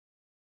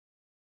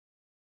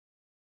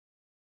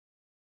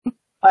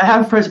I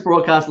have press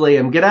broadcast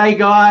Liam. G'day,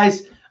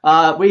 guys.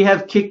 We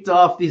have kicked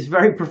off this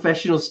very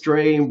professional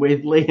stream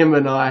with Liam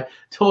and I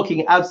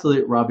talking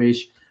absolute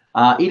rubbish.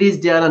 It is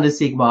Down Under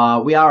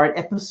Sigmar. We are at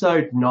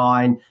episode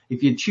 9.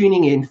 If you're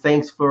tuning in,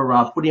 thanks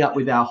for putting up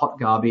with our hot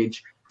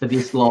garbage for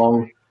this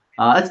long.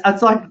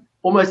 It's like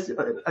almost,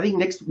 I think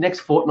next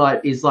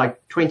fortnight is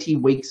like 20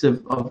 weeks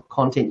of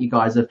content you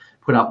guys have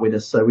put up with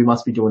us, so we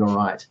must be doing all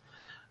right.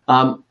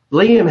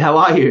 Liam, how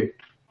are you?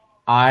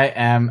 I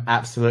am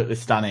absolutely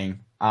stunning.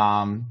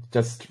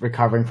 Just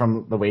recovering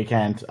from the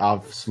weekend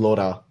of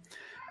Slaughter.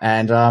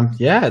 And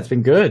yeah, it's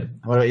been good.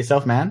 What about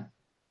yourself, man?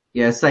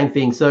 Yeah, same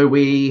thing. So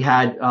we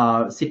had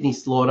Sydney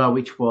Slaughter,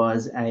 which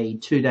was a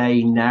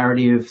 2-day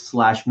narrative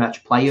 /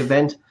 match play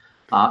event.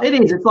 It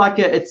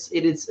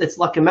is. It's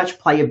like a match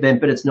play event,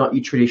 but it's not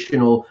your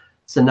traditional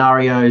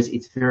scenarios.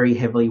 It's very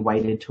heavily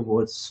weighted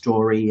towards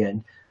story,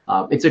 and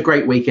it's a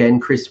great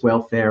weekend. Chris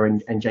Welfare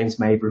and James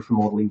Mabry from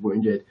Mortally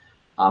Wounded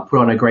put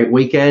on a great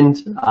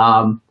weekend.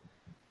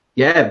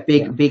 Yeah,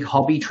 big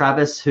hobby.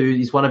 Travis, who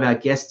is one of our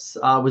guests,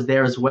 was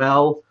there as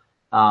well.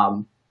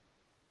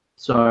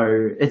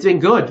 So it's been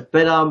good.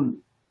 But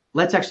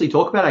let's actually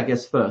talk about our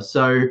guests first.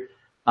 So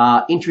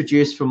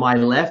introduced from my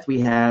left, we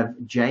have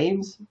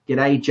James.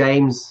 G'day,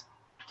 James.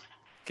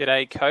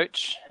 G'day,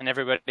 Coach, and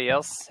everybody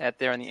else out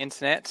there on the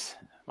internet.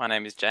 My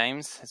name is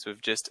James, as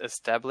we've just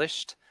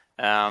established.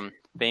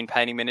 Been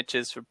painting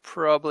miniatures for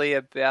probably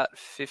about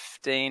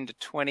 15 to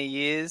 20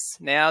 years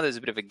now. There's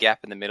a bit of a gap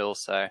in the middle,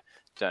 so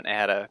don't know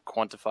how to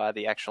quantify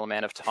the actual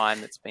amount of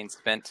time that's been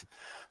spent.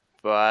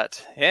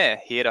 But yeah,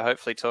 here to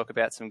hopefully talk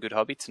about some good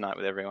hobby tonight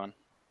with everyone.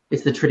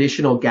 It's the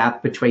traditional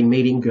gap between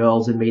meeting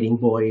girls and meeting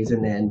boys,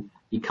 and then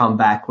you come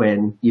back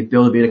when you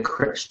build a bit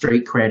of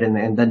street cred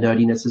and the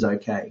nerdiness is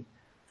okay.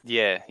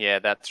 Yeah,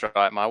 that's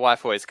right. My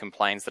wife always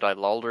complains that I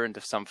lulled her into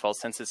some false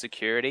sense of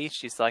security.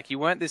 She's like, you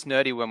weren't this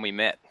nerdy when we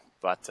met,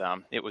 but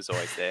it was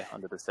always there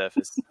under the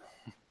surface.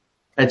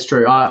 It's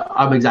true.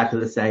 I'm exactly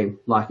the same.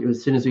 Like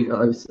as soon as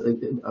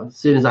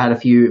I had a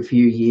few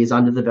years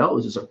under the belt, it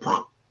was just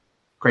a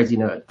crazy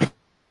nerd.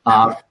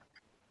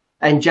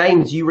 And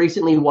James, you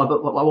recently won.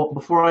 But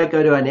before I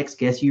go to our next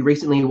guest, you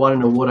recently won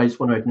an award. I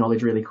just want to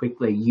acknowledge really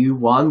quickly. You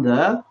won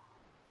the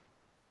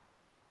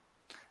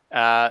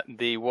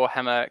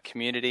Warhammer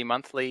Community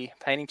Monthly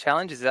Painting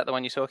Challenge. Is that the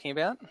one you're talking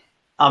about?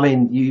 I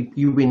mean,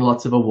 you win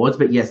lots of awards,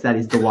 but yes, that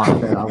is the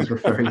one that I was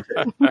referring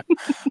to.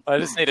 I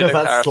just needed to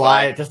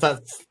clarify.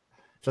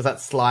 Just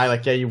that sly,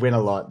 like, yeah, you win a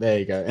lot. There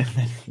you go.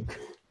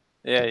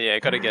 Yeah,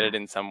 got to get it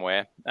in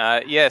somewhere.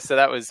 Yeah, so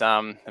that was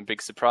a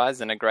big surprise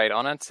and a great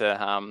honour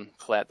to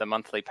pull out the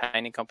monthly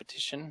painting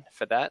competition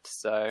for that.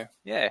 So,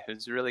 yeah, it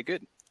was really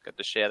good. Got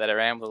to share that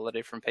around with a lot of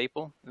different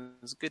people. It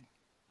was good.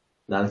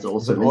 That is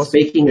awesome. And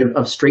speaking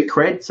of street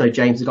cred, so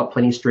James has got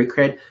plenty of street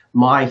cred.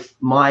 My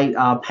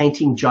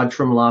painting judge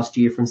from last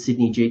year from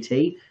Sydney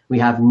GT, we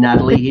have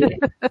Natalie here.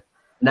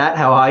 Nat,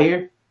 how are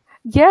you?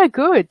 Yeah,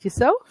 good.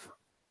 Yourself?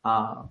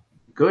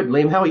 Good.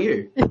 Liam, how are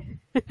you?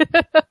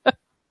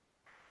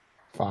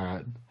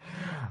 Fine.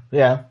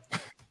 Yeah.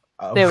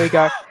 There we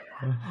go.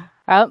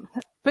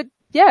 But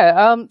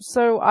yeah,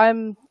 so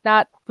I'm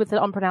Nat with an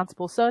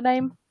unpronounceable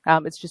surname.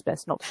 It's just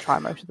best not to try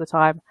most of the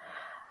time.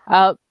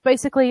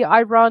 Basically,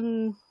 I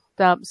run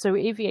so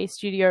EVA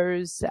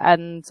Studios,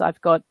 and I've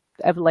got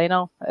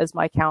Evelina as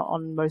my account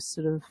on most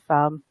sort of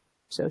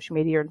social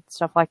media and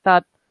stuff like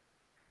that.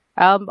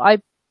 I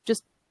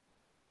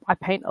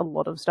paint a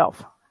lot of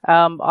stuff.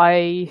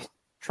 I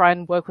try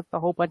and work with a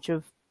whole bunch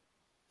of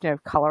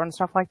color and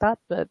stuff like that.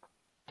 But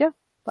yeah,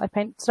 I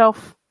paint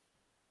stuff.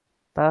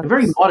 You're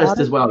very modest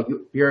as well.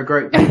 You're a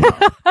great painter.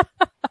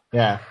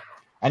 Yeah,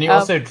 and you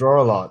also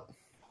draw a lot.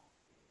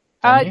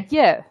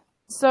 Yeah.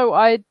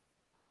 So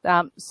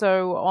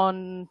so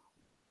on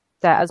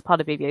that, as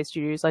part of EVA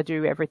Studios, I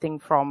do everything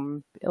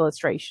from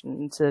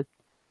illustration to,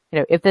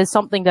 if there's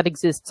something that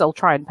exists, I'll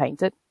try and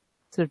paint it,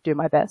 sort of do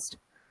my best.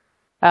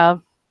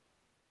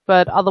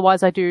 But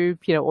otherwise, I do,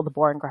 all the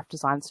boring graphic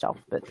design stuff.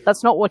 But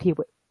that's not what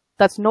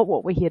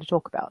we're here to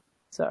talk about.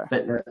 So,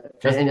 and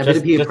a bit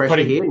of peer pressure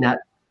here. Nat,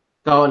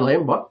 go on,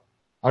 Liam. What?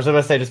 I was going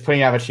to say, just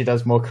pointing out that she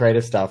does more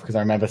creative stuff, because I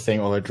remember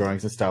seeing all her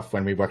drawings and stuff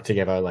when we worked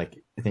together. Like,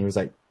 I think it was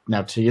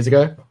now 2 years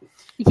ago.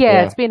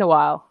 Yeah, it's been a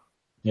while.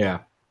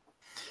 Yeah.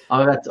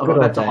 I'm about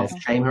to hot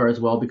shame her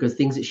as well, because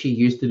things that she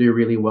used to do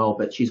really well,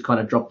 but she's kind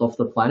of dropped off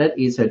the planet,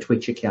 is her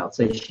Twitch account.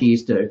 So she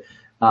used to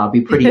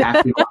be pretty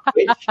active on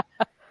Twitch.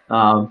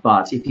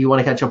 But if you want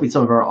to catch up with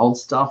some of her old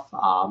stuff,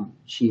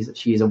 she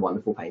is a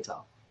wonderful painter.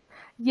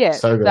 Yeah,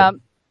 so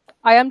good.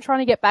 I am trying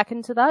to get back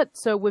into that.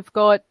 So we've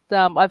got,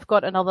 I've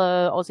got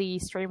another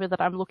Aussie streamer that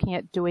I'm looking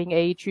at doing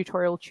a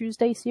Tutorial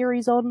Tuesday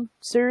series on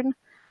soon.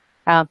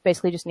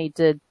 Basically just need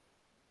to,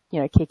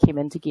 kick him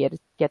into gear to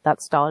get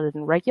that started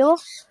and regular.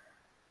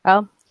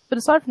 But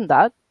aside from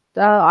that,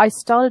 I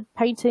started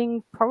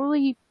painting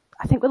probably,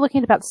 I think we're looking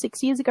at about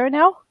 6 years ago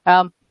now.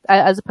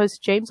 As opposed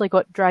to James, I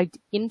got dragged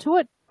into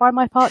it by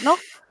my partner.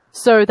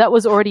 So that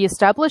was already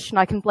established, and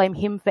I can blame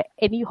him for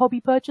any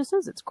hobby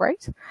purchases. It's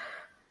great.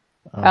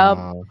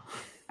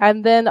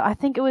 And then I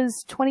think it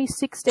was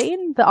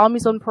 2016, the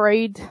Armies on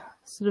Parade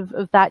sort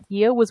of that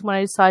year was when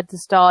I decided to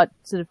start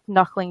sort of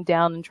knuckling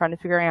down and trying to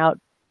figure out,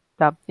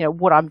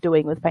 what I'm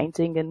doing with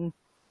painting and,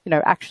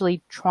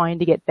 actually trying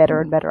to get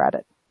better and better at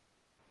it.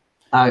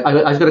 I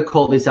was going to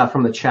call this out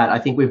from the chat. I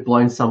think we've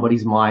blown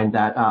somebody's mind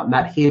that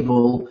Matt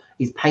Hivel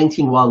is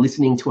painting while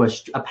listening to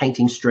a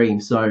painting stream.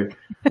 So,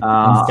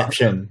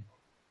 Inception.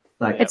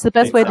 It's the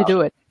best way to do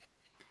it.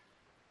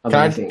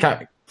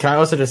 Can I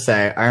also just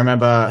say, I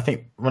remember, I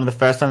think one of the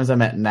first times I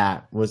met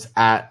Nat was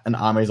at an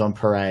Armies on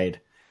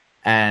Parade.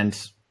 And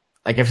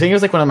I think it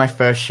was one of my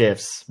first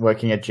shifts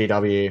working at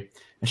GW.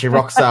 And she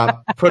rocks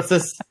up, puts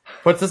this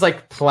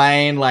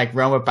plain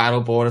Realm of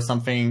Battle board or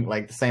something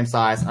the same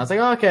size. And I was like,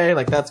 oh, okay,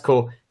 that's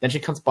cool. Then she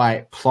comes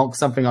by, plonks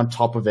something on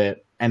top of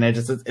it, and it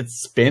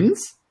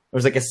spins. It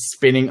was a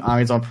spinning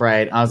Armies on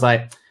Parade. I was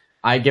like,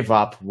 I give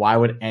up. Why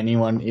would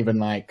anyone even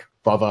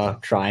bother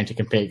trying to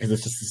compete? Because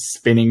it's just a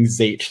spinning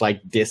Zeech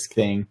disc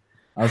thing.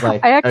 I was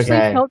like, I actually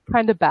okay. felt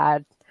kind of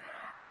bad.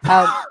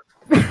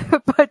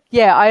 But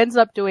yeah, I ended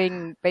up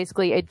doing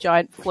basically a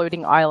giant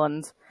floating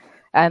island,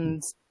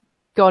 and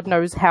God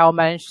knows how I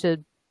managed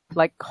to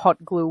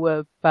hot glue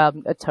a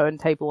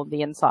turntable on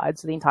the inside,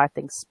 so the entire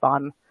thing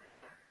spun.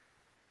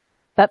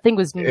 That thing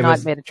was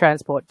nightmare to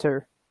transport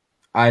too.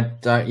 I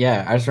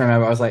just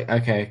remember I was like,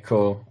 okay,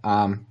 cool.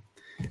 And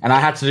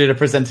I had to do the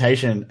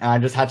presentation, and I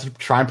just had to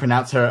try and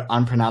pronounce her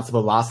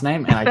unpronounceable last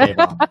name, and I gave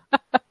up.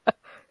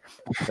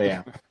 So yeah,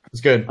 it was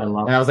good. And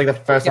I was the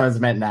first time I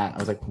met Nat, I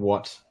was like,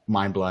 what?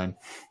 Mind blown.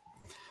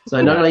 So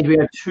not only do we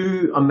have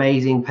two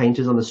amazing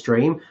painters on the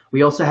stream,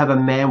 we also have a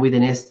man with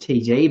an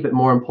STG, but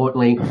more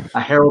importantly, a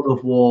Herald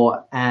of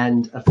War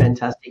and a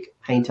fantastic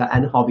painter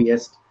and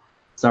hobbyist.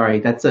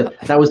 Sorry, that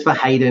was for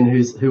Hayden,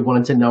 who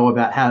wanted to know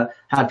about how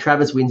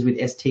Travis wins with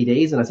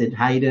STDs, and I said,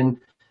 Hayden,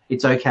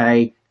 it's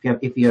okay.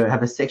 If you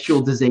have a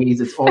sexual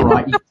disease, it's all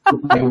right. You can still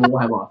play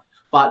Warhammer,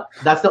 but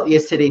that's not the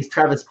STDs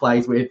Travis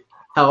plays with.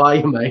 How are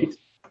you, mate?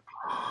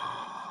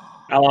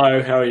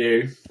 Hello, how are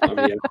you? I'm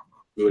here.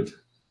 Good.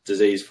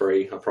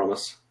 Disease-free, I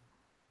promise.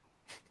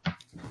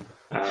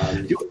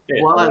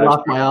 While I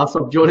laugh my ass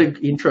off, do you want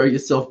to intro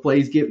yourself,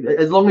 please? Give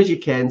as long as you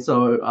can,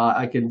 so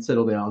I can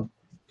settle down.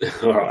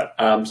 All right.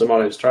 So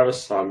my name's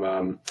Travis. I've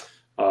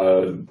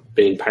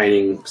been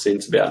painting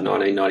since about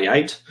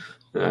 1998.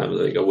 I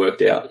think I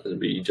worked out it'd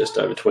be just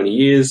over 20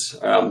 years.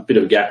 Bit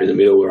of a gap in the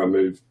middle where I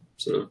moved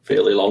sort of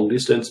fairly long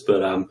distance,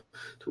 but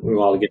took me a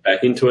while to get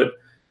back into it.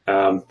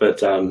 So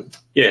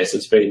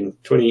it's been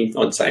 20,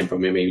 I'd say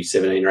probably maybe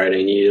 17 or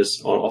 18 years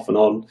off and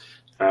on.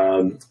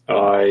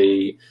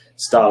 I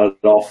started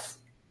off,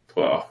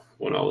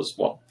 when I was,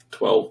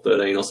 12,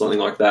 13 or something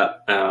like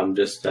that,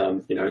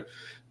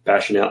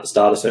 bashing out the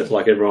starter sets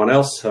like everyone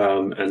else.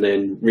 And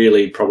then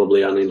really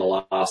probably only in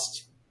the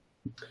last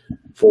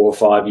 4 or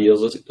 5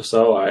 years or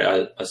so,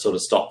 I sort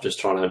of stopped just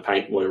trying to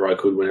paint whatever I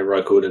could, whenever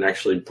I could, and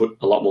actually put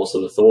a lot more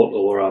sort of thought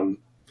or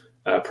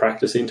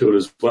practice into it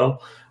as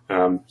well.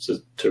 So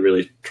to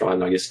really try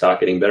and, I guess, start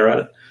getting better at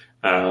it.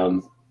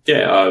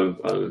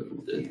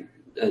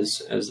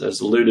 As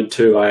alluded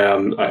to,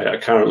 I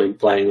currently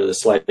playing with the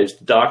Slaves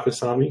to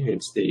Darkness Army.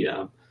 It's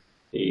the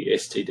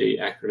STD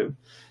acronym.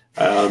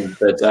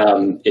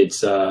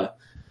 It's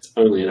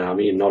only an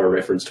army and not a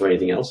reference to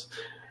anything else.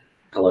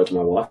 Hello to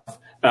my wife.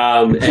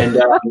 That's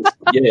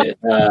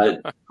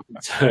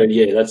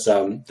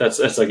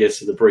I guess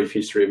the brief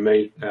history of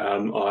me.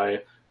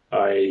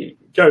 I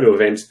go to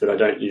events, but I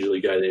don't usually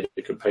go there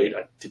to compete.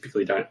 I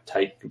typically don't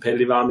take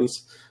competitive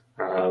armies.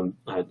 I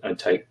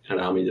take an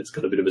army that's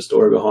got a bit of a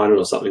story behind it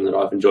or something that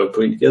I've enjoyed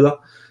putting together.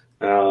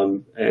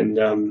 That's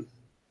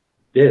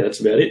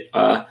about it.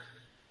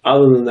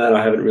 Other than that,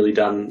 I haven't really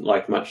done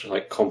much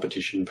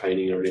competition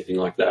painting or anything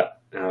like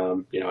that.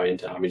 I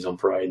enter Armies on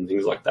Parade and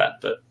things like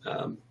that, but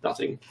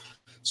nothing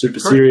super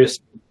serious.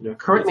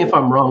 Correct me if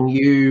I'm wrong.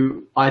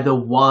 You either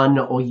won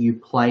or you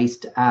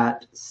placed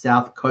at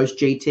South Coast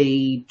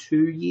GT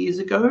 2 years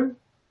ago.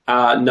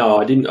 No,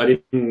 I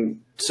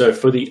didn't. So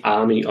for the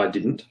army, I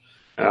didn't.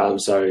 I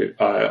was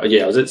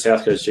at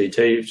South Coast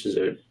GT, which is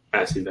a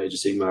massive Age of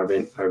Sigmar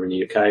event over in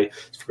the UK.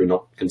 It's probably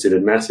not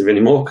considered massive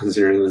anymore,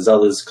 considering there's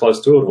others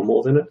close to it or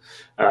more than it.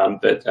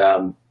 But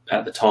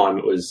at the time,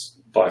 it was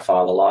by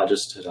far the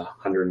largest at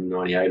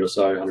 198 or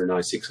so,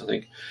 196, I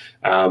think.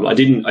 I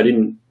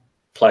didn't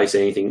place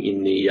anything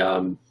in the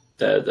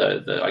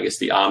I guess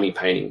the army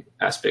painting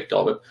aspect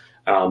of it,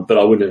 but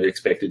I wouldn't have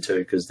expected to,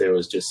 because there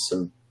was just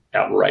some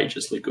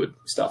outrageously good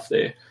stuff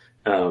there,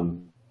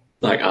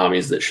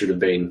 armies that should have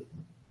been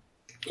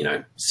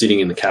sitting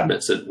in the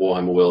cabinets at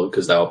Warhammer World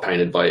because they were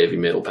painted by heavy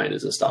metal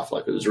painters and stuff.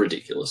 It was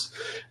ridiculous.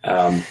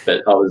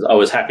 But I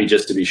was happy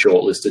just to be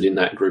shortlisted in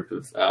that group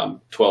of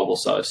 12 or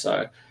so.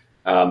 So,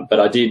 but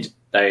I did.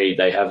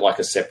 They have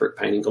a separate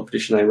painting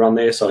competition they run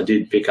there. So I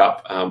did pick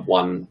up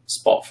one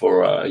spot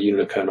for a unit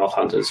of Kurnoth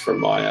Hunters from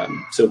my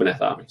Sylvaneth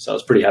army. So I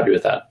was pretty happy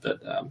with that. But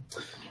I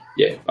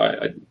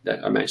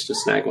managed to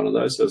snag one of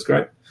those. So it was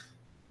great.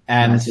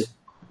 And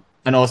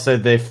And also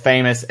the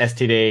famous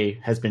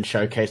STD has been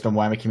showcased on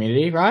Warhammer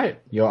Community,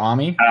 right? Your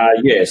army?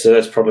 Yeah, so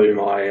that's probably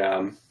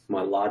my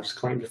my largest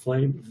claim to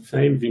fame, if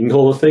you can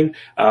call the thing.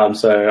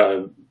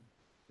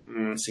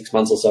 6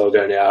 months or so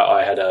ago now,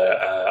 I had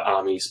a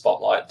army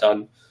spotlight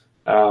done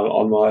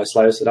on my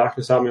Slayers to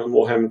Darkness army on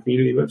Warhammer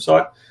Community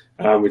website,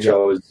 which I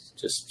was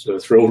just sort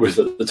of thrilled with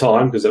at the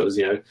time, because it was,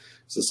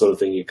 it's the sort of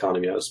thing you kind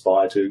of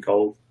aspire to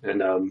gold,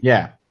 and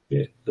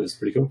it was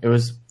pretty cool. It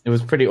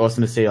was pretty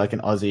awesome to see like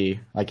an Aussie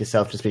like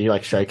yourself just be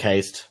like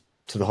showcased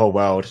to the whole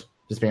world,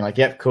 just being like,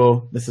 yep,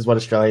 cool, this is what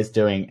Australia's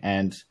doing.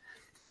 And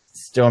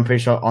still, I'm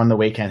pretty sure on the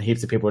weekend,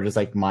 heaps of people were just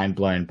like mind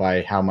blown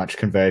by how much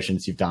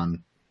conversions you've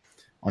done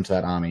onto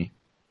that army.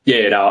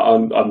 Yeah,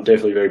 no, I'm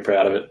definitely very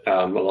proud of it.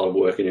 A lot of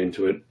work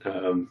into it.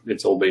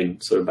 It's all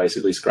been sort of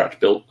basically scratch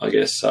built, I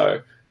guess.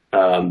 So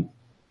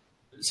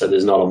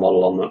there's not a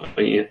model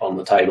on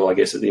the table, I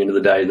guess, at the end of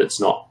the day, that's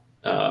not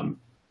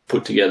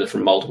put together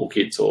from multiple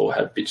kits or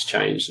have bits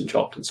changed and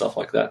chopped and stuff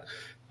like that.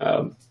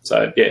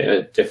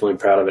 Definitely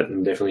proud of it,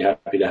 and definitely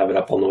happy to have it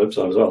up on the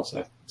website as well.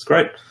 So it's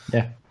great.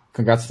 Yeah,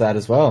 congrats to that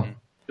as well.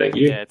 Thank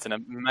you. Yeah, it's an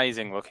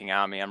amazing looking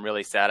army. I'm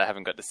really sad I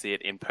haven't got to see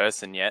it in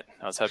person yet.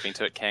 I was hoping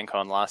to at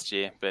CanCon last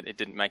year, but it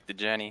didn't make the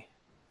journey.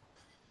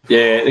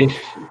 Yeah,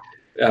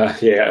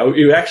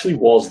 it actually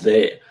was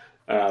there,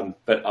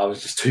 but I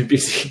was just too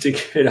busy to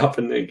get up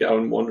and then go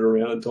and wander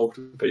around and talk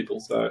to people.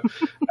 So,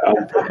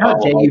 how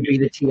dare you be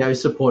the TO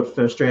support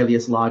for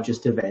Australia's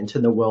largest event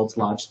and the world's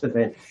largest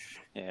event?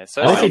 Yeah,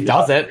 so at least he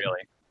does it.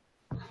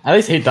 Really. At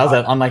least he does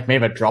it, unlike me,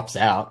 but drops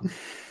out.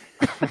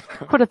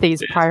 What are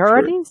these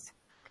priorities?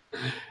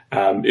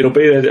 It'll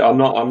be that I'm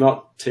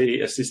not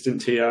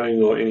assistant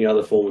TOing or any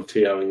other form of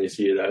TOing this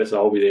year, though, so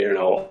I'll be there and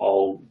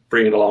I'll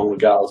bring it along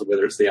regardless of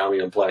whether it's the army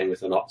I'm playing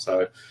with or not.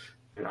 So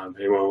if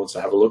anyone wants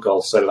to have a look,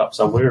 I'll set it up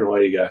somewhere and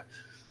away you go.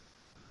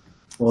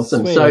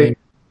 Awesome. Sweet. So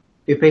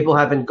if people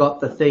haven't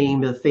got the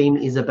theme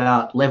is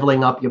about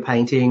leveling up your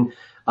painting.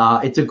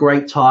 It's a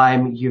great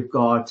time. You've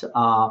got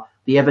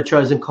the Ever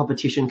Chosen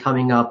competition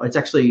coming up. It's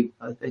actually,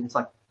 I think it's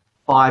like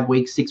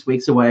 6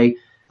 weeks away.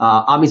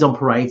 Armies on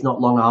Parade's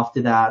not long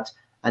after that.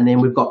 And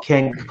then we've got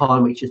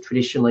CanCon, which is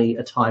traditionally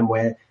a time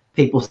where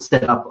people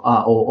set up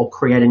or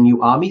create a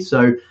new army.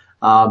 So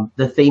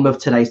the theme of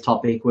today's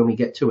topic, when we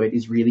get to it,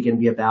 is really going to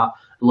be about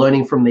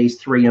learning from these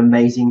three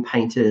amazing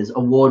painters,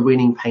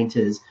 award-winning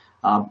painters,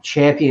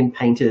 champion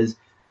painters,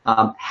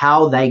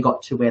 how they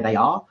got to where they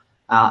are,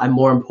 and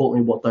more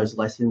importantly, what those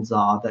lessons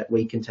are that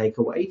we can take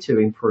away to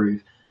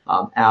improve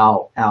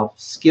our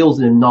skills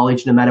and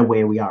knowledge, no matter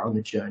where we are on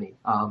the journey.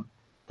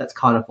 That's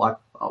kind of like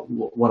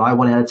what I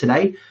want out of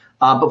today.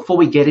 Before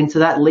we get into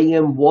that,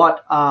 Liam,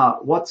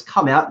 what's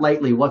come out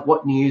lately?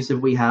 What news have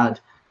we had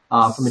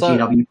from a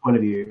GW point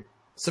of view?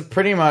 So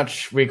pretty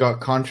much we got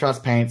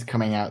contrast paints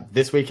coming out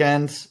this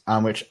weekend,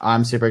 which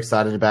I'm super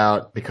excited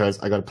about because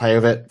I got to play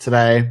with it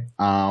today.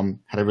 Had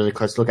a really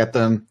close look at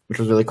them, which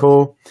was really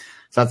cool.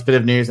 So that's a bit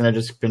of news, and I've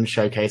just been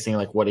showcasing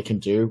like what it can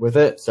do with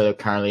it. So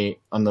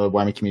currently on the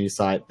Warhammer community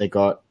site, they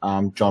got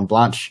John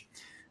Blanche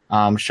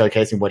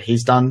showcasing what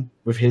he's done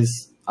with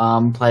his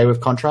play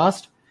with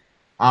contrast.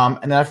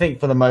 And then I think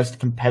for the most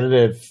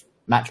competitive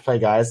match play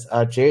guys,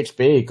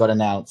 GHB got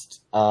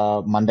announced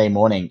Monday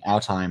morning,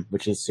 our time,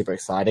 which is super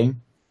exciting.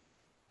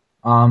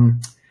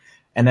 And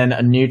then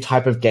a new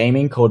type of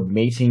gaming called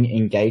meeting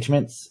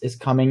engagements is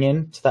coming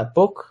into that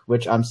book,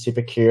 which I'm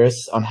super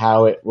curious on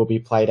how it will be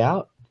played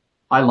out.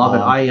 I love it.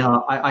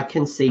 I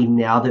can see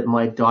now that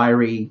my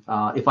diary,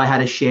 if I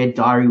had a shared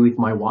diary with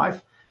my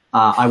wife,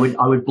 I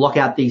would block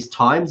out these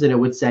times and it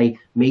would say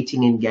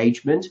meeting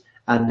engagement.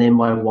 And then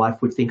my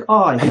wife would think,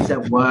 oh, he's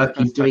at work,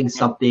 he's doing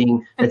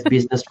something that's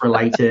business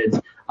related.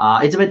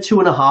 It's about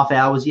 2.5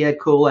 hours. Yeah,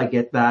 cool. I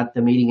get that.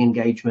 The meeting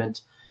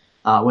engagement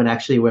when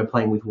actually we're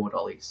playing with War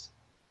Dollies.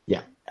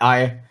 Yeah.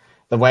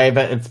 The way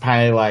that it's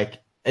apparently like,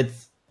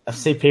 I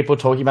see people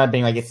talking about it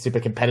being like it's super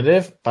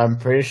competitive, but I'm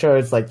pretty sure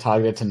it's like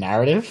targeted to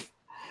narrative.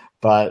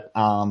 But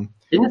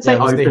didn't it say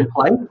open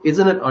play?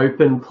 Isn't it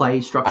open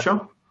play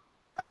structure?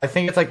 I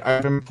think it's like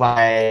open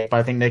play, but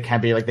I think there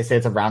can be like they say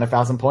it's around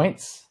 1,000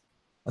 points.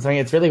 I mean,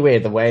 it's really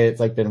weird the way it's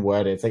like been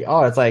worded. It's like,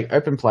 oh, it's like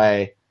open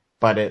play,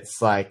 but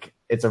it's like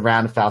it's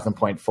around 1,000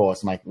 point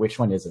force. I'm like, which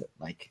one is it?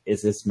 Like,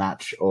 is this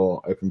match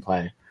or open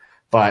play?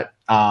 But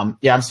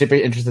yeah, I'm super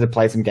interested to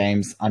play some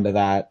games under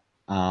that.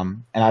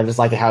 And I just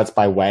like how it's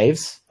by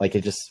waves. Like,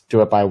 you just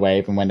do it by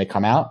wave and when they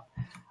come out,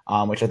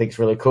 which I think is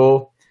really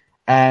cool.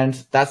 And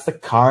that's the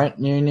current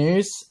new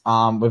news.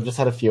 We've just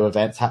had a few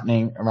events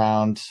happening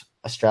around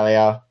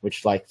Australia,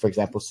 which, like, for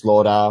example,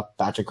 Slaughter,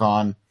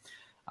 BadgerCon.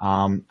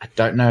 I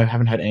don't know,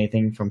 haven't heard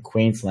anything from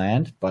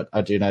Queensland, but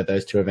I do know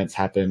those two events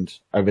happened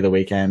over the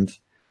weekend.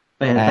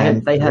 They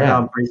had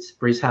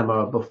Breeze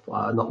Hammer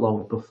before, not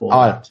long before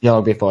that. Yeah,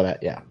 before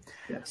that, yeah.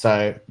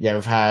 So, yeah,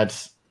 we've had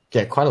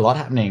quite a lot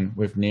happening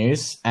with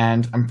news,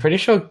 and I'm pretty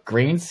sure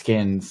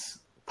Greenskins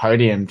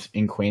podiumed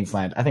in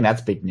Queensland. I think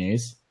that's big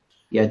news.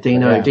 Yeah,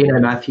 Dino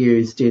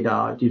Matthews did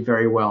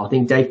very well. I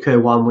think Dave Kerr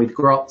won with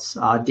Grotz.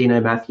 Dino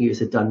Matthews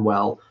had done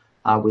well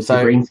with the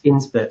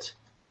Greenskins, but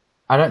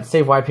I don't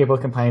see why people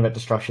complain about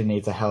destruction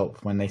needs a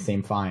help when they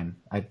seem fine.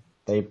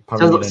 They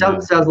probably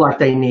sounds like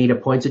they need a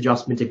points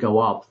adjustment to go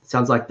up.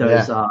 Sounds like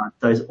those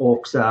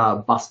orcs are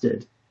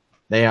busted.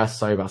 They are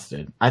so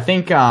busted. I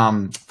think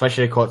Flesh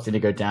Eater Courts need to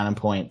go down in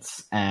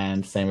points,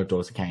 and same with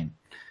Daughters of Cain.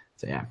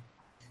 So yeah.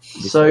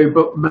 So,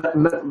 but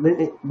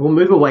we'll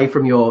move away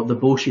from the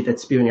bullshit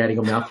that's spewing out of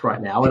your mouth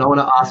right now, and I want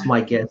to ask my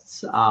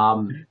guests,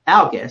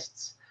 our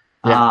guests,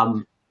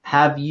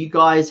 have you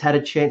guys had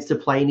a chance to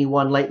play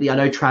anyone lately? I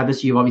know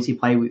Travis, you've obviously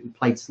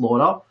played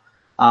Slaughter.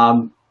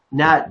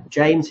 Nat,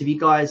 James, have you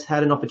guys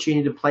had an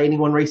opportunity to play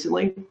anyone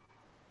recently?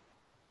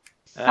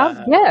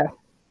 Yeah.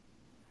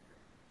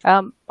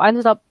 I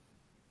ended up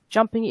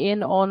jumping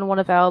in on one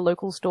of our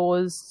local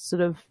stores,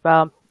 sort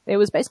of. It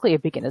was basically a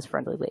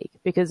beginners-friendly league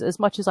because, as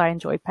much as I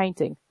enjoyed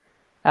painting,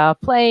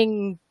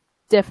 playing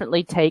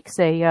definitely takes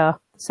a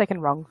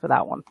second rung for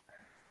that one.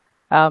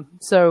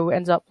 So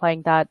ended up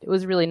playing that. It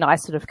was a really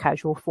nice sort of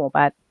casual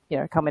format.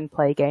 Come in,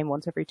 play a game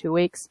once every 2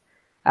 weeks.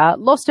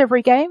 Lost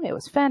every game. It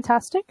was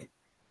fantastic.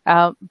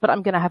 But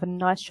I'm going to have a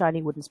nice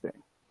shiny wooden spoon.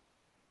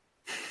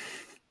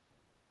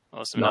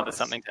 Awesome. Another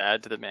something to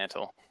add to the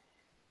mantle.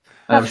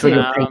 I'm sure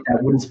you'll paint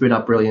that wooden spoon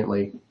up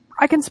brilliantly.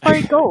 I can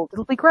spray gold.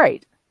 It'll be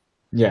great.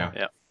 Yeah.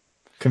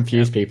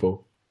 Confuse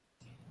people.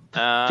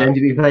 James, have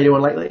you played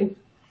anyone lately?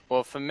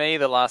 Well, for me,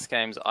 the last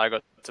games I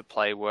got to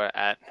play were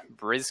at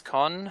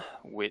BrizCon,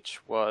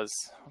 which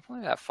was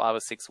probably about 5 or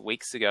 6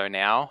 weeks ago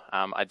now.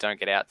 I don't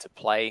get out to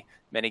play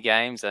many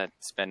games. I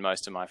spend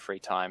most of my free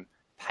time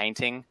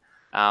painting.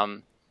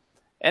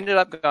 Ended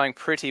up going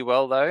pretty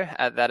well, though,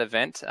 at that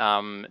event.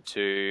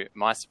 To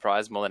my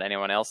surprise, more than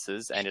anyone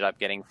else's, ended up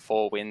getting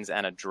 4 wins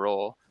and a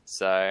draw.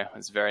 So I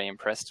was very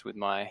impressed with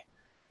my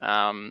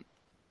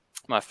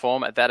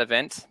form at that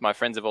event. My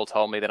friends have all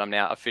told me that I'm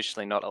now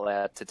officially not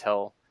allowed to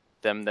tell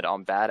them that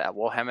I'm bad at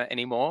Warhammer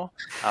anymore.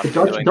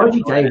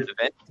 Dodgy Dave in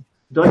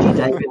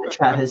the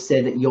chat has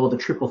said that you're the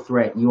triple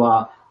threat. You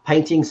are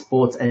painting,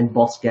 sports, and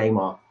boss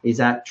gamer. Is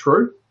that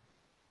true?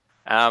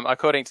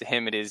 According to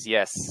him, it is,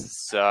 yes.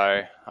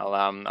 So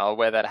I'll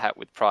wear that hat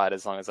with pride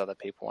as long as other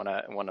people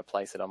want to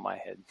place it on my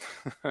head.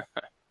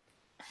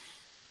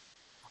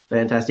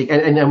 Fantastic.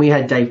 And we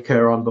had Dave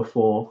Kerr on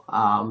before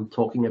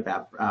talking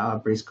about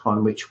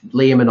BrizCon, which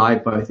Liam and I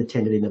both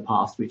attended in the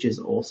past, which is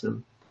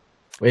awesome.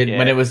 When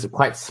it was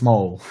quite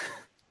small.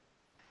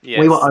 Yes.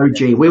 We were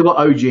OG. We were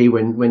OG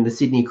when the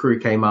Sydney crew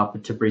came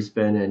up to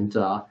Brisbane, and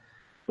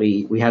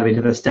we had a bit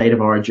of a state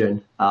of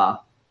origin. I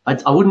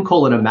wouldn't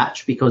call it a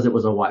match because it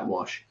was a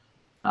whitewash.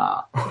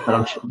 But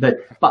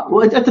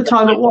at the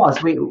time it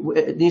was.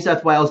 New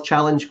South Wales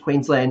challenged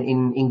Queensland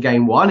in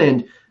game 1,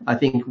 and I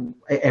think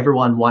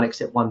everyone won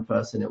except one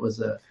person. It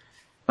was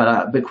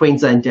but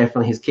Queensland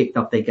definitely has kicked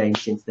up their game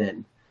since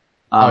then.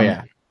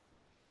 Yeah,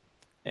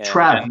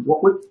 Trav,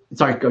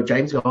 sorry, go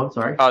James, go on.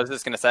 Sorry. I was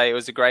just going to say it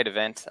was a great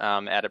event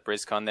out at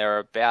BrizCon. There were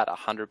about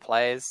 100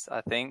 players,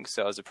 I think,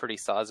 so it was a pretty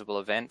sizable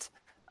event.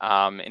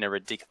 In a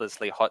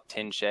ridiculously hot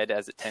tin shed,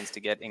 as it tends to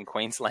get in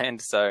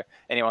Queensland. So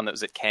anyone that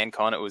was at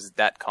CanCon, it was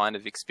that kind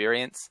of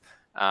experience.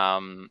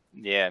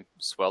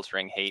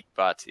 Sweltering heat,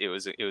 but it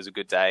was a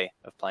good day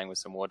of playing with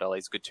some war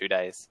dollies. Good 2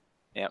 days.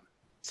 Yeah,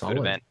 good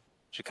event.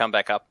 Should come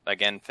back up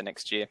again for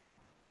next year.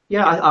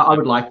 Yeah, I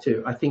would like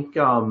to. I think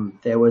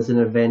there was an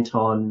event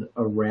on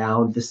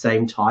around the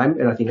same time,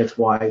 and I think that's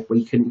why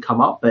we couldn't come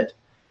up. But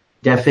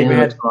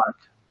definitely,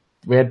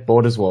 we had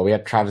Borders War. We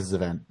had Travis's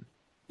event.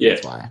 Yeah,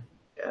 that's why.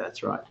 Yeah,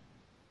 that's right.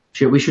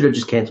 We should have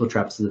just cancelled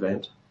Travis's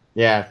event.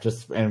 Yeah,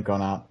 just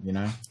gone up,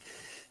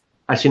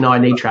 Actually, no, I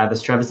need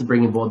Travis. Travis is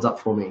bringing boards up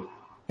for me.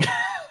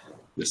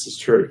 This is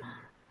true.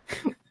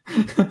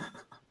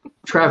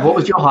 Trav, what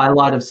was your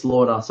highlight of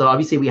Slaughter? So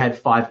obviously we had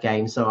 5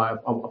 games, so I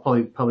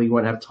probably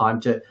won't have time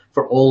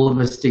for all of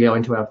us to go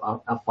into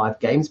our 5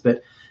 games,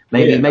 but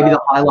maybe the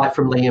highlight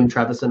from Liam,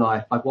 Travis, and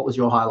I. Like, what was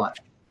your highlight?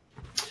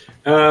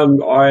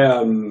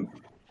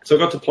 So I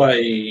got to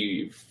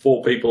play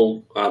 4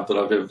 people that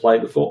I've never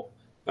played before,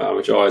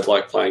 which I always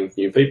like playing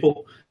new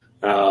people.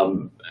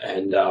 And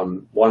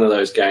one of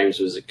those games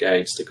was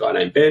against a guy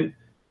named Ben,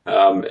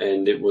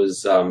 and it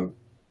was when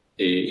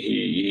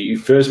he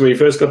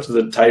first got to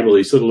the table,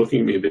 he sort of looking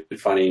at me a bit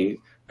funny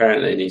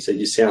apparently, and he said,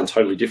 "You sound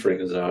totally different,"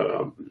 because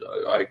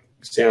I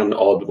sound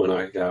odd when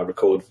I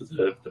record for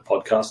the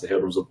podcast, the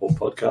Heralds of War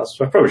podcast.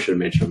 So I probably should have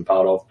mentioned I'm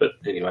part of, but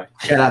anyway.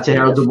 Shout out to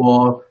Heralds of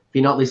War. If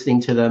you're not listening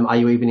to them, are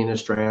you even in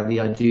Australia?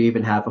 Do you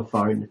even have a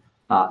phone?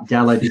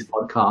 Download this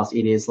podcast.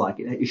 It is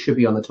it should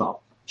be on the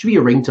top. It should be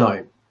a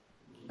ringtone.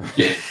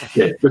 Yeah,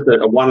 just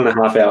a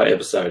 1.5 hour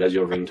episode as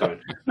your ringtone.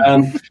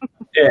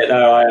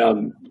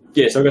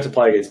 So I got to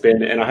play against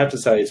Ben, and I have to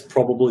say it's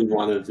probably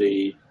one of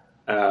the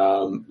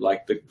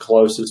the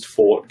closest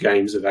fought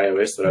games of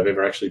AOS that I've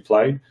ever actually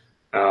played.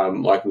 We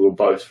were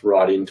both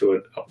right into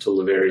it up till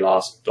the very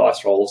last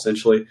dice roll,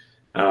 essentially.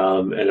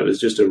 And it was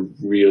just a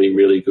really,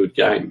 really good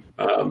game.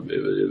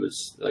 It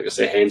was, like I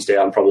said, hands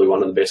down, probably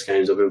one of the best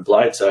games I've ever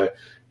played. So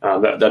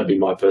that'd be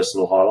my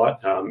personal highlight.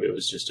 It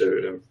was just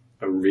a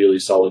really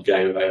solid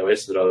game of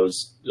AOS that I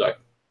was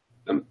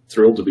I'm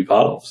thrilled to be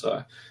part of.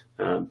 So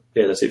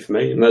that's it for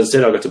me. And as I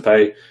said, I got to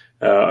play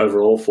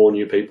overall 4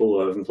 new people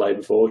who I haven't played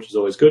before, which is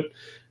always good.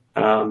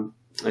 It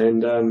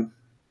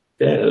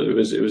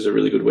was a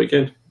really good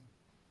weekend.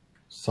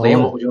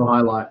 Liam, what was your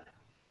highlight?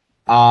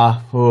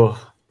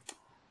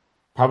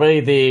 Probably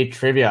the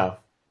trivia. I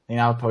think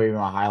that would probably be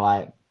my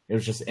highlight. It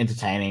was just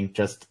entertaining,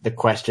 just the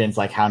questions,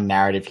 like how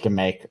narrative you can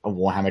make a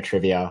Warhammer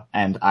trivia,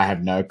 and I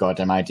have no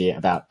goddamn idea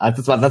about.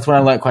 That's what I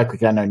learned quite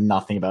quickly. I know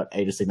nothing about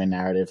Age of Sigmar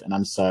narrative, and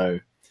I'm so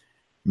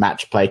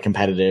match play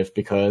competitive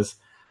because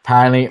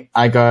apparently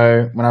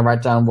when I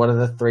write down what are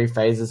the 3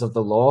 phases of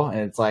the lore,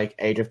 and it's like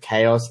Age of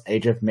Chaos,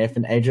 Age of Myth,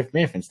 and Age of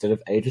Myth instead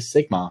of Age of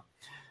Sigmar,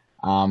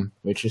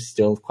 which is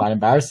still quite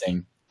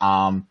embarrassing.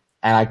 And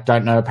I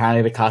don't know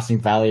apparently the casting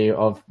value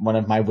of one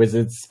of my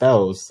wizard's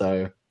spells,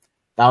 so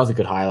that was a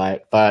good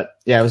highlight. But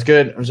yeah, it was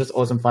good. It was just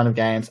awesome fun of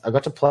games. I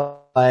got to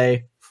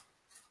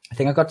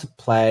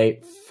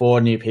play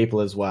 4 new people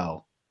as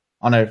well.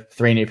 Oh no,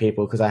 3 new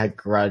people because I had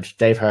Grudge,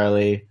 Dave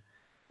Hurley,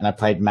 and I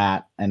played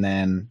Matt, and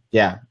then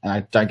and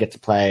I don't get to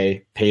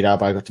play Peter,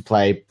 but I got to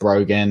play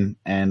Brogan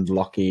and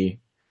Lockie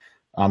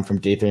from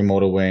D3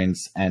 Mortal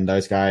Wounds, and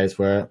those guys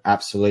were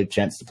absolute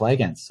gents to play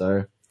against.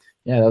 So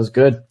yeah, that was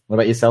good. What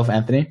about yourself,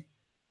 Anthony?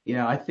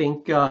 Yeah, I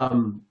think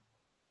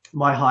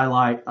my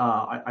highlight,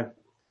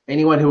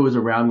 anyone who was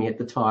around me at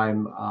the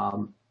time,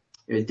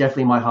 it was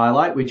definitely my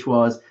highlight, which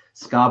was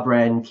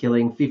Scarbrand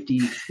killing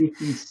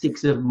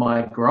 56 of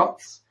my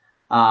grots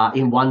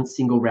in one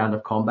single round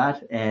of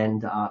combat.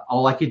 And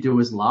all I could do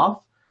was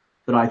laugh.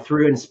 But I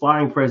threw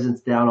Inspiring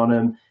Presence down on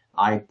him.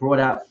 I brought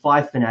out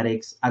 5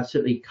 Fanatics,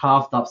 absolutely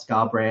carved up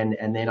Scarbrand,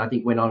 and then I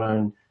think went on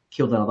and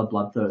killed another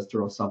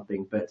Bloodthirster or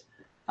something. But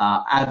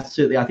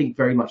absolutely, I think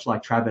very much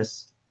like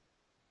Travis,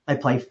 I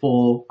play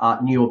 4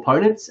 new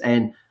opponents,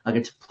 and I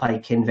get to play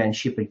Ken Van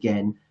Ship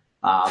again.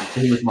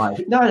 So he was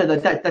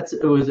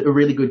it was a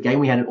really good game.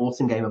 We had an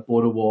awesome game at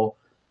Border War,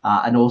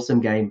 an awesome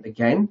game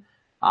again.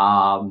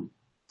 And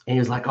he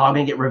was like, I'm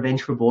going to get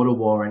revenge for Border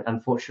War, and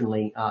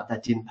unfortunately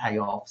that didn't pay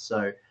off.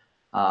 So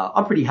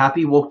I'm pretty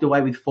happy. Walked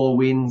away with 4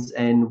 wins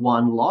and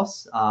 1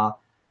 loss.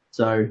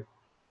 So it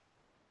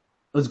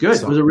was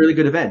good. It was a really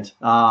good event.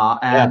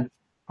 And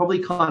probably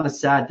kind of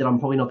sad that I'm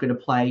probably not going to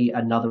play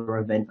another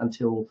event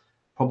until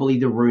probably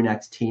the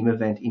Runax team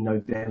event in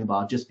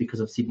November, just because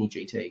of Sydney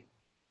GT.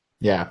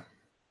 Yeah.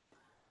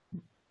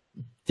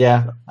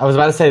 I was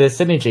about to say there's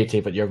Sydney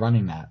GT, but you're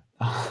running that.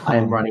 I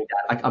am running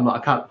that. I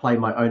can't play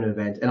my own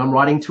event, and I'm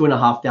writing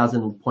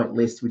 2,500 point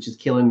list, which is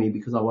killing me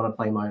because I want to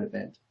play my own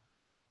event.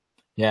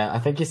 Yeah, I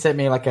think you sent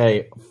me like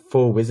a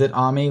full wizard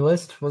army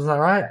list. Was that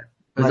right?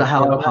 It was a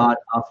hell of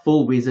a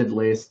full wizard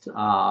list.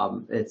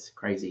 It's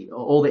crazy.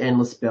 All the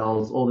endless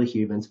spells, all the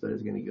humans, but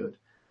it's going to be good.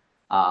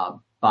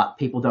 But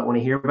people don't want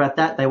to hear about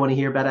that. They want to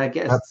hear about our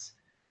guests.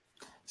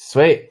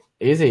 Sweet.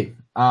 Easy.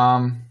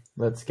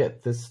 Let's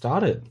get this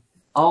started.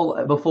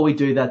 Before we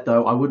do that,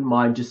 though, I wouldn't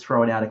mind just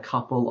throwing out a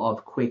couple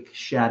of quick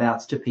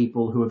shout-outs to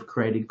people who have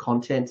created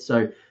content.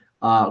 So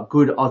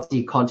good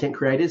Aussie content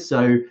creators.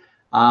 So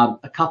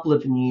a couple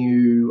of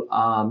new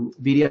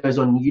videos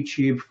on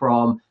YouTube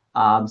from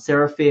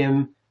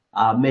Seraphim,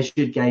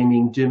 Measured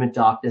Gaming, Doom and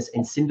Darkness,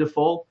 and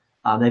Cinderfall.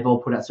 They've all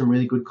put out some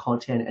really good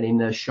content, and in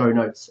the show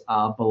notes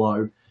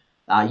below,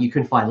 you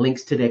can find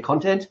links to their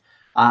content.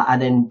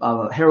 And then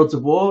Heralds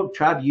of War,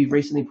 Trav, you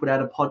recently put out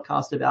a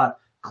podcast about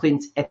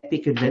Clint's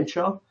epic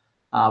adventure,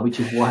 which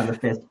is Warhammer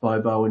Fest,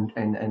 Bobo,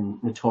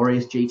 and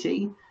Notorious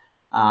GT.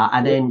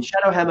 And then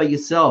Shadowhammer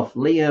yourself,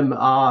 Liam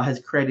has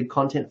created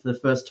content for the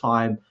first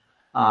time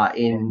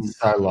in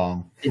so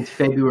long since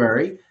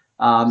February,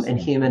 and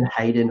him and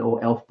Hayden or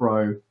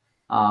Elfbro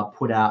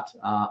put out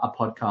a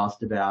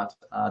podcast about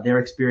their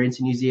experience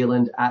in New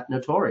Zealand at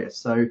Notorious.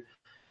 So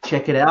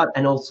check it out,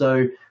 and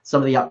also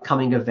some of the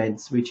upcoming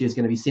events, which is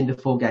going to be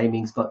Cinderfall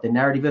Gaming's got the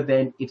narrative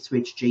event,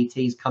 Ipswich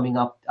GT's coming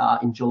up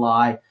in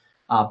July,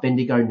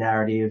 Bendigo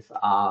narrative.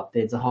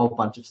 There's a whole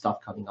bunch of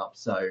stuff coming up.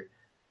 So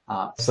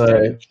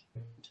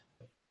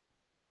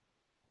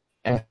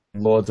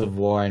Lords of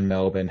War in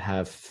Melbourne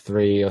have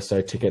 3 or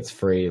so tickets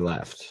free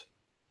left.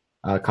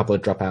 A couple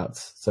of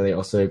dropouts, so they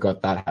also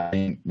got that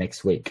happening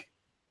next week.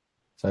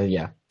 So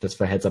yeah, just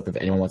for a heads up, if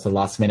anyone wants a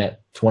last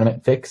minute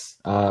tournament fix,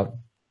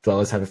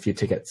 Dwellers have a few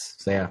tickets.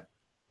 So yeah.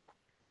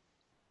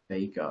 There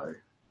you go.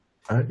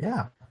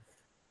 Yeah.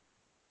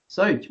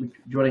 So do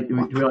you want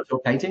to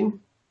talk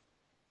painting?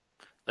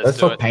 Let's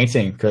talk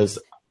painting, because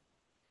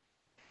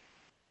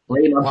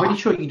Liam, I'm pretty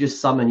sure you just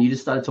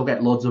started talking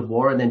about Lords of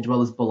War, and then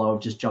Dwellers Below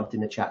have just jumped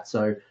in the chat.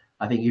 So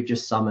I think you've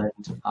just summoned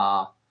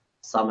the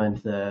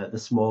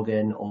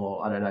Smorgan,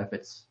 or I don't know if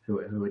it's who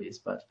it is,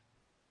 but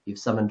you've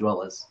summoned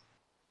Dwellers.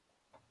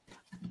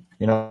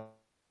 You know,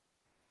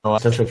 I'm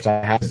surprised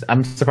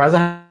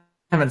I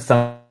haven't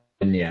summoned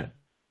yet.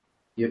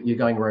 You're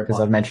going robot.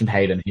 Because I've mentioned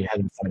Hayden. He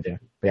hasn't summoned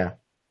yet. But yeah.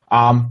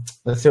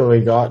 Let's see what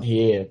we got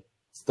here.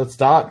 Let's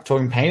start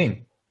talking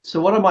painting. So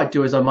what I might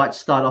do is I might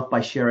start off by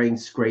sharing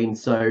screen.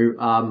 So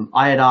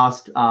I had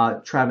asked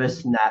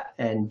Travis, Nat,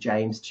 and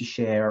James to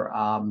share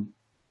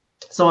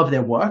some of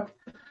their work,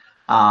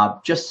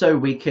 just so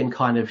we can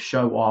kind of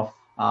show off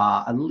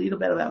a little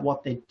bit about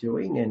what they're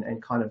doing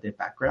and kind of their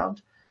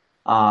background,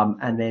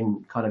 and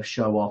then kind of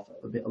show off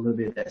a little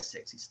bit of their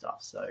sexy stuff.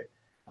 So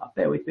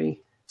bear with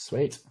me.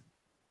 Sweet.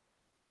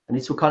 And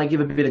this will kind of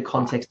give a bit of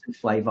context and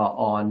flavor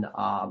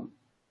on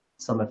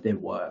some of their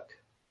work.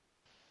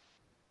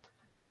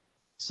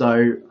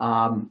 So,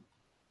 Liam,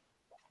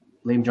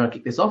 do you want to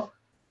kick this off?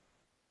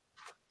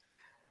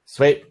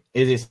 Sweet.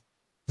 This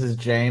is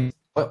James.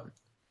 What?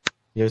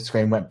 Your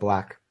screen went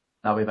black.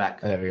 I'll be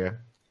back. Oh, there we go.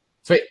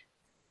 Sweet.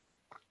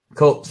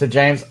 Cool. So,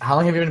 James, how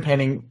long have you been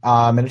painting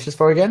miniatures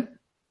for again?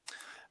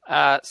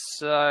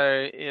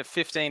 So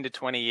 15 to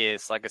 20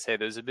 years. Like I said,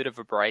 there was a bit of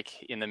a break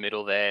in the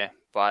middle there,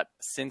 but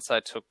since I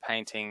took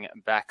painting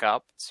back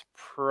up, it's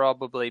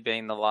probably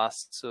been the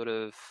last sort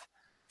of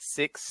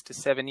 6 to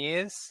 7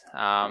 years.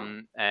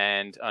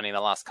 And only in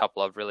the last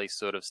couple, I've really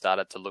sort of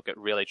started to look at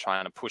really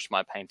trying to push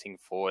my painting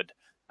forward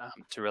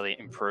to really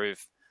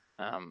improve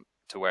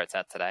to where it's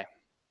at today.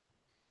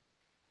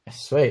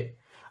 Sweet.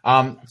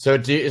 So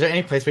is there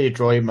any place where you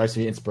draw most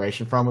of your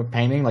inspiration from with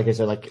painting? Like, is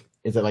it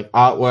like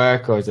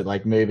artwork, or is it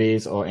like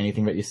movies or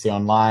anything that you see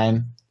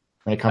online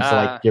when it comes to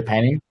like your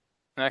painting?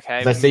 Okay.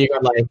 Because I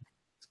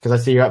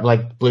see you have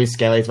like blue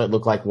skellies that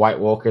look like White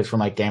Walkers from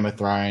like Game of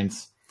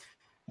Thrones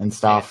and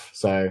stuff. Yeah.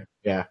 So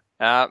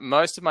yeah.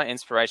 Most of my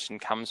inspiration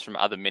comes from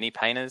other mini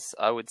painters,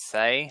 I would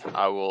say.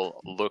 I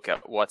will look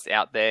at what's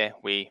out there.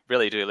 We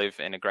really do live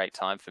in a great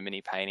time for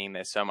mini painting.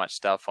 There's so much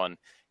stuff on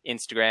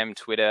Instagram,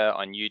 Twitter,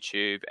 on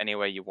YouTube,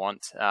 anywhere you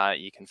want,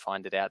 you can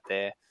find it out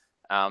there.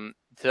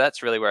 So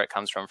that's really where it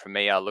comes from for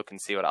me. I look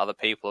and see what other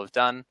people have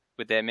done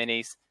with their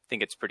minis. I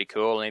think it's pretty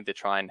cool. I need to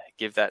try and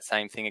give that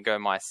same thing a go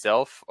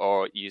myself,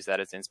 or use that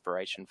as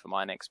inspiration for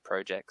my next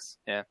projects.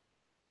 Yeah.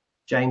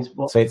 James,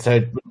 Sweet.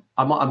 So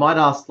I might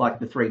ask like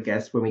the three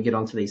guests when we get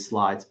onto these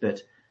slides,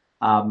 but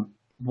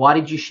why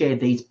did you share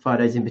these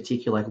photos in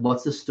particular? Like,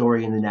 what's the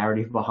story and the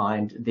narrative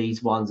behind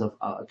these ones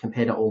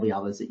compared to all the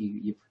others that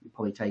you've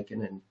probably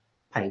taken and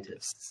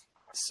painted?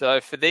 So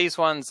for these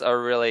ones, I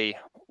really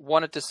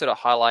wanted to sort of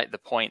highlight the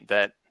point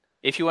that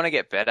if you want to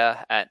get better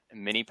at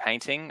mini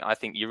painting, I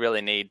think you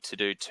really need to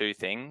do two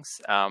things.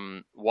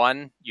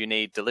 One, you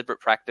need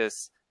deliberate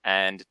practice,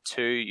 and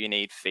two, you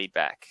need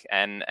feedback.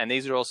 And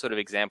these are all sort of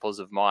examples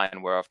of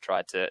mine where I've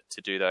tried to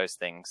do those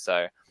things. So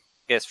I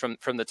guess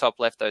from the top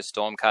left, those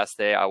Stormcasts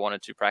there, I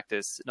wanted to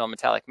practice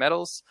non-metallic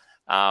metals.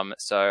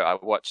 So I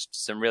watched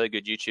some really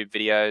good YouTube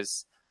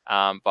videos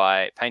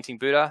by Painting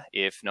Buddha.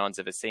 If no one's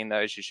ever seen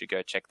those, you should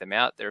go check them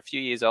out. They're a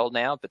few years old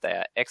now, but they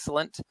are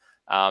excellent.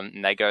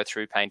 And they go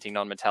through painting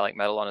non-metallic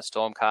metal on a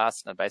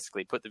Stormcast, and I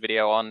basically put the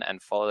video on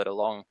and followed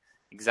along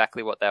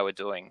exactly what they were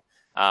doing.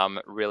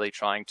 Really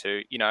trying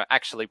to,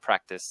 actually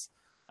practice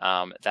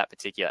that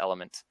particular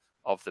element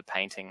of the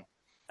painting.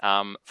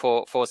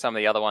 For some of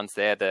the other ones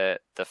there, the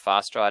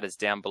Fast Riders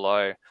down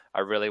below, I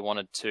really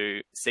wanted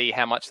to see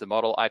how much the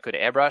model I could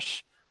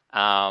airbrush.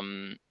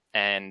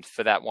 And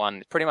for that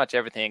one, pretty much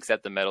everything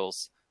except the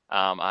metals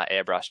are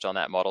airbrushed on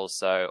that model.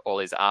 So all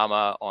his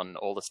armor, on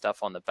all the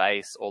stuff on the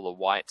base, all the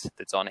white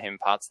that's on him,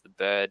 parts of the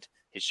bird,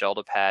 his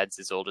shoulder pads,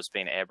 is all just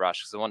been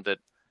airbrushed, because I wanted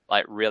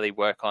to really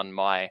work on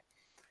my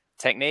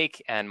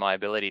technique and my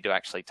ability to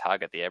actually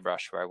target the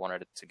airbrush where I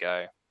wanted it to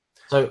go.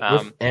 So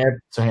with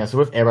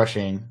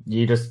airbrushing,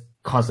 you just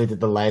constantly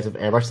did the layers of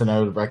airbrush, so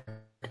no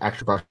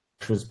actual brush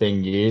was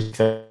being used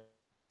for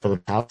the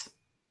palettes?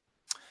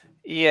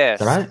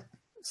 Yes. Is that right?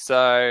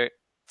 So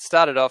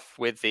started off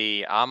with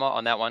the armor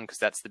on that one, because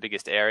that's the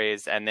biggest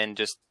areas, and then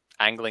just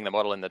angling the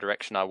model in the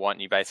direction I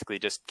want. You basically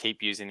just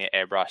keep using the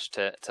airbrush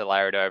to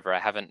layer it over. I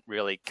haven't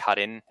really cut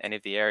in any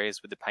of the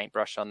areas with the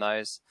paintbrush on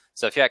those.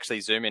 So if you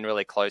actually zoom in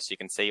really close, you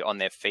can see on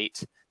their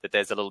feet that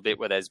there's a little bit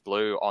where there's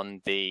blue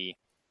on the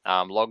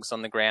logs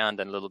on the ground,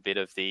 and a little bit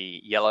of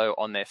the yellow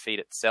on their feet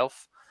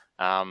itself.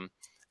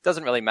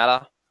 Doesn't really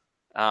matter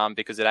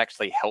because it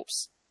actually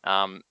helps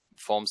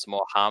form some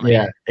more harmony.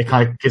 Yeah, it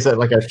kind of gives it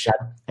like a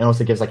shadow. It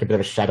also gives like a bit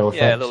of a shadow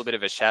effect. Yeah, a little bit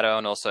of a shadow,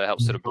 and also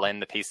helps sort of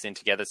blend the pieces in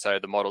together, so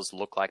the models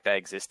look like they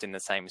exist in the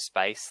same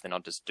space. They're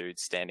not just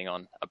dudes standing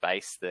on a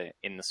base. They're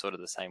in the sort of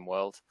the same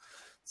world.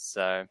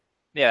 So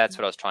yeah, that's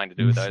what I was trying to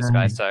do with those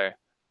guys. So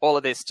all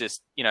of this,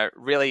 just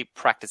really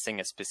practicing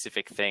a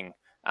specific thing,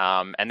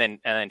 and then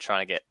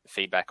trying to get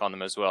feedback on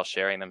them as well,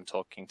 sharing them,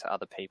 talking to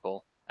other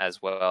people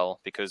as well.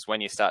 Because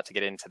when you start to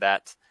get into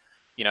that,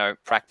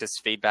 practice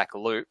feedback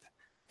loop,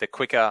 the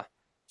quicker,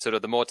 sort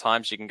of the more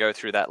times you can go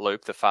through that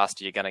loop, the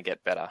faster you're going to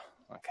get better.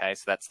 Okay,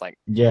 so that's I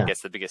guess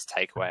the biggest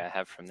takeaway I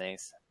have from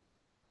these.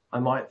 I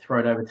might throw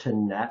it over to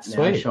Nat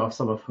now to show off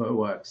some of her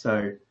work.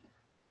 So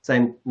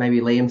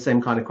maybe Liam,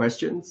 same kind of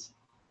questions.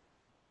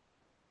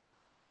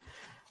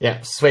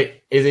 Yeah,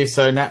 sweet. Izzy,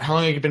 so Nat, how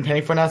long have you been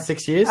painting for now?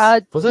 6 years?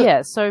 Was it?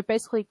 Yeah, so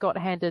basically got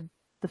handed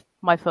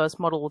my first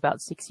model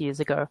about 6 years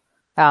ago.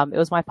 It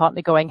was my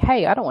partner going,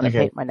 hey, I don't want to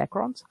paint my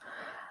Necrons.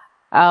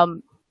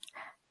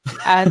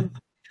 And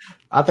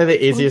aren't they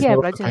the easiest? Yeah,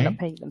 but I didn't end up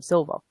painting them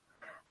silver.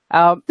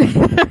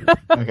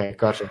 Okay,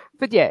 gotcha.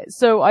 But yeah,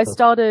 so I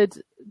started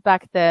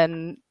back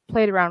then,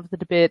 played around with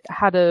it a bit,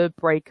 had a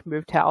break,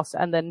 moved house,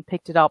 and then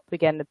picked it up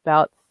again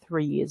about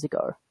 3 years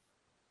ago.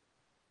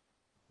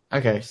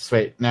 Okay,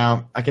 sweet.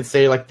 Now, I can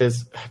see, like,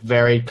 there's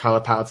varied color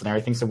palettes and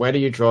everything. So where do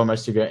you draw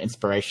most of your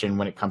inspiration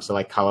when it comes to,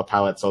 like, color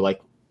palettes or,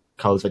 like,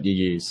 colors that you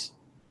use?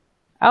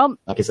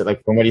 Like, is it,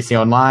 like, from what you see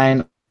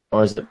online,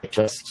 or is it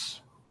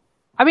just...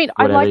 I mean,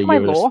 I like my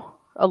lore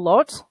a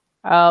lot.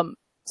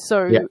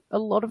 So a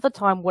lot of the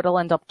time what I'll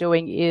end up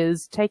doing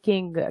is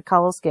taking a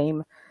color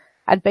scheme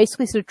and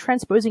basically sort of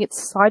transposing it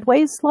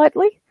sideways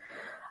slightly.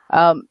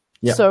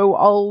 So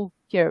I'll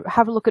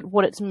have a look at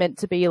what it's meant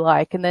to be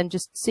like, and then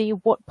just see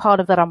what part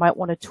of that I might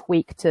want to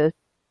tweak to,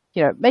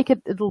 make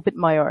it a little bit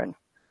my own.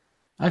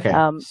 Okay.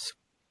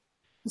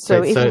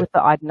 So even with the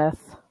Idneth.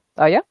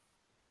 Oh, yeah?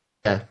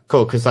 Yeah,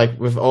 cool. Because, like,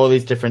 with all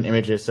these different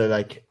images, so,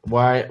 like,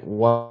 why,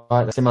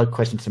 similar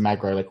question to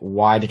Magro, like,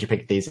 why did you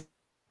pick these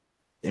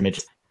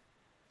images,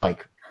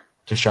 like,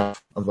 to show,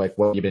 of, like,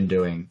 what you've been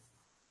doing?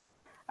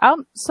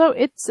 So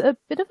it's a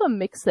bit of a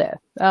mix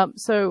there.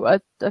 So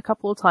a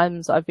couple of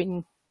times I've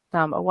been,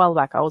 a while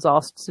back, I was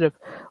asked sort of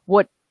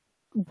what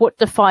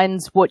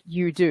defines what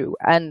you do,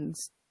 and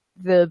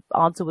the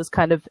answer was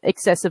kind of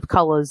excessive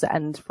colors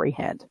and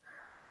freehand.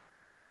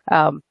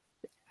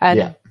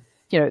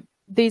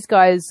 These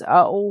guys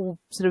are all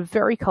sort of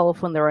very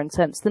colorful in their own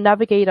sense. The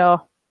Navigator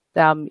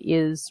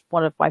is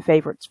one of my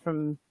favorites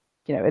from,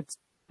 it's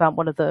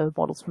one of the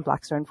models from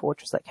Blackstone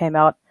Fortress that came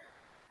out,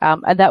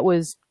 and that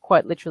was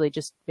quite literally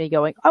just me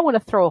going, I want to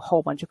throw a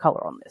whole bunch of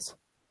color on this.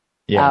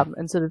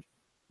 And sort of,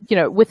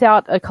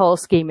 without a color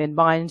scheme in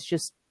mind,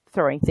 just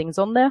throwing things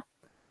on there.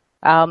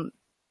 The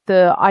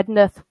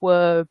Idneth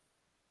were,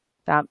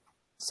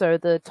 so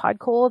the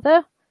Tidecaller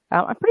there,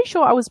 I'm pretty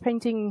sure I was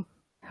painting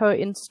her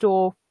in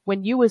store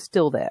when you were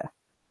still there.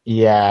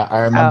 Yeah, I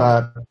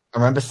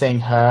remember seeing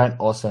her and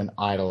also an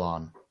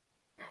Eidolon.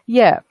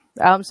 Yeah,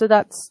 so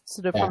that's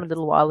sort of from a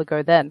little while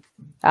ago then.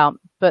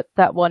 But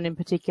that one in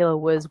particular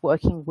was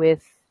working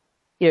with,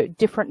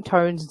 different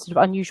tones and sort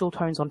of unusual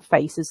tones on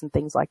faces and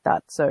things like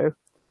that. So,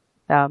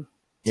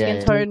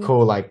 skin tone.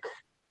 Cool, like,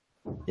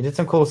 you did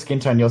some cool skin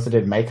tone. You also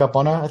did makeup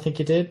on her, I think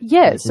you did.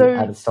 Yeah, like, so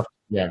added stuff.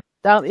 Yeah.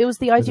 It was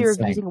the idea of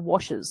using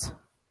washes.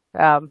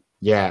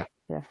 Yeah,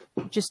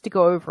 just to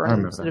go over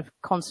and sort of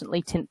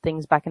constantly tint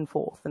things back and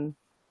forth, and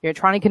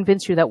trying to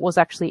convince you that was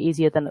actually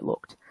easier than it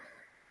looked.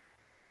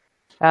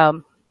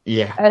 So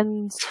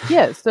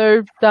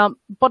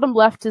bottom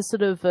left is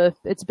sort of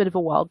it's a bit of a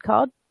wild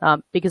card,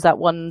 because that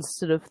one's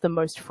sort of the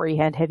most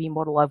freehand heavy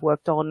model I've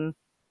worked on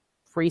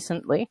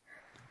recently.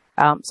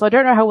 So I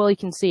don't know how well you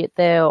can see it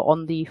there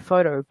on the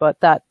photo, but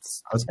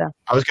that's... I was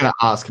going to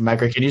ask,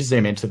 Magro, can you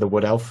zoom into the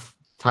Wood Elf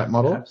type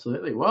model?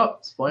 Absolutely.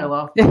 What?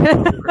 Spoiler.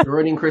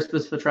 Ruining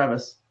Christmas for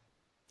Travis.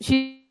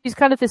 She's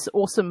kind of this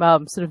awesome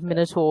sort of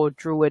Minotaur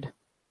druid.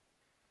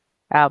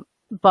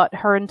 But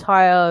her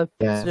entire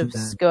sort of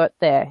skirt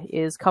there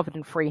is covered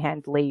in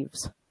freehand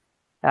leaves.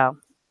 That,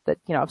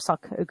 I've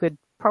sunk a good,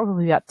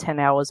 probably about 10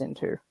 hours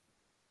into.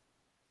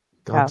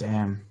 God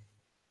damn.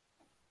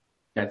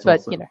 That's but,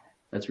 awesome.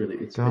 That's really,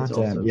 it's damn.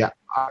 awesome. Yeah.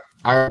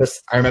 I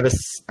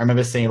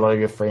remember seeing a lot of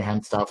your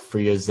freehand stuff for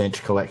your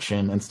Zench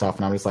collection and stuff,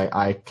 and I was like,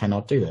 I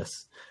cannot do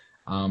this.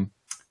 And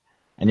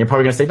you're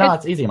probably going to say, no,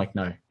 it's easy. I'm like,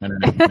 no.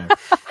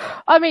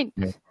 I mean,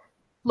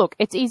 look,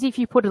 it's easy if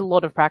you put a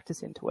lot of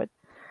practice into it.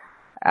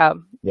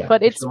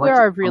 But it's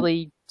where I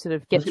really sort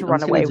of get to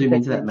run away with it. Zoom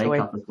into that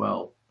makeup as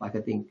well. Like,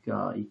 I think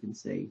you can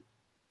see.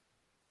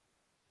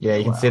 Yeah,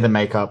 you can see the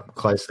makeup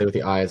closely with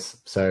the eyes.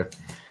 So,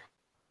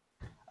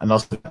 and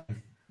also,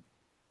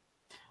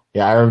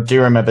 yeah, I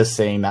do remember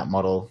seeing that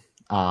model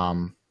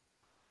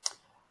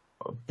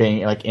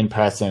being like in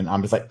person.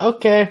 I'm just like,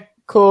 okay,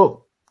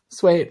 cool,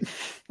 sweet.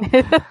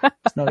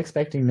 Just not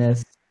expecting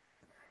this.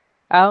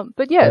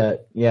 But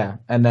yeah,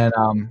 and then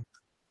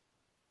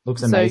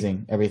looks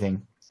amazing,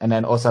 everything. And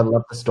then also I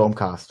love the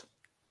Stormcast.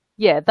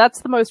 Yeah,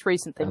 that's the most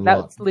recent thing.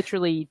 That's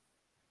literally,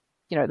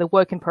 the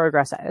work in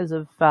progress as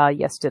of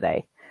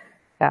yesterday.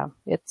 Where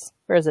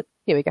is it?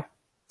 Here we go.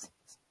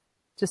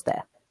 Just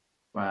there.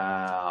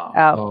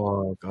 Wow.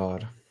 Oh,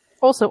 God.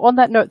 Also, on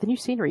that note, the new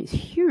scenery is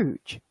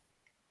huge.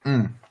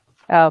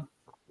 But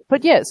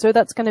yeah, so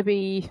that's going to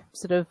be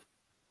sort of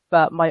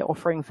my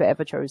offering for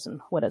Everchosen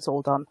when it's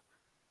all done.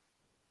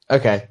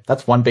 Okay,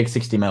 that's one big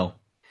 60 mil.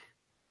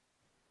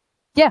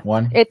 Yeah,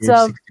 it's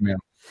 60 mil.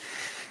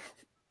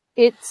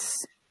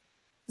 It's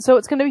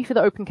going to be for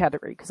the open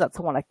category because that's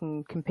the one I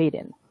can compete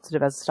in, sort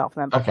of as a staff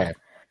member. Okay,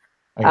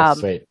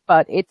 sweet.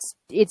 But it's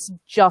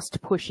just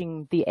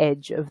pushing the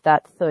edge of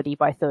that 30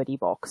 by 30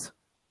 box.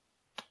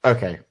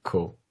 Okay,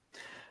 cool.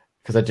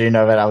 Because I do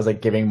know that I was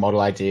like giving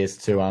model ideas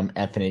to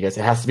Anthony. He goes,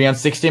 it has to be on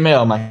 60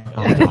 mil. I'm like,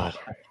 oh god,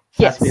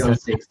 it has to be on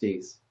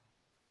 60s.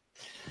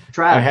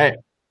 Trav. Okay.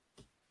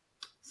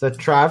 So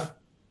Trav,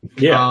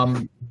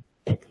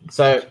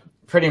 so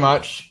pretty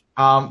much,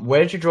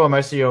 where did you draw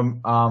most of your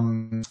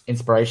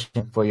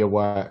inspiration for your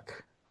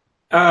work?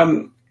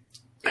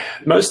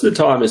 Most of the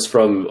time is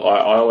from, I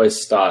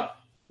always start,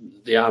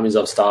 the armies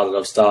I've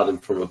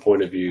started from a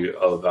point of view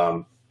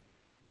of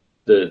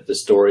the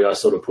story I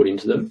sort of put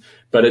into them.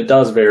 But it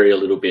does vary a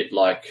little bit.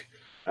 Like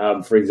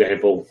For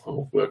example,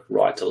 I'll work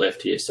right to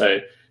left here. So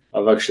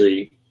I've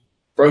actually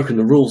broken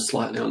the rules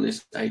slightly on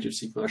this Age of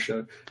Sigmar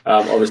show.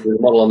 Obviously,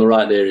 the model on the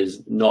right there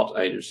is not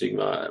Age of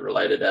Sigmar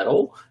related at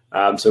all.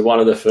 So one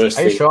of the first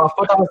Are you things... sure?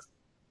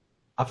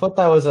 I thought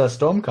that was a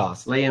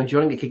Stormcast. Liam, do you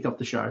want to get kicked off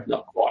the show?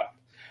 Not quite.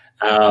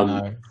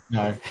 No.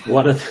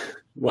 One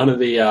of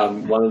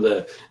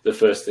the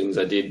first things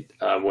I did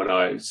when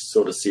I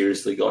sort of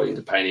seriously got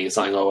into painting, and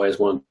something I always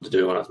wanted to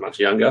do when I was much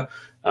younger,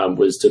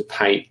 was to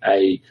paint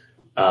a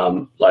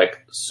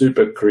like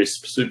super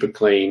crisp, super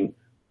clean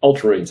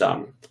Ultramarines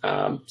army.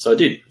 So I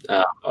did.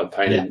 I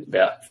painted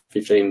about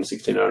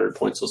 1,600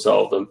 points or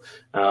so of them,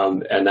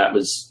 and that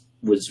was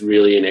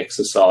really an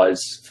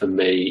exercise for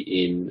me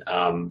in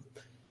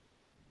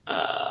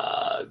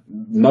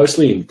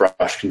mostly in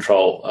brush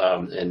control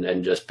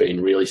and just being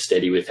really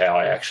steady with how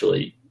I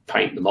actually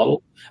paint the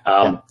model.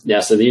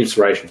 Now, so the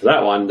inspiration for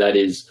that one, that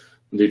is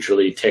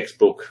literally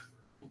textbook,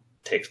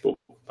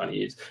 funny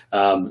years.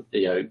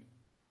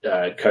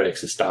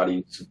 Codex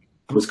Astartes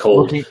was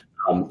called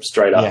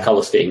straight up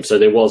color scheme. So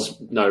there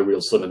was no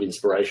real sort of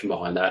inspiration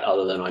behind that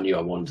other than I knew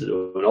I wanted to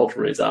do an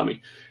Ultramarines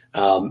army.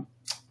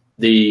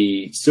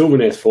 The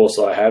Sylvaneth force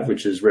I have,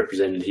 which is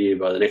represented here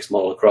by the next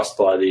model across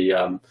by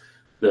the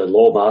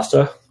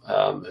Lawmaster,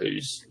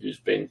 who's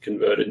been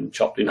converted and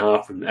chopped in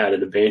half and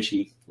added a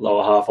Banshee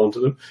lower half onto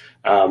them.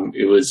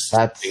 That's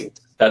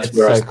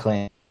where so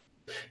clean.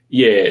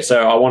 Yeah,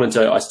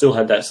 so I still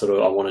had that sort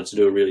of, I wanted to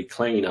do a really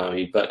clean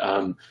army, but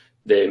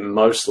they're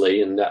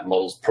mostly, and that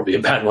model's probably a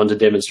bad one to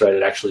demonstrate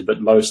it actually,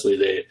 but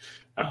mostly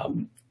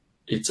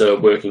it's a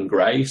working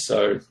grey,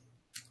 so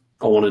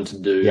I wanted to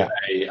do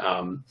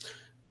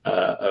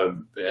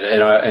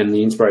and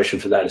the inspiration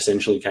for that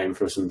essentially came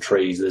from some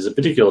trees. There's a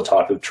particular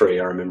type of tree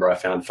I remember I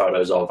found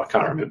photos of. I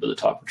can't remember the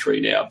type of tree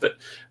now, but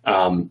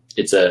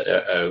it's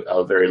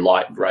a very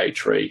light grey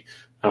tree.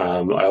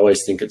 I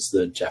always think it's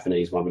the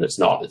Japanese one, but it's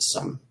not. It's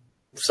some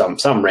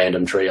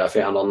random tree I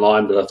found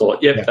online, but I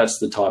thought, that's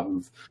the type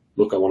of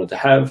look I wanted to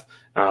have.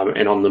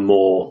 And on the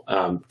more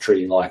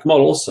tree-like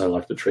models, so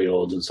like the tree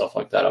lords and stuff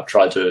like that, I've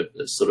tried to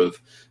sort of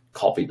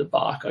copy the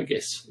bark, I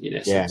guess, in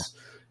essence.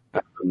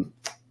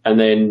 And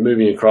then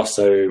moving across,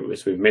 so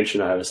as we've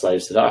mentioned, I have a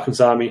Slaves to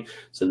Darkness army.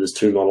 So there's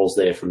two models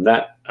there from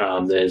that.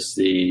 There's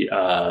the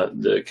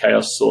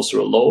Chaos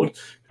Sorcerer Lord,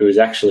 who is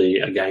actually,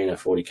 again, a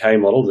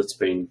 40k model that's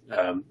been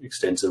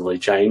extensively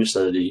changed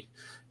so that he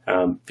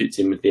fits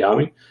in with the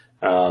army.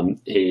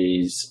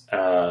 He's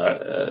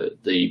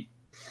the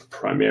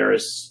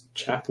Primaris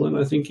Chaplain,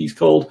 I think he's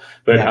called.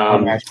 But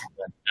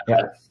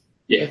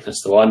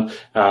that's the one.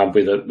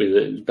 With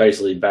a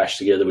basically bashed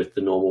together with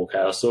the normal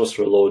Chaos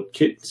Sorcerer Lord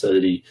kit so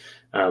that he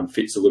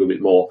fits a little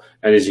bit more.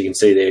 And as you can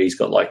see there, he's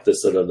got like the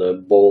sort of the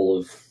ball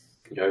of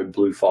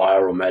blue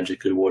fire or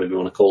magic or whatever you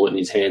want to call it in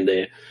his hand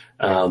there.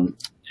 And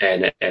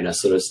I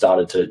sort of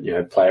started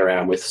to play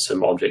around with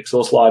some object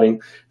source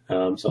lighting.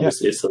 So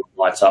obviously it sort of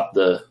lights up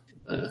the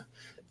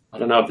I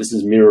don't know if this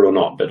is mirrored or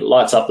not, but it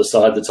lights up the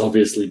side that's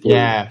obviously blue.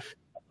 Yeah.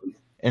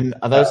 And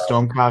are those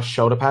Stormcast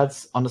shoulder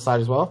pads on the side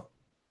as well?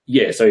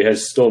 Yeah, so he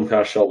has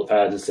Stormcast shoulder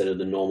pads instead of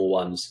the normal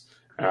ones.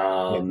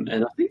 And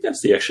I think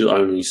that's the actual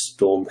only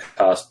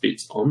Stormcast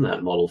bits on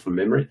that model from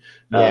memory.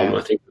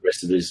 I think the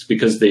rest of it is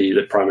because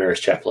the Primaris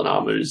Chaplain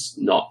armor is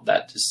not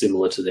that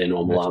dissimilar to their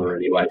normal armor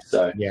anyway.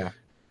 So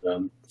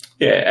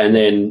and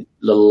then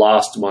the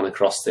last one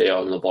across there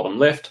on the bottom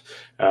left,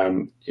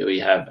 we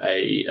have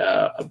a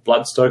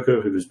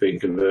Bloodstoker who has been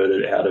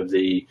converted out of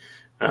the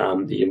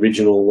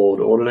original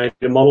Lord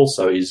Ordinator model.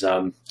 So he's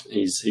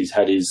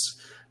had his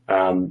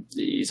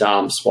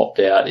arms swapped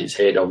out, his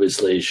head,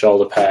 obviously, his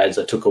shoulder pads.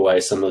 I took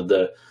away some of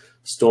the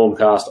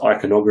Stormcast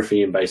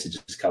iconography and basically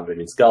just covered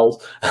him in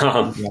skulls.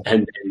 And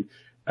then,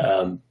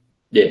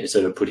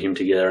 sort of put him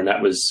together. And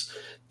that was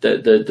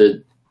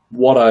the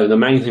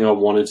main thing I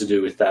wanted to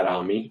do with that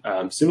army,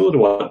 similar to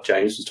what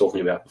James was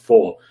talking about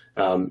before.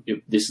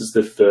 This is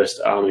the first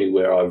army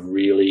where I've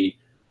really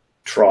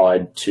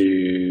tried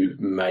to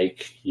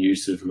make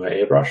use of my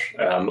airbrush.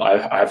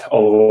 I've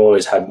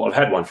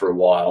had one for a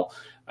while.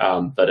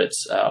 But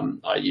it's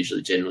I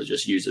usually generally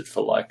just use it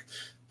for like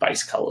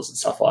base colors and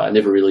stuff like that. I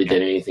never really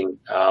did anything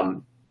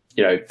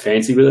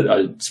fancy with it.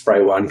 I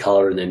spray one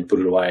color and then put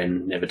it away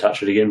and never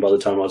touch it again by the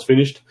time I was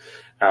finished.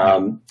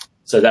 So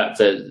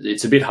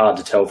it's a bit hard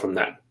to tell from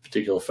that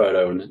particular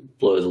photo, and it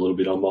blurs a little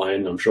bit on my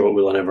end. I'm sure it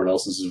will on everyone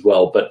else's as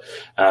well. But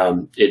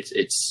I've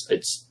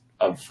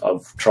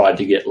tried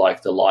to get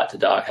like the light to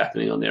dark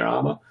happening on their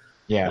armor.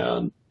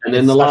 And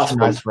then the last one,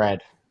 nice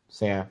red.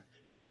 So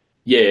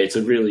yeah, it's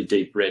a really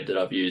deep red that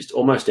I've used,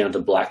 almost down to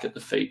black at the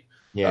feet.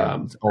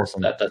 It's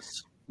awesome.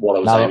 That's what I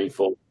was aiming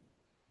for.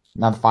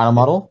 Now the final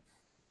model?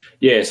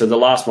 Yeah, so the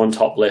last one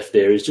top left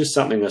there is just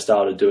something I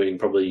started doing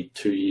probably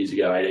 2 years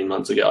ago, 18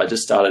 months ago. I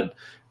just started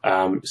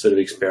sort of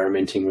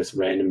experimenting with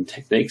random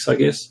techniques, I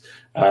guess.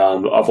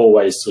 I've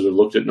always sort of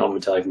looked at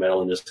non-metallic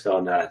metal and just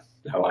gone, no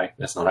way,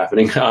 that's not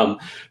happening. But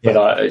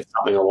it's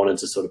something I wanted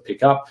to sort of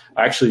pick up.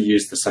 I actually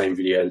used the same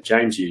video that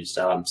James used.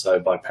 So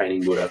by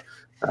painting Buddha,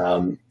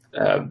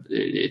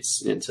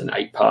 it's an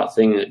 8-part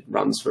thing. It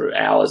runs for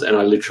hours, and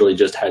I literally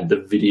just had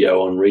the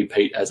video on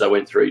repeat as I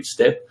went through each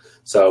step.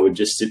 So I would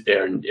just sit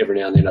there, and every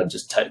now and then I'd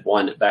just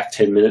wind it back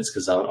 10 minutes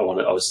because I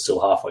was still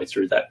halfway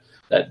through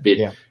that bit.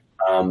 Yeah.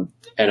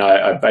 And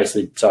I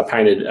basically, so I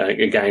painted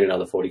again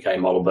another 40k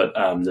model, but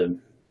the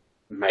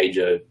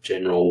Major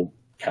General,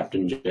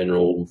 Captain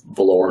General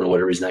Valoran, or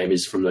whatever his name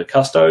is, from the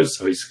Custos.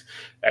 So he's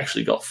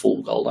actually got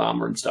full gold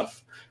armor and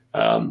stuff.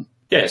 So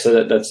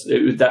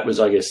that was,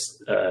 I guess,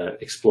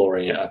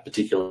 exploring a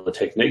particular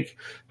technique,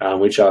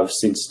 which I've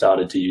since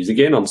started to use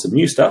again on some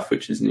new stuff,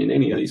 which isn't in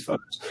any of these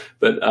photos.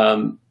 But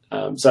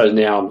so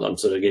now I'm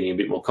sort of getting a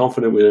bit more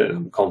confident with it, and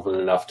I'm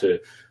confident enough to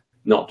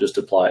not just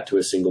apply it to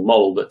a single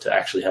model, but to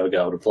actually have a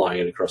go at applying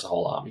it across a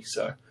whole army.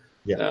 So,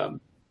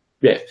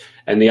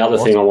 And the other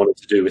thing I wanted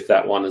to do with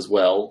that one as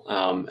well,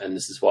 and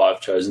this is why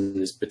I've chosen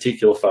this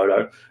particular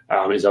photo,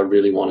 is I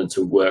really wanted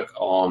to work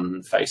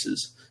on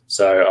faces.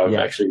 So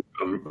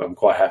I'm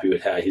quite happy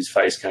with how his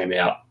face came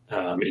out.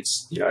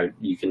 It's,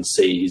 you can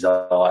see his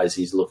eyes,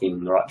 he's looking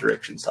in the right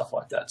direction, stuff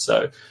like that.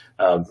 So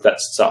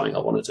that's something I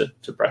wanted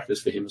to practice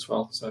for him as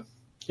well. So,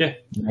 yeah.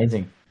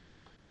 Amazing.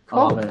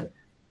 Cool.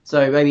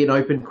 So maybe an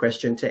open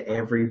question to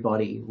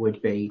everybody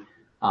would be,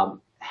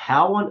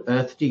 how on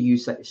earth do you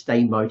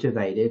stay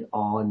motivated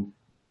on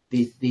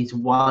these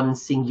one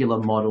singular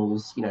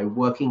models,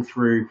 working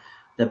through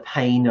the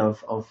pain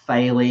of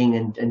failing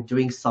and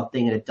doing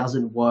something and it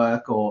doesn't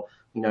work, or,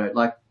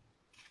 like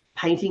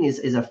painting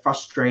is a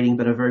frustrating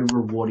but a very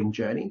rewarding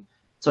journey.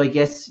 So I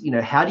guess,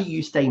 how do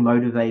you stay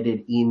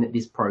motivated in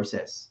this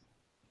process?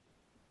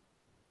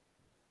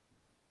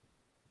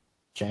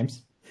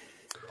 James?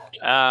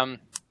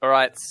 All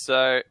right.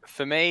 So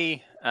for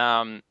me,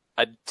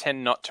 I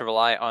tend not to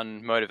rely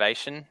on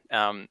motivation.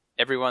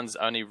 Everyone's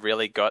only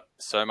really got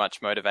so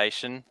much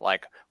motivation.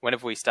 Like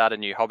whenever we start a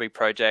new hobby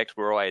project,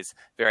 we're always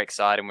very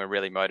excited and we're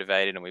really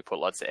motivated and we put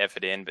lots of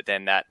effort in, but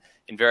then that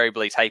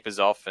invariably tapers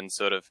off and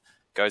sort of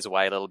goes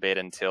away a little bit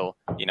until,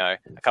 a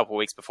couple of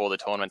weeks before the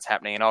tournament's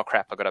happening and, oh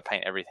crap, I've got to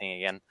paint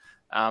everything again.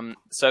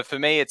 So for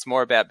me, it's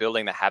more about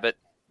building the habit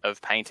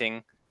of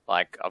painting.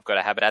 Like I've got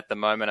a habit at the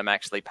moment. I'm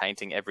actually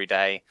painting every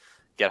day.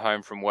 Get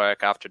home from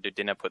work, after I do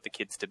dinner, put the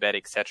kids to bed,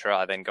 etc.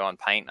 I then go and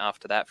paint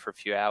after that for a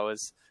few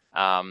hours.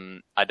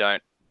 I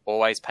don't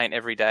always paint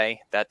every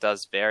day. That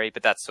does vary,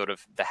 but that's sort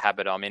of the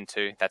habit I'm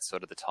into. That's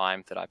sort of the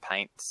time that I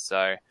paint.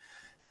 So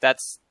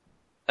that's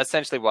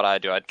essentially what I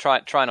do. I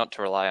try not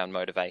to rely on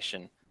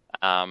motivation.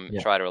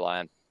 Try to rely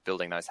on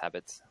building those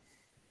habits.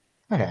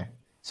 Okay.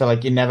 So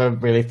like you never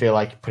really feel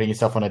like putting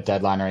yourself on a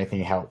deadline or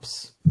anything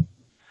helps?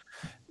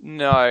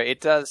 No,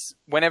 it does.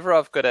 Whenever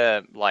I've got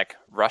to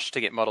rush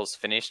to get models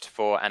finished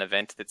for an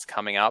event that's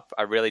coming up,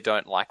 I really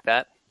don't like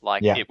that.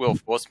 It will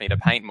force me to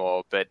paint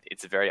more, but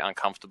it's a very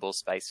uncomfortable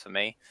space for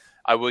me.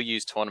 I will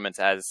use tournaments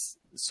as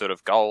sort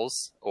of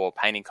goals or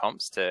painting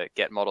comps to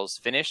get models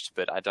finished,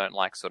 but I don't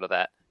like sort of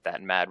that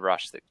mad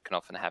rush that can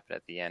often happen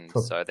at the end.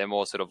 Cool. So they're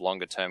more sort of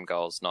longer term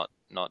goals, not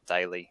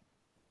daily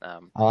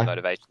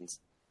motivations.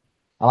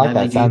 I like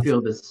that. Do you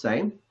feel the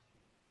same?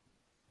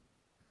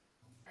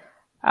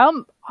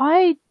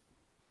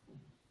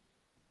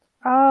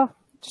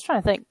 Just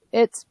trying to think.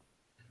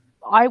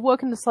 I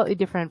work in a slightly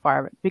different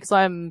environment because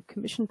I'm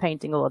commission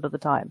painting a lot of the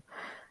time.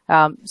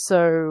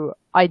 So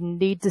I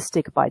need to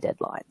stick by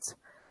deadlines.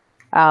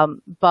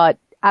 But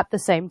at the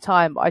same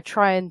time, I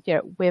try and,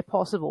 where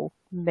possible,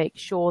 make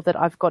sure that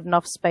I've got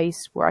enough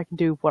space where I can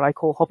do what I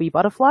call hobby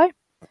butterfly,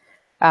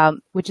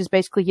 which is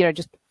basically,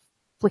 just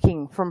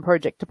flicking from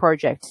project to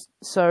project.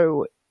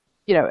 So,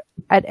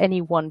 at any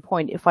one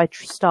point, if I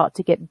start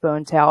to get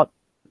burnt out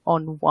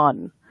on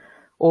one,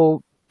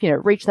 or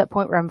reach that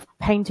point where I'm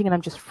painting and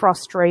I'm just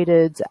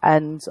frustrated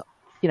and,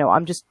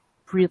 I'm just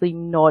really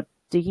not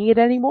digging it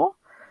anymore,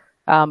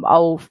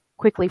 I'll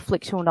quickly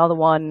flick to another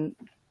one,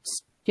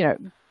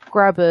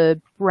 grab a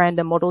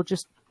random model,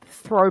 just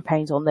throw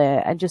paint on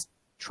there and just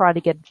try to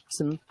get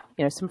some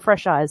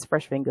fresh eyes,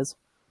 fresh fingers.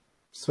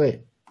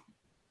 Sweet.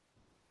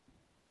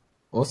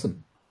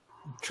 Awesome.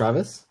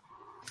 Travis?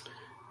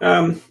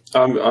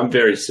 I'm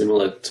very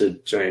similar to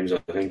James, I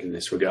think, in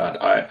this regard.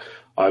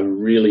 I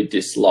really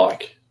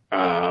dislike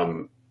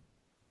a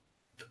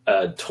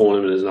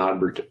tournament as an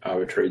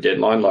arbitrary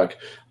deadline. Like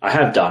I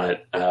have done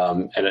it,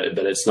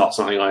 but it's not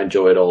something I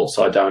enjoy at all.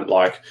 So I don't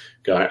like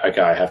going,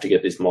 okay, I have to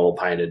get this model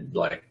painted,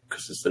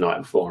 because it's the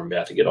night before I'm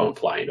about to get on a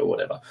plane or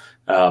whatever.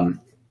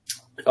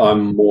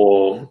 I'm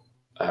more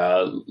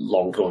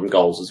long-term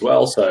goals as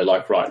well. So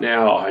right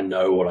now, I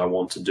know what I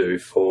want to do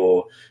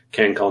for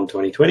CanCon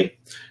 2020.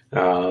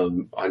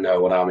 I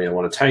know what army I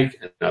want to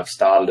take, and I've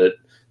started it.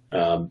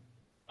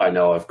 I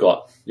know I've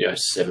got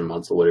 7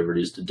 months or whatever it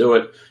is to do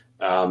it,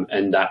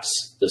 and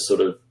that's the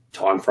sort of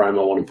time frame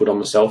I want to put on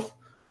myself.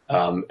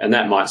 And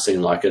that might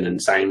seem like an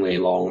insanely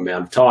long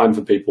amount of time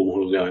for people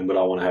who are going, but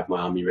I want to have my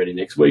army ready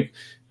next week.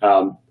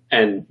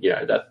 And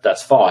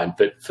that's fine,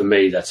 but for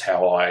me, that's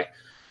how I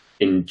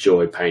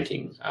enjoy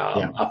painting.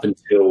 Up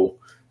until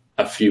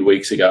a few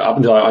weeks ago. Up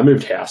until I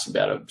moved house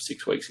about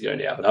 6 weeks ago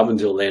now, but up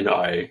until then,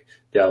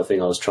 the other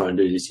thing I was trying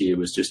to do this year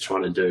was just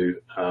trying to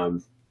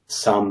do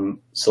some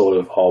sort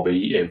of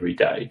hobby every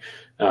day.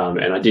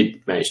 And I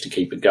did manage to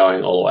keep it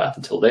going all the way up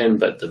until then,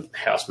 but the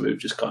house move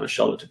just kind of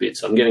shot it to bits.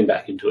 So I'm getting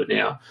back into it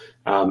now.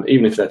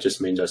 Even if that just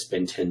means I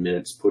spend 10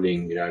 minutes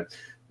putting,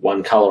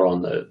 one color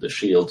on the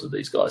shields of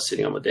these guys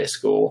sitting on my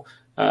desk, or,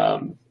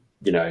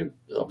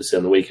 obviously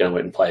on the weekend I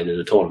went and played at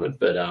a tournament,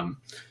 but,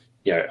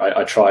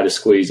 I try to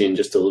squeeze in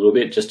just a little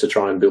bit just to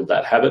try and build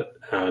that habit.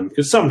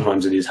 Because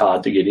sometimes it is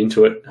hard to get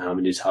into it.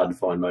 It is hard to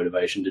find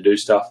motivation to do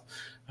stuff.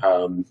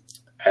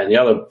 And the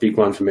other big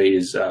one for me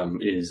is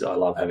I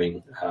love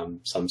having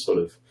some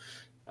sort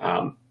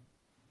of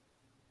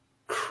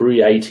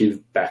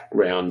creative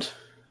background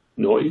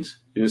noise,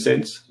 in a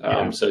sense.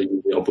 So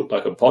I'll put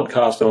like a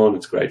podcast on.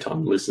 It's a great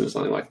time to listen to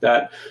something like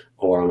that.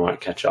 Or I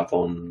might catch up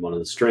on one of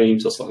the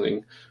streams or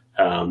something.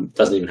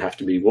 Doesn't even have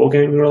to be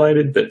wargaming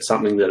related, but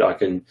something that I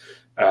can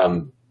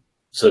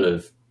sort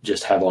of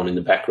just have on in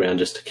the background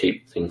just to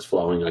keep things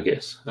flowing, I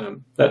guess.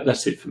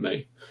 That's it for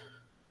me.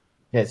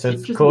 Yeah, so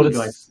it's cool.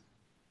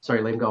 Sorry,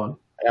 Liam, go on.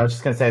 I was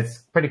just going to say, it's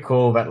pretty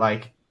cool that,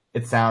 like,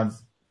 it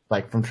sounds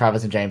like from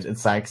Travis and James,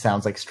 it's like,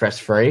 sounds like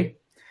stress-free.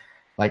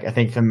 Like, I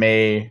think for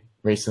me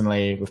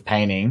recently with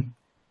painting,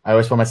 I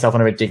always put myself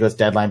on a ridiculous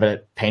deadline,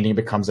 but painting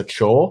becomes a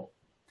chore.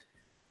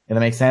 If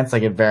that makes sense.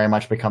 Like, it very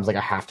much becomes like,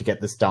 I have to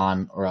get this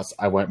done or else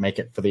I won't make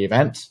it for the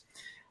event.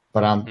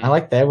 But I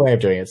like their way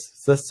of doing it.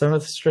 It's just so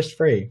much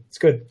stress-free. It's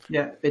good.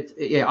 Yeah,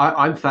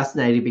 I'm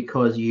fascinated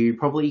because you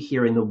probably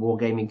hear in the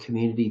wargaming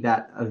community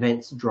that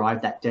events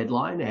drive that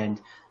deadline.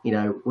 And,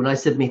 when I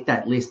submit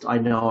that list, I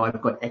know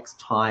I've got X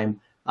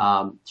time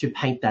to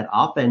paint that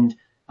up. And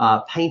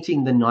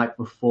painting the night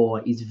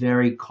before is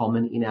very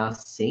common in our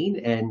scene.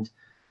 And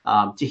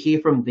to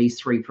hear from these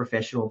three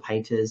professional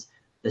painters,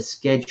 the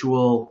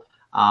schedule,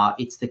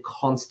 it's the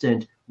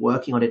constant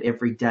working on it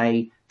every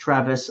day.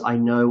 Travis, I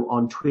know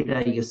on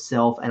Twitter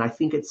yourself, and I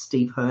think it's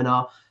Steve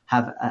Herner,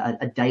 have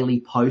a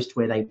daily post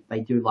where they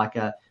do like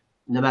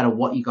no matter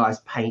what you guys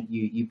paint,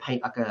 you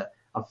paint like a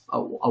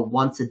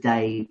once a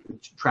day.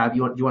 Trav, do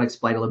you want to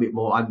explain a little bit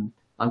more?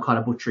 I'm kind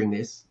of butchering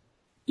this.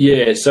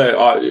 Yeah,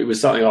 so it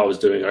was something I was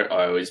doing.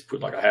 I always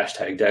put like a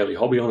hashtag daily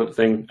hobby on it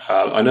thing.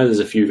 I know there's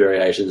a few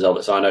variations of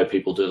it. So I know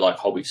people do like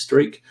hobby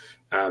streak.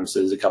 So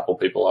there's a couple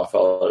of people I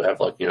follow that have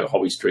like,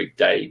 hobby streak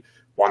day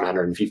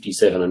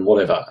 157 and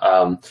whatever.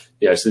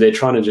 So they're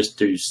trying to just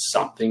do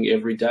something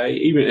every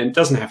day. And it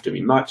doesn't have to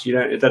be much.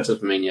 That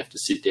doesn't mean you have to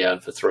sit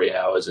down for 3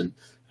 hours and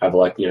have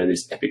like,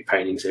 this epic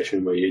painting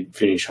session where you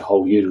finish a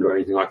whole unit or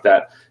anything like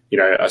that.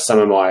 Some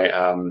of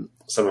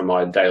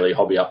my daily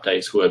hobby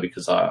updates were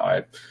because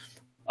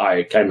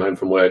I came home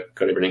from work,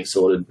 got everything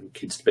sorted,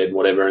 kids to bed and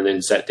whatever, and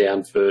then sat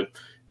down for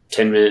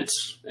 10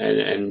 minutes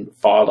and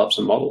filed up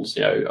some models.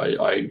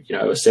 I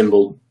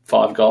assembled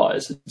 5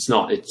 guys. It's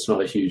not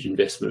a huge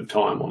investment of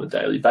time on a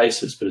daily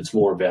basis, but it's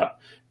more about,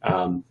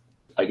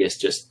 I guess,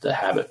 just the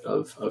habit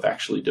of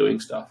actually doing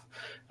stuff.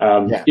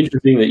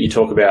 Interesting that you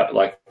talk about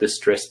like the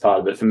stress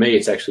part of it. For me,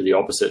 it's actually the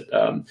opposite.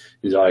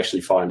 Is I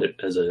actually find it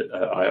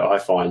I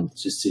find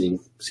just sitting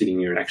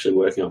here and actually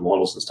working on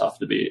models and stuff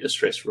to be a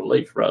stress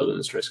relief rather than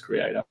a stress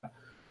creator.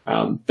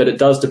 But it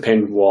does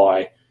depend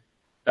why.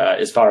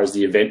 As far as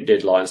the event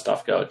deadline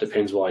stuff go, it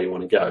depends why you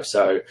want to go.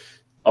 So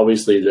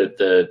obviously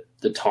the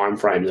time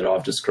frame that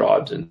I've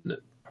described and that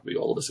probably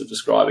all of us are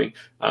describing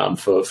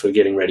for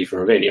getting ready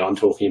for an event, I'm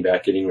talking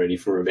about getting ready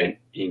for an event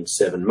in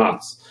 7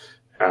 months.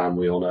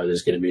 We all know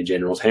there's going to be a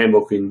general's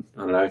handbook in,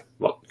 a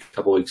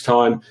couple of weeks'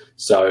 time.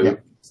 So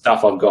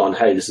stuff I've gone,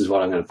 hey, this is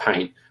what I'm going to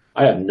paint.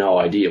 I have no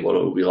idea what it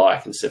will be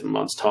like in 7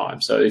 months' time.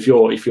 So if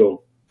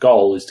your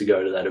goal is to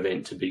go to that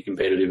event to be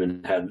competitive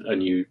and have a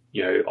new,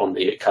 on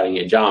the cutting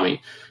edge army,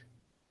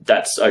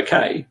 that's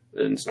okay.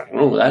 And there's nothing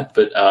wrong with that.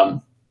 But,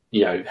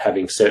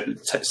 having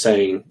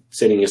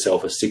setting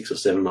yourself a 6 or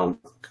 7 month,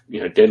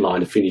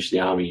 deadline to finish the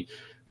army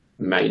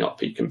may not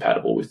be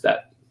compatible with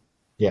that.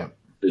 Yeah.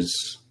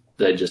 Because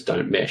they just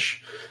don't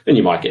mesh. And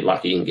you might get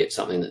lucky and get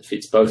something that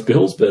fits both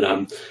bills. But,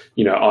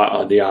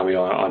 the army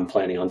I'm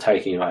planning on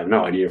taking, I have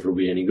no idea if it'll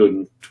be any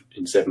good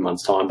in 7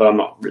 months' time, but I'm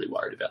not really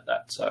worried about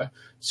that. So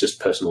it's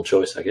just personal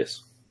choice, I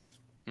guess.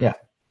 Yeah.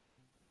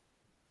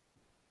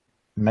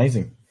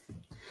 Amazing.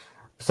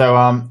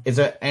 So, is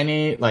there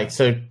any,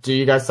 so do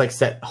you guys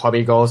set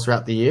hobby goals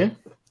throughout the year?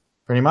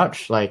 Pretty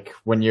much?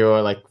 When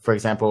you're for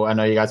example, I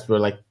know you guys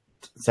were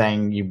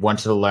saying you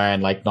wanted to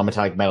learn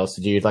non-metallic metals.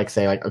 So do you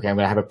say okay, I'm going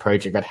to have a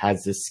project that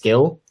has this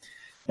skill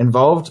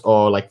involved?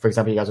 Or for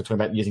example, you guys were talking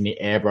about using the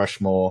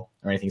airbrush more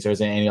or anything. So is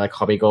there any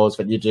hobby goals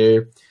that you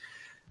do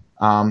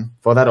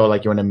for that? Or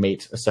you want to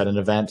meet a certain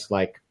event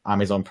like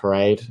Armies on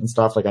Parade and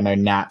stuff? I know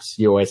Nat,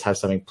 you always have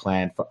something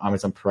planned for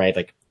Armies on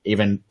Parade,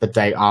 even the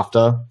day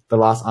after the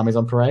last Armies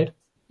on Parade?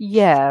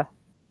 Yeah.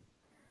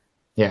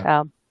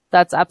 Yeah.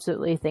 That's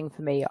absolutely a thing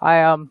for me.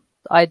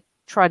 I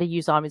try to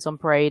use Armies on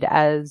Parade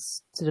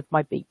as sort of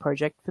my big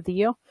project for the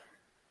year.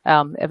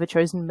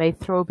 Everchosen may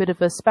throw a bit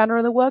of a spanner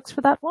in the works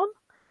for that one.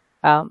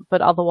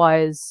 But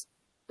otherwise,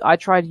 I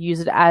try to use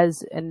it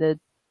as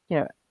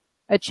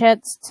a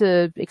chance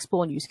to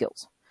explore new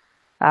skills.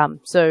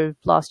 So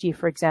last year,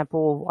 for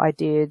example, I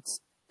did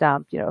a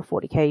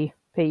 40k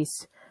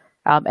piece.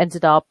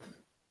 Ended up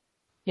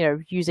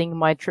using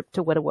my trip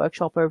to Weta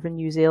Workshop over in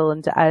New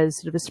Zealand as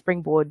sort of a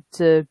springboard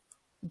to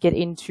get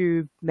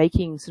into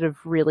making sort of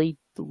really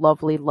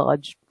lovely,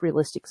 large,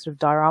 realistic sort of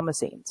diorama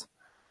scenes.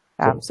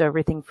 So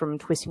everything from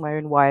twisting my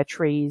own wire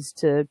trees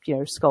to,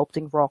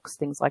 sculpting rocks,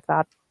 things like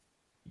that.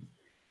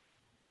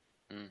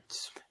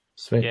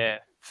 Sweet. Yeah.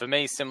 For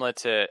me, similar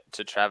to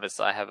Travis,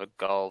 I have a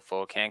goal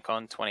for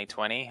CanCon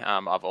 2020.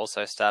 I've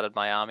also started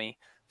my army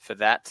for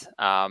that,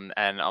 and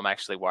I'm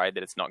actually worried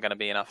that it's not going to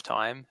be enough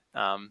time.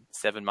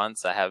 7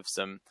 months. I have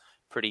some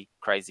pretty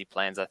crazy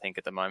plans, I think,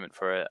 at the moment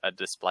for a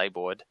display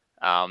board.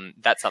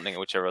 That's something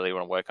which I really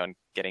want to work on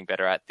getting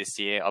better at this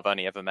year. I've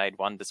only ever made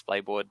one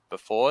display board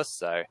before,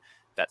 so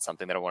that's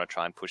something that I want to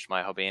try and push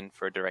my hobby in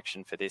for a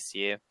direction for this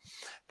year.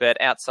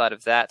 But outside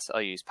of that,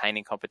 I'll use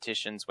painting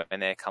competitions when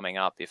they're coming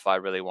up if I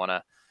really want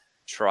to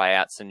try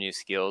out some new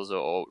skills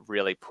or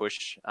really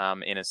push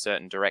in a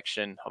certain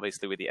direction.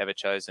 Obviously, with the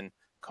Ever-Chosen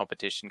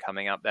competition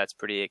coming up, that's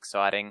pretty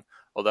exciting.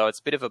 Although it's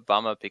a bit of a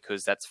bummer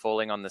because that's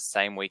falling on the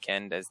same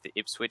weekend as the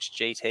Ipswich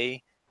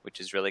GT, which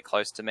is really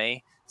close to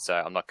me. So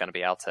I'm not going to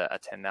be able to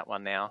attend that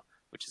one now,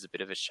 which is a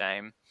bit of a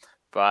shame.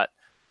 But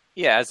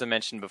yeah, as I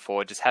mentioned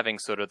before, just having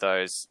sort of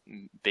those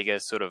bigger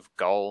sort of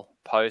goal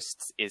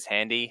posts is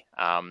handy.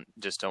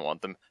 Just don't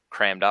want them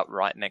crammed up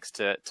right next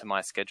to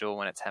my schedule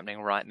when it's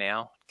happening right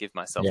now. Give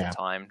myself the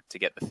time to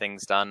get the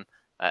things done.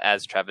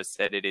 As Travis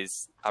said, it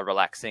is a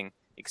relaxing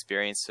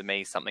experience for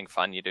me, something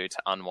fun you do to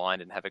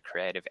unwind and have a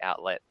creative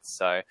outlet.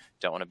 So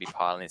don't want to be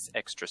piling this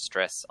extra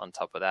stress on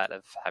top of that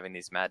of having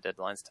these mad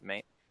deadlines to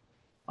meet.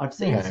 I've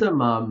seen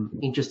some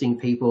interesting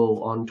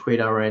people on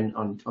Twitter and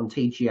on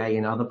TGA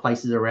and other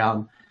places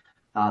around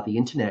the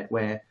internet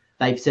where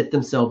they've set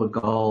themselves a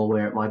goal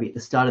where it might be at the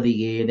start of the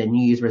year, their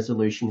New Year's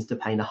resolution is to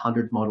paint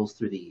 100 models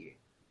through the year.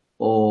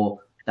 Or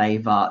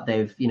they've I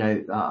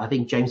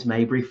think James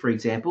Mabry, for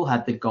example,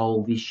 had the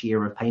goal this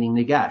year of painting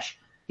Nagash.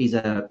 He's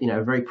a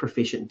very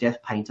proficient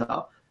death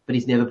painter, but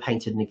he's never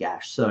painted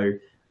Nagash. So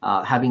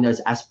having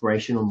those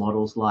aspirational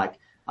models like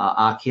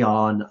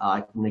Archeon,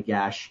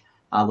 Nagash,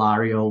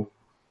 Lariel.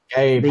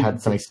 Gabe had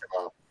something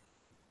similar.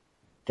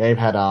 Gabe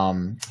had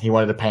he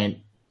wanted to paint.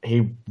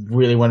 He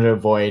really wanted to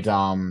avoid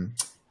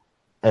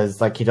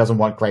as like he doesn't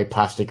want grey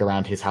plastic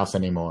around his house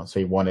anymore. So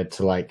he wanted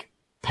to like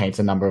paint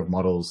a number of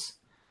models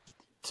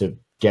to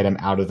get him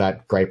out of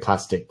that grey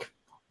plastic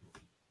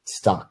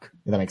stuck.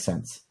 If that makes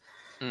sense.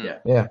 Mm.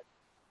 Yeah.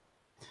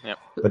 Yep.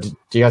 But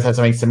do you guys have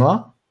something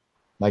similar?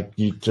 Like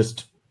you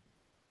just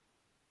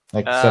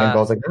like setting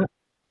goals like that?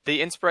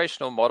 The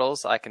inspirational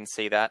models, I can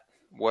see that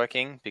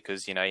working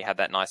because, you have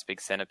that nice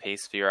big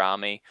centerpiece for your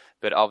army,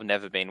 but I've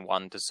never been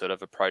one to sort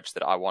of approach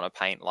that I want to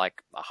paint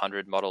like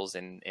 100 models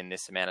in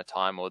this amount of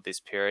time or this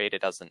period.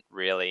 It doesn't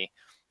really,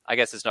 I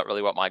guess it's not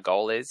really what my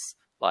goal is.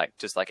 Like,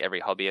 just like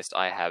every hobbyist,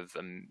 I have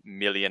a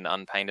million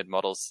unpainted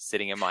models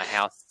sitting in my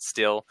house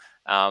still.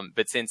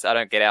 But since I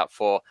don't get out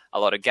for a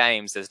lot of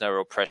games, there's no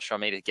real pressure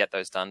on me to get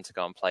those done to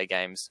go and play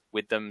games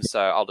with them.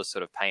 So I'll just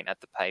sort of paint at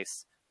the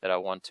pace that I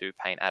want to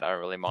paint at. I don't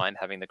really mind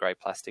having the grey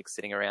plastic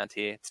sitting around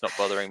here. It's not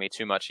bothering me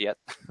too much yet.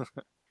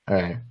 All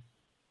right.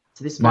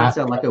 So this might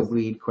sound like a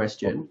weird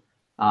question.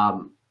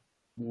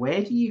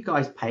 Where do you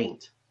guys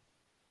paint?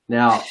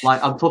 Now,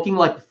 like I'm talking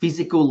like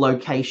physical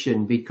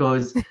location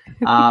because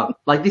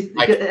like this,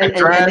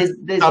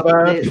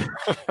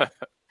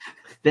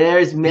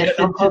 there's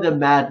method to the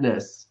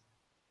madness.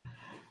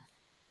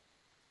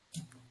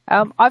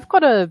 I've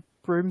got a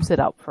room set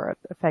up for it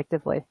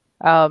effectively.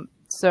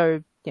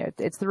 So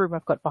it's the room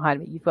I've got behind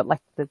me. You've got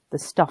like the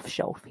stuff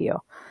shelf here.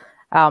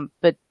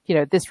 But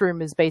this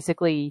room is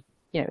basically,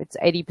 it's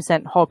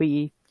 80%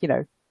 hobby,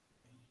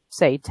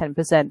 say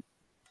 10%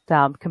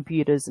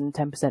 computers and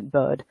 10%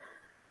 bird.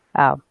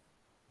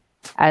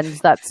 And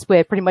that's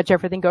where pretty much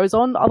everything goes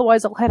on.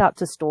 Otherwise I'll head out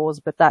to stores,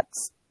 but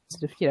that's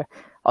sort of,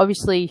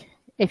 obviously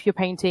if you're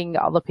painting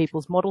other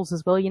people's models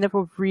as well, you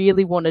never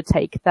really want to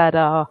take that,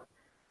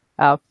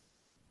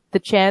 the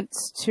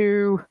chance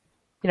to,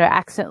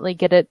 accidentally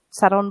get it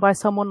sat on by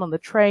someone on the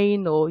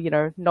train or,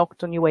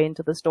 knocked on your way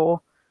into the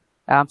store.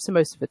 So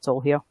most of it's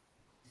all here.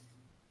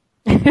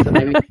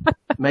 So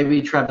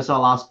maybe Travis,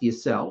 I'll ask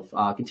yourself,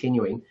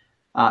 continuing,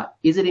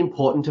 is it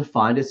important to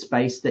find a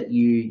space that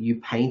you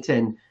paint,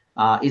 and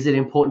is it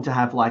important to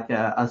have like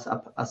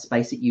a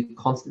space that you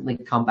constantly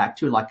come back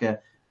to, like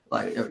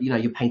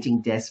your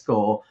painting desk,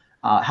 or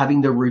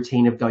having the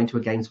routine of going to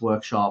a games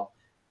workshop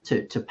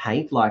to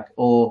paint, like,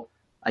 or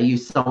are you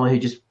someone who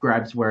just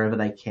grabs wherever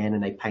they can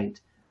and they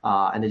paint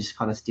and they just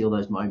kind of steal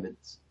those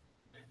moments?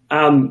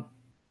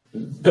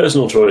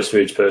 Personal choice for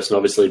each person,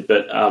 obviously,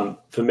 but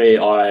for me,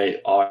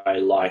 I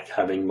like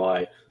having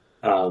my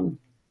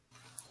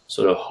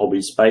sort of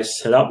hobby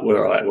space set up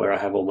where I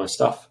have all my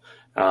stuff.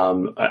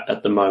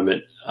 At the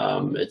moment,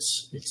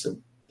 it's a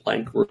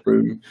blank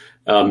room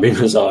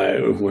because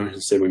when I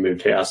said we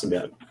moved house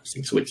about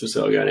 6 weeks or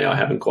so ago now. I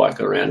haven't quite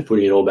got around to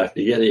putting it all back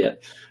together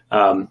yet.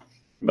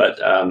 But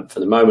for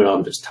the moment,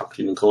 I'm just tucked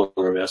in the corner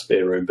of our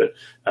spare room. But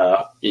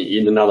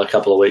in another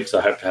couple of weeks,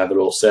 I hope to have it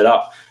all set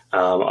up.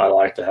 I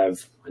like to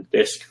have my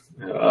desk.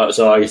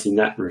 So I guess in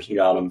that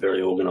regard, I'm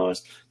very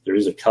organised. There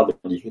is a cupboard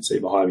you can see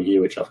behind me here,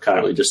 which I've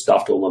currently just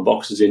stuffed all my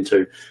boxes into,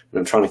 and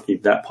I'm trying to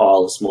keep that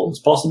pile as small as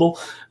possible.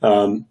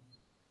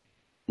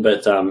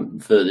 But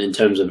in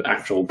terms of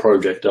actual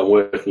project I'm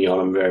working on,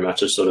 I'm very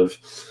much a sort of,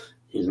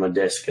 here's my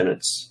desk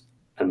and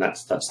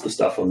that's the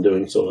stuff I'm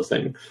doing sort of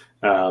thing.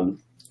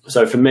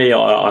 So for me,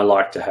 I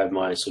like to have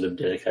my sort of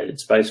dedicated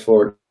space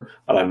for it.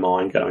 I don't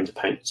mind going to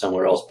paint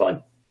somewhere else, but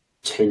I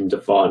tend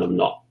to find I'm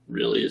not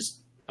really as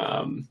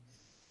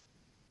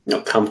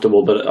not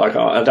comfortable. But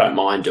I don't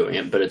mind doing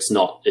it, but it's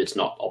not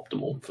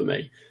optimal for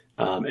me.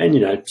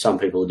 And some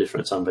people are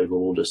different. Some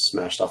people will just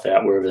smash stuff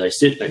out wherever they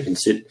sit. They can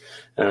sit,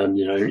 in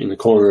the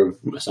corner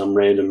of some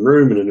random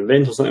room in an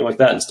event or something like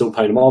that and still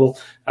paint a model.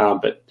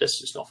 But that's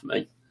just not for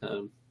me.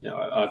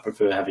 I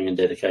prefer having a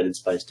dedicated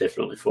space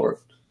definitely for it.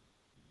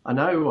 I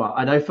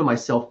know for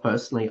myself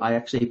personally, I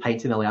actually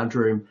paint in the lounge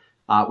room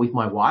with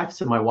my wife.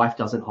 So my wife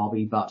doesn't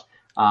hobby, but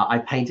I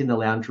paint in the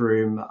lounge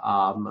room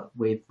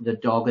with the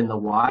dog and the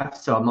wife.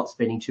 So I'm not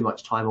spending too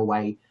much time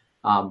away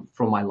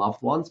from my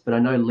loved ones. But I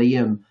know,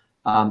 Liam,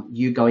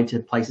 you go into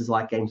places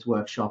like Games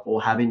Workshop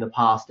or have in the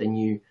past, and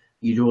you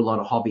do a lot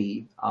of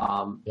hobby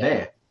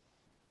there.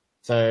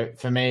 So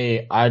for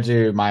me, I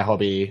do my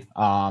hobby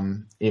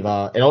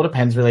either, it all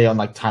depends really on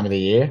like time of the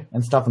year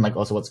and stuff, and like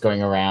also what's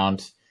going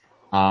around.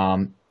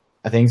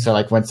 I think so,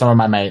 like when some of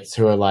my mates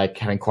who are like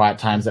having quiet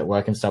times at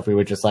work and stuff, we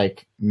would just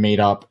like meet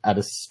up at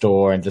a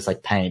store and just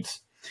like paint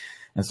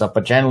and stuff.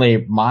 But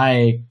generally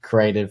my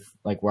creative,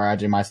 like where I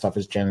do my stuff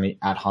is generally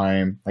at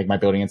home, like my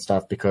building and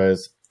stuff,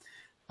 because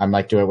I'm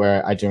like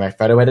where I do my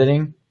photo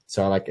editing.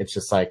 So like it's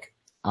just like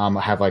I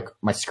have like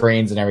my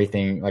screens and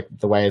everything, like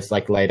the way it's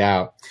like laid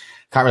out.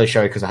 Can't really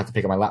show you because I have to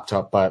pick up my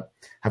laptop, but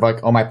I have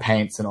like all my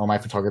paints and all my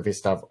photography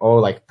stuff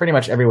all like pretty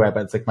much everywhere,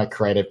 but it's like my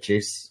creative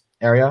juice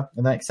area,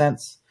 if that makes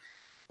sense.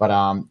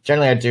 But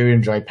generally I do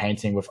enjoy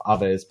painting with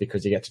others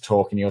because you get to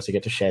talk and you also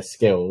get to share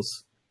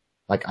skills.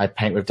 Like I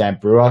paint with Dan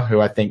Brewer,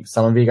 who I think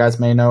some of you guys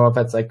may know of.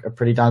 That's like a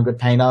pretty darn good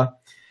painter.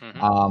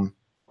 Mm-hmm.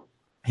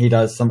 He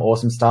does some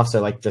awesome stuff.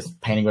 So like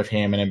just painting with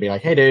him and then be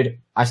like, hey dude,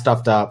 I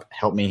stuffed up,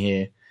 help me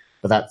here.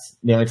 But that's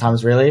the only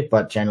times really.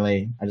 But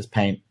generally I just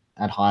paint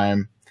at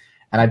home.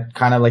 And I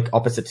kind of like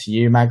opposite to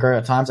you, Magro,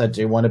 at times I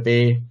do want to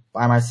be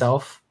by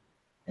myself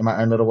in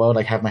my own little world,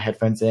 like have my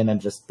headphones in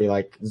and just be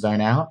like zone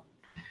out.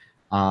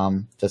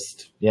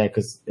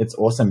 Because it's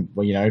awesome.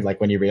 Well, like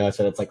when you realize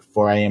that it's like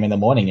 4 a.m. in the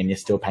morning and you're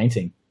still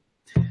painting.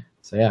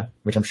 So yeah,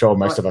 which I'm sure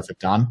most of us have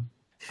done.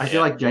 I feel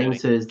like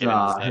James has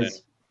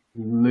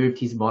moved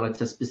his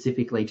monitor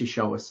specifically to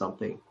show us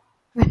something.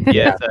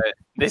 Yeah, so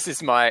this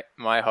is my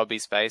hobby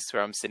space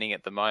where I'm sitting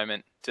at the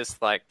moment.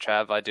 Just like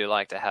Trav, I do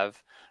like to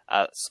have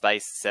a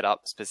space set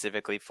up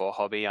specifically for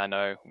hobby. I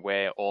know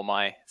where all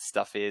my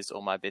stuff is,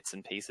 all my bits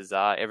and pieces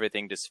are.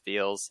 Everything just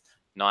feels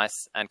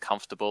nice and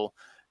comfortable.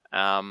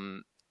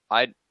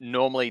 I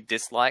normally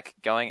dislike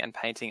going and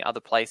painting other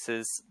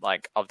places.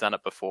 Like I've done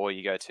it before.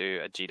 You go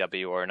to a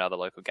GW or another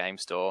local game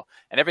store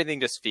and everything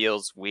just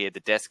feels weird.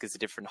 The desk is a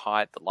different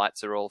height. The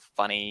lights are all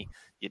funny.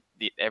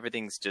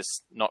 Everything's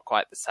just not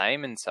quite the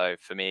same. And so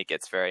for me, it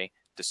gets very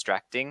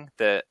distracting.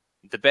 The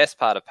best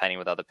part of painting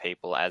with other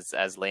people, as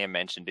Liam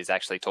mentioned, is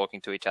actually talking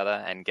to each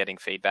other and getting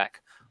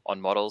feedback on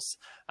models.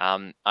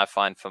 I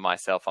find for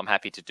myself, I'm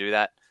happy to do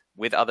that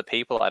with other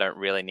people. I don't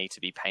really need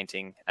to be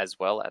painting as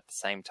well at the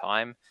same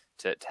time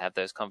to have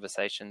those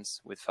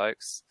conversations with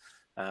folks.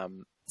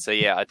 So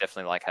yeah, I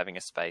definitely like having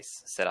a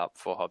space set up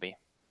for hobby.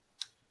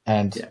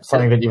 And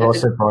something that you've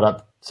also brought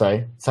up,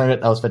 something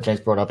else that James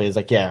brought up is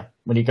like, yeah,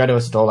 when you go to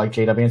a store like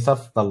GW and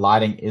stuff, the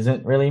lighting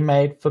isn't really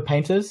made for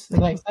painters. Does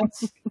that make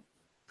sense?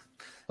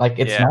 Like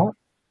it's not.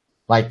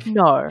 Like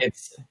no,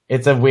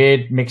 it's a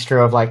weird mixture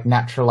of like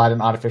natural light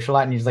and artificial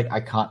light, and you're just like, I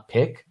can't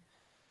pick.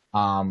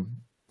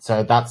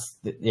 So that's,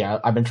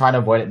 I've been trying to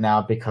avoid it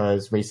now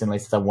because recently,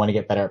 since I want to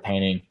get better at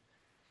painting,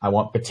 I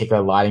want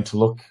particular lighting to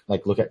look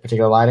at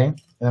particular lighting.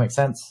 Does that make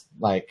sense?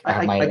 Like I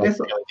have my LED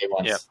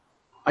ones. Yeah.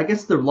 I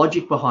guess the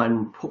logic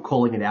behind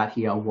calling it out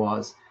here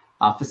was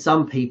for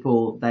some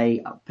people,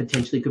 they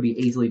potentially could be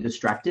easily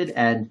distracted,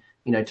 and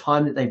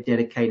time that they've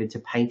dedicated to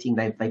painting,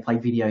 they play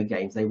video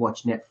games, they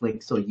watch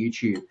Netflix or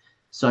YouTube.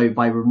 So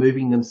by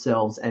removing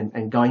themselves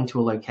and going to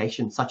a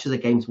location such as a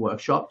Games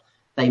Workshop,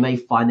 they may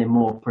find them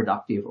more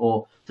productive.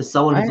 Or for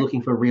someone who's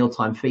looking for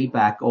real-time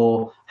feedback,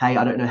 or, hey,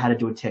 I don't know how to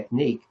do a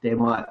technique, there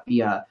might be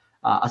a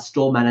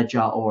store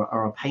manager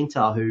or a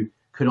painter who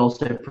could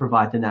also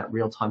provide them that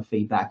real-time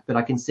feedback. But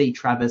I can see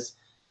Travis,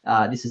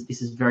 this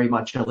is very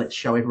much a let's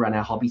show everyone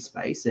our hobby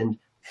space, and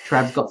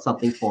Trav's got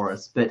something for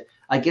us. But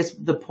I guess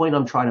the point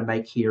I'm trying to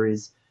make here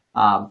is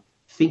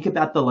think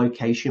about the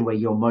location where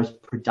you're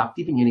most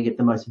productive and you're going to get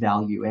the most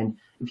value. And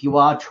if you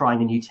are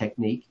trying a new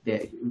technique,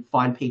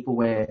 find people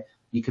where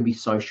you can be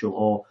social,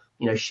 or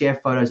share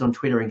photos on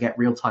Twitter and get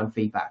real-time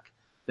feedback.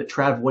 But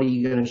Trav, what are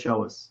you going to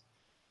show us?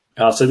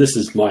 So this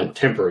is my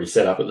temporary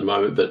setup at the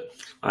moment, but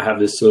I have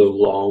this sort of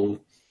long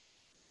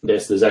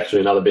desk. There's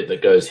actually another bit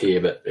that goes here,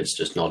 but it's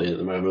just not in at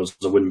the moment,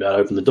 so I wouldn't be able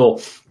to open the door.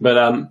 But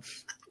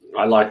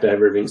I like to have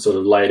everything sort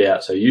of laid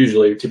out. So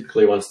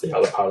typically once the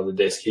other part of the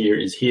desk here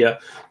is here,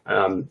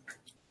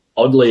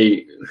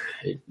 oddly,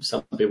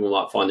 some people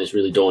might find this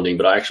really daunting,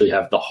 but I actually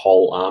have the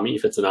whole army,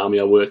 if it's an army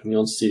I'm working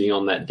on, sitting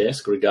on that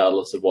desk,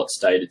 regardless of what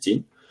state it's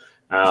in.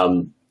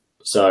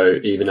 So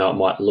even though it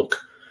might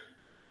look,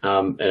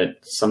 and it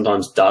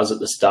sometimes does at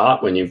the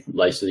start when you've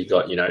basically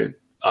got,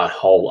 a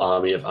whole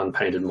army of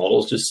unpainted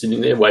models just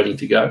sitting there waiting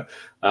to go.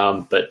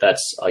 But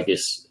that's, I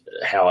guess,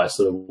 how I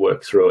sort of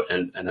work through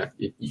it. And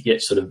you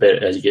get sort of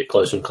better as you get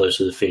closer and closer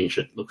to the finish.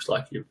 It looks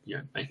like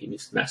you're making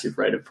this massive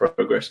rate of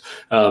progress.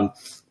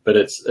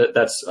 But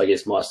that's, I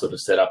guess, my sort of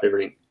setup,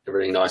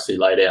 everything nicely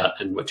laid out.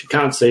 And what you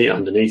can't see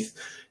underneath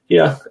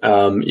here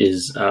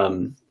is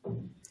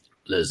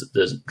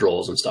there's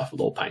drawers and stuff with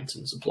all paints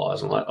and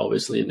supplies and that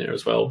obviously in there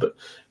as well. But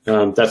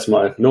that's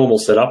my normal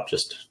setup,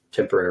 just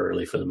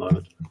temporarily for the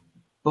moment.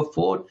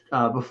 Before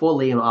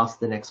Liam asks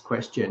the next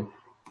question,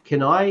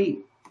 can I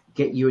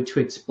get you to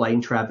explain,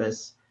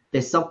 Travis?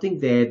 There's something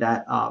there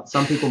that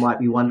some people might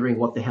be wondering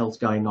what the hell's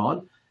going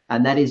on,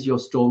 and that is your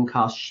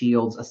Stormcast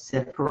shields are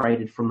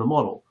separated from the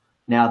model.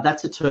 Now,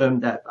 that's a term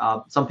that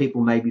some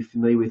people may be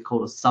familiar with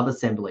called a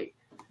subassembly.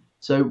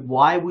 So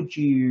why would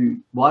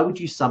you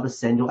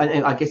subassemble?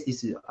 And I guess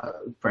this is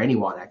for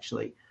anyone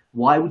actually.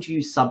 Why would you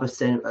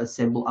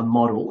subassemble a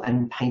model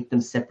and paint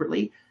them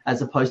separately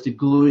as opposed to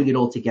gluing it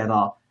all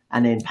together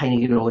and then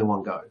painting it all in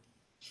one go?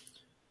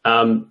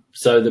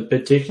 So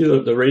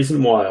the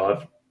reason why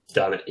I've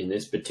done it in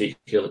this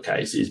particular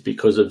case is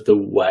because of the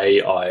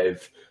way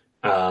I've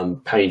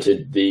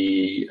painted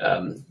the.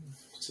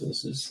 So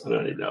this is, I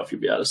don't even know if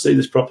you'll be able to see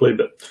this properly,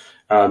 but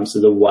so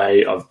the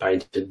way I've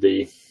painted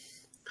the.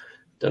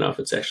 Don't know if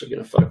it's actually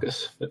going to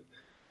focus, but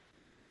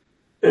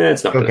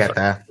it's not going to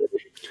focus.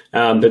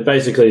 But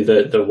basically,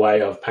 the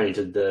way I've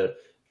painted the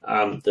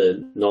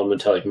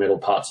non-metallic metal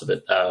parts of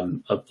it,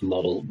 of the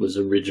model, was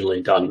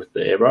originally done with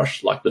the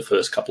airbrush, like the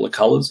first couple of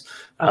colours.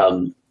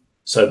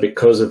 So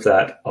because of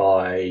that,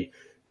 I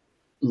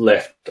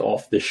left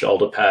off the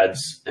shoulder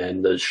pads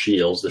and the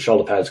shields. The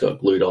shoulder pads got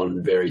glued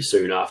on very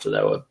soon after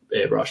they were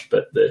airbrushed,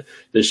 but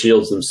the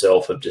shields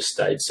themselves have just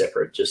stayed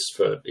separate, just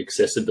for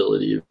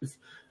accessibility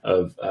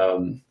of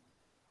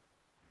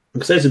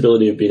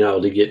being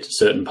able to get to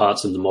certain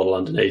parts of the model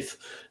underneath,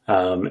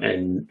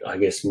 and I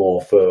guess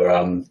more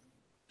for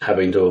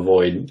having to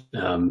avoid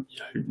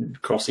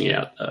crossing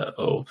out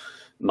or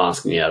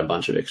masking out a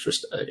bunch of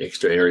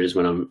extra areas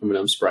when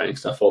I'm spraying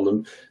stuff on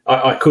them.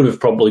 I could have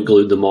probably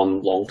glued them on a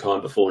long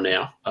time before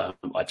now.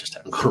 I just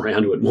haven't got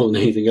around to it more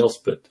than anything else.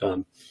 But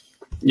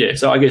yeah,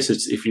 so I guess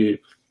it's if you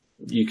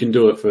can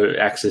do it for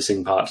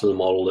accessing parts of the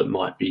model that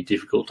might be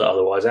difficult to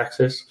otherwise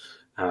access,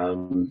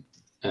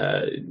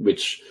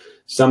 which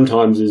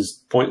sometimes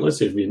is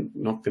pointless if you're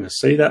not going to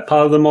see that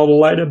part of the model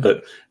later.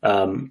 But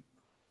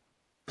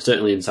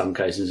certainly in some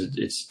cases,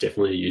 it's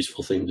definitely a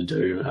useful thing to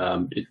do.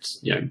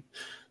 It's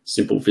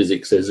simple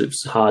physics says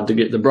it's hard to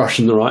get the brush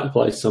in the right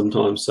place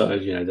sometimes. So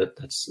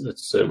that's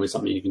certainly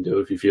something you can do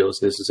if you feel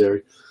it's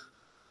necessary.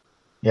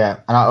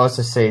 Yeah, and I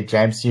also see,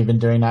 James, you've been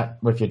doing that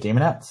with your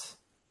Demonettes.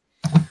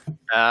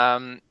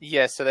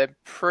 Yeah, so they're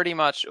pretty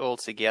much all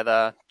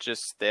together,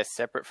 just they're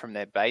separate from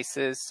their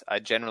bases. I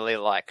generally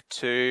like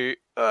to,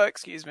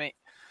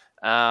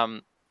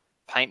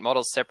 paint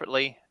models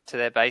separately to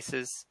their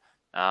bases.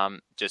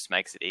 Just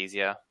makes it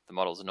easier. The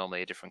models are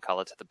normally a different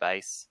color to the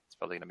base. It's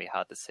probably going to be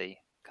hard to see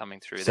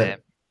coming through there.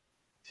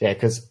 Yeah,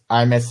 because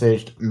I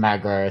messaged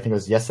Magro, I think it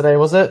was yesterday,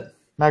 was it?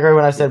 Magro,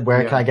 when I said,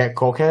 where can I get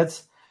cork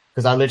heads?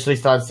 Because I literally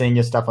started seeing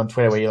your stuff on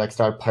Twitter where you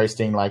started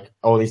posting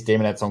all these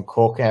Demonettes on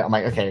cork head. I'm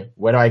like, okay,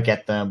 where do I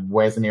get them?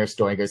 Where's the nearest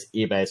store? He goes,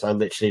 eBay. So I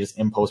literally just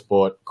impulse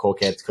bought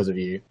cork heads because of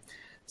you.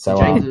 So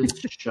James is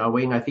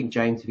showing, I think,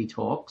 James, if he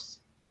talks.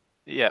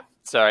 Yeah,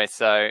 sorry.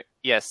 So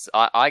yes,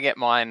 I get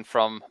mine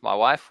from my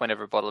wife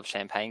whenever a bottle of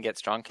champagne gets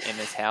drunk in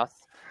this house.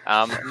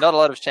 Not a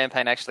lot of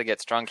champagne actually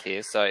gets drunk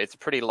here, so it's a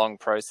pretty long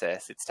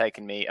process. It's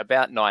taken me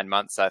about 9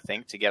 months, I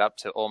think, to get up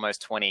to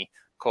almost 20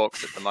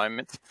 corks at the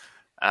moment.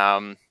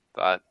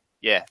 But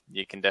yeah,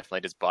 you can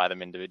definitely just buy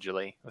them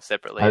individually or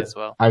separately as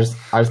well. I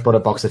just bought a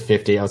box of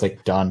 50. I was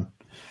like, done.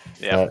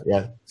 Yeah.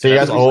 Yeah. So you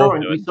guys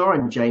we saw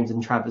on James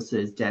and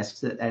Travis's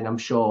desks, and I'm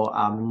sure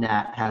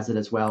Nat has it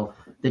as well,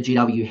 the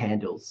GW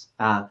handles.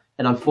 And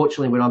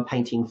unfortunately, when I'm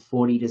painting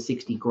 40 to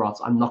 60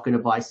 grots, I'm not going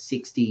to buy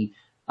 60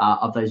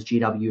 of those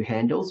GW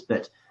handles.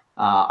 But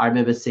I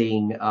remember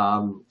seeing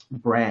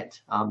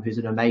Brant, who's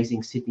an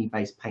amazing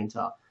Sydney-based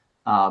painter,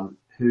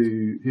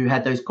 who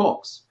had those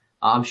corks.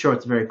 I'm sure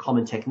it's a very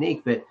common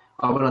technique, but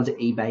I went onto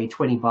eBay,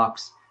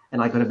 $20,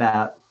 and I got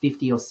about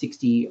 50 or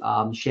 60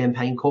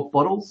 champagne cork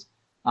bottles.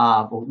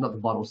 Well, not the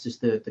bottles,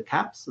 just the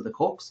caps or the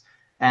corks,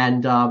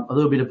 and a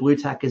little bit of blue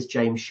tack, as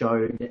James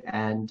showed,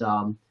 and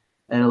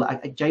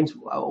James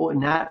or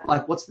Nat,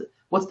 what's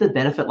the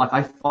benefit?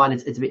 I find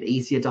it's a bit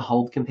easier to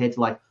hold compared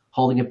to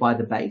holding it by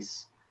the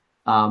base.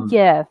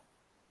 Yeah.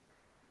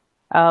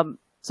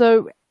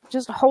 So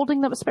just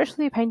holding them, especially if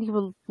you're painting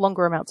for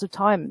longer amounts of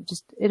time,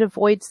 it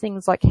avoids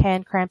things like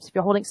hand cramps if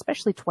you're holding,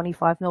 especially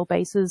 25mm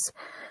bases.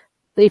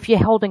 If you're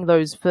holding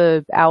those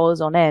for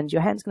hours on end,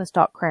 your hand's going to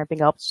start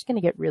cramping up. It's just going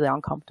to get really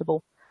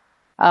uncomfortable.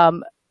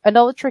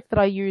 Another trick that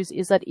I use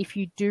is that if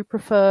you do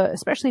prefer,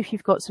 especially if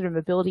you've got sort of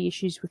mobility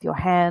issues with your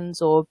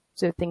hands or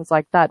sort of things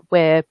like that,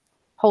 where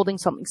holding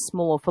something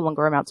smaller for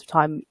longer amounts of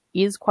time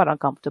is quite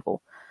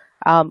uncomfortable.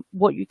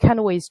 What you can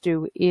always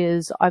do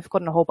is I've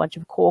gotten a whole bunch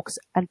of corks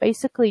and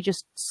basically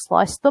just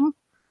slice them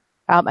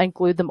and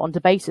glue them onto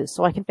bases.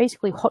 So I can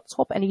basically hot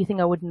swap anything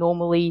I would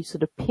normally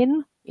sort of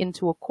pin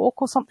into a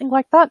cork or something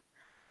like that.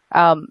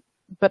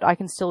 But I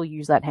can still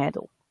use that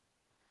handle.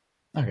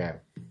 Okay.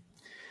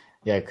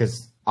 Yeah,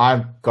 because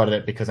I've got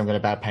it because I'm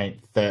going to paint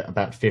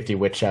about 50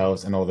 witch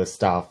elves and all this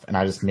stuff, and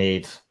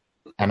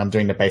I'm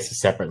doing the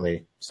bases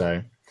separately.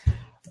 So,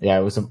 yeah,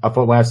 I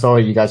thought when I saw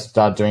you guys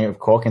start doing it with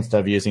cork instead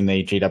of using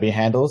the GW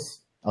handles,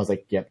 I was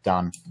like, yep,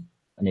 done.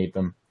 I need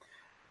them.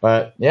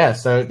 But yeah,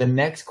 so the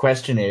next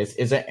question is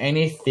there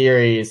any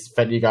theories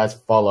that you guys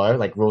follow,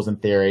 like rules and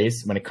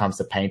theories when it comes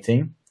to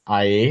painting,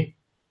 i.e.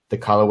 the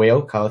color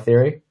wheel, color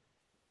theory?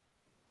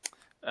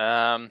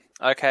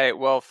 Okay,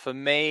 well, for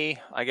me,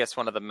 I guess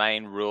one of the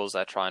main rules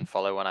I try and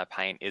follow when I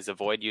paint is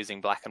avoid using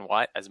black and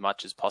white as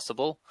much as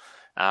possible.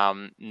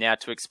 Now,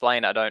 to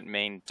explain, I don't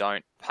mean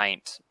don't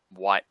paint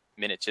white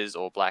miniatures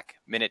or black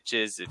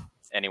miniatures. If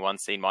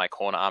anyone's seen my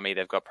Khorne army,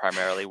 they've got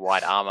primarily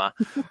white armor.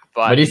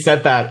 But when he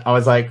said that, I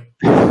was like,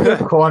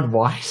 Khorne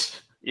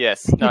white?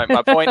 Yes. No,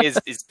 my point is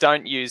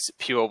don't use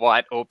pure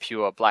white or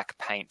pure black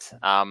paint.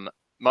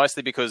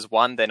 Mostly because,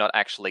 one, they're not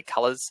actually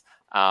colors.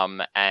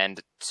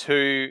 And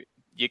two,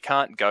 you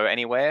can't go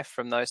anywhere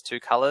from those two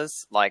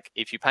colors. Like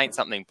if you paint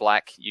something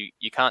black,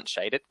 you can't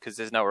shade it because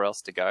there's nowhere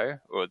else to go.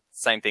 Or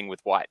same thing with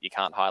white, you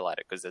can't highlight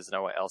it because there's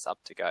nowhere else up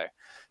to go.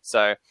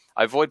 So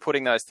I avoid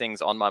putting those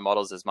things on my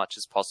models as much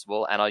as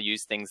possible, and I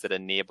use things that are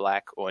near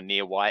black or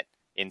near white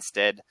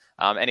instead.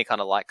 Any kind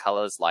of light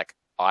colors like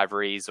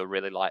ivories or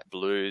really light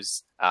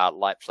blues,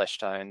 light flesh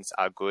tones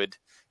are good.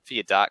 For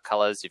your dark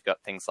colors, you've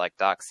got things like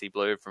Dark Sea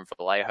Blue from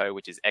Vallejo,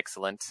 which is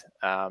excellent.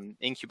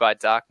 Incubi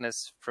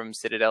Darkness from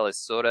Citadel is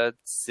sort of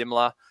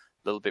similar, a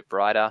little bit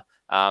brighter.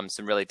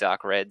 Some really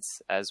dark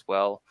reds as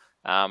well.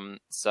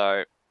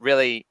 So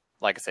really,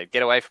 like I said,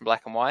 get away from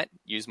black and white,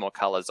 use more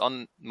colors.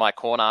 On my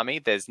Khorne army,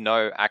 there's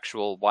no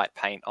actual white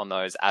paint on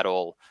those at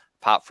all,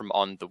 apart from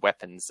on the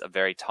weapons, a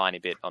very tiny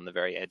bit on the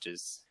very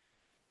edges.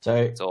 So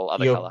it's all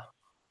other color.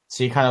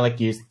 So you kind of like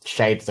use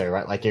shades though,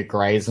 right? Like your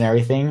grays and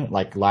everything,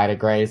 like lighter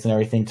grays and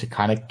everything to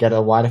kind of get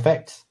a white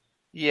effect?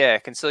 Yeah,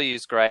 can still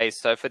use grays.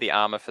 So for the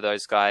armor for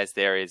those guys,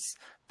 there is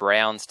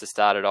browns to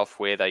start it off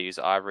with. I use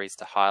ivories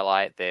to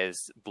highlight.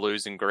 There's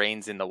blues and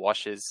greens in the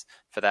washes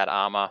for that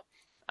armor.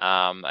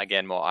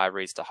 Again, more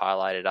ivories to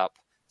highlight it up.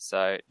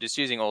 So just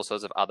using all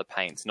sorts of other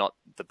paints, not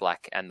the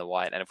black and the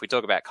white. And if we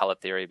talk about color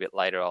theory a bit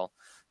later, I'll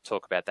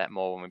talk about that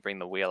more when we bring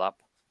the wheel up.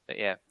 But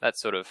yeah,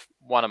 that's sort of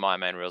one of my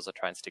main rules I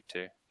try and stick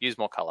to. Use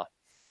more color.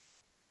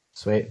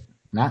 Sweet.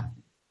 Nat?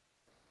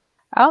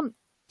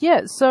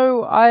 Yeah,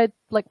 so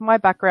my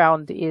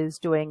background is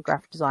doing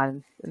graphic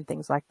design and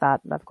things like that,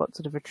 and I've got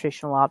sort of a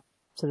traditional art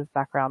sort of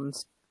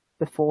backgrounds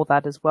before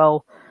that as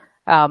well.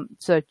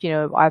 So,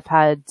 I've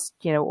had,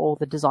 all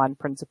the design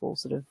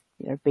principles sort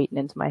of, beaten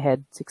into my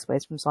head 6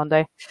 ways from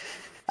Sunday.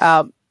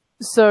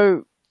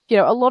 So,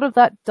 a lot of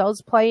that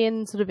does play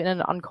in sort of in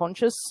an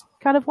unconscious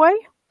kind of way.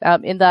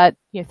 In that,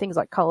 things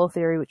like color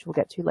theory, which we'll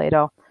get to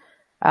later.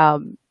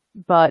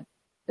 But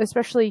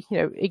especially,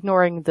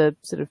 ignoring the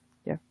sort of,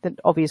 the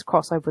obvious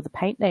crossover with the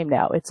paint name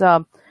now, it's,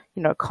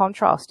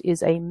 contrast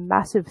is a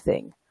massive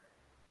thing.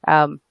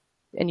 And,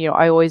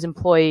 I always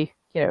employ,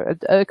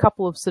 a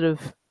couple of sort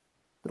of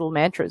little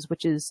mantras,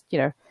 which is,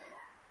 if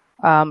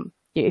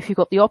you've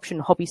got the option,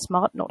 hobby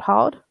smart, not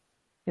hard.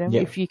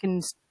 If you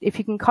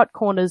can cut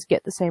corners,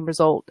 get the same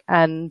result,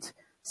 and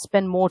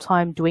spend more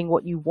time doing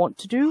what you want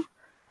to do,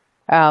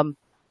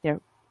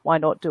 why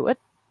not do it?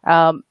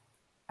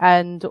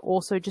 And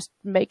also just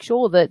make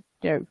sure that,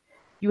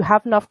 you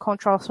have enough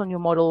contrast on your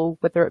model,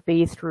 whether it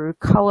be through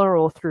color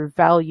or through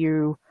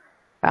value,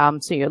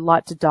 so your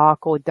light to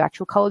dark or the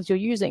actual colors you're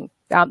using,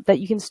 that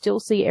you can still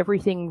see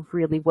everything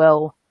really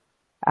well,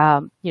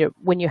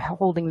 when you're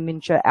holding the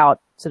miniature out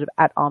sort of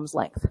at arm's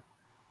length.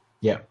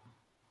 Yeah.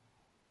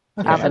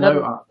 Okay.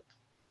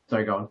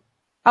 Sorry, go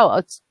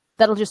on.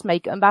 That'll just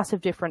make a massive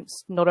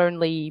difference, not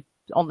only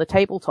on the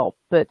tabletop,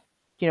 but,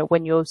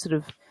 when you're sort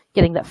of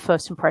getting that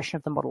first impression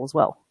of the model as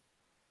well.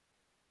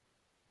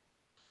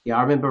 Yeah,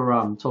 I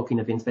remember talking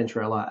to Vince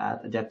Venturella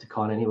at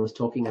Adepticon, and he was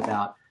talking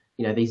about,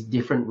 these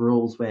different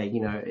rules where,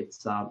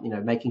 it's,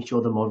 making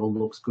sure the model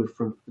looks good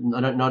from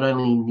not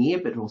only near,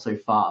 but also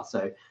far.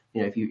 So,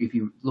 if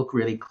you look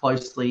really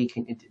closely,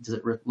 does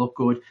it look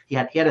good? He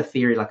had a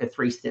theory, like a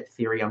 3-step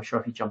theory. I'm sure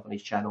if you jump on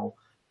his channel,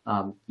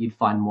 you'd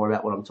find more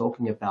about what I'm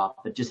talking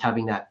about. But just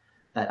having that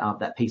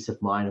peace of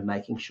mind of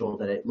making sure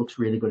that it looks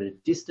really good at a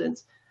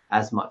distance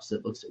as much as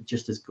it looks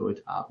just as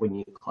good when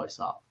you're close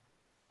up.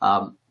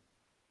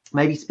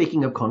 Maybe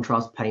speaking of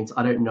contrast paints,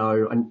 I don't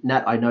know.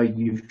 Nat, I know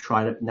you've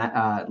tried it.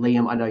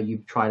 Liam, I know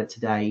you've tried it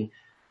today.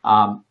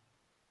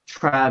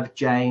 Trav,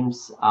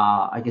 James,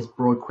 I guess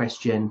broad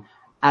question.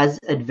 As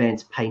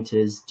advanced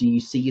painters, do you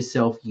see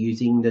yourself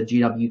using the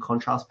GW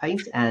contrast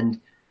paints?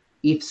 And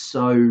if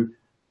so,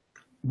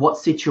 what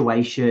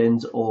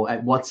situations or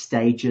at what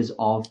stages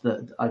of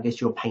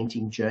your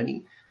painting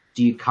journey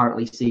do you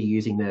currently see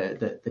using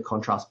the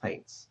contrast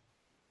paints?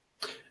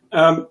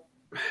 I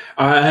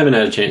haven't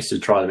had a chance to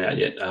try them out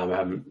yet.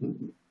 I'm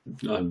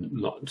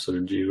not sort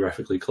of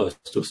geographically close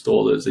to a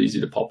store that's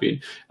easy to pop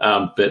in,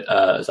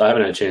 so I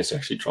haven't had a chance to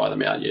actually try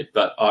them out yet.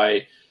 But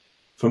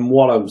from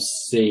what I'm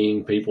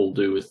seeing people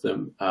do with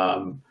them,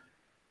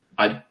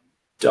 I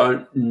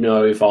don't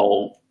know if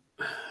I'll.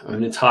 I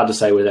mean, it's hard to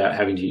say without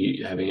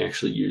having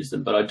actually used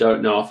them, but I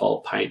don't know if I'll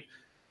paint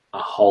a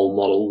whole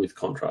model with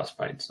contrast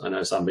paints. I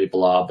know some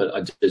people are, but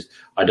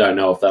I don't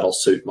know if that'll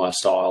suit my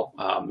style.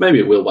 Maybe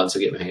it will once I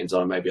get my hands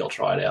on it. Maybe I'll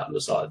try it out and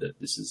decide that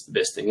this is the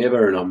best thing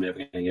ever and I'm never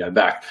going to go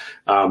back.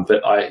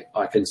 But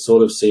I can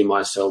sort of see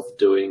myself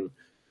doing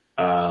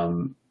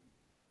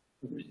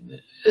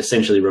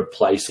essentially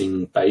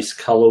replacing base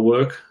color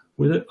work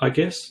with it, I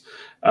guess.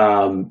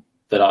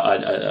 But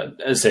as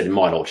I said, it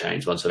might all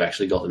change once I've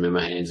actually got them in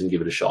my hands and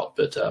give it a shot.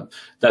 But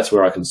that's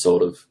where I can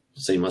sort of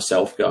see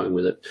myself going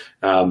with it.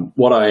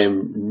 What I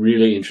am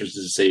really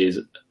interested to see is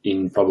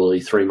in probably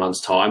 3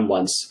 months' time,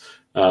 once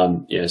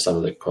some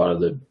of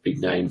the big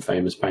name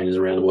famous painters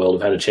around the world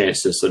have had a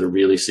chance to sort of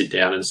really sit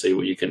down and see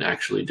what you can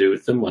actually do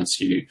with them once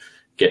you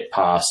get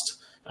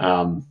past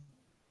I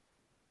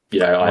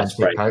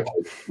spray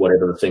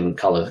whatever the thing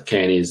color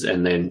can is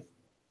and then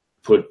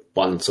put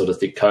one sort of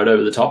thick coat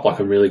over the top. Like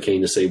I'm really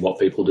keen to see what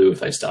people do if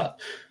they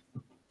start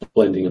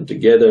blending them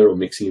together or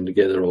mixing them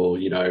together or,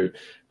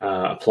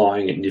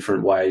 applying it in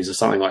different ways or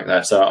something like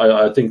that. So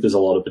I think there's a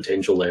lot of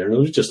potential there. And it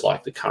was just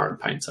like the current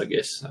paints, I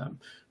guess.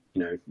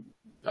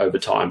 Over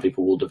time,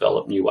 people will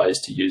develop new ways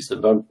to use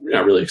them. But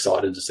I'm really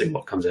excited to see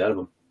what comes out of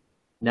them.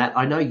 Nat,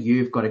 I know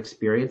you've got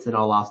experience, and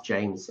I'll ask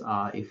James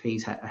if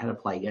he's had a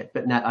play yet.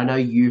 But Nat, I know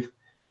you've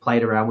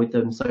played around with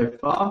them so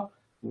far.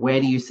 Where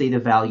do you see the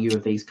value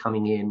of these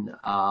coming in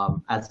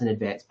as an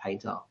advanced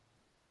painter?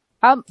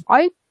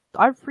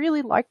 I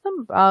really like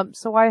them.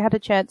 So I had a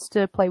chance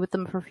to play with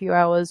them for a few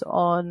hours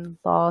on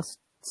last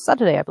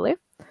Saturday, I believe.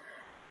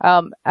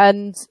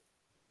 And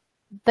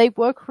they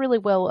work really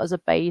well as a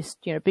base,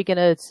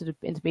 beginner sort of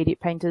intermediate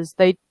painters.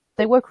 They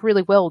work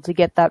really well to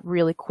get that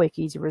really quick,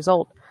 easy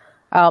result.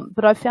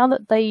 But I found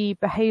that they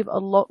behave a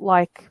lot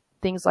like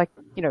things like,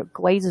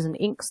 glazes and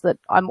inks that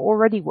I'm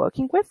already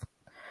working with.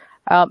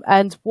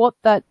 And what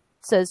that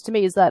says to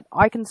me is that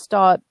I can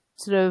start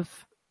sort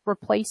of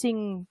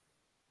replacing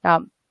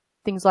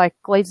things like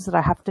glazes that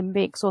I have to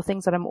mix or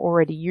things that I'm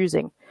already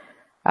using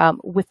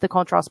with the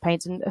contrast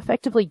paints and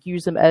effectively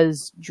use them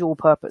as dual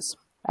purpose.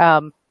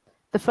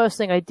 The first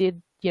thing I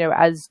did,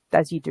 as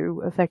you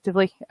do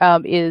effectively,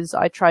 is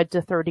I tried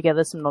to throw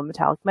together some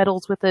non-metallic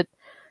metals with it,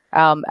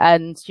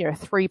 and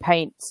 3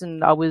 paints,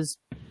 and I was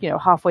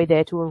halfway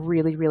there to a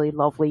really, really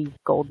lovely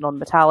gold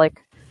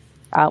non-metallic.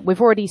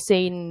 We've already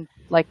seen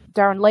like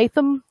Darren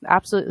Latham,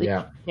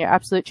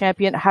 absolute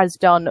champion, has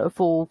done a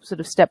full sort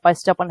of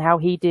step-by-step on how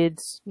he did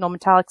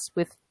non-metallics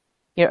with,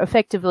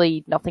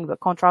 effectively nothing but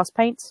contrast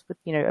paints with,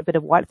 a bit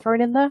of white thrown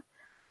in there.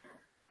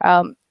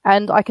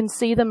 And I can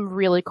see them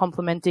really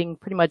complementing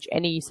pretty much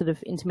any sort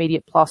of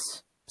intermediate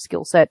plus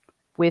skill set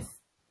with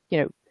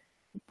the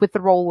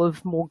role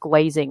of more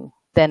glazing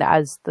than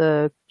as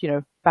the,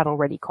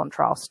 battle-ready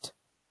contrast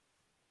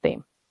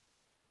theme.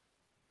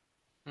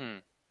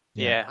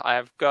 Yeah,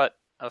 I've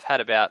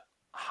had about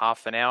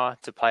half an hour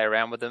to play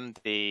around with them.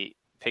 The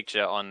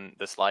picture on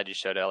the slide you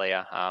showed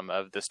earlier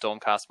of the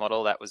Stormcast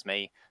model, that was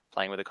me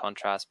playing with the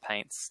contrast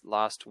paints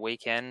last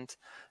weekend.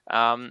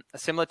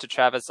 Similar to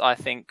Travis, I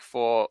think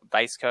for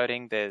base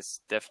coating,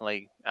 there's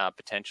definitely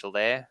potential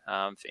there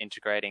for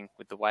integrating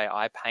with the way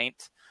I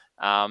paint.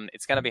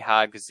 It's going to be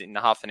hard because in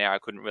half an hour I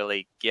couldn't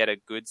really get a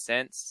good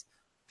sense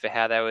for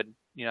how they would,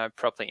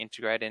 properly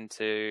integrate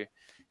into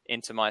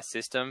my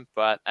system.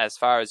 But as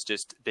far as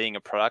just being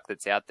a product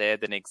that's out there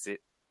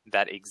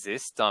that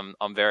exists,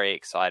 I'm very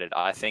excited.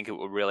 I think it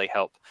will really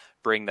help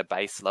bring the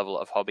base level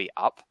of hobby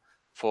up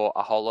for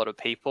a whole lot of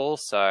people.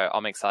 So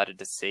I'm excited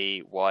to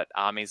see what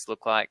armies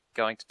look like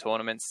going to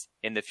tournaments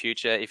in the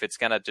future. If it's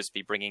going to just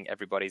be bringing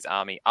everybody's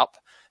army up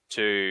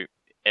to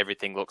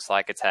everything looks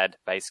like it's had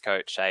base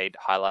coat, shade,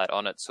 highlight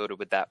on it, sort of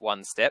with that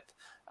one step,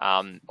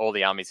 all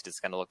the armies are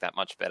just going to look that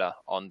much better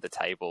on the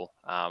table,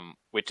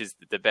 which is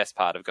the best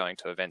part of going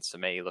to events for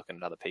me, looking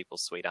at other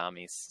people's sweet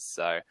armies.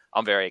 So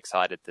I'm very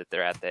excited that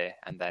they're out there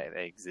and they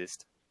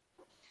exist.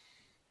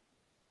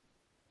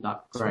 No,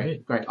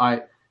 great.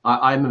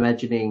 I'm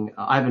imagining,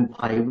 I haven't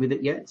played with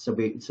it yet, so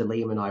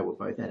Liam and I were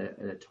both at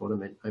a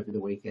tournament over the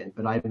weekend,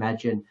 but I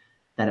imagine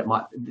that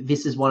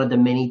this is one of the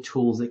many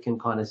tools that can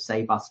kind of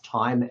save us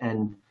time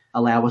and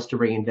allow us to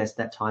reinvest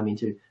that time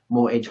into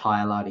more edge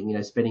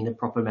highlighting, spending the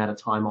proper amount of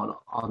time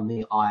on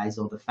the eyes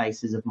or the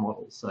faces of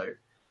models. So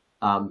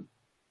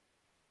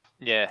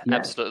Yeah,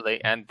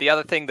 absolutely. And the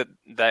other thing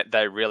that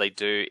they really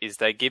do is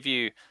they give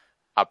you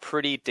a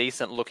pretty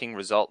decent looking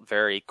result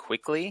very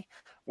quickly,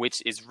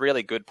 which is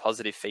really good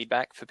positive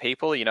feedback for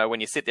people. You know,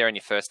 when you sit there and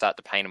you first start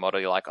to paint a model,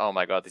 you're like, oh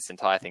my God, this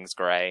entire thing's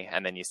gray.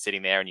 And then you're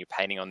sitting there and you're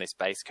painting on this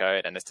base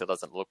coat and it still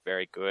doesn't look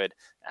very good.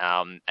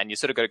 And you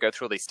sort of got to go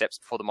through all these steps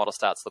before the model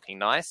starts looking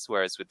nice.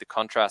 Whereas with the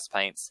contrast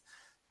paints,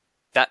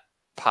 that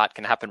part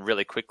can happen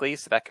really quickly.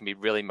 So that can be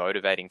really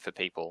motivating for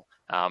people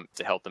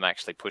to help them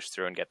actually push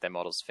through and get their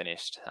models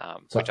finished,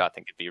 which I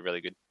think would be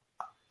really good.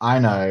 I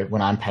know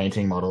when I'm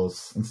painting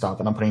models and stuff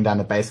and I'm putting down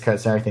the base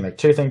coats and everything, like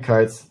too thin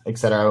coats,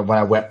 etc. When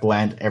I wet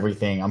blend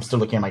everything, I'm still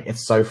looking at like,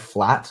 it's so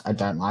flat. I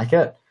don't like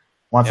it.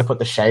 Once I put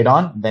the shade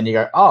on, then you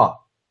go, oh,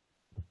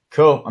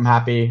 cool. I'm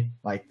happy.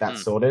 Like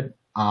that's sorted.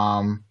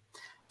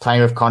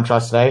 Playing with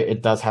contrast today,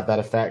 it does have that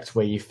effect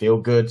where you feel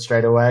good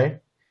straight away.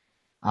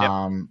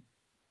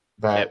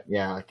 But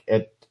yeah, like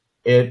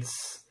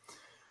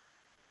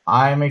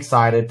I'm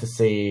excited to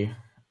see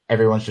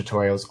everyone's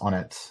tutorials on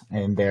it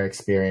and their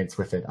experience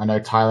with it. I know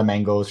Tyler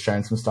Mengel's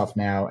shown some stuff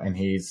now and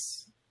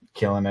he's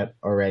killing it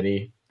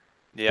already,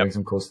 doing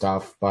some cool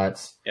stuff.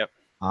 But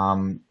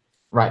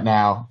right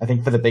now, I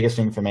think for the biggest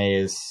thing for me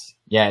is,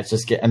 it's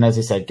just and as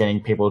you said, getting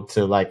people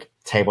to like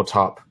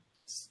tabletop,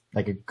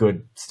 like a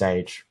good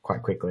stage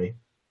quite quickly.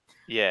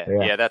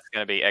 Yeah, that's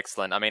going to be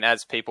excellent. I mean,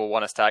 as people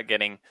want to start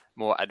getting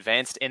more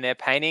advanced in their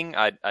painting,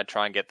 I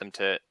try and get them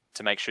to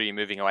make sure you're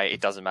moving away.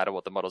 It doesn't matter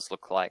what the models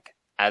look like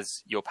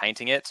as you're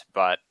painting it,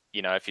 but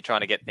you know, if you're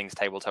trying to get things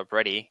tabletop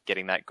ready,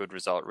 getting that good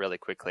result really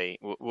quickly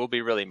will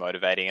be really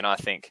motivating. And I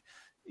think,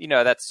 you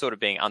know, that's sort of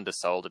being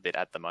undersold a bit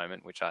at the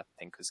moment, which I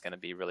think is going to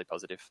be really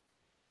positive.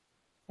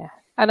 Yeah,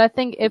 and I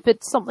think if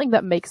it's something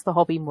that makes the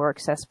hobby more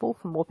accessible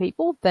for more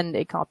people, then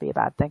it can't be a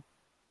bad thing.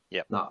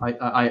 Yeah, no,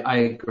 I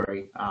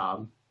agree.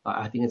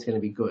 I think it's going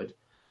to be good.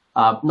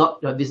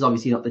 This is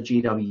obviously not the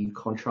GW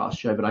contrast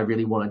show, but I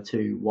really wanted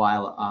to,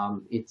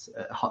 while it's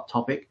a hot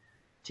topic,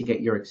 to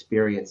get your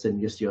experience and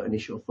just your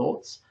initial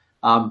thoughts.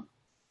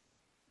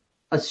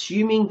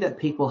 Assuming that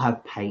people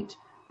have paint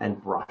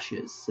and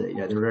brushes, so, you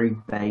know, the very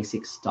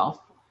basic stuff,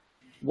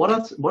 what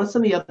are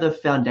some of the other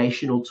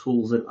foundational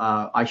tools that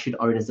I should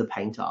own as a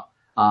painter?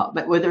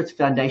 Whether it's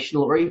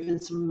foundational or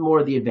even some more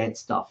of the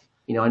advanced stuff.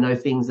 You know, I know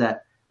things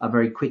that are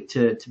very quick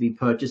to be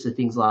purchased are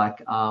things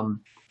like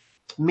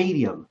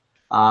medium.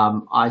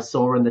 I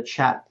saw in the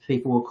chat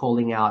people were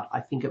calling out,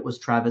 I think it was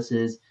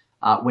Travis's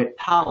wet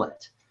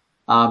palette.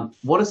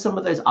 What are some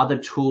of those other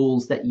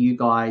tools that you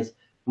guys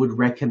would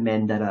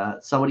recommend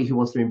that somebody who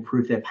wants to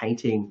improve their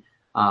painting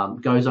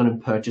goes on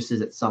and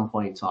purchases at some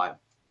point in time?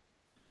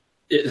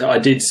 I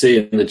did see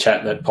in the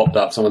chat that popped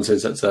up. Someone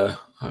says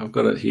I've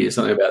got it here,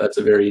 something about that's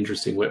a very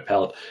interesting wet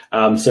palette.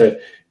 So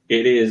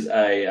it is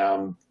I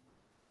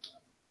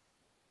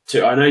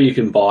know you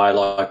can buy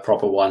like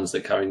proper ones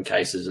that come in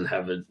cases and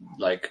have a,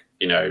 like,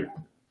 you know,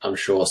 I'm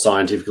sure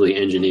scientifically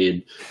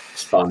engineered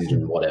sponge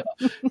and whatever.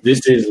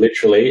 This is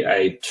literally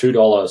a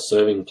 $2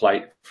 serving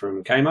plate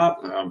from Kmart.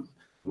 I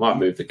might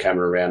move the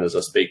camera around as I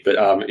speak, but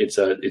it's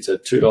a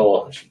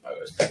 $2.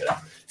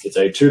 It's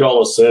a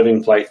 $2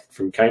 serving plate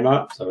from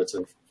Kmart. So it's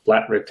a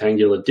flat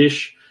rectangular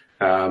dish.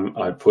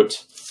 I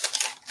put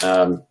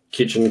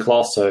kitchen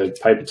cloth, so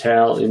paper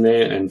towel in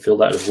there, and fill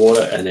that with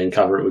water, and then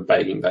cover it with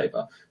baking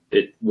paper.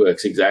 It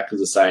works exactly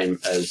the same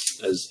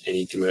as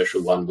any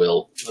commercial one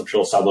will. I'm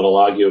sure someone will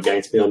argue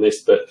against me on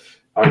this, but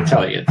I'm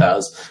telling you it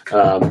does.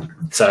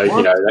 So,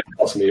 you know, that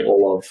cost me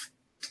all of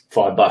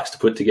 $5 to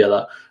put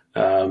together,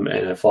 and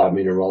a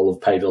 5-meter roll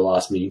of paper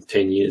lasts me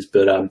 10 years.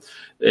 But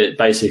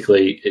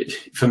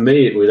for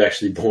me, it was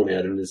actually born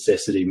out of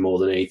necessity more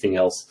than anything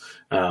else.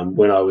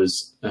 When I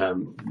was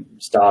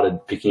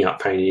started picking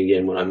up painting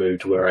again, when I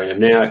moved to where I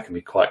am now, it can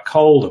be quite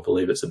cold. I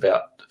believe it's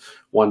about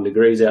 1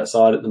 degree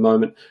outside at the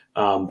moment,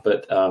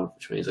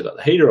 which means I've got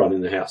the heater on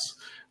in the house.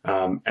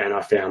 And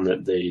I found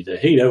that the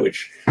heater,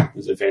 which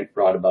is a vent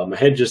right above my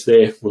head just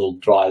there, will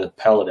dry the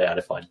palette out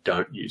if I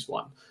don't use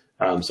one.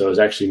 So it was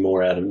actually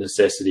more out of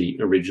necessity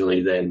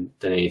originally than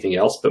anything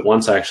else. But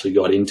once I actually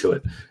got into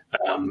it,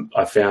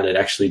 I found it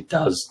actually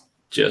does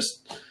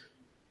just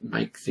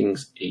make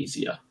things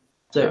easier.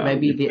 So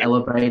maybe the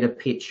elevator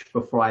pitch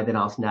before I then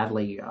ask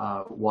Natalie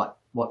what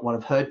one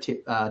of her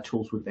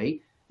tools would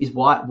be is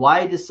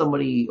why does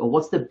somebody, or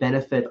what's the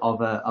benefit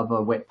of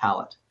a wet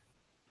palette?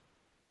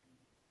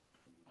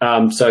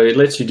 So it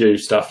lets you do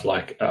stuff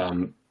like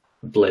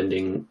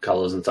blending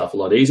colors and stuff a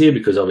lot easier,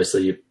 because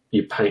obviously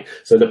you paint.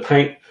 So the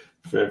paint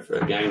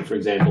for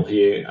example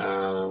here,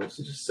 let's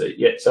just see.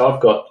 Yeah, so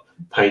I've got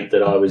paint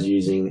that I was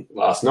using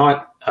last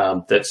night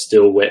that's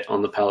still wet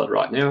on the palette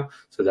right now.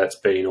 So that's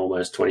been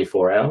almost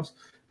 24 hours.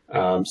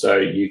 So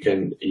you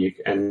can,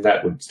 and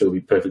that would still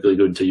be perfectly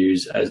good to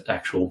use as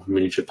actual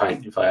miniature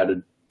paint. If I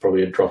added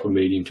probably a drop of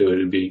medium to it,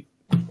 it'd be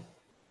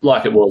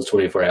like it was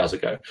 24 hours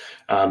ago.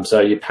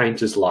 So your paint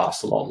just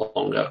lasts a lot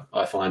longer.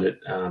 I find it,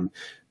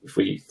 if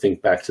we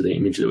think back to the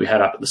image that we had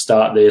up at the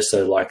start there,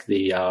 so like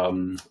the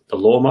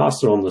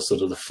Lawmaster on the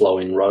sort of the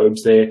flowing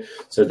robes there,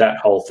 so that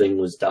whole thing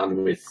was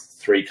done with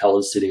 3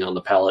 colors sitting on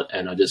the palette,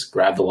 and I just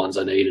grab the ones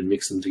I need and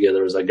mix them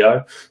together as I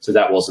go. So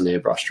that wasn't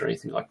airbrushed or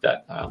anything like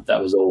that.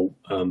 That was all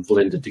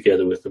blended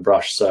together with the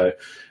brush. So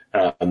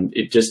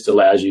it just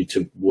allows you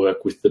to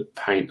work with the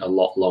paint a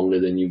lot longer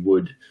than you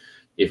would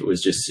if it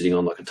was just sitting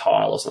on like a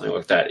tile or something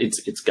like that.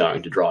 It's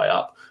going to dry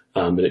up,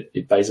 but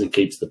it basically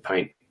keeps the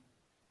paint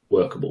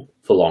workable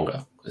for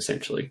longer,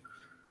 essentially.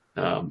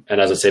 And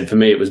as I said, for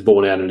me, it was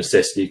born out of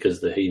necessity because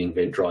the heating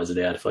vent dries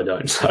it out if I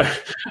don't. So,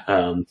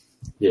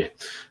 yeah,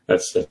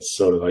 that's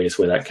sort of, I guess,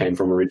 where that came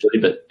from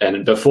originally.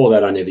 And before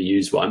that, I never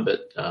used one.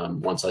 But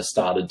once I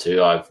started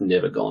to, I've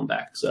never gone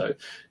back. So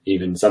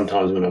even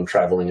sometimes when I'm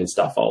traveling and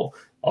stuff,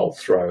 I'll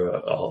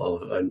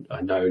throw.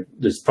 I know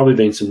there's probably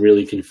been some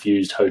really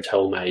confused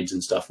hotel maids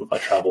and stuff if I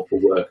travel for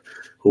work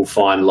who'll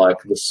find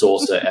like the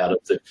saucer out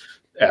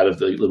of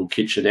the little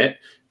kitchenette,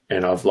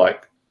 and I've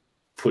like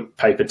put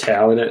paper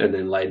towel in it and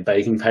then laid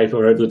baking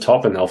paper over the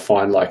top, and they'll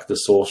find like the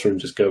saucer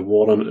and just go,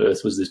 what on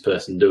earth was this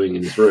person doing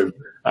in his room?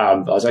 I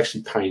was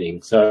actually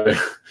painting. So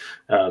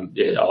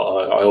yeah,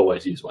 I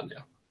always use one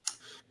now.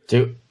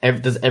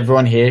 Does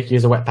everyone here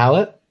use a wet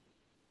palette?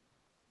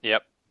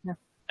 Yep. Yeah.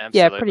 Absolutely.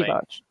 Yeah, pretty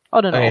much. I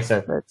don't know. Okay,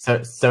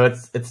 so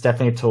it's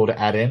definitely a tool to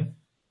add in.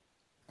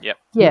 Yep.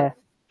 Yeah.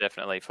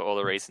 Definitely, for all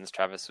the reasons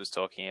Travis was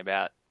talking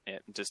about.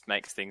 It just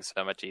makes things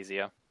so much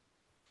easier.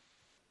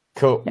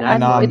 Cool. Yeah,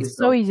 and it's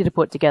so easy to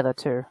put together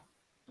too.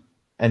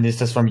 And it's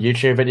just from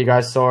YouTube that you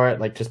guys saw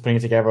it, like just putting it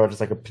together, or just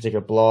like a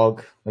particular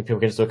blog, like people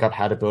can just look up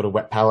how to build a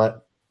wet palette.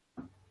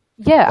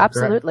 Yeah,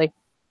 absolutely.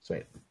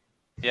 Sweet.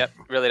 Yep,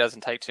 really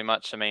doesn't take too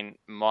much. I mean,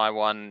 my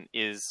one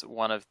is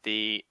one of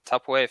the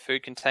Tupperware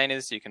food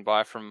containers you can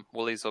buy from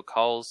Woolies or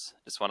Coles.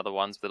 Just one of the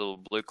ones with little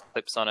blue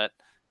clips on it.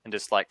 And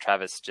just like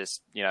Travis,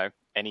 just,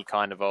 any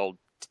kind of old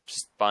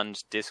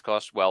sponge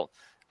dishcloth. Well,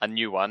 a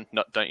new one,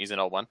 don't use an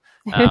old one.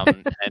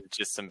 And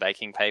just some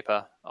baking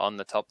paper on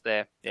the top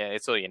there. Yeah,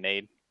 it's all you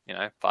need.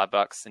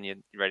 $5 and you're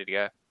ready to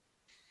go.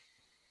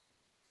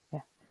 Yeah.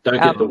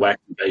 Don't get the wacky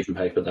baking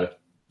paper though.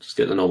 Just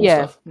get the normal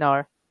stuff.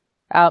 No.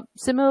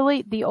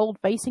 Similarly, the old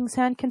basing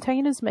sand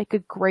containers make a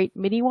great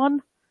mini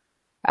one.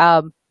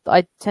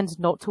 I tend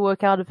not to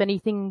work out of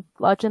anything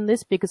larger than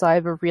this because I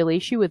have a real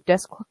issue with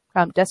desk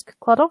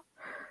clutter,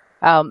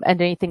 and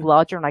anything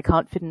larger, and I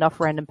can't fit enough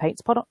random paint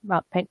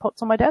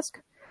pots on my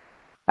desk.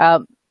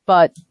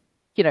 But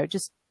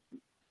just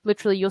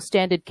literally your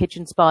standard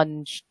kitchen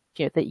sponge,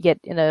 that you get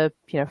in a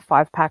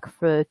 5-pack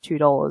for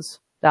 $2,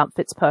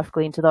 fits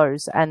perfectly into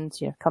those, and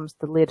comes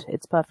the lid.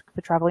 It's perfect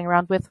for traveling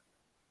around with.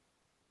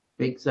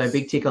 Big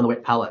tick on the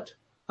wet palette.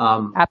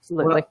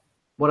 Absolutely.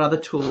 What other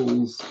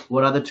tools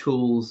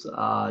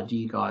do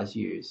you guys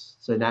use?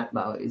 So Nat,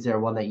 is there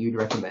one that you'd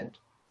recommend?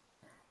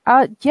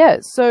 Yeah.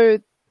 So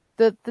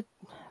the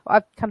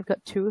I've kind of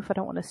got two if I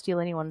don't want to steal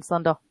anyone's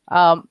thunder.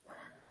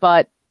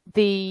 But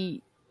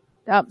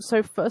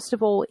so first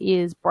of all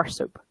is brush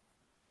soap,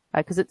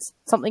 because it's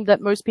something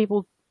that most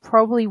people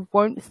probably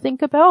won't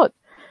think about.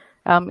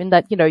 In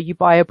that you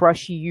buy a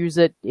brush, you use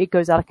it, it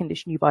goes out of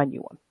condition, you buy a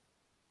new one.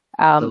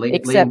 So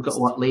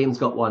Liam's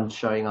got one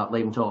showing up.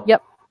 Liam talk.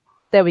 Yep,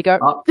 there we go.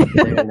 Oh,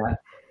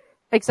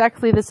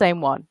 exactly the same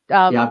one.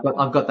 Yeah,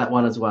 I've got that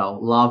one as well.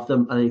 Love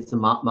them. I think it's the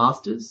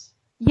Masters.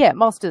 Yeah,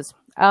 Masters.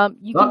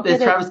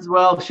 There's Travis as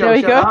well. There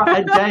we go.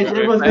 And James,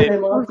 everyone's got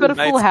their Masters. We've got a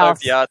full house.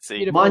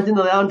 Mine's in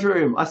the lounge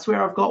room. I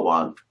swear I've got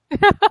one.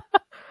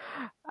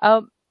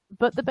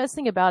 But the best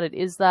thing about it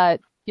is that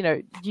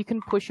you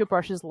can push your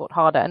brushes a lot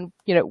harder, and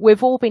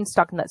we've all been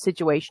stuck in that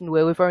situation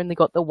where we've only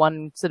got the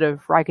one sort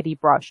of raggedy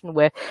brush, and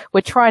we're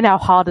trying our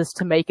hardest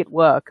to make it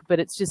work, but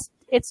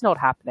it's not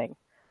happening.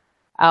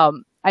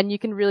 And you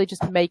can really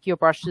just make your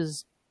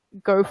brushes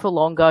go for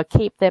longer,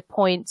 keep their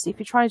points. If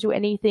you're trying to do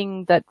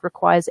anything that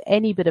requires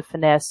any bit of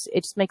finesse,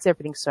 it just makes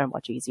everything so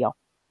much easier.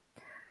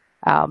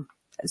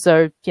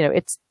 So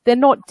they're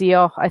not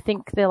dear. I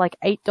think they're like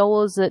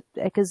 $8 at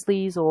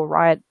Eckersley's or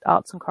Riot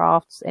Arts and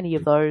Crafts, any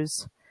of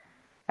those.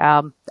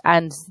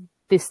 And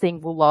this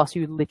thing will last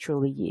you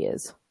literally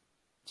years.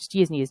 Just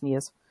years and years and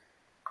years.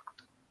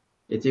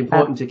 It's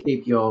important to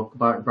keep your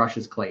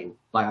brushes clean.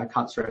 Like, I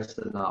can't stress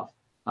it enough.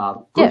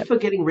 Good for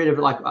getting rid of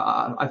it. Like,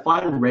 I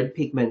find red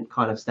pigment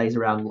kind of stays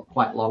around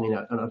quite long in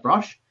a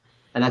brush.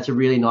 And that's a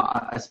really nice,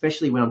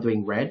 especially when I'm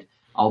doing red,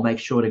 I'll make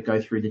sure to go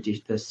through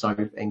the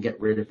soap and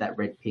get rid of that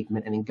red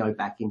pigment and then go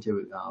back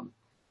into,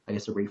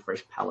 a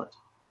refreshed palette.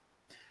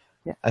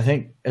 Yeah. I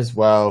think as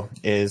well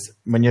is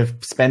when you're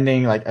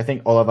spending, like, I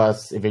think all of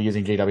us, if you're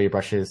using GW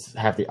brushes,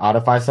 have the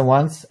Artificer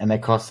ones, and they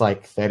cost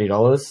like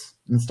 $30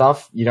 and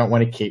stuff. You don't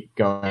want to keep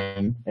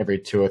going every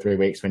 2 or 3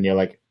 weeks when you're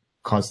like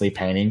constantly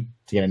painting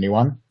to get a new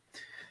one.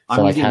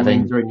 I'm using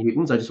Winsor &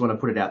 Newtons. I just want to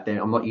put it out there.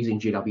 I'm not using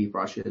GW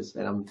brushes,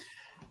 and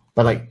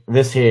But like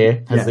this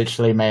here has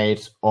literally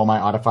made all my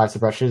Artificer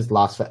brushes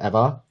last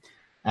forever.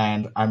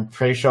 And I'm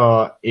pretty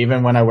sure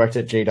even when I worked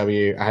at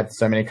GW, I had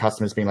so many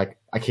customers being like,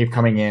 I keep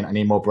coming in, I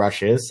need more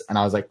brushes. And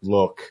I was like,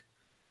 look,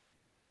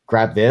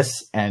 grab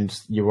this and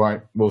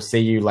we'll see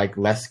you like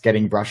less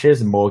getting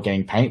brushes and more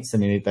getting paints.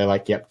 And they're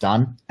like, yep,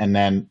 done. And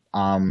then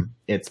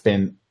it's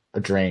been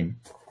a dream.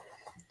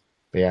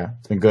 But yeah,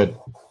 it's been good.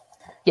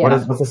 Yeah.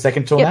 What's the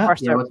second tool, Yeah,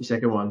 Nat? Yeah, what's your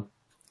second one?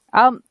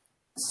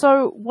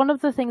 So one of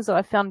the things that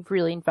I found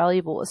really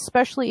invaluable,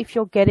 especially if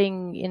you're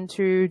getting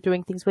into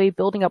doing things where you're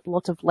building up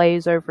lots of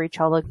layers over each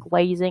other,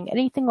 glazing,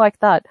 anything like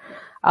that,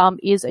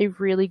 is a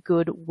really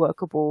good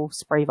workable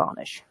spray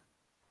varnish.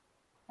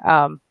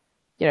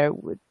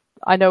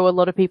 I know a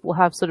lot of people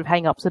have sort of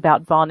hang-ups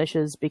about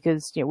varnishes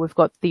because, we've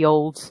got the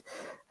old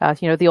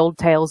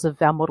tales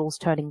of our models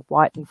turning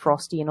white and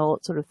frosty and all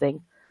that sort of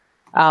thing.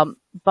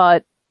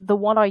 But the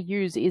one I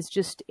use is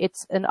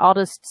it's an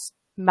artist's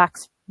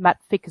matte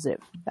fixative.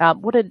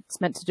 What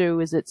it's meant to do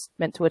is it's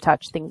meant to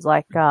attach things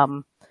like,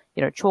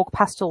 chalk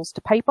pastels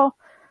to paper.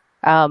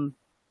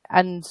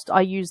 And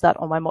I use that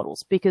on my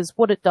models because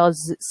what it does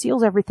is it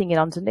seals everything in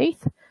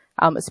underneath,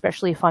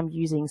 especially if I'm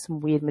using some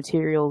weird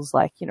materials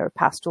like,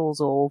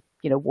 pastels or,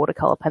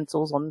 watercolor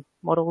pencils on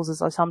models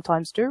as I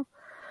sometimes do.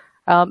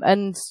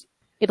 And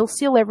it'll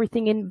seal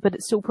everything in, but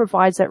it still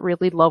provides that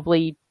really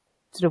lovely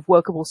sort of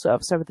workable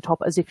surface over the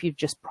top as if you've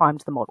just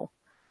primed the model.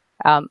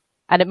 And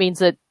it means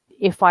that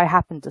if I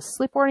happen to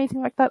slip or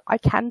anything like that, I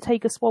can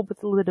take a swab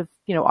with a little bit of,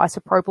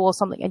 isopropyl or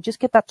something and just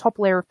get that top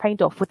layer of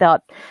paint off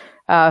without,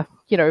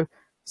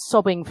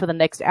 sobbing for the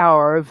next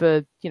hour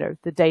over,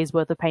 the day's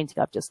worth of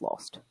painting I've just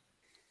lost.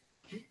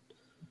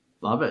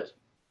 Love it.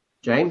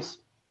 James,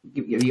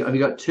 have you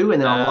got two?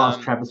 And then I'll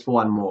ask Travis for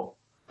one more.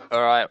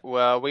 All right.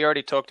 Well, we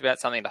already talked about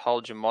something to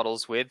hold your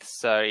models with.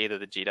 So either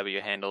the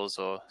GW handles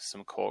or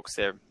some corks.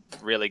 They're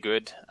really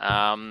good.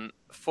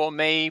 For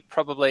me,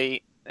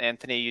 probably,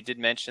 Anthony, you did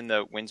mention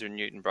the Winsor &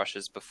 Newton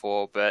brushes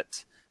before,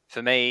 but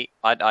for me,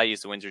 I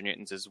use the Winsor &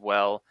 Newtons as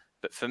well.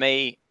 But for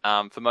me,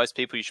 for most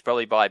people, you should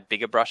probably buy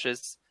bigger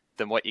brushes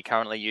than what you're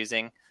currently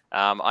using.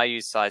 I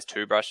use size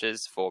 2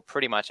 brushes for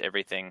pretty much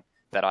everything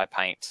that I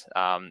paint.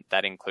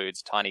 That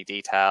includes tiny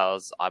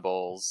details,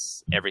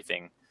 eyeballs,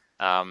 everything.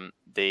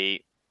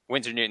 The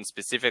Winsor & Newton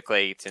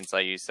specifically, since I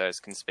use those,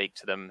 can speak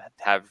to them,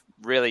 have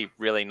really,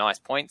 really nice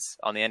points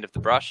on the end of the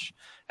brush,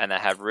 and they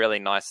have really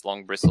nice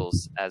long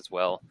bristles as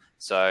well.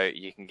 So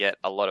you can get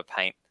a lot of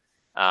paint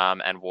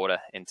and water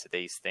into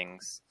these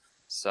things.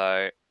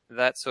 So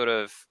that's sort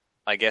of,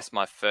 I guess,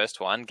 my first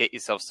one. Get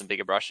yourself some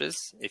bigger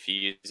brushes. If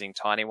you're using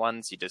tiny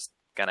ones, you're just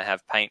going to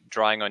have paint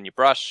drying on your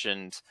brush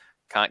and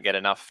can't get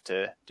enough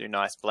to do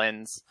nice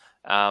blends.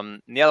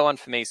 And the other one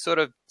for me sort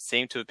of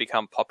seemed to have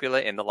become popular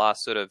in the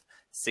last sort of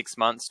 6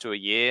 months to a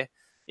year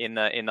in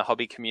the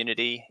hobby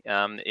community,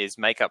 is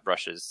makeup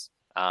brushes,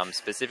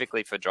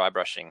 specifically for dry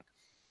brushing.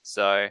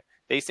 So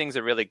these things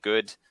are really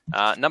good.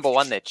 Number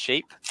one, they're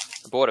cheap.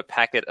 I bought a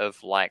packet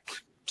of like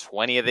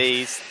 20 of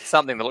these,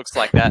 something that looks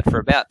like that, for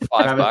about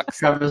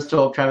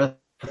 $5. Travis.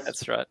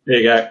 That's right. There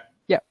you go.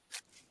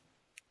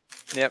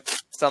 Yep,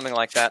 something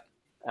like that.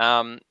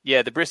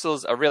 The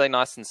bristles are really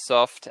nice and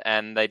soft,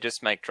 and they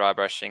just make dry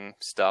brushing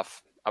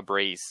stuff a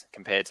breeze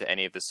compared to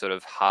any of the sort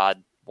of hard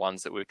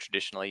ones that we've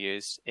traditionally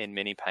used in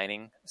mini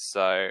painting.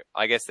 So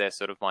I guess they're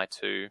sort of my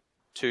two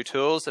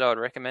tools that I would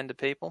recommend to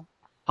people.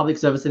 Public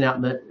service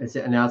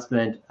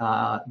announcement.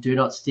 Do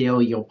not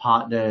steal your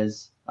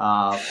partner's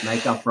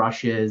makeup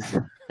brushes.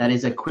 That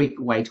is a quick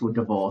way to a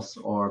divorce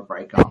or a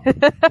breakup.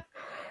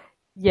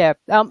 Yeah.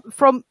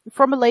 From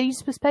a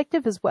lady's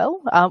perspective as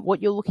well,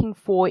 what you're looking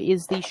for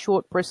is the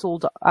short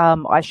bristled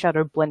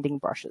eyeshadow blending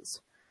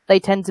brushes. They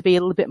tend to be a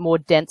little bit more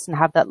dense and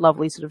have that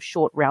lovely sort of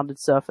short rounded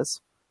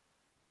surface.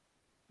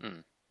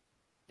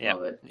 Yeah.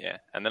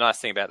 And the nice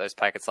thing about those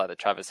packets like that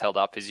Travis held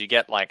up is you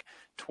get like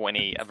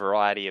a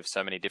variety of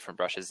so many different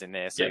brushes in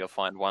there, so you'll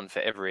find one for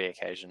every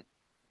occasion.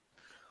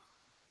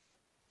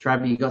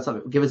 Travis, you got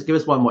something? Give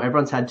us one more.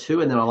 Everyone's had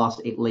two, and then I'll ask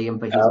Liam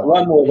for his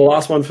one more. The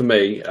last one for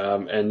me,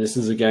 and this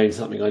is again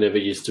something I never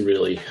used to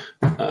really.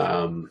 That's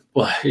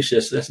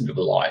a bit of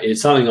a lie.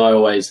 It's something I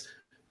always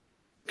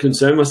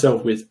concern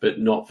myself with, but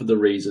not for the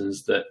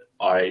reasons that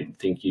I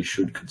think you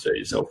should concern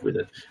yourself with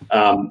it.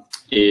 When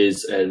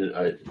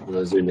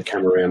I zoomed the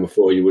camera around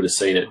before, you would have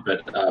seen it,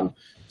 but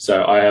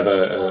so I have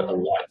a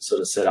light sort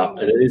of set up,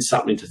 and it is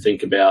something to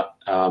think about.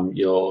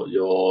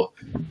 Your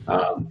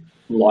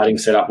lighting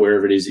setup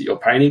wherever it is that you're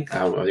painting.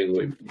 I think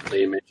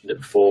Liam mentioned it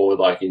before,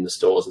 like in the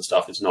stores and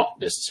stuff. It's not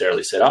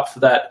necessarily set up for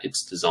that.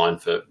 It's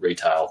designed for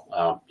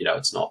retail.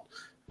 It's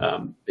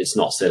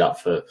not set up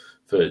for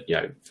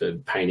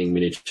painting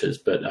miniatures,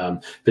 but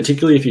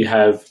particularly if you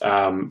have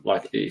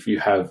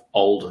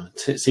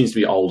seems to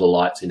be older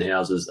lights in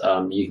houses,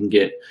 you can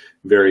get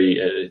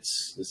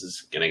this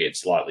is going to get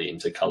slightly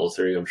into color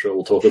theory. I'm sure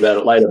we'll talk about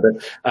it later,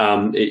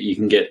 but you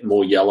can get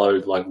more yellow,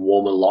 like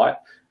warmer light.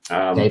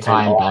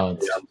 Daytime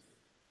balance.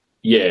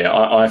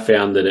 I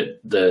found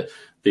that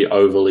the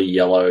overly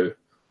yellow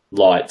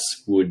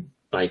lights would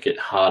make it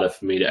harder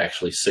for me to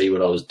actually see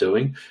what I was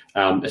doing.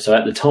 So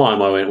at the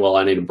time I went, well,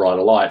 I need a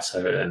brighter light.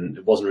 And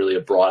it wasn't really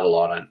a brighter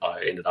light.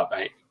 I ended up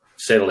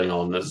settling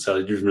on. So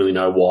I didn't really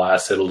know why I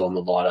settled on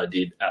the light I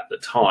did at the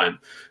time.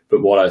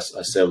 But what I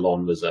settled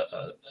on was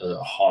a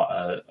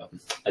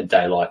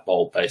daylight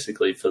bulb,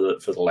 basically, for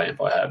the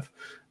lamp I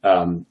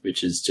have,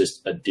 which is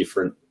just a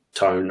different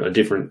tone, a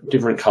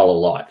different color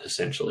light,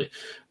 essentially.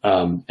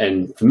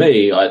 And for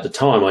me, at the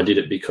time, I did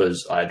it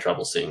because I had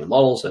trouble seeing the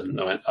models, and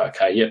I went,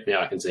 okay, yep,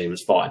 now I can see them,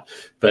 it's fine.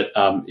 But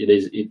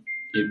it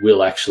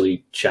will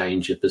actually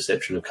change your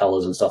perception of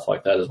colors and stuff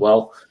like that as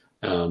well.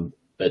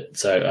 But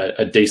so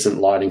a decent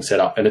lighting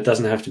setup, and it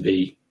doesn't have to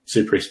be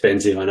super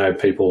expensive. I know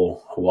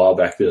people, a while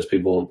back, there was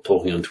people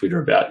talking on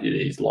Twitter about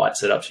these light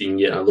setups you can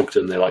get, and I looked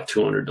at them, they're like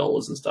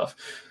 $200 and stuff.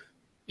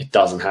 It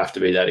doesn't have to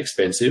be that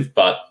expensive,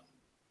 but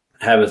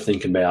have a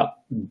think about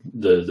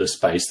the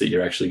space that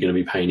you're actually going to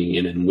be painting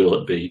in, and will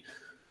it be,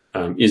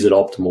 is it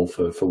optimal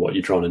for what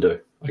you're trying to do,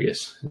 I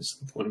guess, is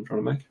the point I'm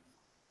trying to make.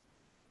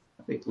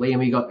 I think,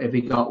 Liam, have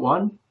you got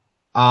one?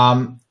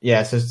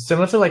 Yeah, so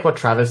similar to like what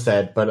Travis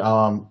said, but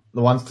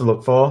the ones to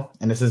look for,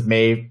 and this is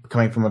me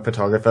coming from a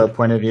photographer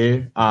point of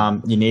view,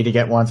 you need to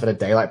get ones that are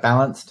daylight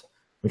balanced,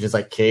 which is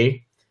like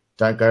key.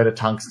 Don't go to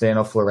tungsten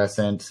or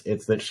fluorescent.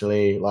 It's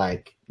literally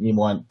like you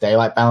want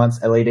daylight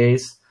balanced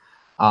LEDs.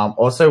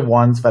 Also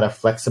ones that are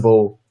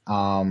flexible,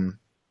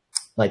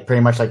 like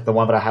pretty much like the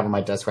one that I have on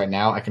my desk right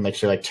now, I can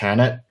literally like turn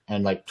it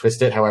and like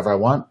twist it however I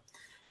want.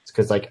 It's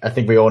because like I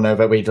think we all know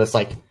that we just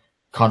like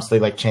constantly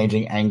like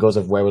changing angles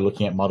of where we're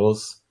looking at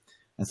models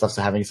and stuff.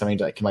 So having something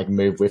that can like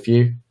move with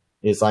you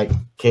is like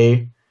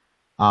key.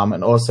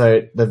 And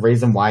also the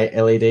reason why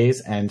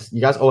LEDs, and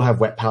you guys all have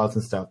wet palettes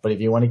and stuff, but if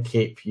you want to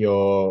keep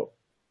your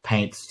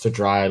paints to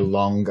dry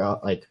longer,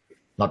 like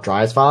not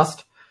dry as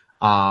fast,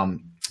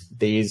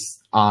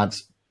 these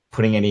aren't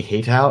putting any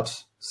heat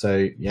out.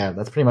 So yeah,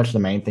 that's pretty much the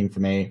main thing for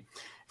me,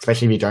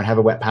 especially if you don't have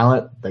a wet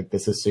palette. Like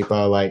this is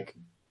super like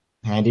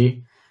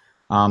handy.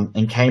 And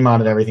Kmart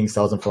and everything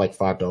sells them for like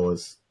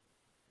 $5.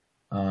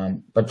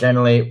 But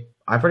generally,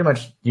 I pretty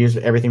much use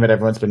everything that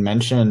everyone's been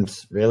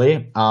mentioned,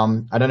 really. I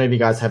don't know if you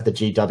guys have the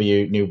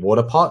GW new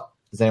water pot.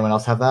 Does anyone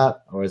else have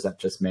that? Or is that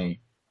just me?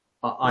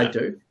 I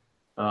do.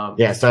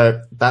 Yeah,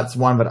 so that's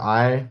one that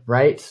I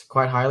rate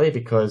quite highly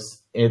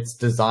because it's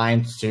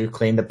designed to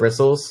clean the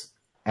bristles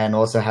and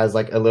also has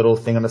like a little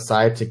thing on the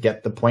side to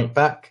get the point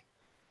back.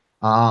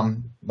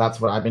 That's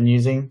what I've been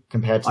using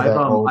compared to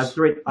the old.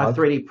 I've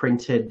 3D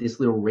printed this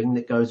little ring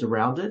that goes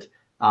around it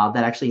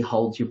that actually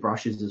holds your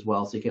brushes as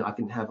well. So I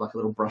can have like a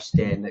little brush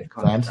stand that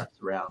kind of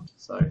wraps around.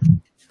 So,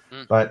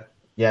 but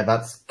yeah,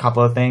 that's a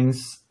couple of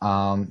things.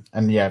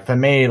 And yeah, for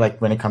me,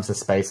 like when it comes to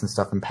space and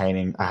stuff and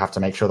painting, I have to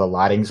make sure the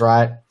lighting's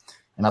right.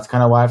 And that's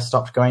kind of why I've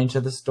stopped going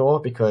to the store,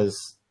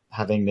 because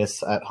having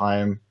this at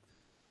home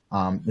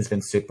has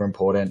been super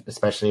important,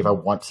 especially if I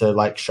want to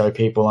like show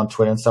people on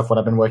Twitter and stuff what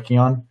I've been working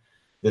on.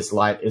 This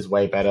light is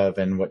way better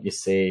than what you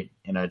see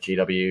in a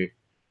GW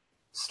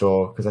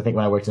store. Because I think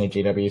when I worked in a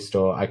GW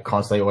store, I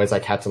constantly always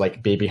like had to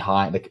like be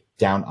behind, like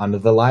down under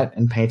the light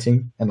and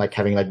painting and like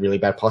having like really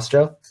bad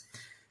posture.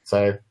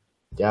 So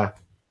yeah,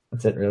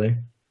 that's it really.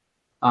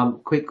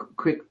 Quick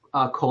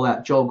call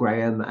out Joel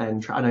Graham,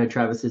 and I know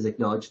Travis has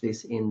acknowledged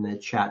this in the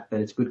chat,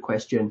 but it's a good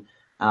question.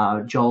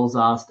 Joel's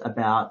asked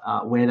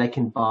about where they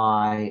can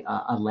buy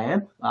a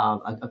lamp,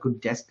 a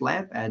good desk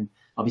lamp, and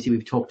obviously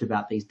we've talked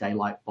about these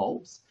daylight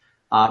bulbs.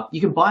 You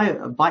can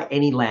buy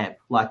any lamp.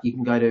 Like you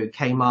can go to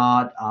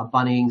Kmart,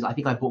 Bunnings. I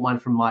think I bought mine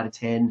from Mitre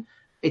 10.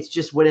 It's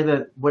just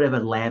whatever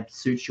lamp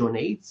suits your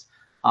needs.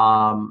 Go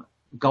on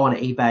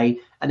eBay,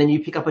 and then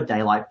you pick up a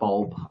daylight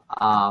bulb.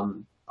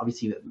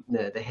 Obviously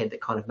the head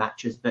that kind of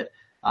matches, but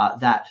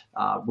that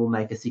will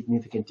make a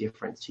significant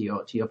difference to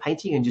your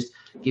painting and just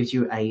gives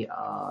you a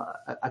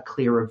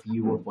clearer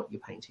view of what you're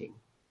painting.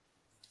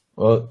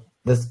 Well,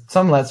 there's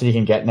some lamps that you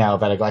can get now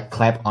that are like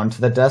clamp onto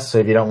the desk. So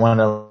if you don't want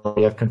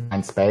to have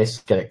confined space,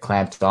 get it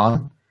clamped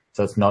on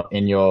so it's not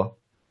in your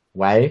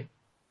way.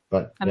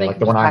 But and yeah, like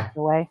the one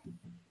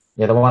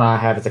the one I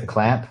have is a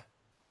clamp,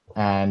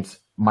 and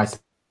my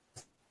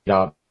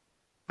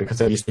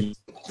because I used to use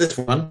this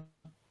one,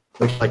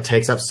 which like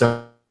takes up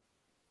so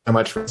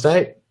much real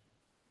estate.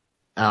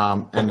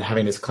 And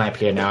having this clamp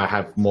here now, I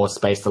have more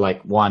space to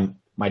like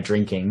my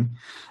drinking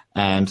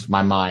and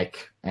my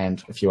mic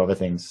and a few other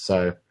things.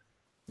 So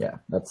yeah,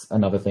 that's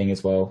another thing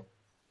as well.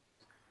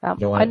 You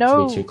don't want it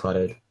to be too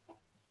cluttered.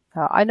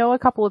 I know a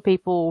couple of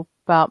people,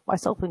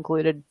 myself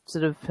included,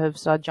 sort of have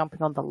started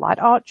jumping on the light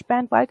arch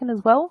bandwagon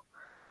as well.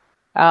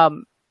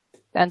 And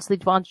so the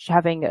advantage of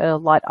having a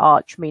light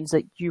arch means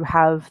that you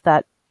have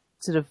that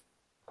sort of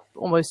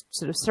almost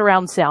sort of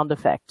surround sound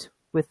effect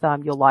with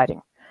your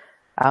lighting.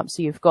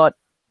 So you've got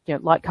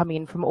light coming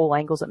in from all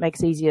angles. It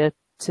makes it easier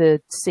to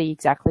see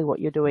exactly what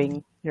you're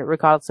doing,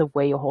 regardless of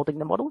where you're holding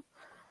the model.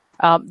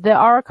 There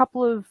are a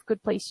couple of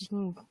good places you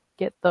can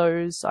get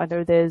those. I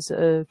know there's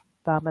an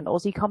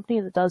Aussie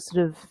company that does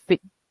sort of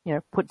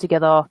put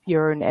together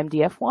your own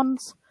MDF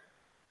ones.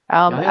 They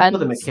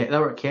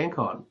were at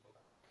CanCon.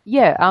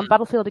 Yeah,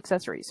 Battlefield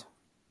Accessories.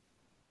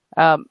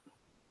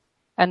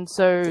 And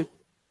so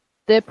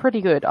they're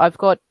pretty good. I've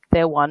got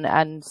their one,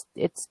 and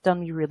it's done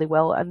me really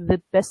well. And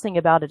the best thing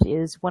about it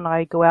is when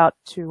I go out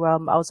to, I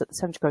was at the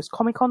Central Coast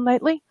Comic Con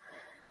lately,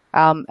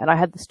 and I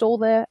had the stall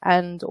there,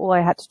 and all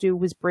I had to do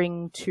was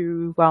bring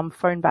 2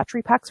 phone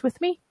battery packs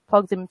with me,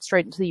 plug them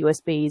straight into the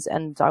USBs,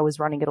 and I was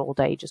running it all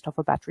day just off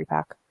a battery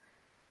pack.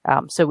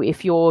 So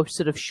if you're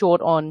sort of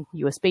short on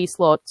USB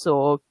slots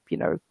or,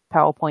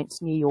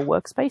 PowerPoints near your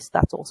workspace,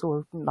 that's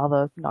also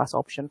another nice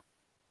option.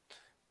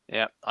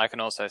 Yeah, I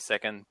can also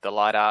second the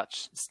light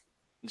arch.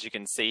 As you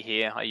can see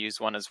here, I use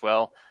one as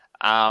well.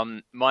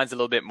 Mine's a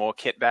little bit more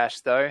kit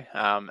bash though,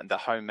 the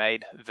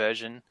homemade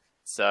version.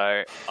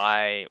 So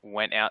I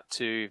went out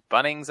to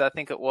Bunnings, I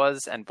think it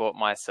was, and bought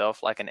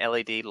myself like an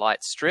LED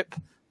light strip,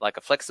 like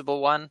a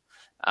flexible one.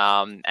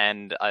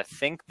 And I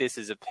think this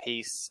is a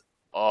piece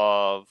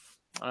of,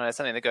 I don't know,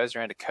 something that goes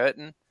around a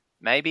curtain,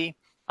 maybe.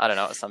 I don't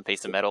know, it's some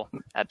piece of metal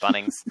at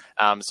Bunnings.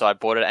 So I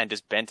bought it and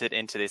just bent it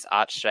into this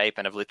arch shape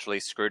and have literally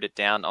screwed it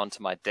down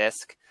onto my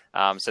desk.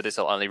 So this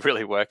will only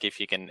really work if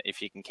you can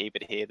keep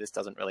it here. This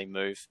doesn't really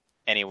move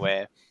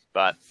anywhere.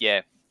 But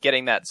yeah,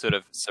 getting that sort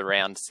of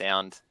surround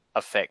sound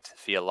effect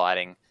for your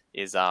lighting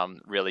is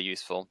really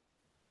useful.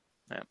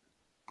 Yeah.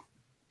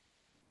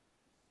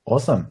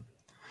 Awesome.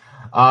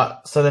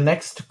 So the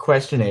next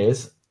question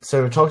is,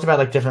 so we've talked about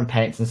like different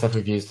paints and stuff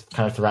we've used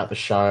kind of throughout the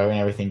show and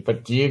everything,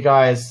 but do you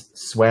guys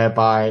swear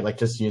by like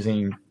just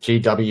using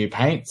GW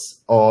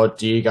paints, or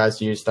do you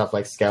guys use stuff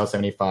like Scale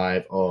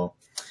 75 or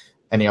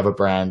any other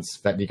brands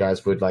that you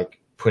guys would like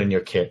put in your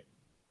kit?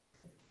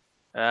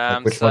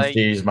 Which ones do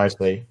you use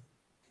mostly?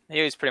 I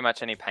use pretty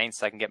much any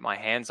paints I can get my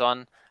hands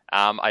on.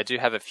 I do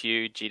have a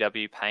few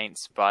GW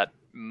paints, but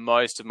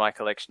most of my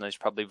collection is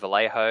probably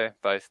Vallejo,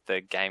 both the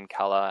game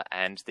color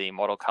and the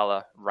model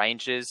color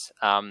ranges.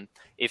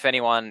 If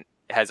anyone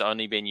has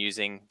only been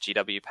using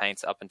GW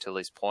paints up until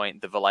this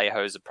point, the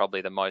Vallejos are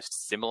probably the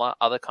most similar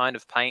other kind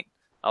of paint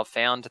I've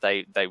found.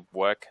 They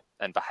work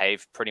and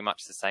behave pretty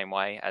much the same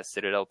way as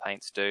Citadel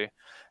paints do.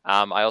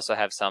 I also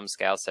have some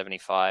Scale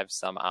 75,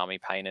 some Army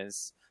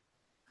painters.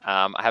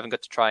 I haven't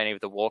got to try any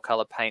of the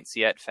watercolor paints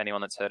yet. For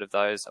anyone that's heard of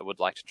those, I would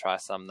like to try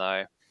some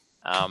though.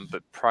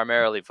 But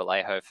primarily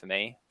Vallejo for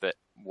me, but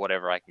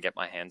whatever I can get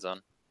my hands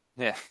on.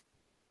 Yeah.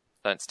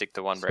 Don't stick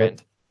to one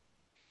brand.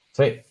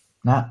 Sweet.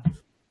 Matt?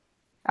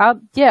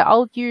 Yeah,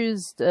 I'll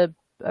use a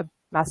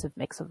massive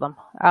mix of them.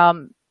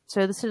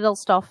 So the Citadel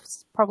stuff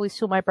is probably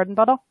still my bread and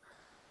butter,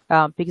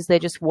 because they're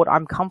just what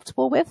I'm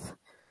comfortable with.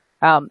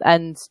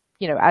 And,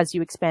 as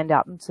you expand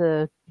out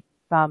into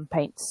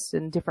paints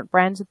and different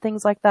brands and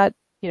things like that,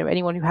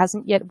 anyone who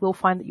hasn't yet will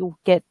find that you'll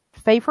get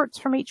favorites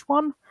from each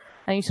one,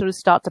 and you sort of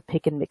start to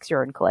pick and mix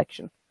your own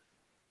collection.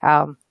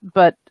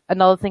 But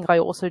another thing I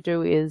also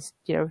do is,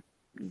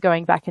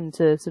 going back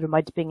into sort of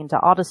my dipping into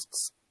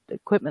artists'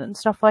 equipment and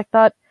stuff like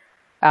that.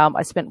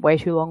 I spent way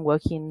too long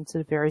working in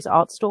sort of various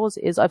art stores.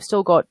 I've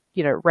still got,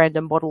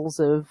 random bottles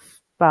of,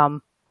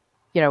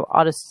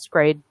 artist's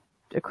grade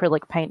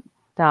acrylic paint.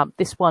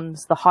 This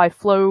one's the high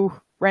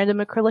flow random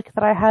acrylic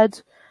that I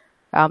had,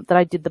 that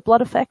I did the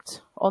blood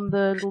effect on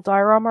the little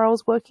diorama I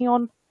was working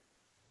on.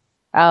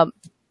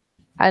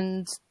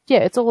 And yeah,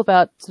 it's all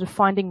about sort of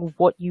finding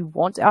what you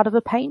want out of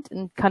a paint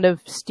and kind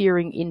of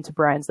steering into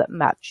brands that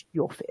match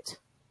your fit.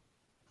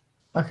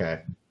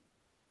 Okay.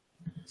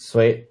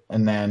 Sweet.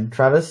 And then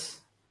Travis?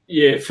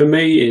 Yeah, for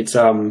me, it's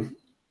a lot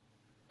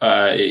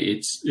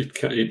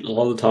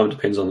of the time it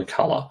depends on the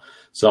color.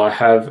 So I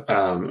have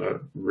a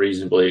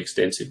reasonably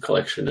extensive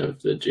collection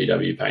of the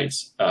GW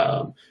paints.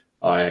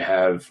 I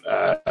have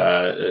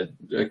a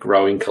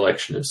growing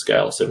collection of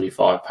Scale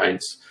 75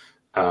 paints,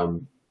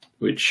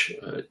 which,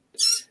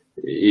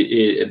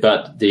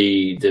 but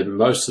the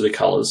most of the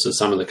colors, so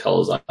some of the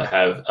colors I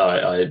have,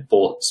 I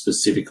bought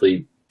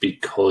specifically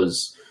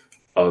because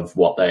of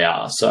what they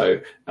are. So,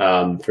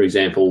 for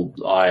example,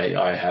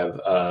 I have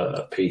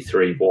a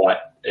P3 white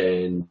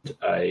and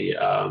a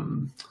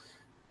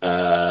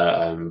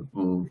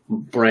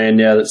brand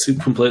now that's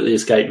completely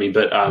escaped me,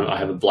 but I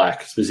have a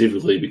black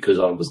specifically because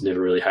I was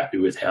never really happy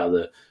with how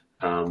the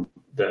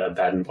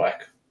Baden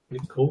black, what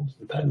do you call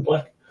it? Baden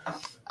black?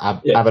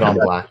 Abaddon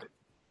black.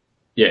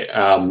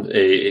 Yeah,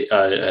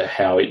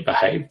 how it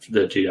behaved,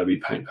 the GW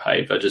paint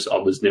behaved. I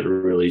was never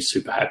really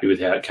super happy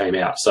with how it came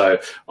out. So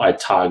I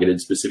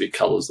targeted specific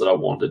colours that I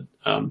wanted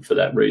for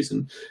that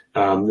reason.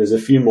 There's a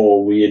few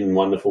more weird and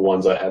wonderful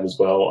ones I have as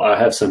well. I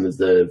have some of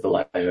the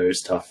Vallejo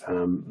stuff,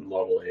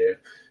 model hair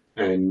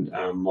and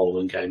model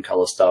and game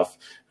colour stuff.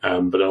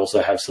 But I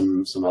also have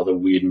some other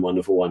weird and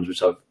wonderful ones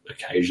which I've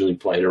occasionally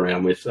played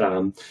around with.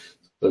 So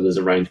there's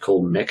a range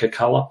called Mecha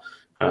Colour,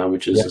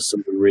 which is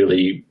some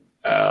really...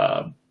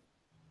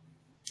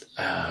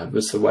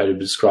 what's the way to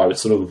describe it?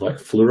 Sort of like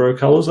fluoro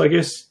colors, I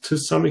guess, to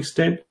some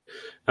extent.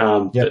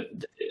 And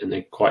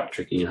they're quite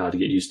tricky and hard to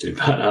get used to.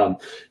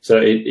 But so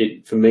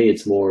it for me,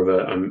 it's more of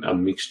a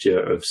mixture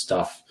of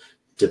stuff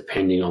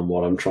depending on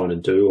what I'm trying to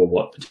do or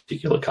what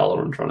particular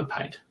color I'm trying to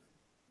paint.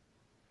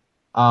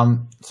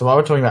 So while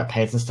we're talking about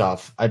paints and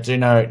stuff, I do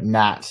know,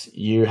 Nat,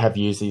 you have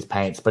used these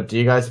paints, but do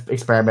you guys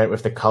experiment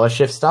with the color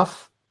shift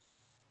stuff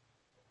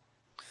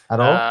at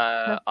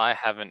all? I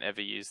haven't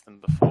ever used them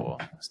before,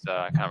 so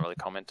I can't really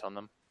comment on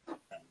them.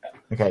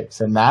 Okay,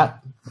 so Nat,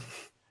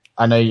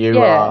 I know you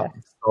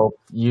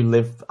you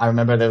live. I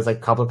remember there was like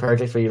a couple of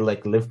projects where you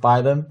like lived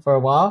by them for a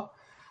while.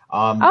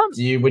 Would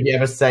you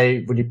ever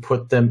say, would you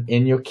put them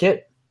in your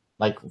kit,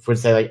 like would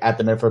say like at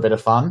the minute for a bit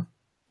of fun?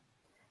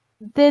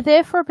 They're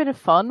there for a bit of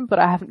fun, but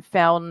I haven't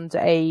found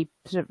a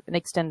sort of an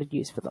extended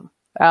use for them.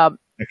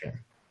 Okay.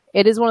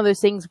 It is one of those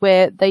things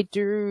where they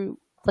do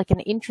like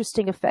an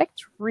interesting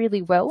effect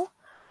really well,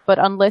 but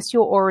unless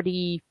you're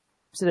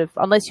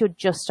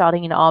just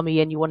starting an army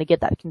and you want to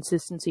get that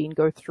consistency and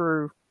go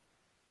through,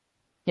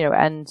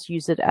 and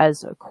use it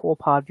as a core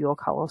part of your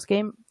color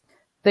scheme,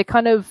 they're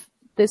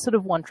sort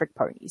of one-trick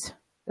ponies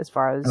as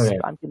far as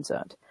I'm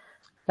concerned.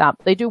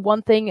 They do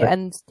one thing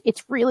and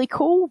it's really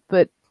cool,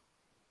 but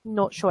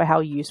not sure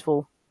how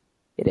useful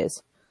it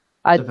is.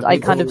 I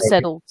kind of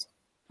settled.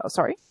 Oh,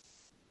 sorry.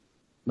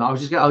 No, I was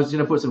just going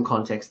to put some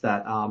context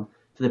that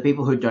for the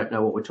people who don't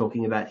know what we're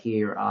talking about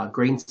here,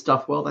 Green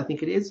Stuff World, I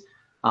think it is,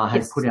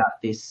 has put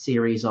out this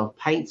series of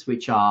paints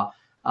which are,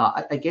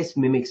 I guess,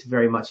 mimics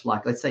very much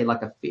like, let's say,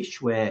 like a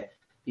fish, where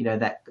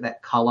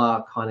that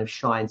color kind of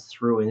shines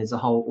through, and there's a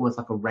whole almost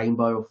like a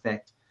rainbow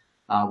effect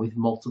with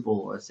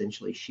multiple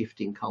essentially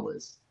shifting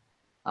colors.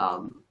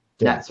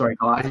 Sorry,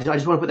 I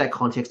just want to put that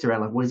context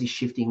around, like, what is he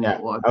shifting? Yeah.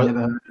 I've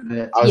never heard of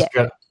it.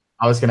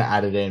 I was gonna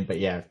add it in, but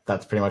yeah,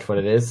 that's pretty much what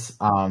it is.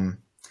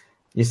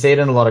 You see it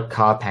in a lot of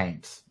car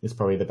paint. Is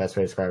probably the best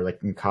way to describe it.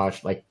 Like in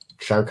cars, like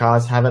show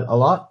cars have it a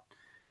lot.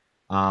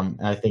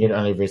 And I think it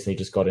only recently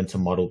just got into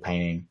model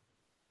painting.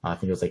 I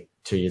think it was like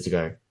 2 years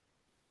ago.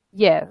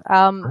 Yeah.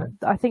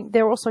 I think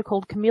they're also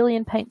called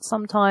chameleon paints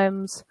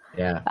sometimes.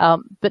 Yeah.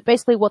 But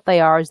basically what they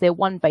are is they're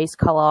one base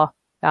color,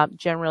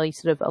 generally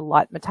sort of a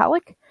light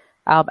metallic.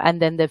 And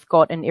then they've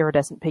got an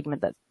iridescent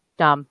pigment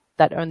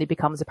that only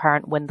becomes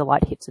apparent when the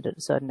light hits it at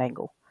a certain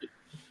angle.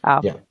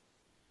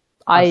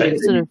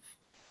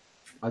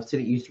 I've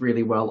seen it used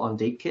really well on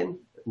Deepkin.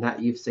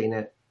 Nat, you've seen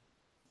it.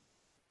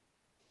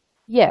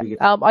 Yeah,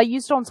 I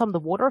used it on some of the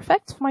water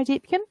effect for my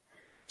Deepkin,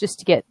 just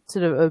to get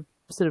sort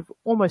of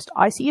almost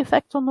icy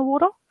effect on the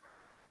water.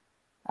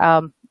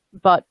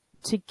 But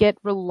to get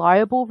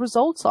reliable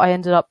results, I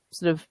ended up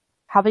sort of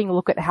having a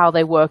look at how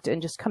they worked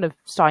and just kind of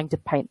starting to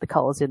paint the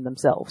colors in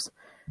themselves.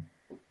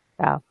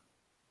 So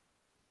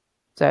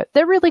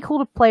they're really cool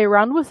to play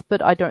around with,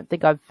 but I don't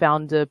think I've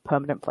found a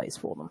permanent place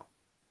for them.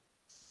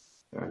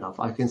 Fair enough.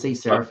 I can see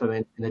Seraphim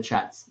in the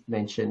chats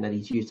mention that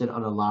he's used it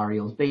on a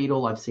Lariel's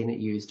Beetle. I've seen it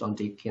used on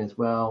Deepkin as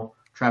well.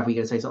 Trav, were you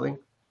going to say something?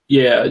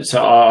 Yeah,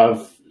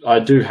 so I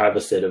do have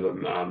a set of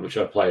them, which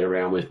I played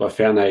around with. I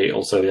found the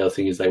other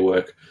thing is they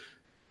work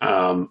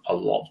a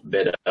lot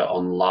better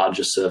on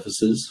larger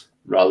surfaces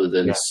rather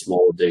than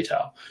smaller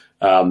detail.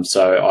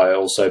 So I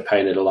also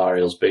painted a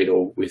Lariel's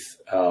Beetle with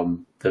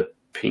the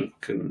pink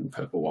and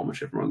purple one,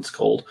 whichever one's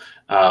called.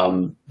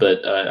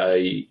 But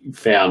I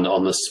found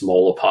on the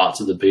smaller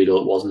parts of the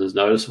beetle it wasn't as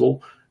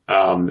noticeable.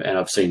 And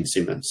I've seen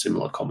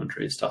similar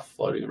commentary and stuff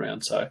floating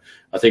around. So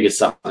I think it's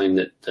something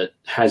that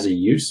has a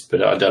use,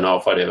 but I don't know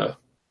if I'd ever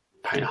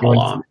paint a whole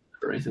army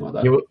or anything like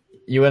that.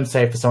 You wouldn't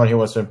say for someone who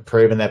wants to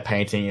improve in their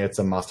painting, it's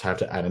a must-have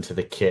to add into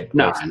the kit?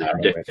 No,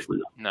 definitely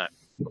not.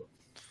 No.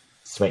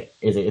 Sweet.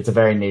 It's a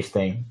very niche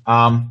thing.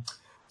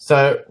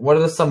 So what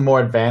are some more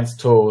advanced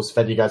tools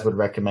that you guys would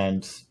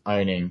recommend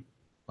owning?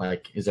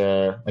 Like, is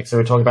there, like, so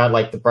we're talking about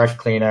like the brush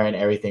cleaner and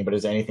everything, but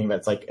is there anything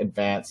that's like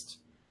advanced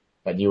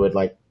that you would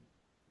like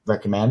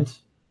recommend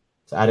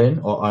to add in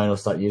or own or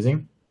start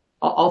using?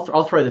 I'll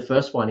throw the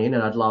first one in,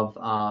 and I'd love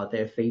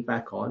their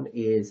feedback on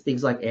is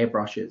things like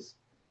airbrushes.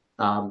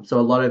 So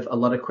a lot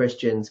of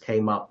questions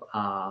came up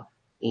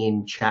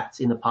in chats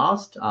in the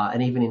past,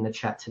 and even in the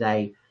chat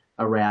today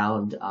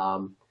around,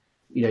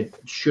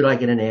 should I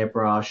get an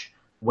airbrush?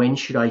 When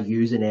should I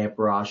use an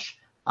airbrush?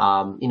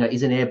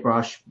 Is an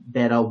airbrush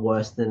better,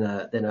 worse than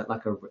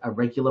a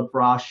regular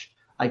brush?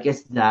 I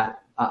guess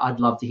that I'd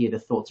love to hear the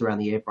thoughts around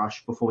the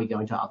airbrush before we go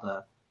into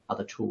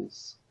other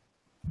tools.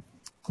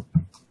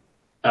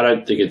 I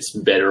don't think it's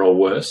better or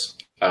worse.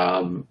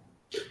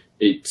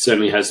 It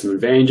certainly has some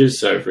advantages.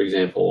 So, for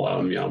example,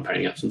 I'm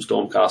painting up some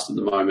Stormcast at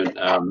the moment.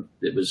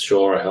 It was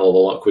sure a hell of a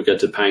lot quicker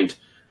to paint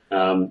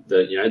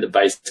the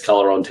base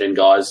color on 10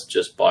 guys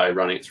just by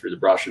running it through the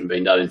brush and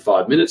being done in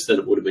 5 minutes than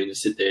it would have been to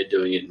sit there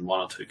doing it in 1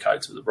 or 2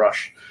 coats of the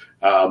brush.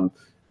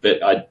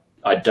 But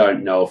I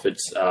don't know if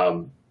it's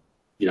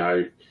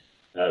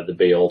the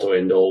be all to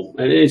end all.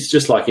 And it's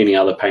just like any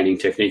other painting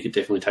technique. It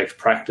definitely takes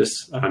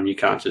practice. You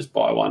can't just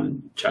buy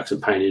one, chuck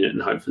some paint in it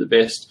and hope for the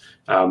best.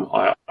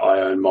 I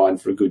owned mine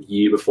for a good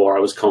year before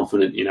I was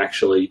confident in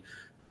actually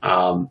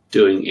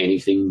doing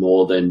anything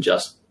more than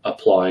just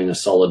applying a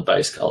solid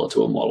base color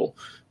to a model.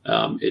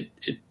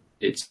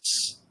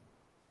 It's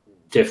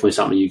definitely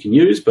something you can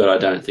use, but I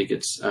don't think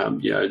it's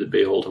the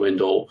be all to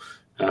end all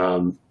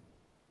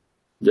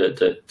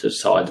that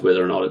decides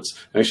whether or not it's.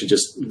 I actually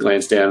just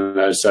glanced down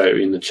and so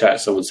in the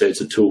chat someone said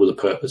it's a tool with a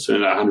purpose,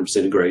 and I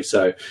 100% agree.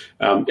 So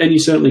and you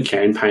certainly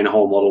can paint a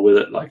whole model with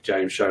it, like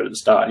James showed at the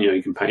start.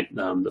 You can paint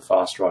the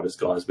Fast Riders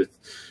guys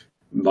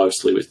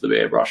mostly with the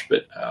airbrush,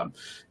 but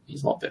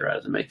he's a lot better at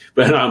it than me.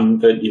 But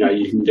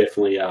you can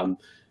definitely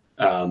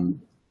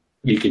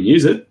you can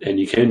use it, and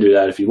you can do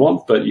that if you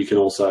want, but you can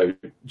also,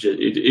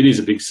 it is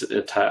a big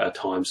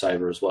time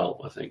saver as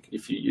well, I think,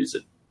 if you use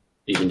it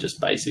even just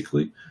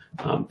basically.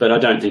 But I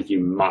don't think you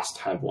must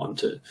have one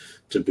to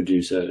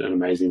produce an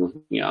amazing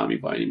looking army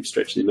by any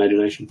stretch of the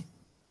imagination.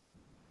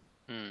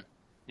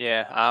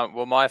 Yeah,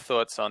 well, my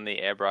thoughts on the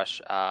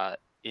airbrush are,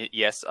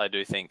 yes, I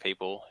do think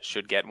people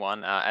should get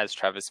one. As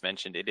Travis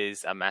mentioned, it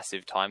is a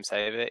massive time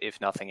saver, if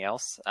nothing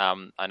else.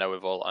 I know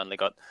we've all only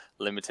got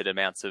limited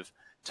amounts of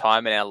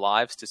time in our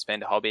lives to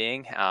spend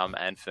hobbying,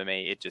 and for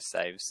me, it just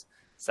saves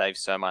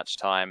so much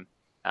time.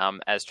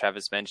 As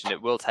Travis mentioned,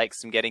 it will take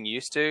some getting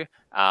used to.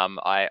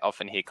 I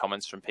often hear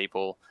comments from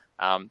people,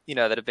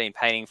 that have been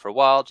painting for a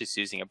while, just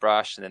using a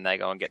brush, and then they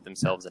go and get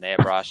themselves an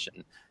airbrush,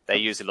 and they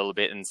use it a little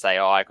bit and say,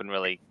 "Oh, I couldn't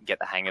really get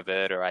the hang of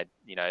it," or "I,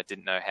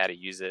 didn't know how to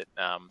use it,"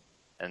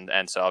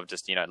 and so I've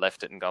just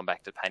left it and gone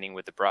back to painting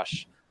with the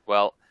brush.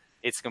 Well,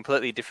 it's a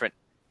completely different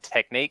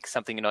technique,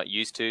 something you're not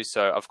used to.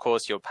 So of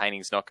course your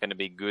painting's not going to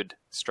be good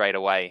straight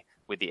away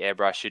with the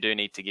airbrush. You do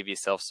need to give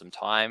yourself some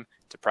time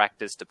to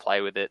practice, to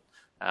play with it.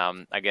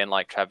 Again,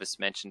 like Travis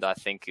mentioned, I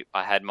think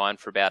I had mine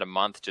for about a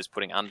month just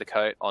putting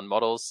undercoat on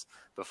models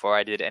before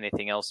I did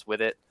anything else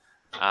with it.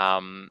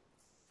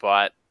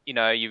 But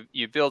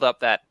you build up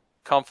that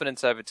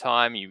confidence over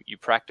time. You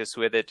practice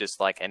with it just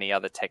like any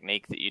other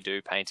technique that you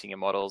do painting your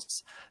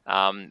models.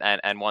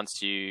 And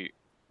once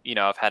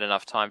I've had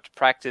enough time to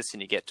practice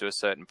and you get to a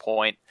certain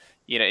point,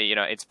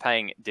 it's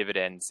paying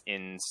dividends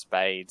in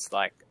spades.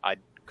 Like, I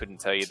couldn't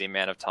tell you the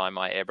amount of time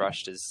my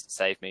airbrush has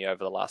saved me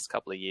over the last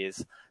couple of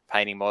years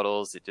painting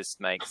models. It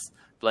just makes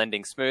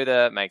blending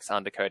smoother, makes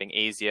undercoating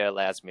easier,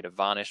 allows me to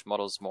varnish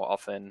models more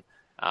often.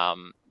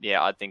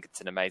 I think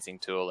it's an amazing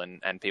tool,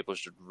 and people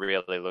should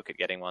really look at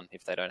getting one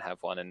if they don't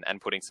have one,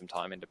 and putting some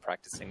time into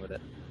practicing with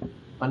it.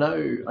 I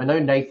know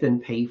Nathan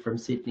P from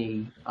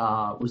Sydney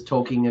was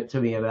talking to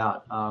me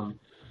about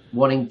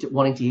wanting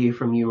to hear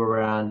from you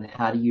around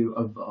how do you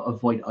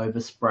avoid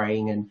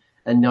overspraying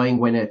and knowing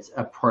when it's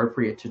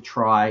appropriate to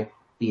try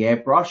the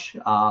airbrush.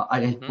 I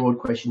guess broad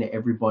question to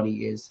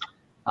everybody is,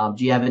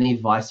 do you have any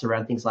advice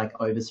around things like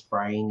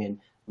overspraying and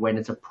when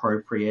it's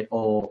appropriate,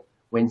 or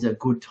when's a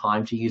good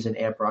time to use an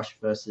airbrush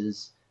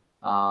versus,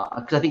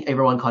 because I think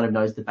everyone kind of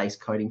knows the base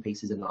coating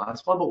piece is a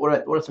nice one, but what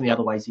are some of the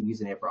other ways you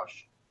use an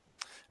airbrush?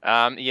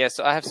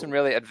 So I have some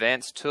really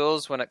advanced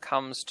tools when it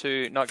comes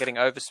to not getting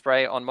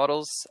overspray on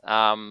models.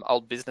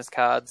 Old business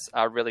cards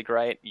are really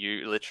great.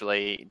 You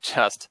literally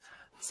just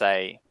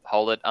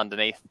hold it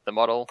underneath the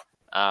model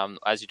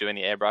as you're doing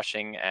the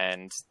airbrushing,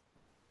 and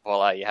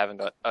voila, you haven't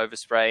got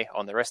overspray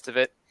on the rest of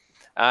it.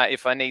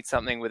 If I need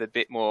something with a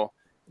bit more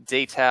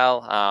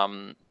detail,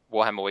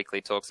 Warhammer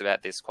Weekly talks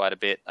about this quite a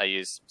bit. I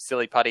use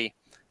silly putty.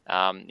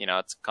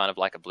 It's kind of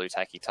like a blue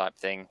tacky type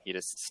thing. You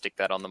just stick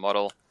that on the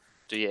model,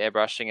 do your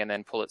airbrushing, and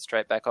then pull it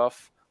straight back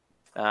off.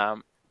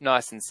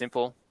 Nice and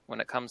simple when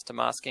it comes to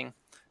masking.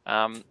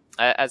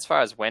 As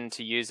far as when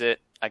to use it,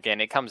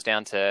 again, it comes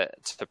down to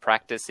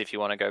practice. If you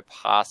want to go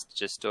past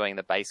just doing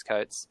the base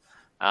coats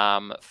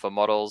for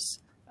models,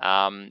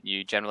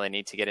 you generally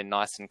need to get in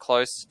nice and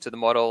close to the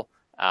model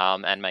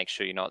and make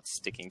sure you're not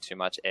sticking too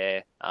much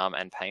air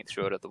and paint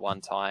through it at the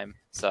one time.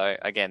 So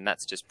again,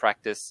 that's just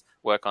practice.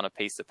 Work on a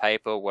piece of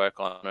paper, work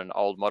on an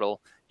old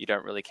model you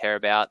don't really care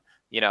about,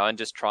 and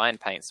just try and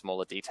paint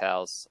smaller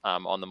details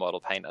on the model.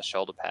 Paint a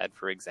shoulder pad,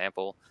 for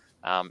example,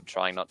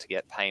 trying not to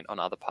get paint on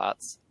other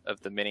parts of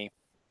the Mini.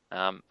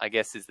 I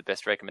guess is the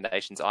best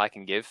recommendations I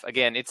can give.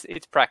 Again,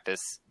 it's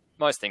practice.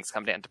 Most things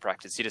come down to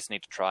practice. You just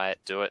need to try it,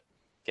 do it,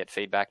 get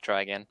feedback,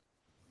 try again.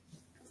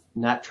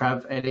 Nat,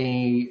 Trav,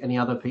 any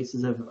other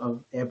pieces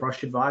of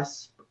airbrush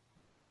advice?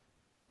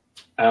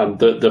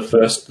 The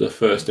first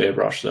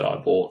airbrush that I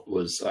bought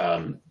was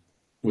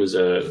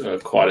a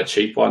quite a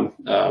cheap one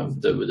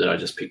that I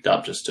just picked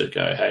up just to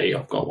go, hey,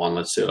 I've got one,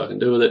 let's see what I can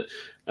do with it.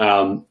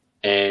 And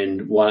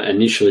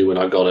initially when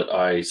I got it,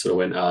 I sort of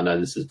went, oh no,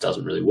 this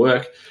doesn't really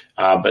work.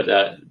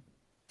 But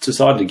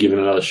decided to give it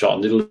another shot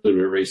and did a little bit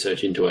of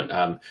research into it.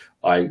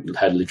 I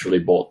had literally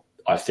bought,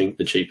 I think,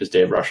 the cheapest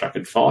airbrush I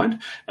could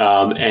find.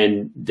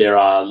 And there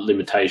are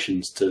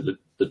limitations to the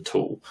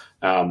tool.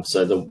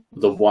 So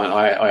the one,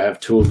 I have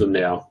two of them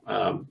now.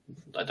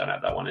 I don't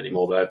have that one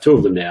anymore, but I have two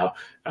of them now.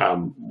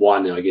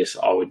 One, I guess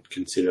I would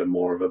consider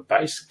more of a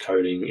base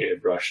coating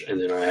airbrush.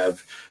 And then I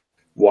have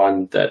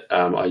one that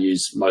I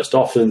use most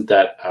often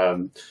that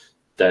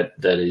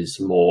is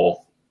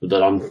more,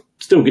 that I'm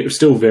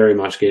still very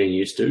much getting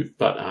used to,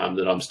 but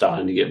that I'm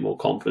starting to get more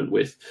confident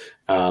with.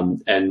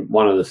 And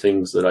one of the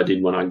things that I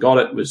did when I got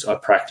it was I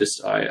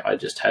practiced. I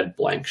just had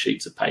blank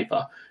sheets of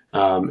paper,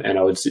 and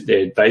I would sit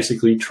there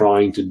basically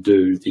trying to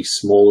do the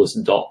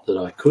smallest dot that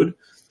I could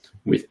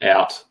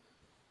without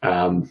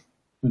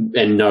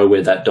and know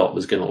where that dot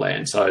was going to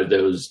land. So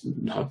there was,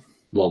 I've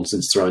long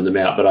since thrown them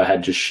out, but I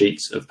had just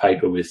sheets of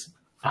paper with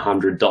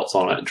 100 dots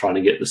on it and trying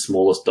to get the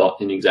smallest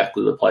dot in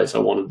exactly the place I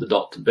wanted the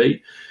dot to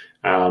be.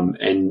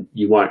 And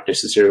you won't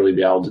necessarily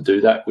be able to do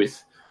that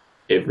with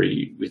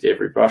every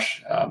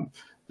brush.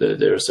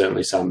 There are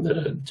certainly some that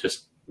are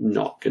just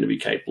not going to be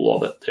capable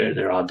of it.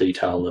 There are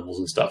detail levels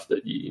and stuff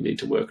that you need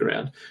to work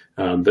around.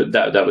 But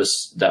that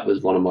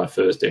was one of my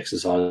first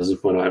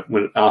exercises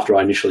when after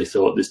I initially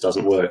thought this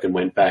doesn't work and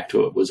went back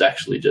to it, was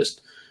actually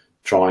just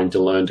trying to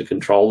learn to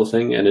control the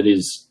thing. And it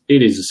is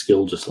a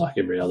skill just like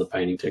every other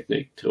painting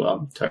technique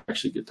to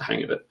actually get the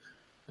hang of it.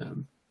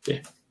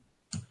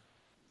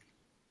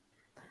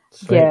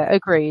 Yeah,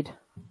 agreed.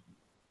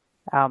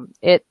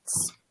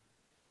 It's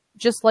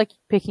just like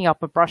picking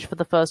up a brush for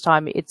the first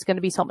time. It's going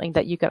to be something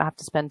that you're going to have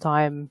to spend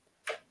time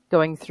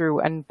going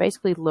through and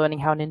basically learning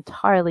how an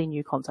entirely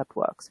new concept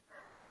works.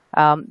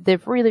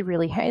 They're really,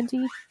 really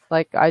handy.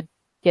 Like, I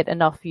get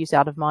enough use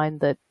out of mine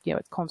that,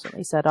 it's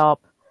constantly set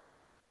up.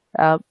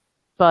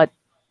 But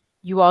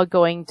you are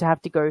going to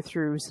have to go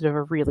through sort of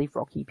a really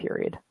rocky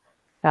period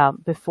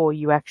before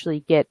you actually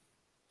get,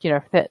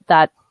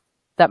 that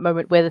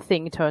moment where the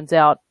thing turns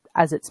out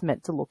as it's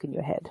meant to look in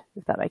your head,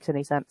 if that makes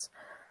any sense.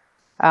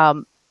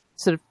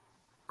 Sort of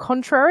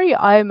contrary,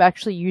 I'm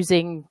actually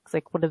using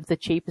like one of the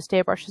cheapest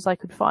airbrushes I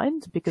could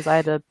find because I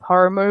had a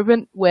horror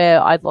moment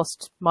where I'd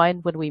lost mine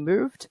when we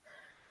moved,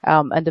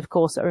 and of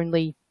course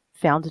only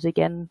found it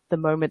again the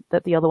moment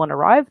that the other one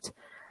arrived.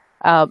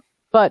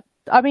 But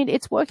I mean,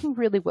 it's working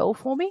really well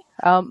for me.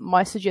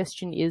 My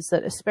suggestion is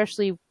that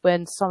especially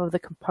when some of the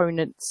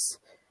components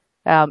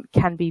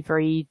can be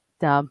very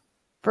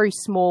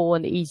small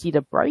and easy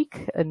to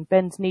break and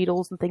bend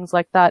needles and things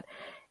like that,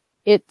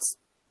 it's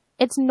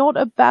not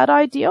a bad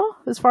idea,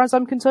 as far as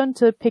I'm concerned,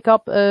 to pick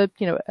up a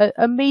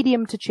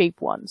medium to cheap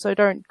one. So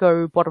don't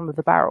go bottom of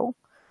the barrel,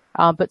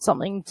 but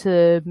something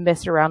to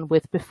mess around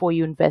with before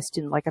you invest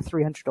in like a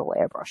 $300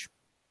 airbrush.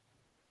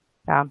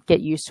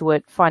 Get used to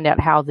it, find out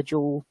how the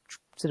dual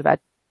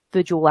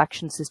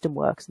action system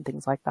works and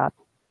things like that.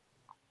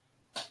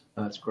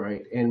 That's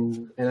great.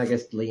 And I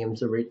guess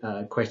Liam's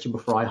question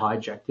before I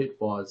hijacked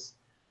it was,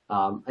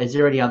 is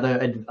there any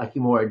other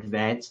more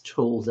advanced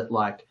tools that,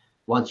 like,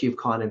 once you've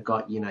kind of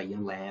got, your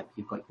lamp,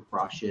 you've got your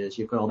brushes,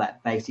 you've got all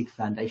that basic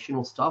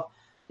foundational stuff,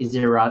 is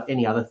there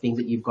any other things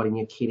that you've got in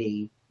your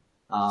kitty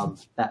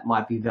that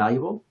might be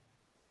valuable?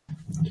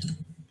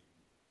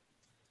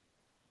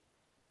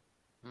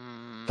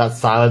 That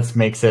silence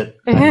makes it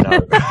a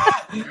no.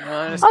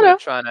 I'm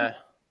just trying to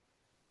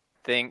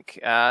think.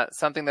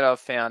 Something that I've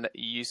found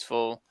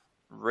useful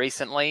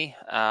recently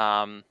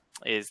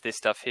is this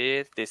stuff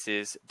here. This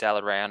is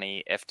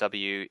Daler-Rowney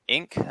FW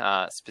ink,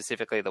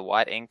 specifically the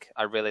white ink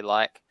I really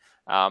like.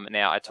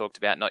 Now, I talked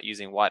about not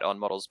using white on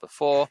models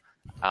before,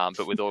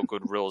 but with all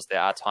good rules,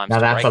 there are times to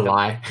break them. Now that's a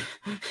lie.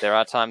 There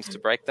are times to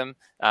break them.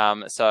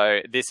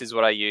 So this is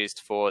what I used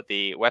for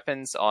the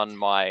weapons on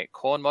my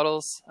Khorne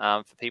models,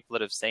 for people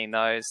that have seen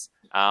those.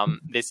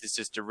 This is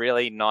just a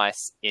really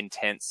nice,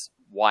 intense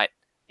white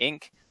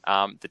ink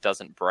that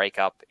doesn't break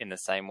up in the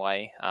same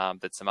way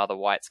that some other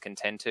whites can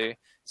tend to.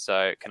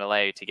 So it can allow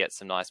you to get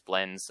some nice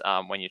blends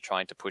when you're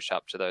trying to push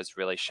up to those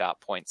really sharp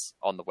points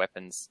on the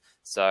weapons.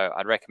 So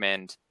I'd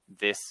recommend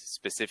this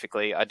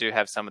specifically. I do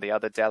have some of the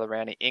other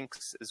Daler-Rowney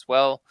inks as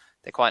well.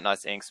 They're quite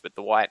nice inks, but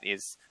the white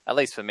is, at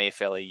least for me,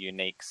 fairly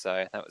unique.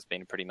 So that was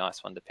been a pretty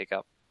nice one to pick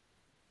up.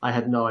 I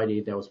had no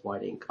idea there was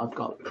white ink. I've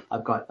got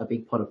a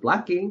big pot of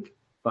black ink,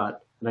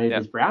 but I know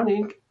there's brown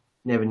ink.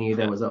 Never knew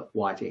there was a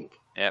white ink.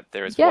 Yep,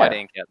 there is white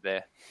ink out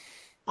there.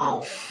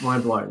 Oh,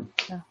 mind blown.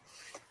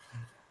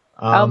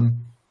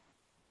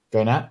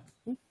 Go Nat?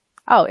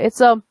 Oh, it's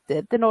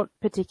they're not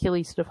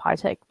particularly sort of high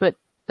tech, but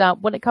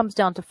when it comes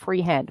down to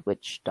freehand,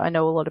 which I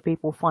know a lot of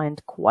people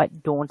find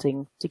quite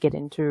daunting to get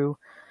into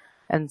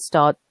and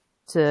start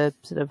to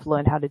sort of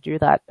learn how to do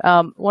that.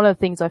 One of the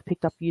things I've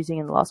picked up using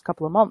in the last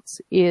couple of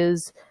months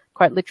is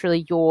quite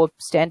literally your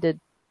standard,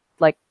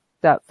 like,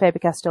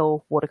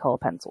 Faber-Castell watercolor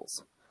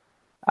pencils.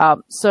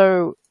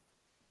 So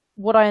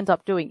what I end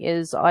up doing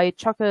is I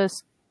chuck a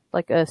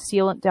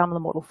sealant down on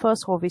the model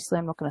first. So obviously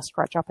I'm not going to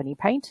scratch up any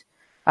paint.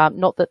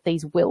 Not that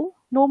these will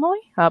normally,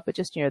 but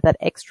just, that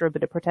extra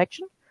bit of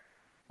protection.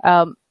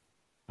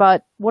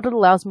 But what it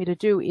allows me to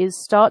do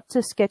is start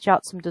to sketch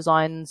out some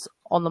designs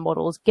on the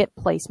models, get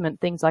placement,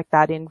 things like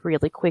that in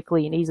really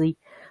quickly and easily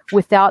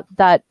without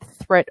that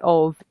threat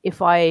of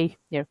if I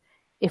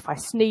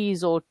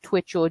sneeze or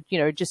twitch or,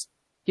 just,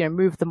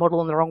 move the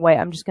model in the wrong way,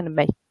 I'm just going to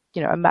make,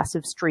 a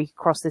massive streak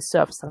across this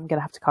surface that I'm going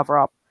to have to cover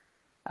up.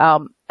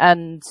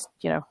 And,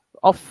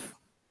 off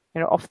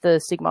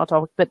the Sigmar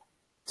topic, but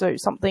so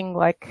something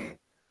like,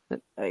 there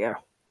you go.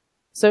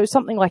 So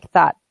something like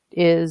that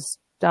is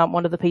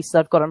one of the pieces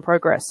I've got in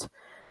progress.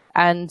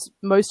 And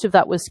most of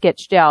that was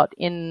sketched out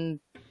in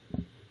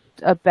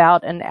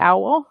about an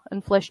hour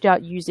and fleshed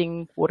out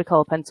using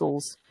watercolor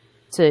pencils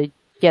to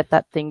get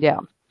that thing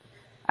down.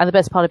 And the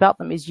best part about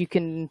them is you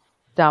can,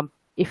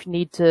 if you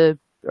need to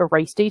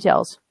erase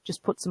details,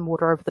 just put some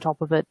water over the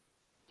top of it.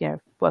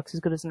 Works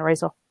as good as an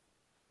eraser.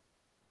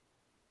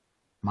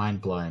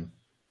 Mind blown.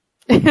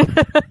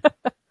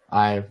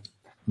 I've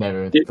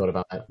never thought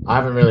about that. I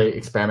haven't really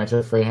experimented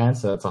with freehand,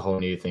 so that's a whole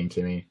new thing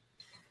to me.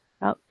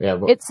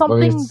 It's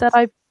something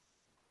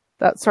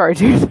that sorry,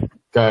 dude.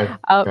 Go.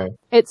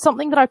 It's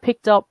something that I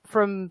picked up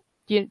from,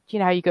 you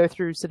know how you go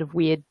through sort of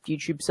weird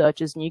YouTube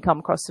searches and you come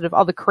across sort of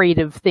other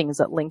creative things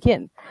that link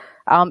in.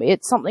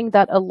 It's something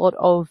that a lot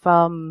of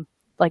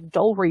like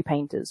doll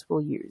repainters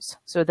will use.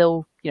 So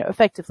they'll,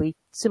 effectively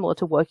similar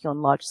to working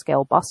on large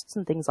scale busts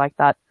and things like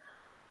that.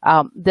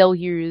 They'll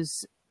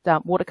use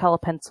watercolor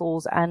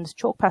pencils and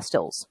chalk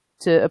pastels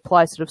to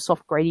apply sort of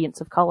soft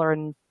gradients of color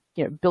and,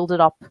 build it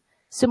up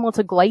similar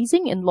to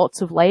glazing in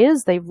lots of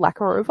layers. They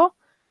lacquer over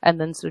and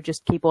then sort of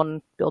just keep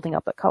on building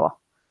up that color.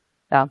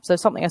 So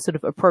something I sort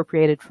of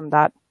appropriated from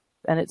that,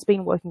 and it's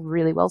been working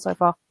really well so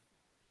far.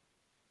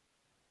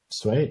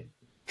 Sweet.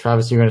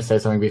 Travis, you were going to say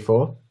something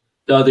before?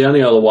 No, the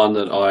only other one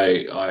that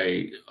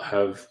I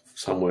have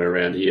somewhere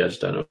around here, I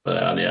just don't know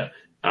about it yet.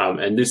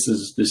 And this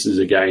is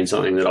again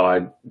something that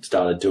I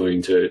started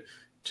doing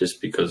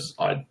just because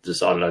I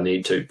decided I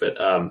need to. But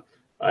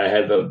I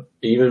have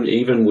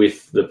even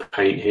with the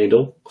paint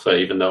handle. So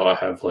even though I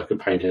have like a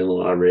paint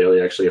handle and I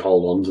rarely actually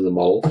hold on to the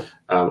model,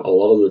 a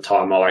lot of the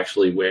time I'll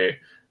actually wear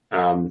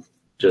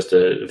just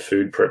a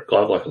food prep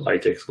glove, like a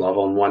latex glove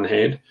on one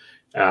hand.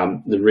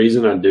 The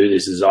reason I do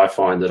this is I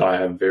find that I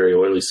have very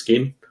oily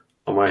skin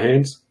on my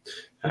hands.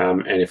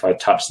 And if I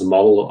touch the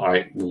model,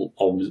 I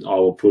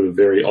will put a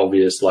very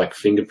obvious like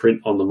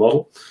fingerprint on the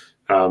model.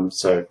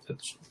 So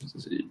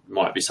it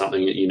might be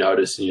something that you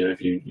notice,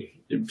 if you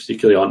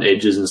particularly on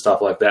edges and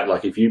stuff like that.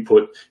 Like if you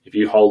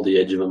hold the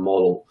edge of a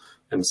model,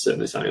 and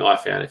certainly something I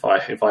found, if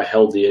I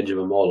held the edge of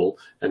a model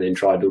and then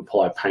tried to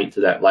apply paint to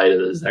that later,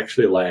 there's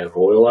actually a layer of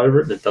oil over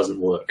it, and it doesn't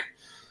work.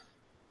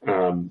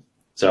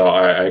 So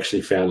I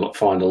actually find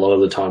a lot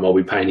of the time I'll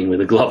be painting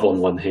with a glove on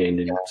one hand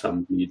in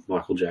some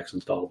Michael Jackson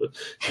style. But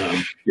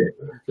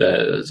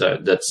so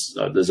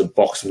there's a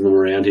box of them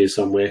around here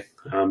somewhere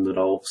that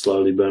I'll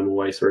slowly burn my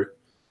way through.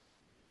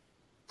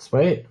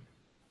 Sweet.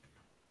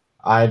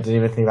 I didn't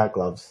even think about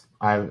gloves.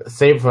 I've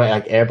seen for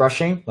like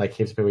airbrushing, like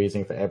heaps of people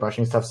using it for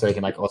airbrushing stuff, so they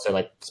can like also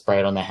like spray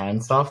it on their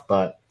hand stuff.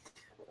 But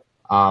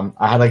I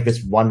had like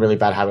this one really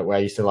bad habit where I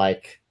used to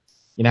like,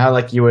 how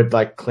like you would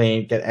like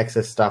get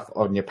excess stuff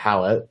on your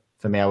palette.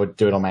 For me, I would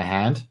do it on my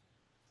hand. Does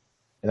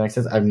that make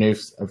sense?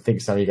 I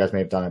think some of you guys may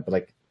have done it, but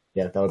like,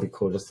 yeah, that would be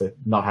cool just to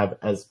not have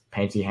as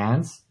painty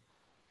hands.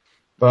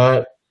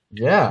 But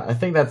yeah, I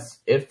think that's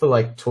it for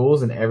like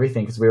tools and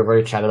everything, because we've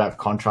already chatted about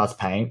contrast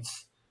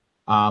paints.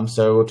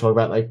 So we'll talk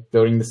about like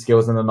building the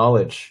skills and the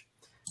knowledge.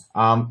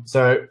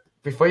 So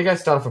before you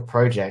guys start off a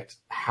project,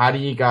 how do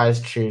you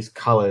guys choose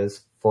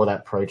colors for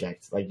that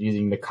project? Like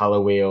using the color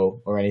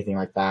wheel or anything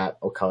like that,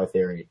 or color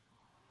theory?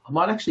 I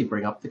might actually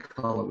bring up the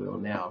color wheel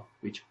now,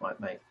 which might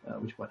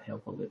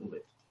help a little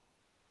bit.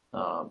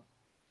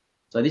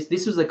 So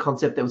this was a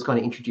concept that was kind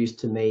of introduced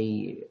to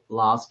me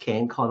last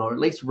CanCon, or at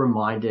least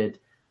reminded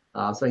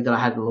something that I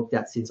hadn't looked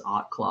at since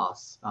art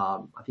class. I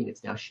think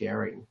it's now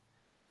sharing.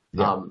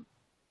 Yeah.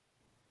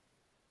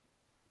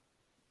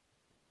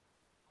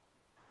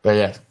 But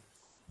yeah,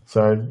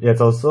 so yeah, it's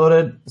all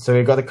sorted. So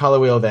we've got the color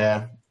wheel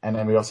there, and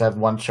then we also have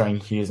one showing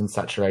hues and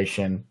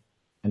saturation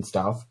and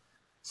stuff.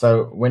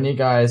 So when you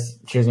guys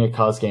choosing a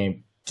color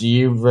scheme, do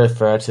you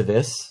refer to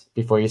this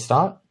before you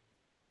start?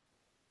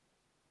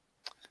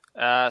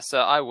 So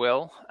I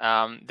will.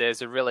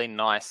 There's a really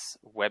nice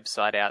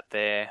website out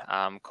there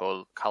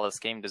called Color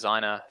Scheme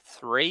Designer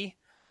 3.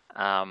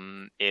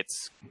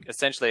 It's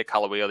essentially a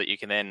color wheel that you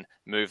can then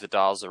move the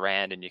dials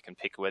around, and you can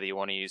pick whether you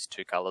want to use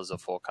 2 colors or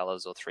 4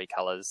 colors or 3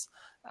 colors.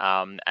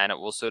 And it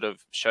will sort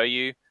of show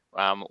you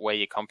where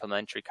your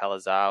complementary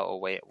colors are,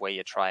 or where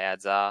your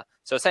triads are.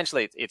 So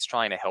essentially it's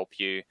trying to help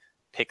you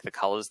pick the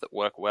colors that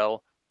work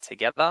well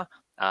together.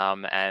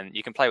 And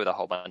you can play with a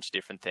whole bunch of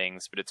different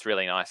things, but it's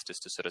really nice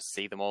just to sort of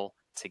see them all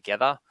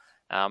together.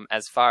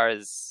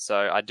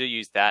 So I do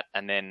use that,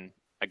 and then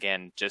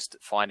again, just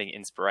finding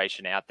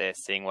inspiration out there,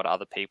 seeing what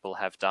other people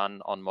have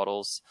done on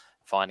models,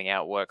 finding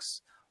out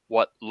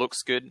what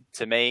looks good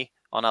to me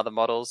on other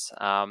models,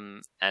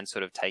 and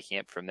sort of taking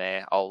it from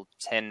there. I'll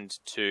tend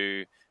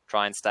to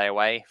try and stay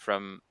away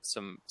from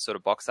some sort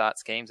of box art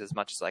schemes as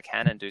much as I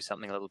can and do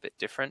something a little bit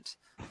different.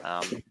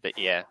 But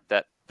yeah,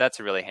 that's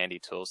a really handy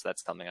tool. So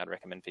that's something I'd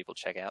recommend people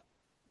check out.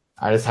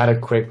 I just had a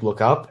quick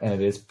look up, and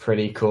it is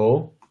pretty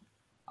cool.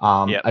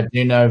 Yep. I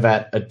do know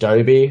that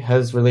Adobe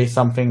has released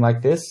something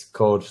like this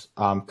called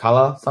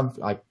Color.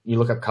 Like you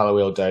look up Color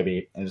Wheel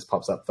Adobe, and it just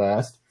pops up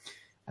first.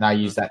 And I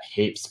use that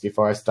heaps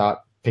before I start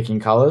picking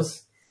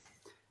colors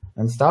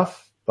and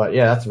stuff. But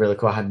yeah, that's really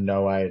cool. I had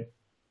no idea.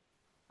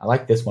 I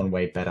like this one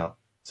way better.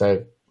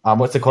 So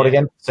what's it called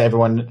again? So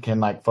everyone can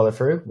like follow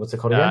through. What's it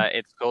called again?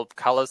 It's called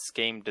Color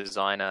Scheme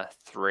Designer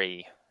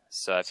 3.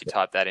 So if you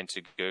type that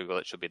into Google,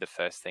 it should be the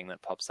first thing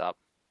that pops up.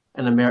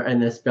 And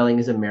the spelling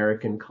is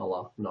American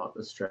color, not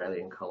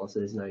Australian color. So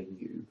there's no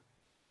U.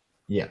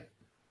 Yeah.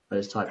 I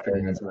just typed it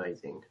in. That's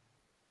amazing.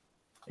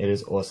 It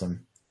is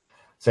awesome.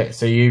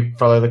 So you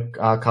follow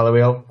the color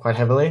wheel quite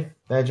heavily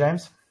there,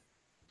 James?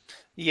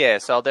 Yeah,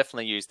 so I'll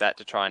definitely use that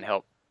to try and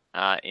help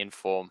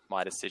inform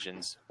my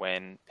decisions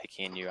when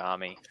picking a new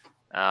army.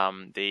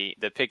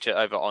 The picture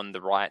over on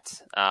the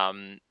right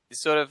is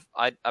sort of,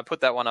 I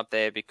put that one up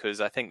there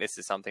because I think this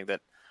is something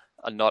that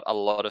not a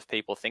lot of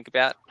people think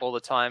about all the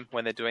time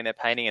when they're doing their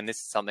painting. And this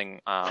is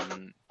something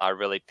I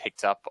really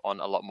picked up on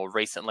a lot more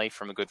recently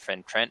from a good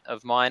friend, Trent,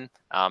 of mine,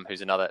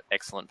 who's another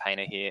excellent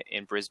painter here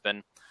in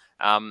Brisbane.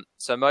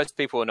 So most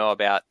people know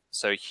about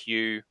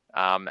hue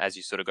as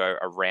you sort of go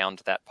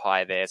around that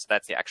pie there. So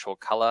that's the actual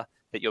color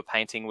that you're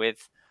painting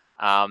with.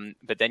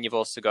 But then you've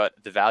also got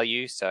the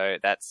value. So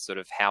that's sort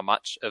of how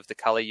much of the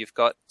color you've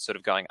got sort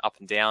of going up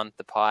and down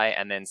the pie,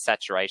 and then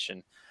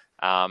saturation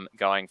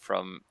going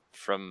from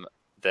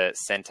the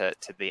center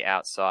to the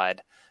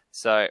outside.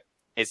 So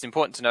it's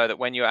important to know that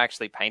when you're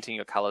actually painting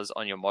your colors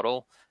on your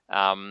model,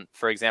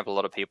 for example, a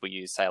lot of people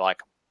use, say,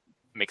 like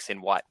mix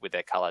in white with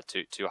their color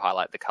to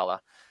highlight the color.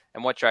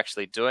 And what you're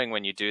actually doing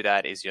when you do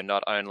that is you're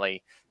not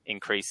only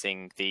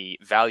increasing the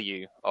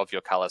value of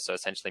your color, so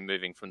essentially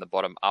moving from the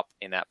bottom up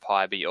in that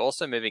pie, but you're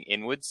also moving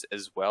inwards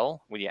as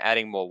well when you're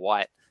adding more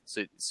white.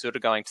 So it's sort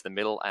of going to the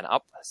middle and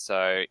up.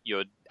 So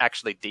you're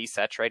actually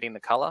desaturating the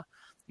color.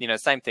 You know,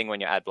 same thing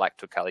when you add black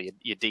to a color,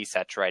 you're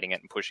desaturating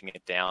it and pushing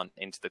it down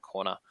into the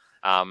corner.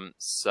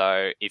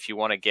 So if you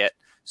want to get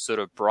sort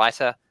of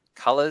brighter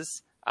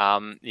colors,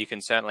 you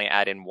can certainly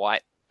add in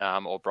white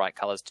or bright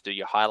colors to do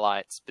your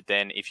highlights. But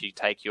then if you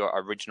take your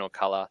original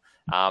color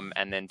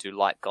and then do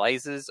light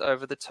glazes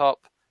over the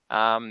top,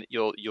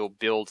 you'll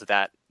build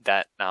that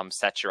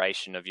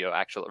saturation of your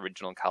actual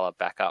original color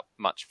back up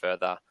much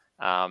further,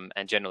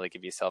 and generally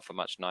give yourself a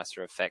much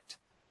nicer effect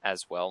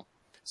as well.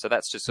 So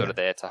that's just sort of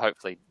there to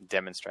hopefully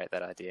demonstrate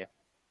that idea.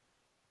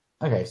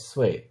 Okay,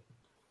 sweet.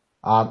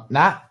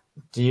 Nat,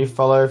 do you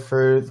follow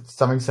through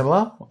something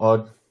similar,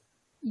 or?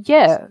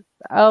 Yeah.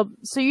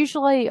 So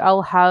usually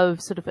I'll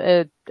have sort of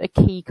a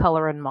key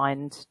color in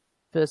mind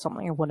for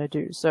something I want to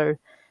do. So,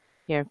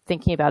 you know,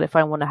 thinking about if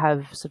I want to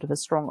have sort of a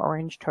strong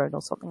orange tone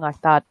or something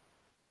like that.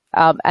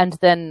 And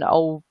then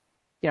I'll,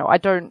 you know, I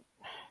don't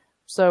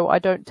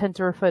tend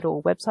to refer to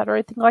a website or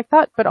anything like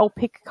that, but I'll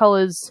pick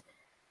colors,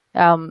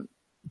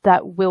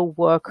 that will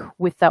work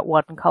with that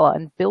one color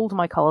and build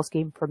my color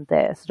scheme from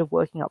there, sort of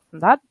working up from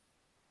that.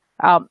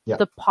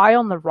 The pie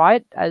on the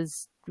right,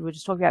 as we were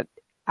just talking about,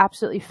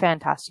 absolutely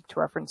fantastic to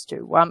reference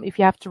to. If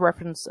you have to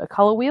reference a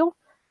color wheel,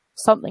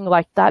 something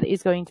like that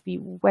is going to be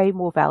way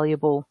more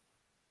valuable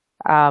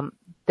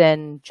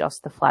than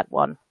just the flat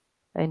one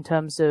in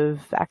terms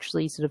of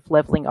actually sort of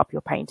leveling up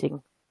your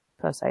painting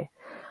per se.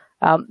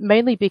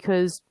 Mainly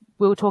because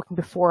we were talking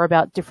before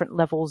about different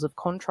levels of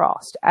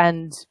contrast,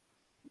 and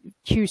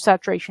hue,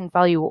 saturation,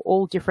 value are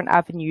all different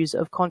avenues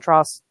of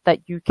contrast that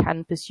you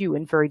can pursue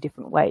in very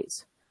different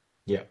ways.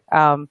 Yeah.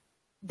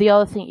 The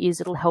other thing is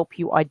it'll help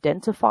you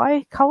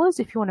identify colors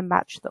if you want to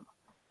match them.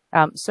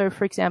 So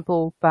for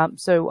example,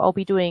 so I'll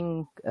be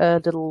doing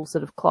a little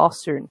sort of class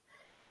soon,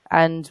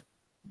 and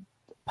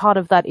part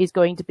of that is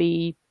going to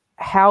be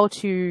how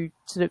to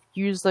sort of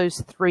use those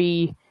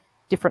 3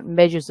 different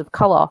measures of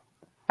color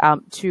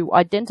to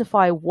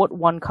identify what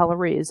one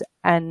color is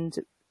and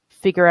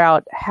figure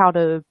out how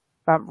to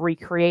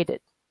recreate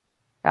it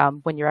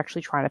when you're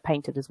actually trying to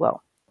paint it as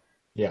well.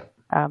 Yeah.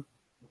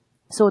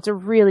 So it's a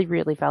really,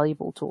 really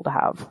valuable tool to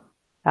have.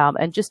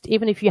 And just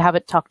even if you have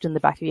it tucked in the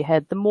back of your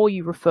head, the more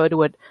you refer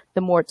to it,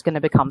 the more it's going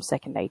to become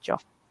second nature.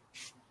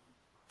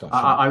 Gotcha.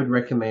 I would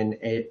recommend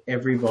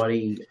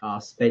everybody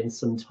spend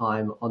some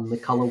time on the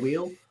color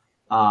wheel.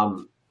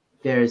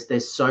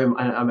 There's so,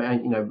 I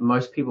mean, you know,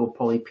 most people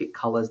probably pick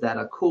colors that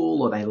are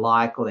cool or they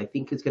like or they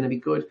think is going to be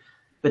good,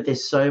 but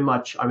there's so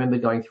much. I remember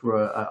going through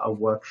a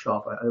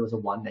workshop. It was a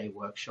one-day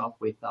workshop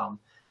with some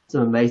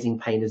amazing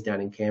painters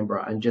down in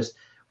Canberra, and just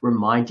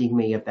reminding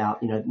me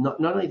about, you know,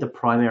 not only the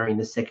primary and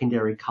the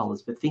secondary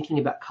colors, but thinking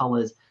about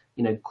colors,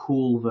 you know,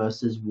 cool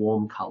versus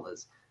warm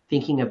colors,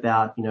 thinking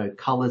about, you know,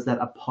 colors that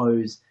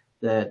oppose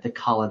the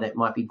color that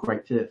might be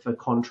great for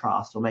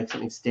contrast or make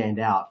something stand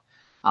out.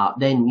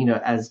 Then, you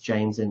know, as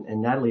James and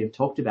Natalie have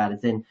talked about,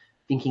 is then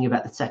thinking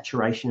about the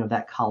saturation of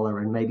that color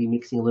and maybe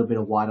mixing a little bit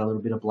of white, a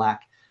little bit of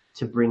black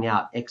to bring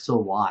out X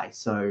or Y.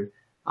 So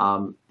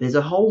there's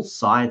a whole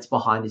science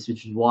behind this,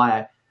 which is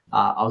why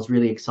I was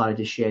really excited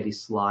to share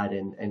this slide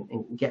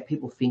and get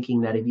people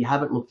thinking that if you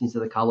haven't looked into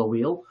the color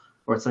wheel,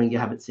 or it's something you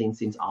haven't seen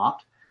since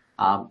art,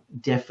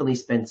 definitely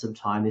spend some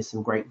time. There's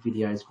some great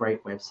videos,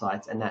 great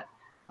websites, and that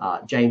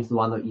James, the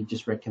one that you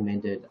just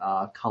recommended,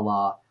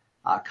 Color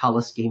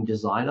Scheme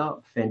Designer,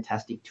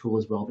 fantastic tool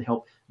as well to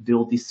help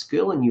build this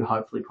skill, and you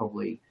hopefully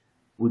probably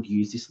would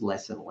use this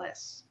less and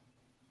less.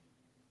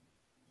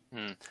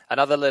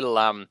 Another little,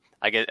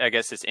 I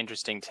guess this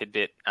interesting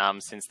tidbit,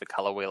 since the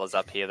color wheel is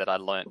up here, that I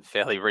learned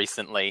fairly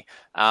recently.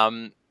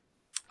 A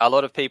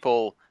lot of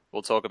people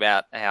will talk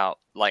about how,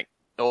 like,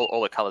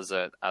 all the colors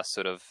are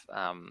sort of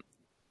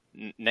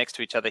next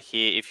to each other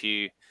here. If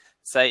you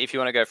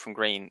want to go from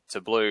green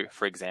to blue,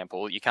 for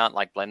example, you can't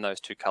like blend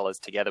those 2 colors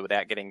together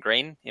without getting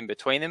green in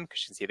between them,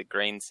 because you can see the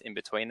greens in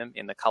between them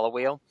in the color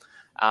wheel.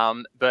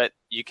 But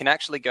you can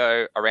actually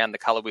go around the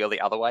color wheel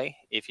the other way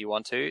if you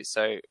want to.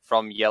 So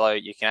from yellow,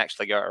 you can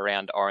actually go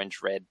around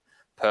orange, red,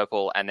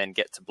 purple, and then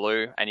get to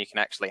blue. And you can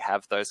actually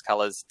have those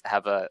colors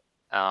have a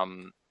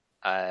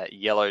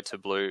yellow to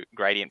blue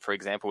gradient, for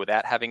example,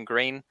 without having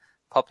green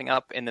popping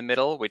up in the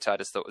middle, which I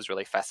just thought was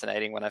really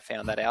fascinating when I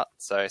found that out.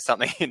 So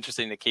something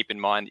interesting to keep in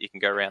mind. You can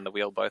go around the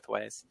wheel both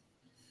ways.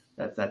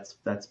 That's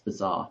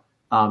bizarre.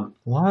 What?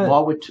 Why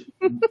would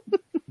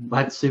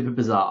that's super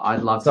bizarre.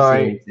 I'd love to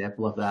see an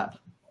example of that.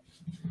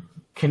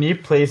 Can you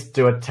please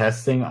do a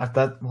testing at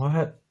that?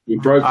 What? You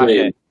broke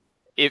me.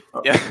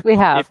 We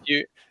have.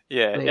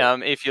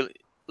 If you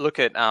look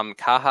at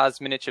Kaha's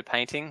miniature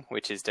painting,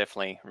 which is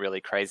definitely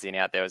really crazy and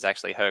out there, it was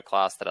actually her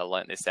class that I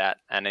learnt this at.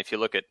 And if you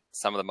look at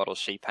some of the models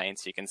she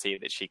paints, you can see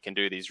that she can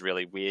do these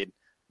really weird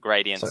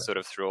gradients sort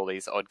of through all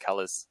these odd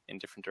colors in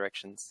different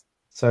directions.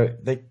 So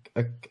they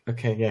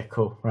okay, yeah,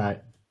 cool,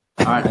 right.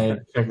 All right.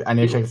 I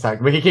need to check this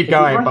out. We can keep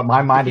going, but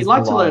my mind is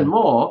blown. If you'd like to learn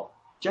more,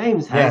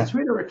 James has a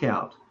Twitter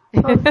account.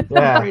 Feel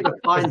free to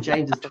find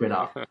James's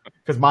Twitter.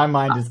 Because my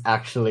mind is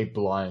actually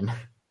blown.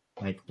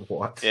 Like,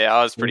 what? Yeah,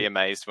 I was pretty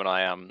amazed when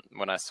I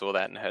saw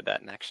that and heard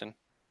that in action.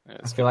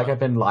 I feel like I've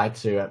been lied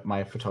to at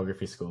my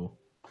photography school.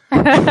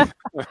 Just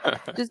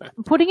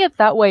putting it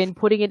that way and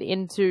putting it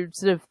into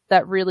sort of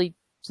that really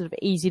sort of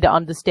easy to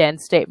understand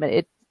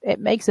statement, it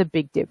makes a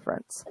big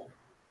difference.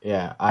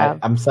 Yeah,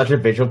 I'm such a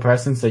visual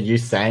person, so you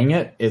saying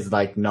it is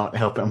like not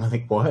helping. I'm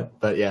like, what?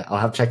 But yeah, I'll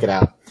have to check it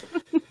out.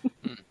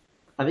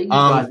 I think you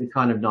guys are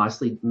kind of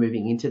nicely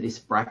moving into this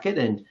bracket,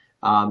 and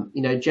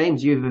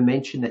James, you even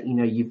mentioned that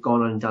you've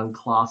gone on and done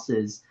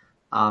classes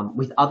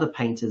with other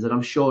painters, and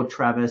I'm sure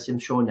Travis, I'm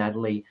sure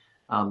Natalie,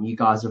 you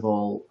guys have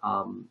all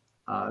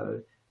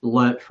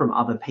learnt from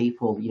other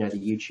people. The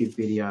YouTube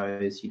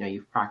videos.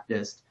 You've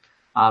practiced.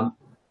 I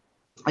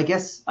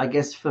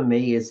guess for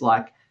me is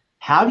like,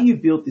 how do you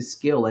build this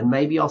skill? And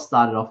maybe I'll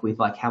start it off with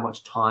like, how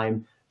much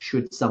time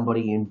should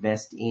somebody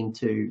invest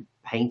into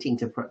painting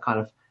to kind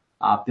of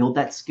build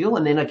that skill?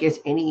 And then I guess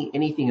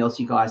anything else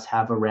you guys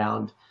have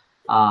around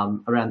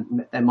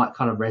that might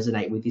kind of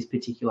resonate with this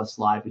particular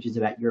slide, which is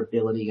about your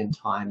ability and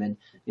time, and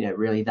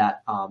really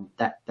that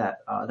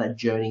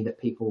journey that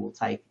people will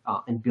take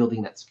in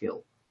building that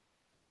skill.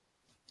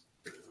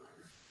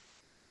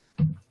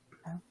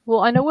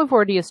 Well, I know we've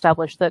already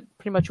established that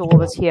pretty much all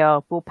of us here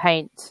will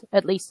paint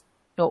at least,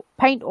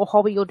 paint or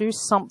hobby or do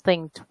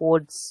something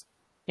towards,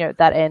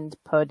 that end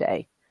per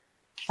day.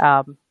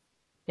 I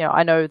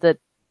know that,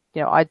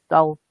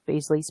 I'll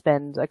easily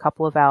spend a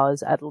couple of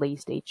hours at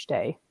least each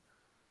day,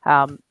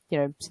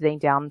 sitting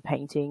down,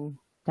 painting,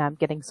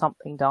 getting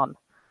something done.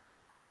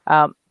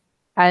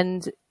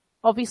 And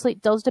obviously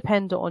it does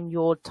depend on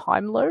your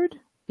time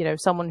load.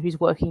 Someone who's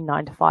working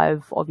 9 to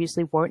 5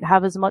 obviously won't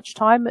have as much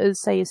time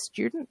as, say, a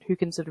student who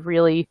can sort of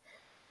really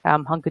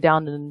hunker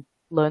down and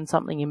learn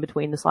something in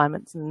between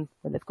assignments and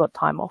when they've got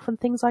time off and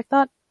things like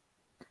that.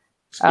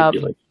 Skip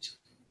your lectures.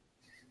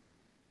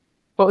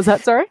 What was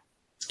that, sorry?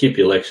 Skip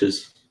your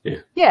lectures.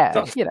 Yeah.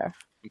 Yeah,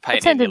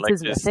 attendance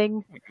isn't a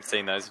thing. We've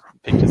seen those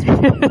pictures.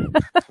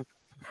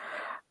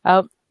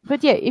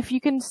 But yeah, if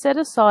you can set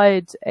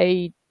aside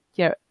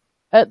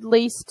at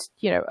least,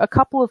 a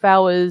couple of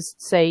hours,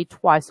 say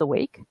twice a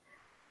week,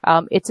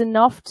 it's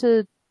enough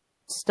to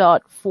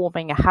start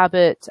forming a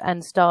habit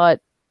and start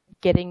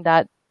getting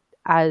that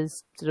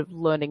as sort of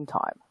learning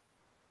time.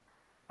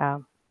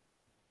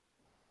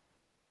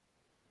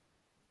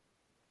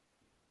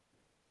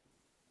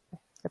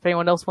 If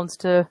anyone else wants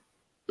to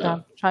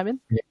chime in.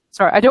 Yeah.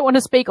 Sorry, I don't want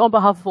to speak on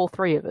behalf of all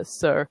three of us,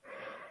 so.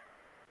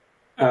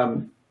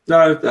 One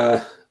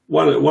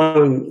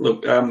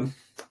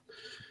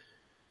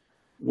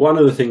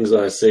of the things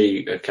I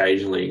see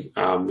occasionally,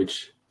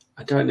 which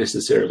I don't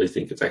necessarily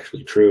think it's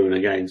actually true, and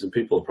again, some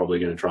people are probably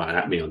going to try and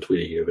at me on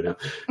Twitter here, but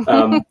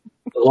a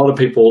lot of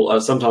people,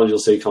 sometimes you'll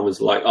see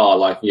comments like,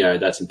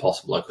 that's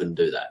impossible, I couldn't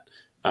do that.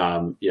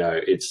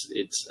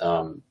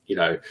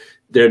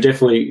 There are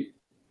definitely,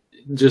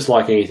 just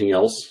like anything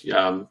else,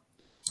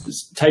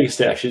 take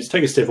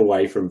a step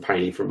away from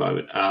painting for a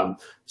moment.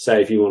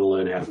 Say if you want to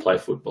learn how to play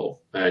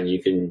football, and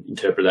you can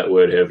interpret that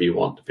word however you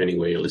want, depending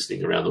where you're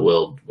listening around the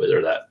world,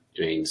 whether that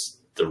means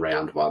the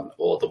round one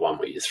or the one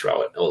where you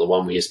throw it or the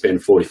one where you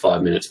spend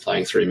 45 minutes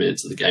playing 3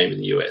 minutes of the game in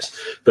the US.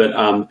 But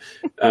so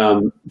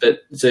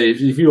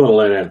if you want to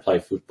learn how to play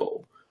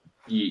football,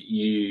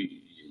 there's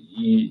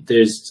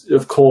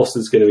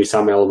going to be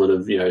some element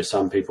of,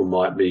 some people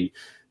might be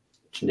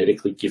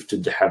genetically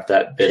gifted to have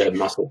that better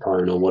muscle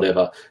tone or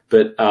whatever.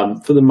 But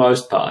for the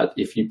most part,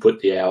 if you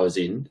put the hours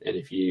in and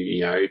if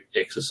you,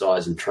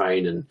 exercise and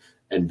train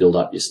and build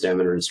up your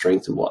stamina and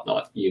strength and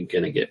whatnot, you're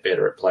going to get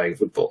better at playing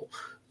football.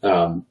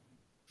 But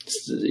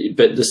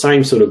the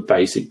same sort of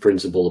basic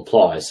principle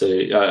applies. So,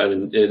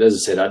 as I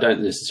said, I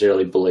don't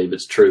necessarily believe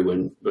it's true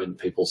when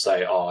people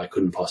say, "Oh, I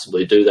couldn't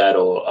possibly do that,"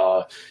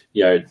 or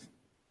I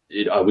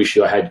wish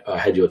I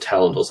had your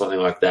talent or something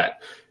like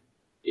that.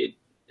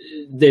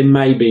 There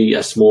may be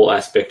a small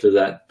aspect of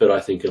that, but I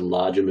think a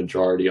larger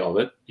majority of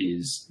it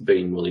is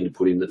being willing to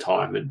put in the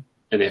time and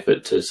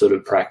effort to sort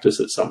of practice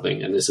at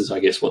something. And this is, I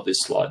guess, what this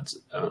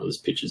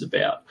pitch is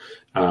about.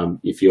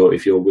 If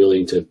you're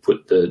willing to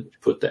put the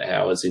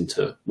hours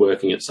into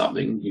working at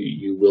something,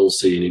 you will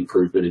see an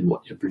improvement in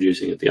what you're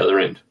producing at the other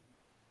end.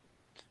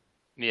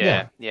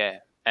 Yeah.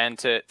 And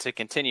to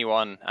continue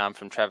on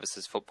from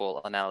Travis's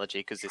football analogy,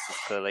 because this is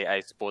clearly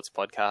a sports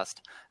podcast,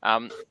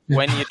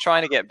 when you're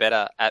trying to get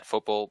better at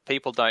football,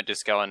 people don't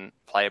just go and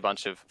play a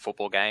bunch of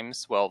football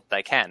games. Well,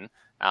 they can,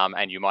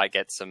 and you might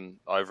get some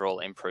overall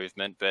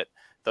improvement, but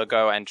they'll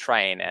go and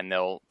train and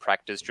they'll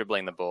practice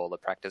dribbling the ball, they'll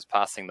practice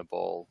passing the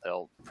ball,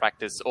 they'll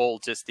practice all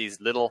just these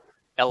little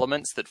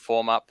elements that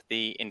form up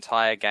the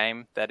entire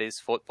game that is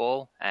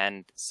football.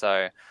 And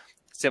so,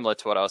 similar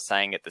to what I was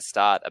saying at the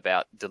start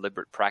about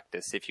deliberate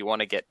practice, if you want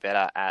to get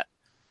better at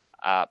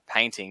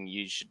painting,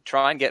 you should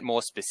try and get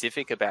more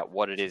specific about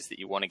what it is that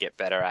you want to get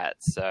better at.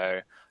 So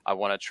I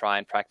want to try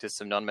and practice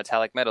some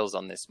non-metallic metals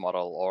on this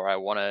model, or I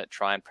want to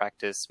try and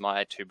practice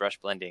my two-brush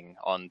blending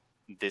on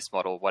this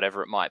model,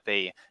 whatever it might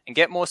be, and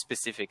get more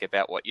specific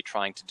about what you're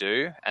trying to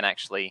do and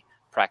actually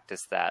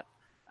practice that.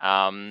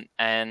 And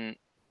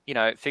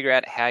figure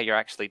out how you're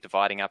actually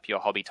dividing up your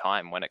hobby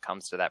time when it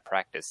comes to that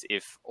practice.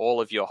 If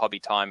all of your hobby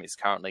time is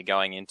currently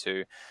going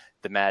into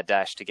the mad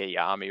dash to get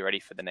your army ready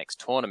for the next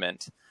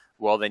tournament,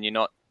 well, then you're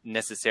not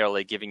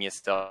necessarily giving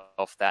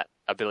yourself that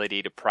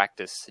ability to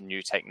practice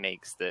new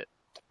techniques, that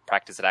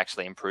practice at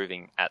actually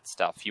improving at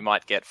stuff. You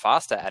might get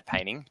faster at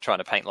painting, trying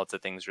to paint lots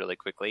of things really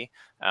quickly,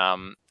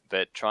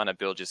 but trying to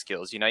build your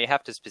skills, you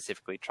have to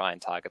specifically try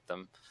and target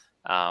them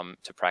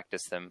to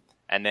practice them.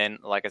 And then,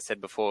 like I said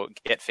before,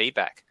 get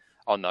feedback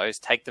on those,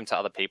 take them to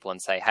other people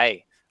and say,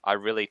 hey, I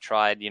really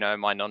tried,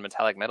 my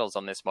non-metallic metals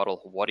on this model.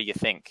 What do you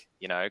think?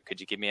 Could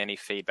you give me any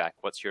feedback?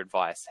 What's your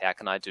advice? How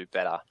can I do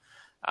better?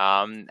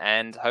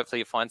 And hopefully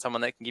you find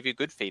someone that can give you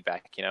good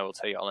feedback. Will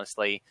tell you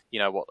honestly,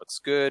 what looks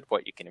good,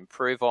 what you can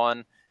improve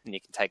on, and you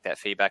can take that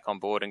feedback on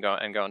board and go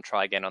and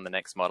try again on the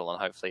next model.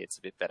 And hopefully it's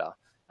a bit better,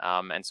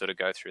 and sort of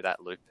go through that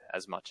loop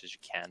as much as you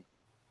can.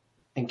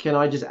 And can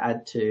I just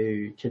add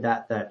to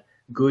that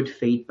good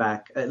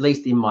feedback, at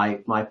least in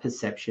my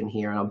perception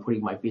here, and I'm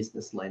putting my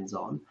business lens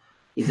on,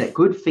 is that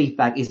good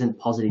feedback isn't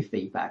positive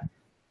feedback.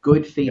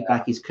 Good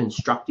feedback is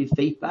constructive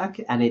feedback,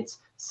 and it's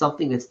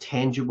something that's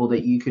tangible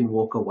that you can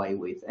walk away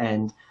with.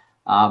 And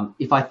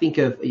if I think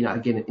of,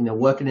 again, in a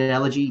work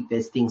analogy,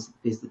 there's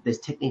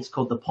techniques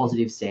called the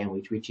positive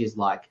sandwich, which is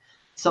like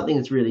something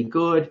that's really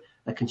good,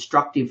 a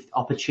constructive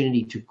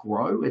opportunity to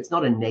grow. It's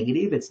not a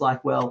negative. It's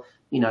like, well,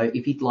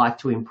 if you'd like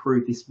to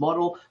improve this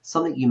model,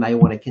 something you may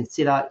want to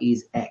consider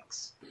is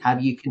X.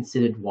 Have you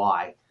considered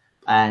Y?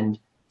 And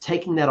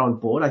taking that on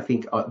board, I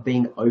think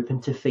being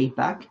open to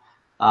feedback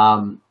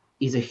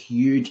is a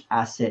huge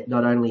asset,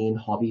 not only in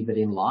hobby, but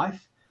in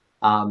life.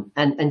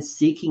 And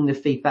seeking the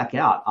feedback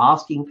out,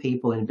 asking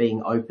people and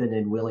being open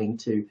and willing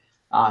to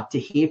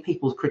hear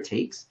people's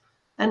critiques.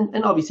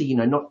 And obviously,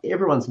 not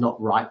everyone's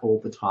not right all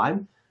the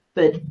time,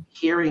 but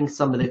hearing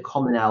some of the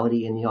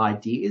commonality in the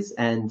ideas,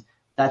 and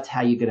that's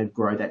how you're going to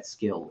grow that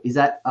skill. Is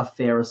that a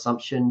fair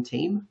assumption,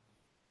 team?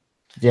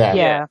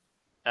 Yeah.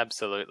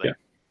 Absolutely.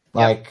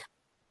 Yeah.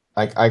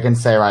 Like I can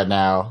say right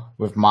now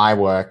with my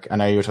work, I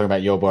know you were talking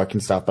about your work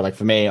and stuff, but like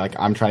for me, like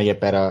I'm trying to get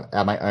better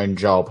at my own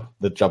job,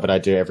 the job that I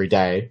do every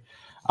day.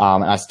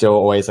 And I still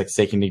always like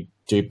seeking to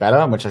do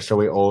better, which I'm sure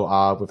we all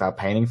are with our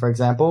painting, for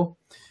example.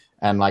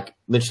 And like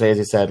literally, as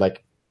you said,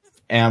 like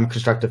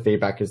constructive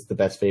feedback is the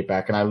best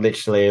feedback. And I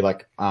literally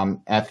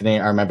Anthony,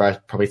 I remember I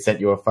probably sent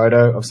you a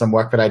photo of some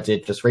work that I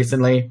did just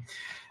recently.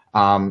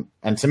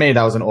 And to me,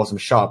 that was an awesome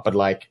shot. But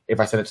like, if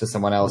I sent it to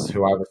someone else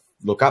who I would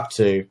look up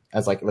to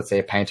as like, let's say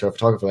a painter or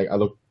photographer, like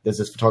there's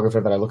this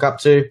photographer that I look up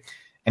to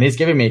and he's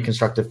giving me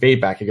constructive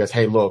feedback. He goes,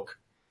 hey, look,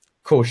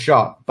 cool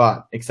shot,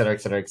 but et cetera,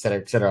 et cetera, et cetera,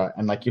 et cetera.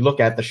 And like, you look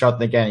at the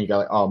shot again, and you go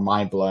like, oh,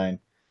 mind blown.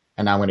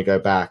 And now I'm going to go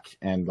back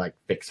and like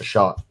fix a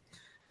shot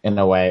in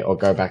a way, or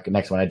go back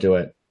next when I do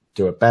it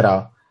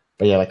better.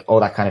 But yeah, like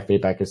all that kind of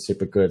feedback is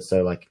super good.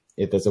 So like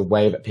if there's a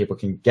way that people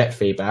can get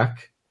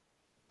feedback,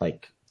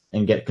 like,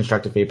 and get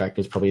constructive feedback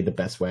is probably the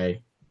best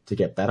way to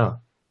get better,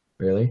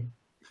 really.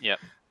 Yep.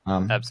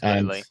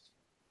 Absolutely.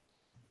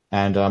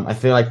 And I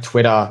feel like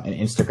Twitter and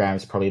Instagram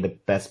is probably the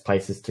best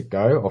places to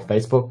go, or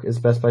Facebook is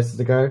the best places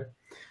to go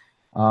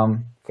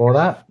for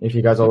that. If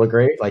you guys all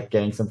agree, like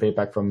getting some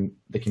feedback from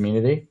the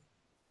community.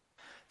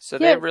 So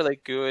they're really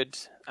good.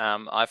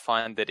 I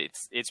find that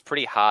it's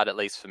pretty hard, at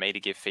least for me, to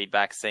give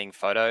feedback seeing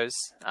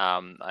photos.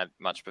 I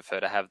much prefer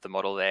to have the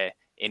model there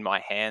in my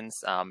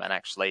hands and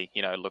actually,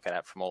 look at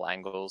it from all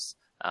angles.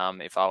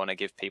 If I want to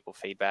give people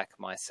feedback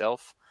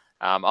myself,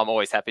 I'm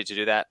always happy to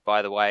do that.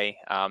 By the way,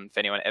 if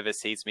anyone ever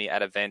sees me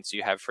at events,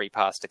 you have free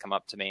pass to come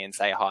up to me and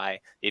say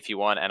hi if you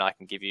want, and I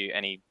can give you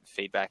any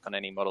feedback on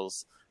any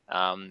models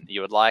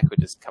you would like, or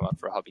just come up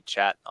for a hobby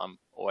chat. I'm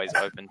always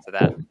open to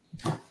that.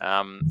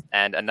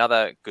 And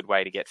another good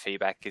way to get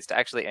feedback is to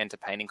actually enter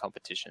painting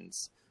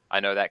competitions. I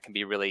know that can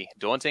be really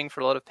daunting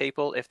for a lot of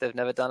people if they've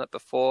never done it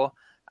before.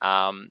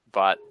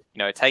 But,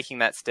 taking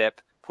that step,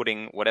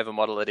 putting whatever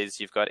model it is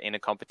you've got in a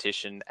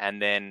competition,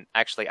 and then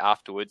actually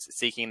afterwards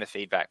seeking the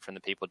feedback from the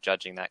people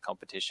judging that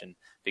competition,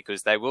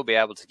 because they will be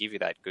able to give you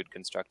that good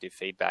constructive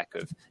feedback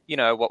of,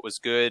 what was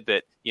good,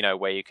 but,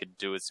 where you could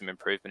do with some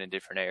improvement in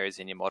different areas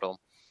in your model.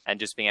 And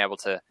just being able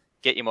to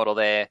get your model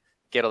there,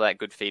 get all that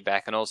good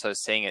feedback, and also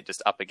seeing it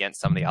just up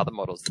against some of the other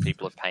models that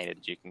people have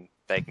painted.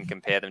 They can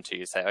compare them to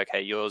you. Say,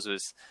 okay, yours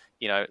was,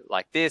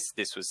 like this.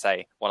 This was,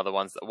 say, one of the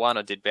ones that won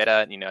or did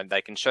better.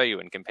 They can show you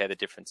and compare the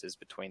differences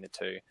between the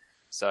two.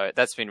 So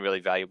that's been really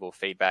valuable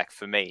feedback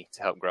for me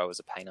to help grow as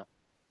a painter.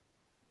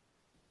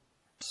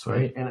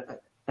 Sweet.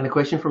 And a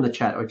question from the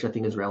chat, which I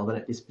think is relevant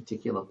at this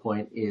particular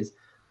point, is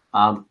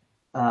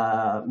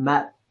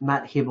Matt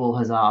Hibble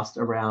has asked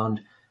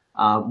around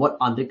what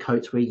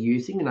undercoats we're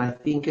using, and I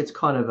think it's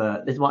kind of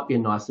there might be a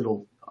nice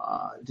little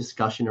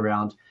discussion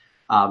around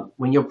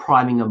when you're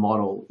priming a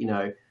model,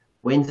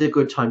 when's a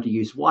good time to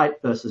use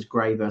white versus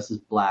grey versus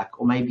black,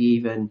 or maybe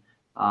even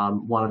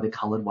one of the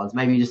coloured ones.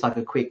 Maybe just like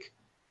a quick,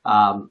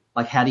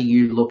 like how do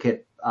you look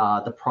at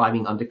the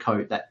priming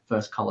undercoat, that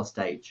first colour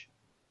stage?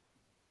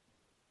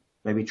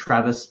 Maybe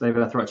Travis, maybe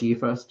I'll throw it to you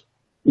first.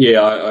 Yeah,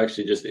 I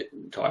actually just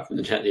typed in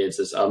the chat the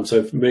answers.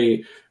 So for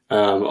me,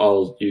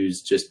 I'll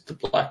use just the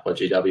black by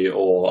GW,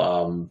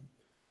 or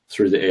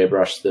through the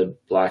airbrush, the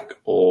black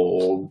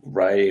or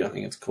grey, I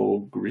think it's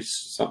called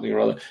Gris something or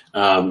other.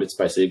 It's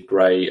basically a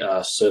grey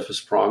surface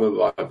primer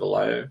by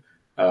Vallejo,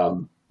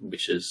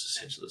 which is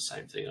essentially the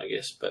same thing, I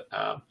guess. But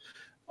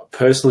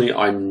personally,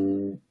 I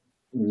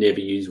never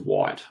use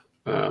white.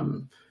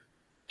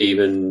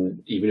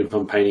 Even if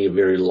I'm painting a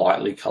very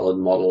lightly coloured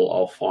model,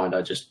 I'll find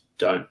I just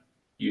don't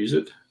use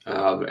it.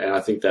 And I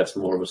think that's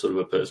more of a sort of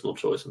a personal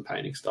choice in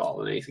painting style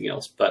than anything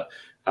else. But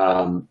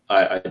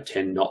I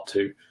tend not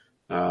to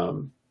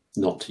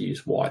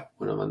use white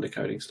when I'm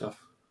undercoating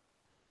stuff.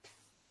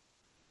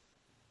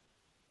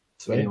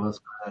 So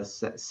anyone's got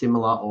a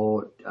similar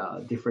or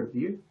different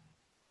view?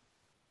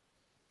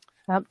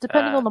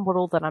 Depending on the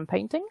model that I'm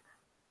painting.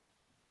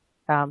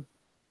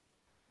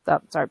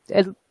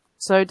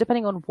 So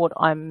depending on what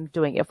I'm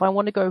doing, if I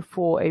want to go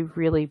for a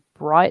really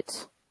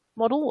bright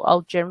model,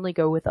 I'll generally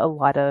go with a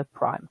lighter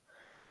prime.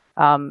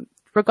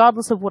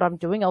 Regardless of what I'm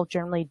doing, I'll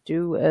generally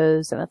do a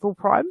zenithal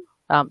prime.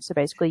 So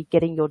basically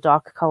getting your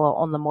dark color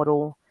on the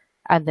model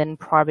and then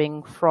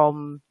priming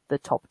from the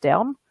top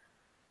down.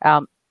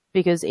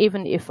 Because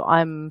even if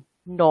I'm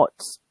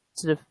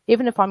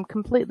even if I'm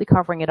completely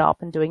covering it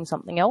up and doing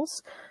something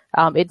else,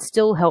 it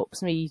still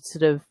helps me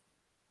sort of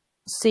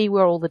see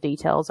where all the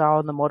details are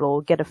on the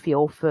model, get a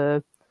feel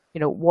for,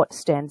 what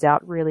stands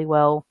out really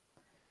well.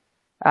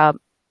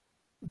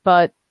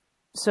 But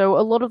so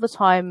a lot of the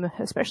time,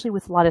 especially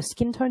with lighter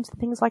skin tones and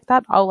things like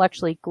that, I'll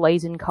actually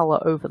glaze in color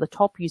over the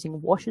top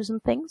using washes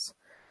and things.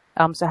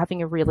 So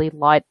having a really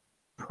light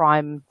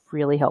prime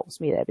really helps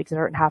me there, because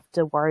I don't have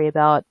to worry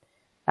about,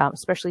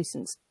 especially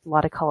since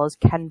lighter colors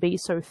can be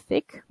so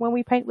thick when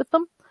we paint with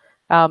them,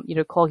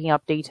 clogging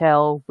up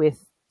detail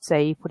with,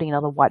 say, putting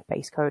another white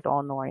base coat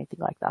on or anything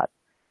like that.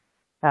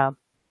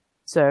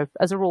 So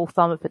as a rule of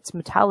thumb, if it's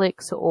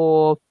metallics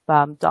or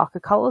darker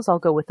colors, I'll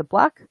go with the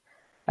black.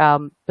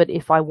 But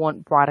if I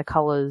want brighter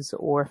colors,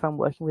 or if I'm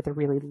working with a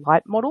really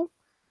light model,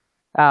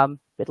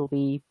 it'll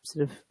be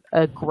sort of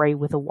a grey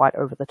with a white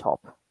over the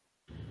top.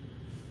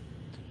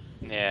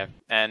 Yeah,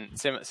 and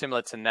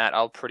similar to Nat,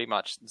 I'll pretty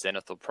much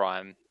zenithal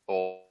prime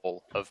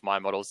all of my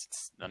models.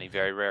 It's only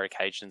very rare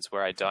occasions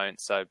where I don't.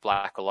 So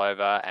black all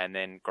over, and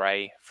then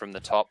grey from the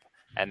top.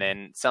 And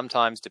then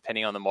sometimes,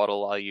 depending on the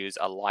model, I'll use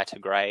a lighter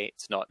grey.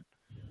 It's not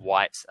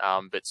white,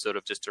 but sort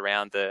of just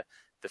around the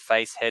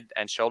face, head,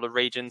 and shoulder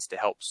regions to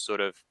help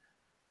sort of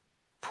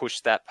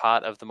push that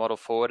part of the model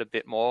forward a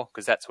bit more,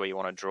 because that's where you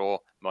want to draw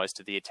most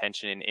of the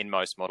attention in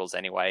most models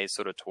anyway,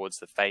 sort of towards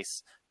the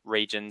face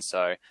region.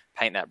 So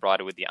paint that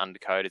brighter with the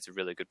undercoat. It's a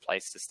really good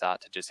place to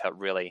start to just help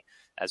really,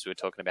 as we were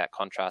talking about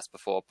contrast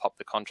before, pop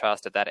the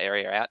contrast of that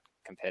area out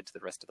compared to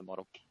the rest of the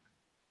model.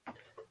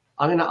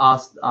 I'm going to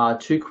ask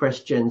two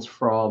questions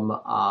from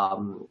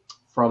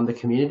the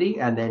community,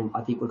 and then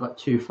I think we've got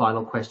two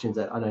final questions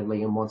that I know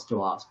Liam wants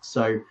to ask.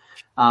 So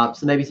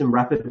maybe some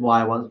rapid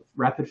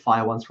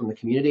fire ones from the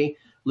community.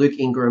 Luke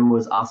Ingram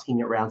was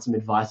asking around some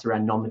advice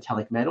around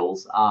non-metallic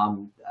metals.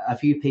 A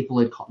few people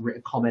had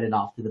commented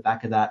after the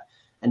back of that,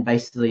 and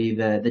basically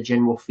the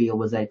general feel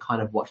was they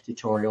kind of watched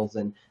tutorials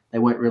and they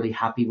weren't really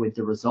happy with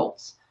the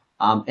results.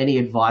 Any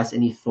advice,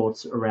 any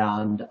thoughts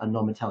around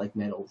non-metallic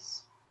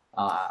metals?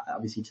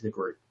 Obviously to the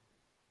group.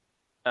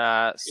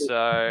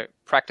 So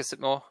practice it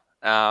more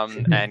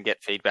and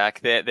get feedback.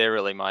 They're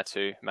really my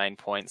two main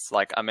points.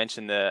 Like I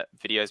mentioned the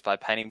videos by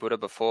Painting Buddha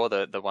before,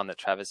 the one that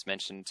Travis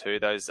mentioned too.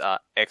 Those are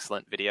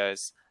excellent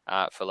videos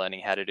for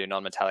learning how to do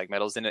non-metallic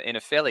metals in a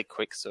fairly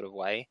quick sort of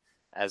way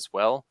as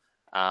well.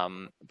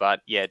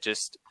 But yeah,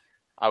 just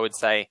I would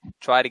say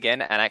try it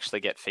again and actually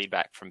get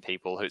feedback from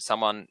people.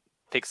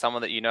 Pick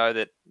someone that you know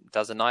that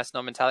does a nice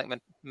non-metallic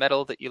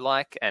metal that you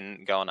like,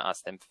 and go and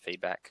ask them for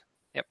feedback.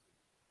 Yep.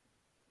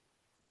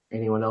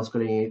 Anyone else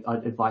got any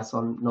advice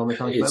on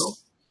non-metallic metal?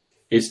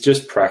 It's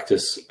just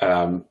practice.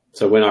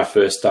 So when I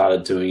first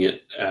started doing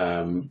it,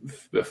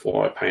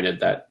 before I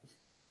painted that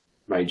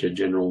Major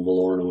General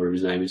Valoran or whatever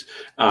his name is,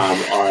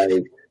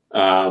 I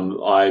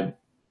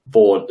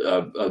bought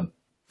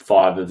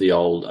 5 of the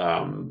old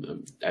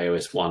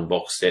AOS 1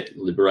 box set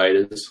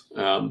Liberators,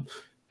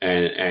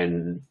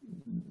 and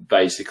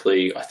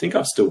basically, I think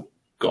I've still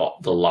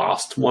got the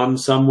last one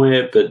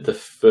somewhere, but the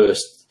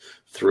first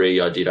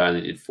 3 I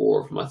only did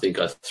 4 of them. I think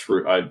I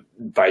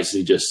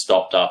basically just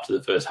stopped after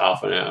the first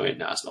half an hour. I went,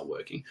 no, it's not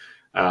working.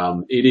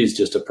 It is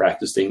just a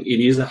practice thing.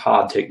 It is a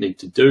hard technique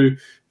to do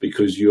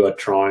because you are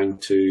trying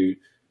to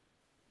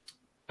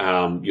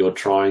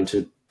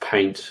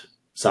paint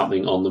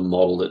something on the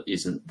model that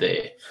isn't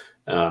there.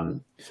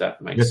 If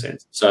that makes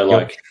sense. So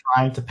you're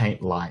trying to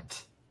paint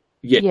light.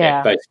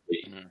 Yeah.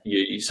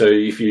 Basically. So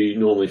if you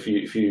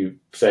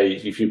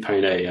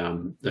paint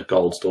a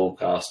gold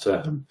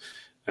Stormcast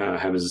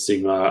Hammers of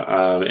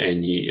Sigmar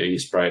and you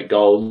spray it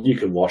gold, you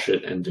can wash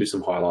it and do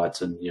some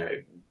highlights and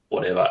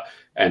whatever,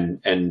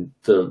 and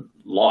the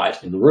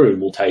light in the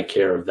room will take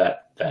care of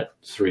that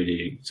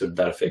 3D sort of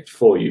that effect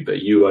for you.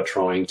 But you are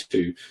trying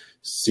to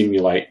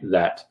simulate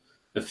that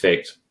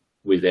effect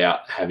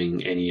without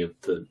having any of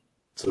the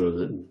sort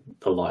of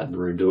the light in the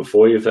room do it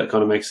for you, if that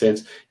kind of makes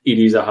sense. It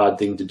is a hard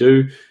thing to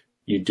do.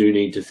 You do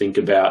need to think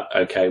about,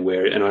 okay,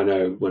 and I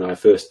know when I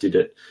first did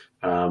it,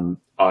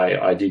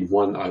 I did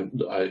one,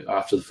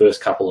 after the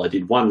first couple, I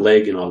did one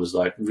leg and I was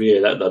like, yeah,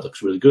 that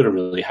looks really good. I'm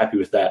really happy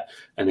with that.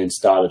 And then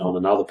started on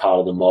another part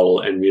of the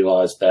model and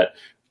realized that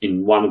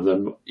in one of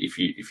them, if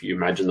you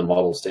imagine the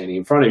model standing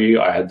in front of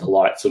you, I had the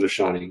light sort of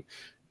shining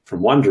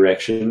from one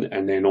direction,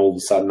 and then all of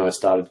a sudden I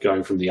started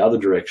going from the other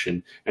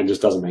direction, and it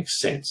just doesn't make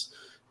sense.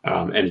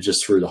 And it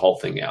just threw the whole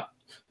thing out.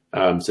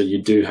 So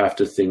you do have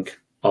to think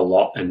a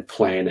lot and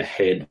plan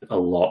ahead a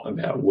lot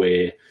about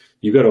where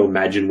you've got to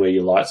imagine where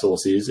your light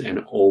source is and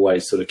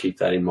always sort of keep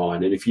that in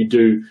mind. And if you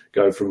do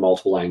go from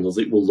multiple angles,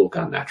 it will look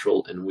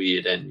unnatural and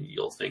weird and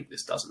you'll think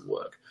this doesn't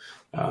work.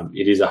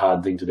 It is a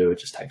hard thing to do. It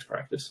just takes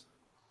practice.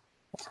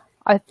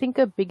 I think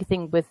a big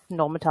thing with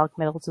non-metallic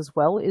metals as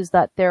well is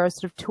that there are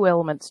sort of 2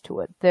 elements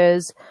to it.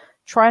 There's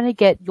trying to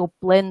get your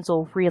blends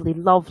all really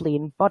lovely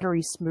and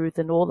buttery smooth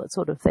and all that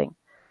sort of thing.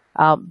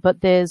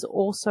 But there's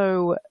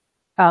also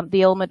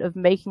the element of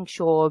making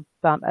sure,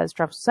 as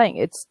Travis was saying,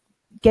 it's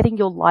getting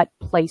your light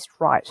placed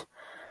right.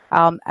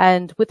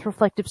 And with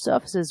reflective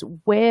surfaces,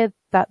 where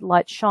that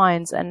light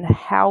shines and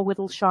how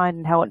it'll shine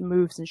and how it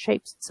moves and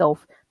shapes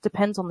itself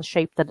depends on the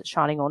shape that it's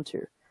shining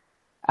onto.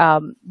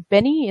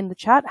 Benny in the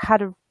chat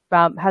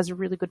has a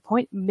really good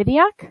point.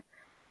 Miniac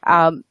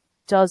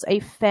does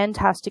a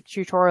fantastic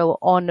tutorial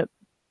on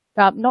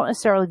not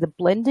necessarily the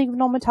blending of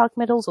non-metallic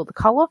metals or the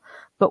color,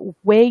 but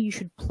where you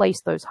should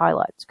place those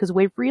highlights. Because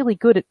we're really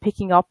good at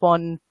picking up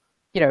on,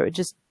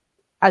 just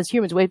as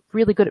humans, we're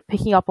really good at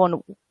picking up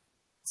on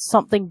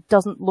something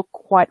doesn't look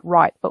quite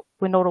right, but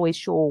we're not always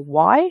sure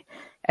why.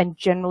 And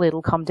generally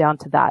it'll come down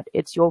to that.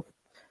 It's your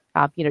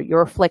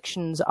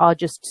reflections are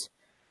just,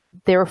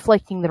 they're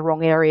reflecting the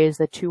wrong areas.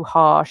 They're too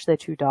harsh. They're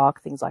too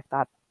dark, things like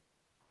that.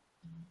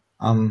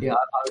 Yeah,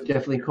 I would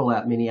definitely call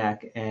out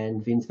Miniac,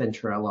 and Vince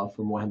Venturella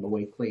from Warhammer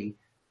Weekly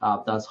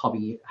does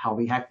hobby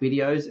hack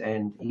videos,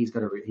 and he's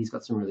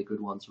got some really good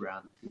ones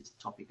around this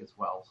topic as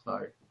well.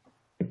 So,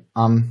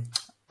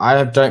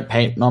 I don't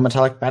paint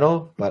non-metallic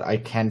metal, but I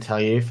can tell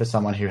you, for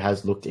someone who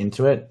has looked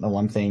into it, the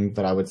one thing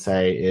that I would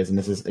say is, and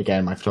this is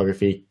again my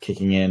photography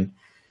kicking in,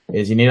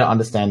 is you need to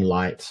understand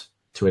light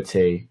to a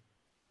T,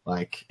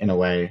 like in a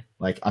way,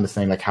 like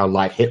understanding like how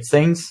light hits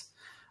things,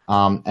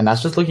 and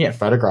that's just looking at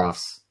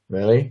photographs,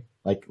 really.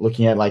 Like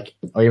looking at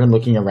or even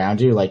looking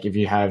around you, like if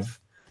we have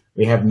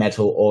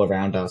metal all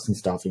around us and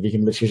stuff, if you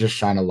can literally just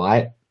shine a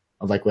light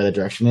of like where the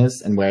direction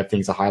is and where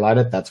things are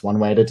highlighted, that's one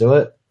way to do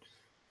it.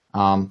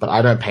 But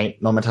I don't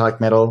paint non-metallic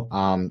metal.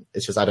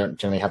 It's just I don't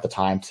generally have the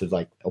time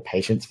to or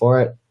patience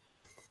for it.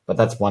 But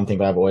that's one thing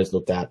that I've always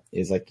looked at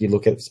is you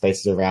look at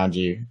spaces around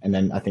you, and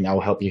then I think that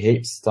will help you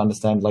heaps to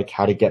understand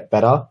how to get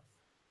better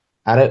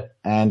at it.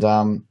 And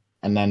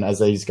then as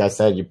these guys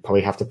said, you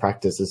probably have to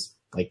practice.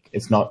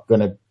 It's not going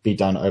to be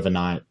done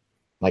overnight,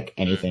 like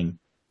anything.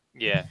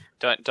 Yeah,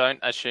 don't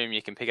assume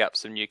you can pick up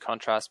some new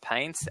contrast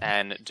paints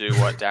and do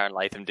what Darren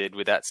Latham did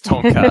with that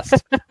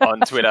Stormcast on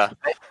Twitter.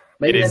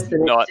 It's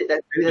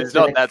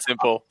not that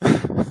simple.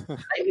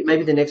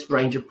 Maybe the next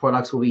range of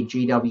products will be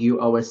GW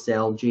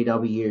OSL,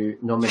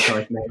 GW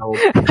non-metallic metal.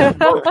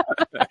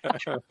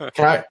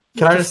 Can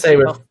I just say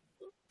with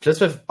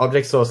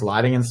object source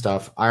lighting and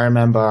stuff, I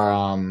remember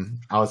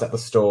I was at the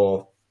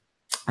store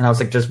and I was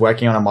just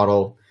working on a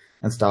model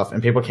and stuff,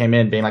 and people came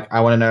in being like,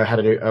 I want to know how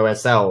to do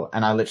OSL,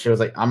 and I literally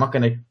was like, I'm not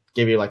going to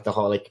give you the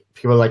whole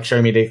people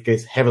showing me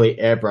this heavily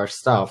airbrushed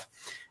stuff,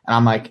 and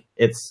I'm like,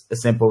 it's a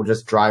simple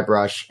just dry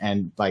brush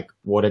and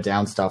water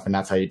down stuff, and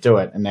that's how you do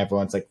it. And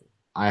everyone's like,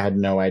 I had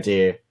no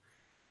idea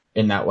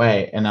in that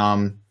way. And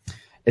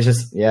it's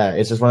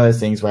just one of those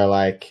things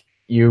where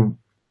you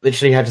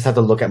literally just have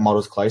to look at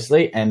models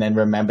closely and then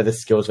remember the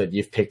skills that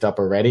you've picked up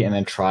already and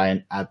then try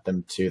and add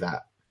them to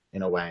that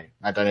in a way.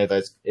 I don't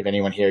know if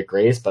anyone here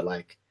agrees, but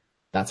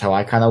that's how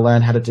I kind of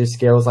learned how to do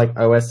skills like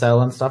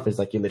OSL and stuff, is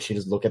you literally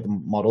just look at the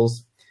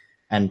models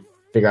and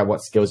figure out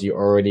what skills you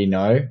already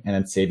know and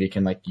then see if you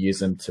can use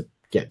them to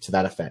get to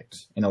that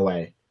effect in a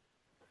way.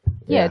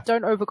 Yeah,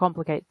 don't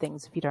overcomplicate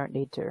things if you don't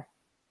need to.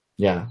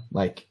 Yeah,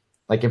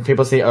 Like if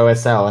people see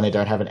OSL and they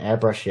don't have an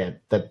airbrush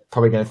yet, they're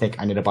probably going to think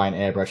I need to buy an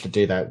airbrush to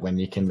do that when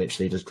you can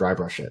literally just dry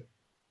brush it.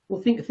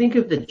 Well, think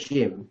of the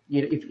gym.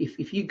 You know,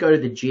 if you go to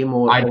the gym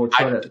or I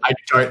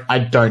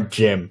don't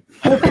gym.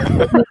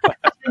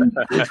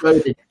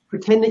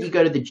 Pretend that you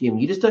go to the gym.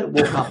 You just don't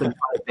walk up and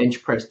try to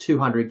bench press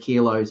 200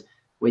 kilos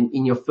when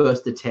in your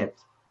first attempt.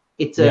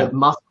 It's a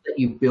muscle that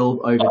you build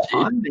over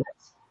time.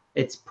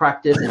 It's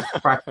practice.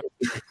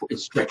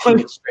 It's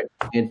stretching.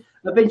 And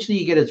eventually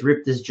you get as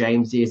ripped as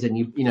James is, and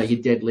you're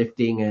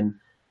deadlifting and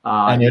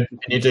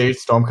you do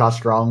Stormcast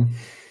strong.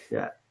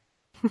 Yeah.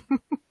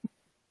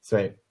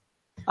 Sweet.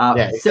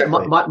 Exactly. So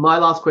my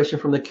last question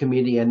from the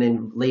community, and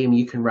then Liam,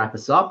 you can wrap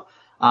us up.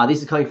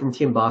 This is coming from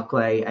Tim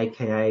Barclay,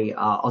 aka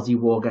Aussie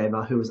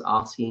Wargamer, who was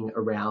asking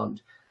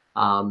around.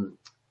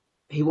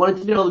 He wanted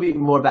to know a little bit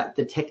more about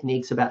the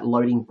techniques about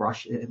loading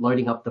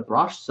up the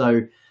brush.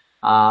 So,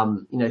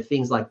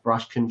 things like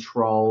brush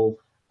control,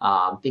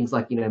 things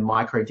like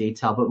micro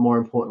detail, but more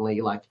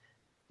importantly, like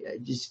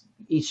just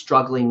he's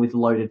struggling with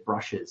loaded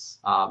brushes.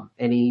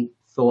 Any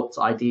thoughts,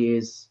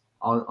 ideas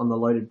on the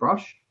loaded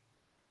brush?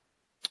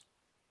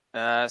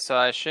 So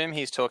I assume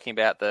he's talking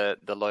about the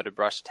loaded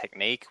brush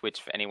technique,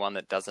 which for anyone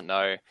that doesn't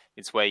know,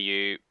 it's where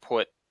you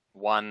put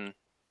one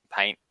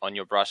paint on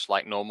your brush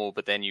like normal,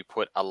 but then you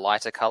put a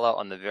lighter color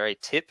on the very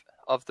tip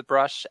of the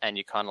brush, and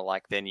you kind of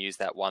like then use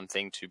that one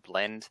thing to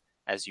blend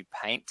as you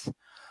paint.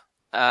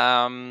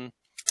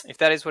 If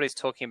that is what he's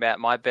talking about,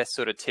 my best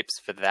sort of tips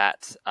for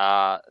that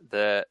are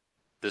the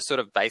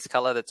sort of base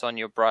color that's on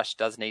your brush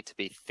does need to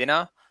be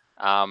thinner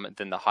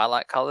than the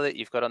highlight color that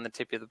you've got on the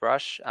tip of the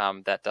brush.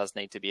 That does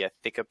need to be a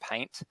thicker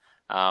paint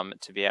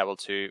to be able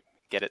to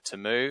get it to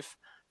move.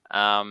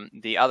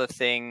 The other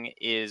thing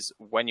is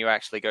when you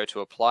actually go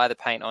to apply the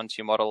paint onto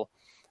your model,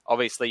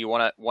 obviously you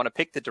want to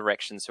pick the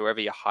direction. So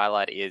wherever your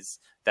highlight is,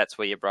 that's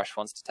where your brush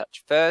wants to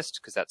touch first,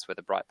 because that's where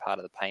the bright part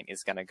of the paint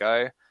is going to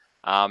go.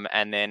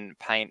 And then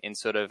paint in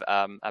sort of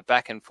a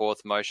back and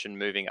forth motion,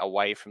 moving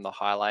away from the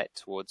highlight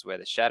towards where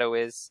the shadow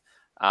is.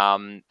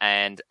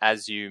 And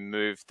as you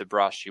move the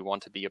brush, you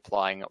want to be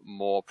applying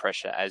more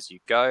pressure as you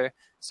go.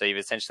 So you've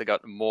essentially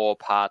got more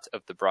part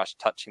of the brush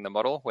touching the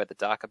model where the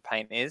darker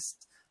paint is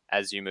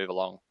as you move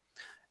along.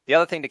 The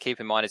other thing to keep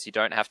in mind is you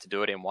don't have to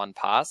do it in one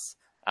pass.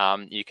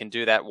 You can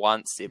do that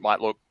once. It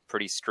might look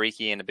pretty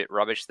streaky and a bit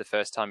rubbish the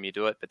first time you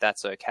do it, but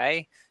that's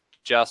okay.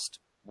 Just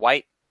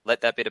wait,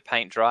 let that bit of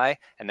paint dry,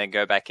 and then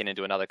go back in and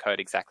do another coat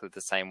exactly the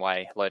same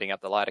way, loading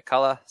up the lighter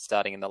color,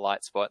 starting in the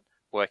light spot,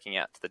 working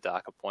out to the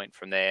darker point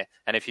from there.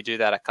 And if you do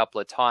that a couple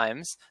of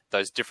times,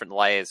 those different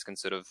layers can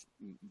sort of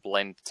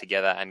blend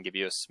together and give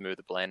you a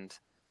smoother blend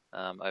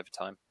over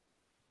time.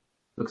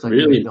 Looks like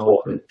really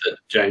important that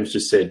James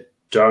just said,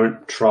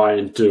 don't try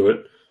and do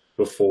it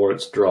before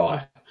it's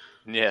dry.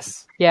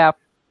 Yes. Yeah.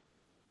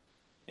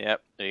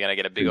 Yep. You're going to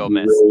get a big old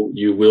mess.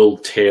 You will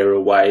tear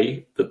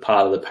away the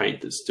part of the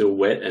paint that's still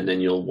wet, and then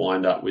you'll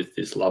wind up with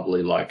this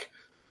lovely, like,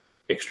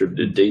 extra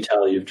bit of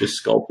detail you've just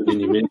sculpted in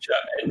your miniature,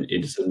 and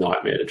it's a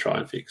nightmare to try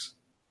and fix.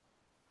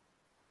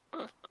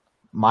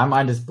 My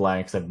mind is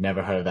blank because I've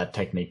never heard of that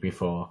technique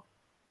before.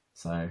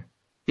 So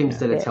Tim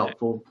said it's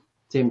helpful.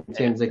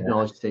 Tim's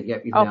acknowledged it.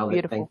 Yep, you've nailed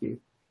it. Thank you.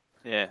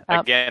 Yeah.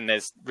 Again,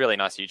 there's really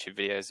nice YouTube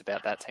videos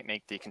about that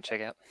technique that you can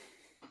check out.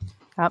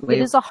 It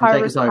is a high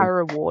risk, high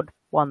reward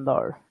one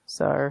though.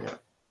 So,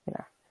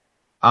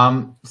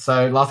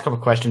 So last couple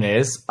of questions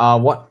is,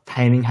 what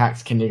painting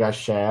hacks can you guys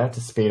share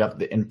to speed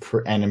up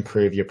and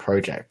improve your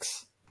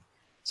projects?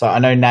 So I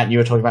know, Nat, you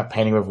were talking about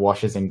painting with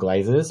washes and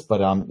glazes,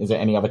 but is there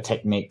any other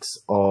techniques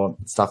or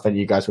stuff that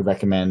you guys would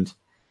recommend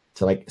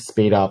to like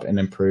speed up and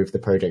improve the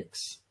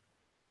projects?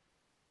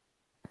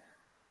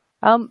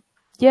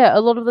 Yeah,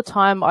 a lot of the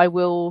time I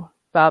will,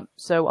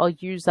 so I'll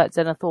use that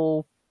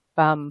Zenithal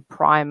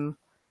prime,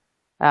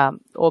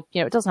 or,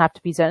 it doesn't have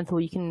to be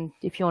Zenithal. You can,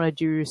 if you want to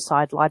do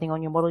side lighting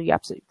on your model, you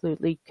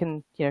absolutely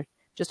can,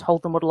 just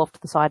hold the model off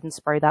to the side and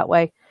spray that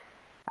way.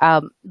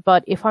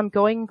 But if I'm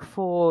going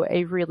for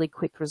a really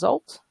quick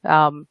result,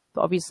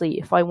 obviously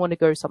if I want to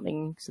go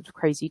something sort of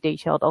crazy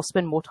detailed, I'll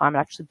spend more time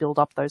and actually build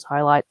up those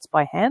highlights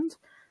by hand.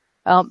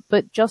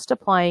 But just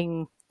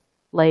applying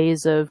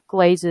layers of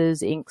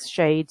glazes, inks,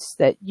 shades,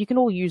 that you can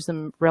all use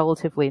them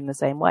relatively in the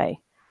same way.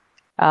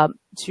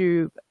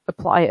 To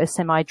apply a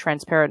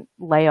semi-transparent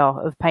layer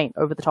of paint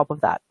over the top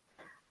of that.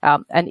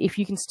 And if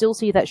you can still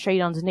see that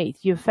shade underneath,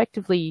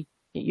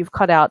 you've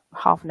cut out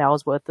half an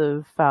hour's worth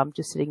of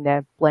just sitting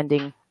there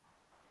blending.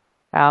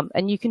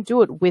 And you can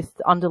do it with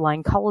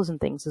underlying colors and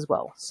things as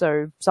well.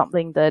 So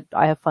something that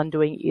I have fun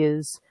doing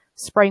is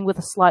spraying with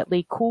a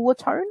slightly cooler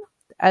tone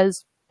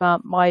as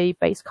my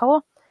base color,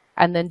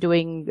 and then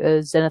doing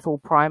a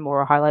Zenithal prime or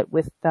a highlight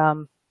with a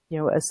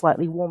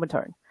slightly warmer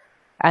tone.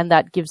 And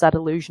that gives that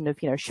illusion of,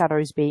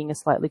 shadows being a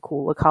slightly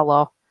cooler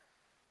color.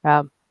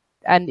 And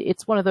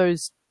it's one of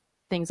those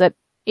things that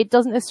it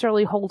doesn't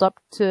necessarily hold up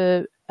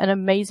to an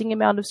amazing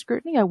amount of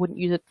scrutiny. I wouldn't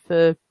use it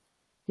for,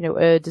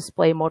 a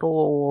display model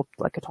or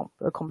like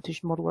a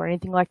competition model or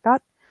anything like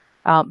that.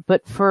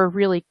 But for a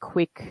really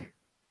quick,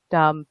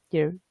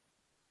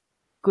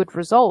 good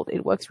result.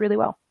 It works really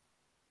well.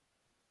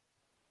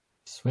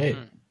 Sweet.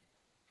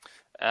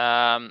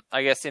 I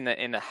guess in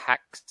the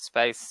hack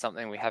space,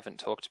 something we haven't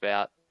talked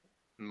about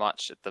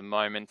much at the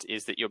moment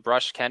is that your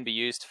brush can be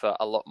used for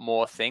a lot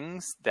more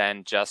things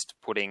than just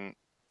putting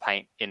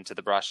paint into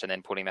the brush and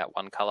then putting that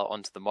one color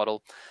onto the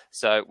model.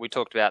 So we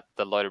talked about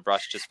the loaded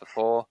brush just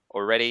before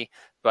already,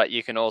 but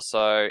you can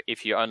also,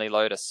 if you only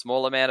load a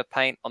small amount of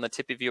paint on the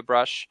tip of your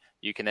brush,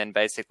 you can then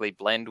basically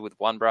blend with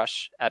one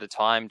brush at a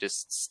time,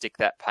 just stick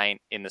that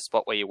paint in the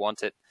spot where you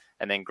want it,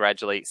 and then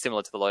gradually,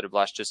 similar to the loaded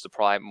brush, just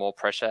apply more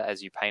pressure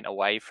as you paint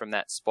away from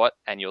that spot,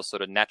 and you'll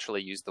sort of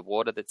naturally use the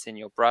water that's in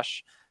your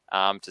brush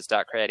to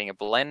start creating a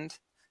blend.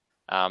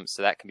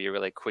 So that can be a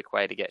really quick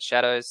way to get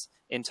shadows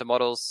into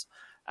models.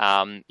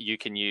 You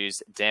can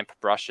use damp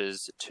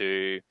brushes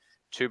to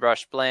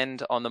two-brush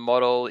blend on the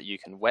model. You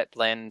can wet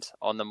blend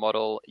on the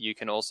model. You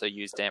can also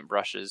use damp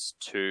brushes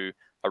to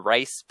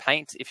erase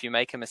paint if you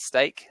make a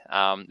mistake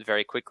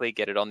very quickly,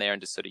 get it on there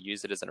and just sort of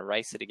use it as an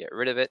eraser to get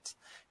rid of it.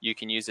 You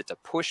can use it to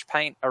push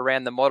paint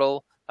around the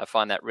model. I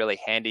find that really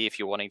handy if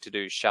you're wanting to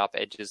do sharp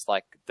edges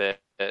like the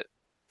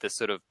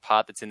sort of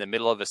part that's in the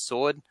middle of a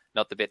sword,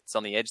 not the bit that's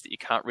on the edge that you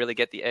can't really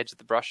get the edge of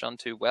the brush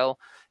onto well.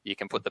 You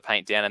can put the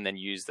paint down and then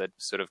use the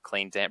sort of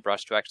clean damp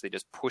brush to actually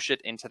just push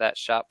it into that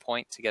sharp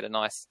point to get a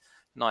nice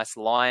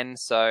line.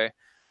 So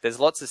there's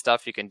lots of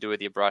stuff you can do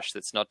with your brush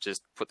that's not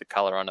just put the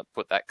color on it,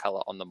 put that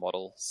color on the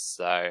model.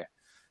 So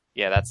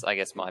yeah, that's, I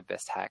guess, my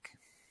best hack.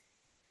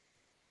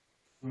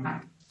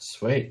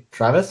 Sweet.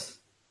 Travis?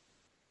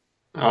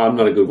 I'm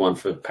not a good one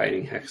for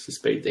painting hacks to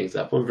speed things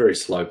up. I'm a very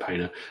slow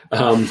painter.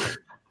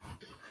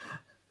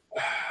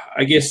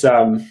 I guess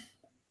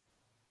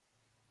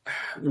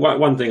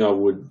one thing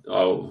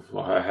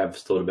I have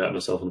thought about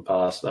myself in the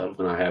past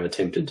when I have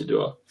attempted to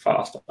do a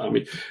fast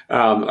army,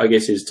 I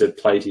guess, is to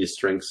play to your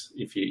strengths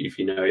if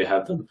you know you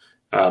have them.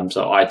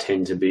 So I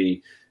tend to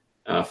be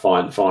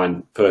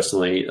find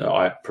personally that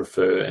I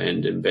prefer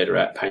and am better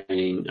at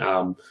painting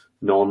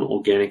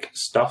non-organic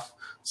stuff,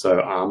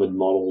 so armored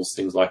models,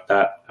 things like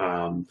that,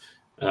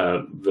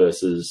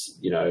 versus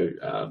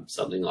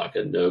something like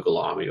a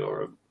Nurgle army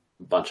or a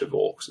bunch of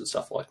orcs and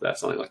stuff like that,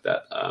 something like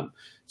that.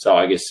 So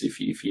I guess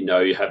if you know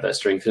you have that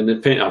strength, and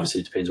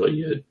obviously it depends what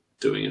you're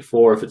doing it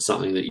for. If it's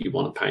something that you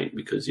want to paint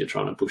because you're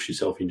trying to push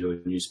yourself into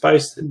a new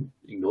space, then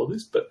ignore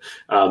this. But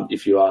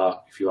if you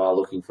are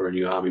looking for a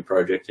new army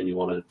project and you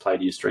want to play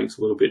to your strengths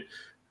a little bit,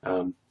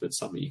 that's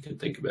something you can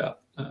think about.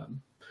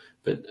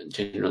 But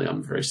generally, I'm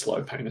a very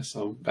slow painter,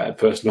 so I'm a bad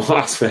person to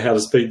ask for how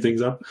to speed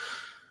things up.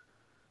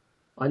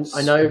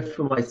 I know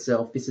for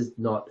myself, this is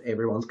not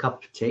everyone's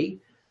cup of tea,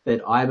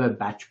 but I'm a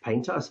batch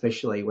painter,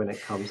 especially when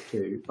it comes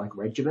to like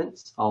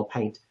regiments. I'll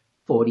paint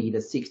 40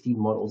 to 60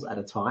 models at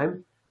a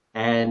time,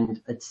 and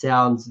it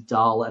sounds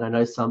dull. And I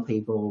know some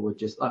people would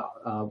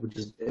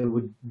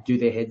do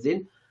their heads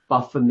in,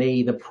 but for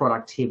me, the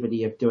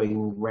productivity of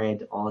doing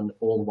red on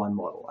all one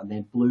model and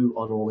then blue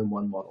on all in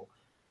one model,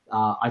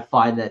 I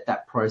find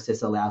that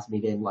process allows me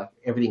then, like,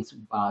 everything's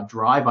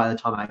dry by the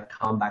time I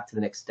come back to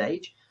the next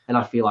stage, and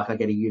I feel like I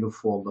get a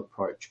uniform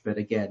approach. But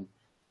again,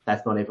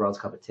 that's not everyone's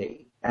cup of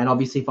tea. And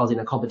obviously, if I was in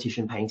a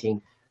competition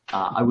painting,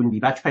 I wouldn't be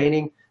batch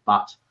painting,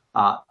 but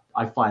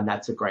I find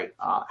that's a great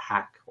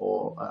hack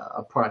or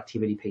a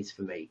productivity piece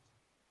for me.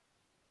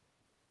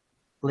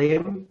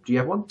 Liam, do you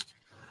have one?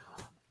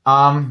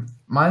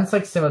 Mine's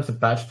like similar to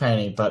batch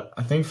painting, but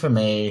I think for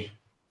me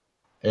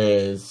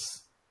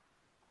is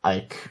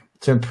like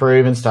to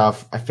improve and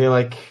stuff. I feel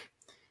like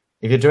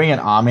if you're doing an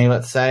army,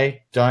 let's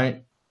say,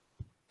 don't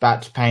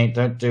batch paint,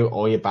 don't do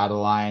all your battle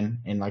line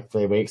in like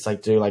 3 weeks.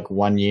 Like, do like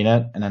one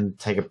unit and then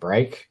take a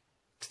break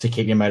to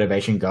keep your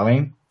motivation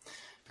going.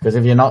 Because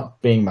if you're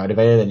not being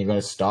motivated, then you're going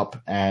to stop.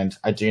 And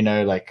I do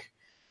know, like,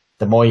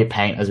 the more you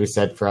paint, as we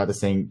said throughout this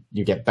thing,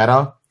 you get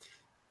better.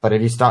 But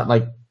if you start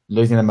like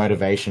losing the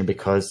motivation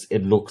because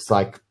it looks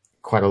like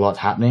quite a lot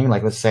happening,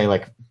 like let's say,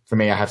 like for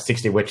me, I have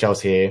 60 witch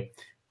elves here,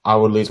 I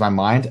will lose my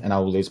mind and I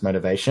will lose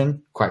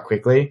motivation quite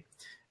quickly.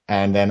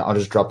 And then I'll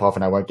just drop off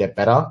and I won't get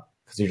better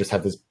because you just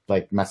have this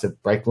like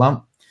massive break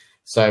lump.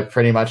 So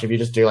pretty much if you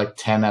just do like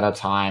 10 at a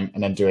time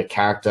and then do a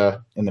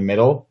character in the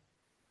middle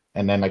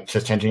and then like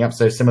just changing up.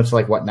 So similar to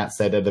like what Nat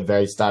said at the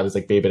very start, is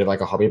like be a bit of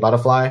like a hobby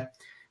butterfly,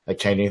 like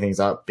changing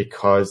things up,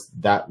 because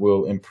that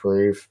will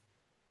improve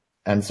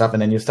and stuff.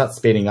 And then you'll start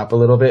speeding up a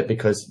little bit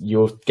because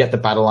you'll get the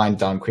battle line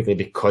done quickly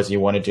because you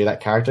want to do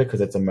that character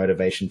because it's a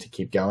motivation to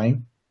keep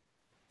going.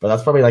 But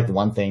that's probably like the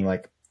one thing.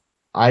 Like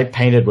I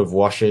painted with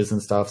washes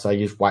and stuff, so I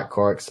use white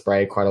Coric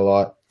spray quite a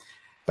lot.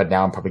 But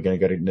now I'm probably going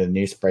to go to the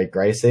new spray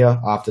Gracia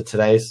after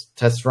today's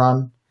test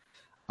run,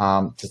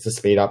 just to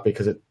speed up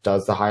because it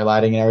does the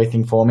highlighting and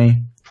everything for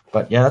me.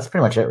 But yeah, that's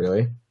pretty much it,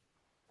 really.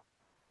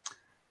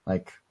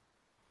 Like,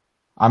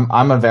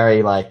 I'm a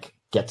very like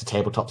get to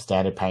tabletop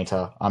standard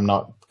painter. I'm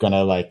not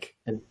gonna like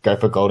go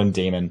for Golden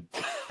Demon.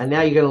 And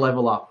now you're going to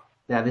level up.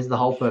 Now this is the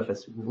whole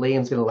purpose.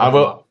 Liam's going to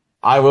level up.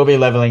 I will be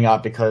leveling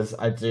up because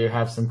I do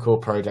have some cool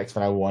projects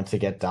that I want to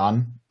get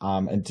done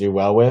and do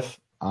well with.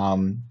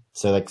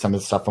 So like some of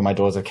the stuff for my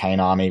Daughters of Cain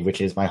army, which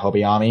is my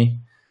hobby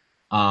army,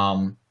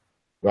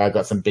 where I've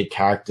got some big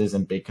characters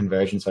and big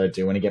conversions, so I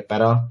do want to get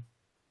better.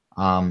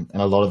 And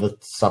a lot of the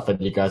stuff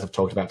that you guys have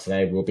talked about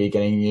today will be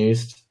getting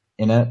used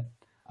in it.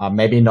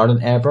 Maybe not an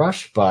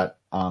airbrush, but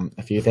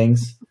a few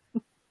things.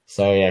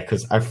 So yeah,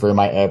 because I threw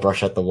my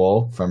airbrush at the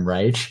wall from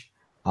rage.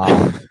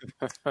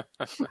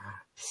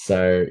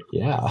 So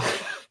yeah.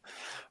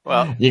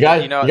 Well, you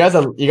guys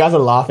are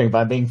laughing, but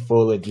I'm being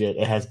full legit.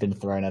 It has been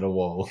thrown at a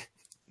wall.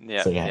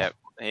 Yeah, so, yeah. Yeah.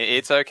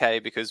 It's okay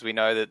because we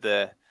know that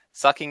the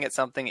sucking at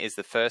something is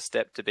the first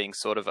step to being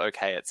sort of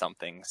okay at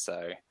something.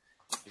 So,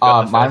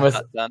 mine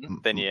was done,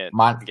 then you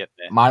get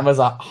there. Mine was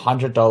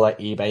 $100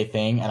 eBay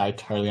thing, and I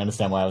totally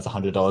understand why it was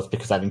 $100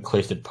 because I've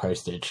included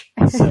postage.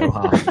 So,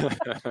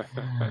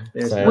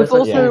 we've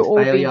also all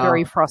been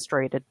very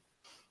frustrated.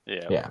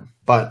 Yeah,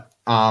 but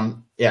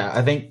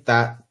I think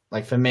that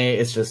like for me,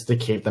 it's just to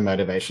keep the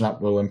motivation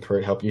up will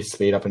help you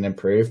speed up and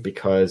improve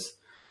because,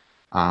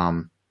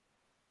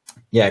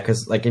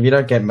 because like if you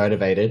don't get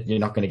motivated, you're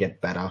not going to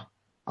get better,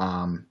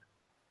 and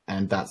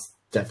that's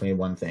definitely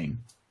one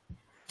thing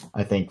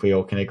I think we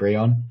all can agree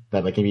on.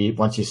 But like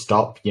once you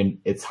stop,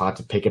 it's hard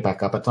to pick it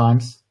back up at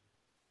times,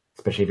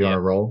 especially if you're on a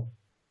roll.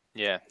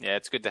 Yeah,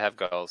 it's good to have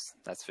goals.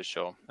 That's for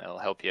sure. It'll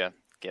help you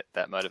get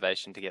that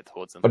motivation to get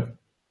towards them.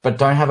 But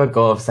don't have a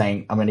goal of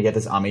saying, I'm going to get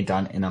this army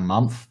done in a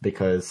month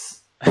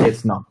because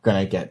it's not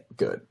going to get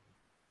good.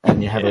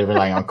 And you're heavily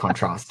relying on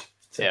contrast.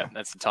 So. Yeah,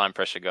 that's a time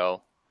pressure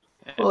goal.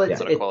 Well, it's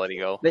not a quality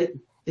goal.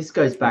 This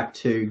goes back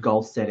to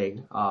goal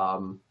setting.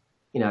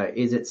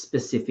 Is it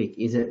specific?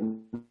 Is it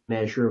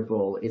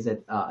measurable? Is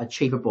it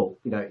achievable?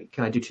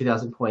 Can I do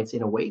 2,000 points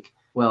in a week?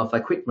 Well, if I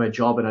quit my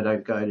job and I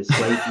don't go to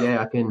sleep,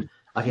 I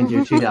can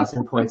do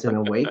 2,000 points in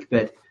a week.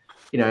 But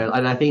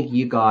and I think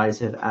you guys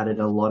have added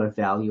a lot of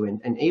value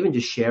and even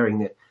just sharing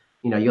that,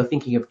 you're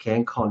thinking of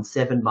CanCon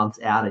 7 months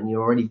out and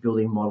you're already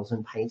building models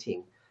and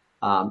painting.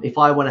 If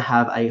I want to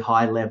have a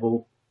high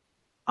level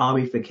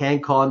army for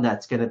CanCon,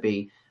 that's going to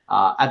be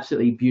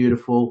absolutely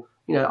beautiful.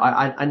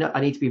 I know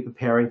I need to be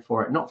preparing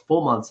for it, not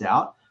 4 months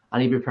out. I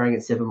need to be preparing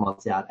it 7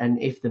 months out.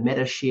 And if the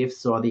meta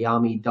shifts or the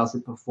army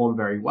doesn't perform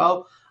very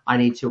well, I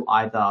need to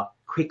either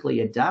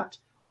quickly adapt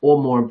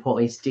or more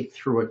importantly, stick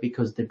through it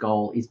because the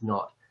goal is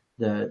not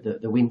the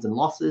wins and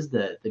losses.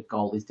 The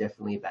goal is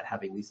definitely about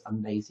having this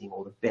amazing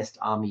or the best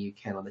army you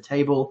can on the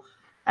table.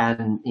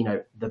 And,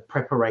 the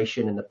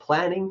preparation and the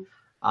planning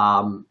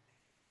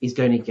is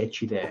going to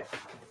get you there.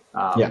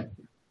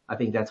 I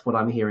think that's what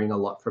I'm hearing a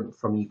lot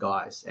from you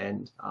guys,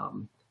 and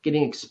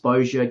getting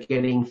exposure,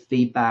 getting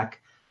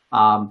feedback,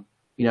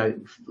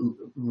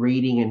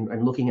 reading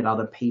and looking at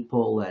other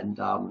people and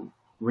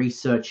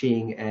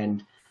researching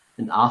and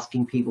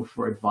asking people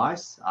for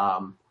advice.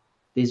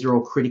 These are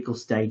all critical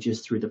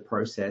stages through the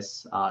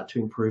process to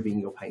improving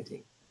your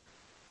painting.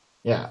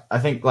 Yeah, I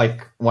think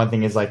like one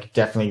thing is like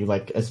definitely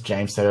like as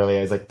James said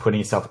earlier is like putting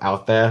yourself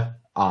out there.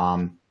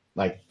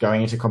 Like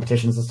going into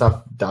competitions and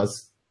stuff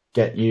does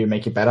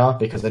make you better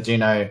because I do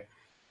know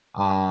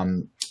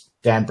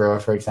Dan Brewer,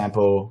 for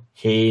example,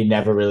 he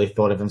never really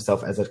thought of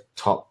himself as a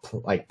top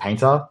like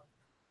painter,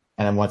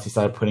 and then once he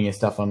started putting his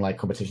stuff on like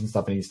competition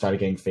stuff and he started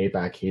getting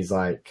feedback, he's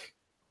like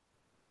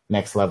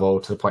next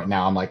level to the point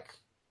now I'm like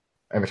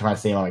every time I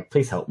see him I'm like,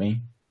 please help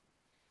me,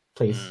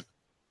 please.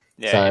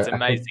 Yeah, so it's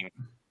amazing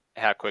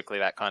how quickly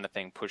that kind of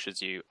thing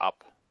pushes you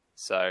up.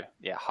 So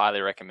yeah,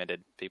 highly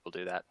recommended people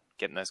do that,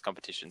 get in those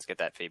competitions, get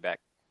that feedback.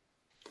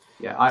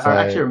 Yeah,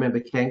 I actually remember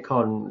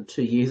CanCon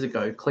 2 years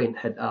ago. Clint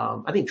had,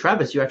 I think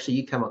Travis,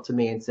 you came up to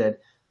me and said,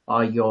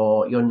 "Oh,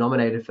 you're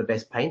nominated for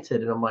best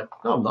painted," and I'm like,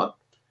 "No, I'm not."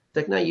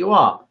 He's like, "No, you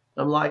are."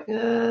 I'm like,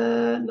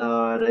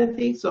 "No, I don't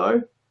think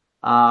so."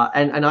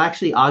 And I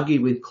actually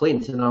argued with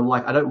Clint, and I'm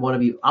like, I don't want to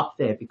be up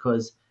there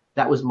because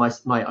that was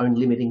my own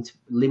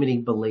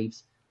limiting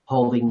beliefs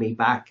holding me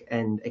back,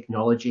 and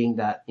acknowledging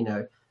that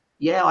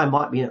I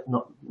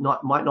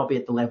might not be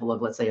at the level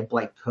of, let's say, a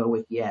Blake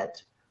Kerwick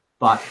yet,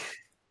 but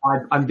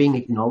I'm being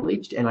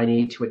acknowledged, and I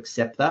need to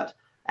accept that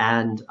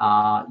and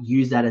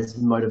use that as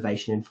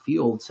motivation and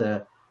fuel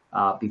to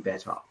be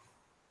better.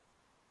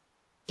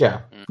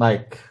 Yeah,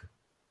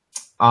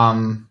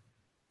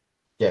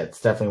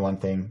 it's definitely one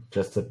thing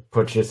just to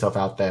put yourself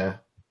out there.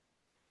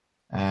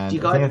 And do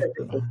you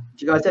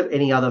guys have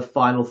any other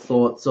final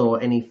thoughts or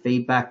any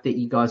feedback that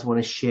you guys want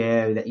to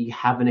share that you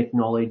haven't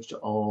acknowledged,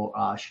 or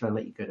should I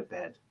let you go to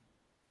bed?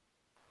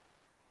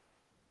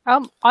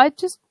 I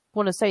just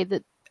want to say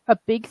that a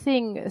big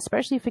thing,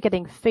 especially for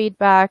getting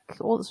feedback,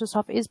 all this sort of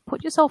stuff, is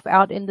put yourself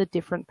out in the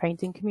different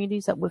painting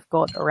communities that we've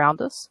got around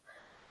us.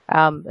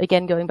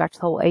 Again, going back to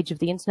the whole age of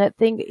the internet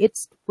thing,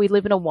 we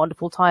live in a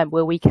wonderful time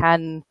where we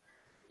can,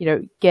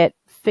 get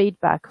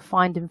feedback,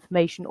 find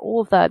information,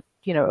 all of that,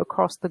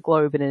 across the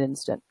globe in an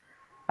instant.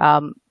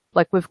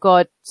 Like we've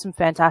got some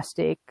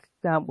fantastic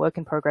work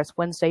in progress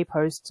Wednesday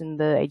posts in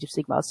the Age of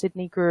Sigmar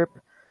Sydney group.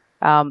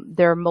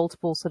 There are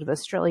multiple sort of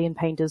Australian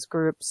painters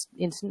groups,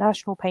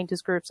 international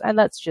painters groups, and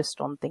that's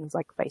just on things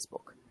like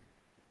Facebook.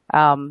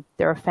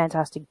 There are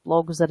fantastic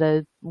blogs that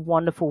are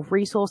wonderful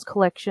resource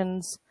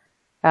collections.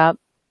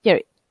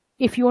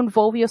 if you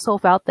involve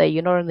yourself out there,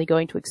 you're not only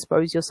going to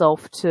expose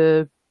yourself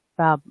to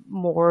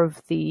more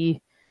of the,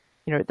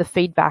 the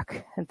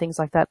feedback and things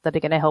like that that are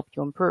going to help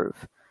you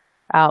improve.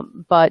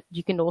 But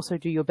you can also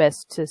do your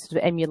best to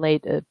sort of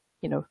emulate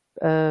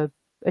a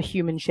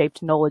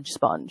human-shaped knowledge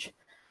sponge.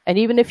 And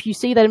even if you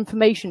see that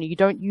information, you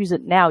don't use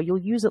it now, you'll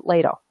use it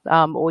later,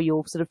 or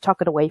you'll sort of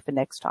tuck it away for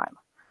next time.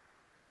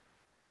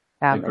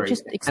 And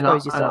just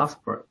expose yourself.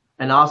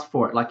 And ask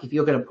for it. Like if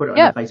you're going to put it on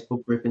a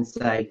Facebook group and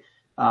say,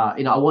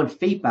 I want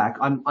feedback,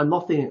 I'm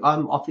often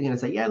going to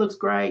say, yeah, it looks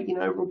great,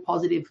 real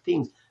positive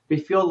things. But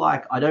if you're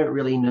like, I don't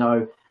really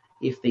know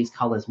if these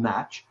colors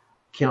match,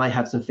 can I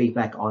have some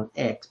feedback on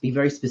X? Be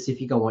very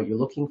specific on what you're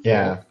looking for.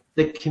 Yeah.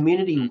 The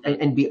community,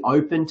 and be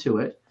open to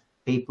it.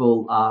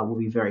 People will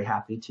be very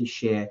happy to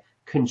share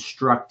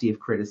constructive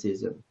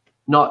criticism,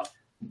 not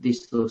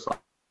this looks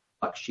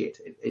like shit.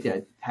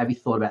 Have you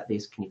thought about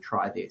this? Can you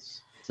try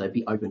this? So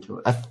be open to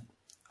it.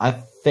 I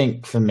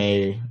think for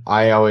me,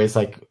 I always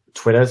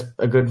Twitter's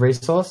a good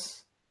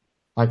resource.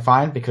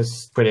 Fine,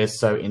 because Twitter is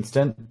so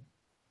instant.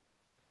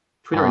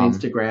 Twitter and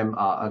Instagram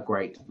are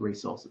great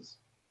resources.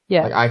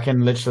 Yeah. I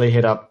can literally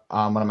hit up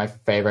one of my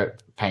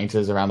favorite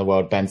painters around the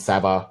world, Ben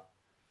Saba.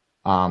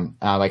 And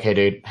I'm like, hey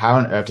dude, how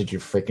on earth did you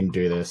freaking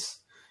do this?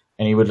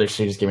 And he would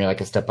literally just give me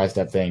a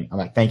step-by-step thing. I'm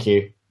like, thank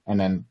you. And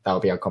then that'll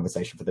be our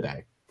conversation for the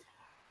day.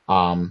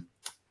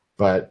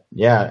 But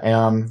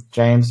yeah,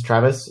 James,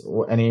 Travis,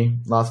 any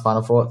last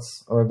final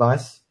thoughts or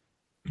advice?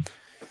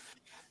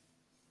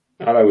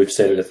 I know we've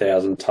said it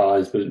 1,000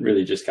 times, but it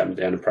really just comes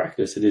down to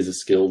practice. It is a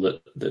skill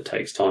that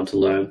takes time to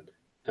learn.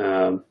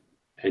 And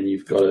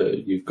you've got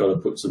to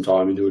put some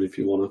time into it if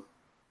you want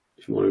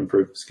to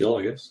improve the skill,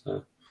 I guess.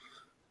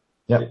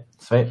 Yep,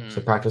 sweet. So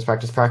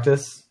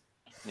practice.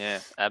 Yeah,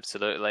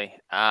 absolutely.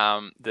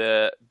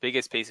 The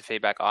biggest piece of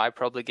feedback I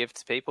probably give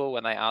to people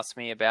when they ask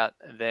me about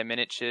their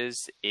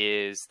miniatures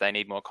is they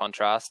need more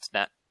contrast.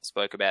 Nat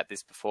spoke about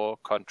this before.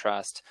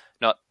 Contrast,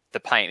 not the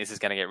paint. This is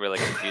going to get really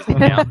confusing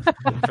now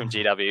from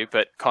GW,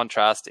 but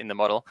contrast in the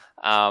model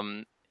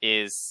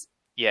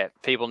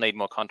people need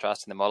more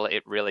contrast in the model.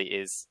 It really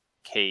is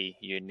key.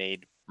 You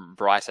need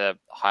brighter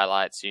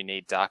highlights. You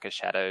need darker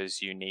shadows.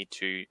 You need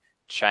to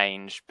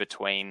change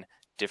between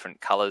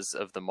different colors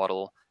of the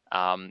model,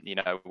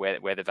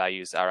 where the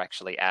values are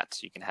actually at.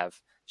 You can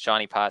have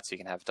shiny parts, you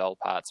can have dull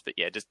parts, but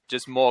yeah,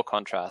 just more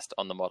contrast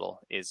on the model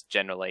is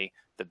generally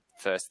the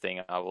first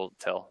thing I will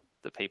tell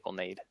the people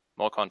need.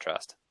 More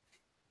contrast.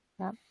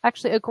 Yeah.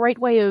 Actually, a great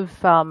way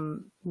of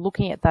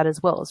looking at that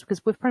as well is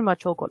because we've pretty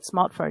much all got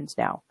smartphones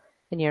now.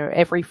 And,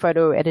 every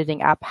photo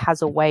editing app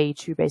has a way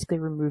to basically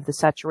remove the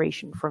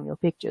saturation from your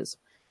pictures.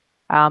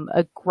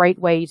 A great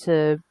way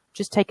to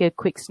just take a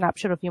quick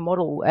snapshot of your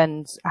model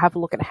and have a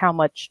look at how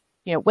much,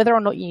 whether or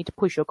not you need to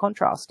push your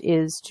contrast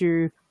is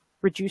to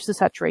reduce the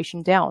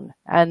saturation down.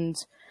 And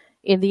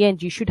in the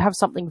end, you should have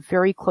something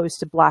very close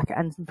to black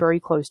and very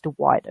close to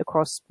white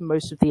across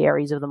most of the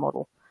areas of the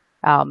model.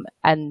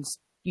 And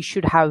you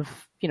should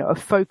have, a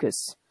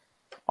focus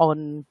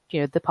on,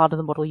 the part of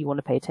the model you want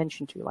to pay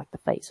attention to, like the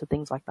face or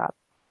things like that.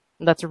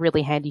 And that's a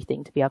really handy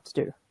thing to be able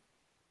to do.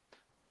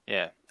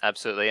 Yeah,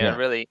 absolutely. And a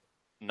really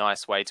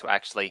nice way to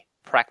actually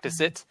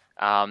practice it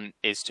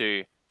is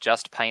to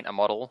just paint a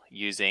model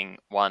using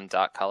one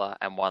dark color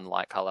and one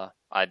light color.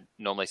 I'd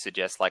normally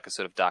suggest a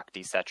sort of dark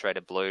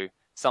desaturated blue,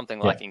 something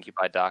like Ink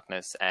by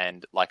Darkness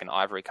and like an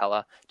ivory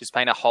color. Just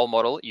paint a whole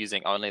model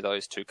using only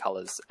those two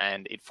colors,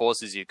 and it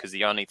forces you, because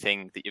the only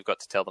thing that you've got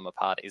to tell them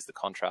apart is the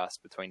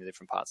contrast between the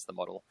different parts of the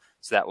model.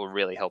 So that will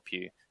really help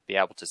you be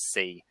able to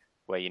see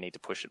where you need to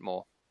push it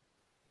more.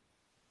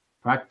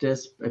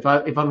 Practice. If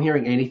I'm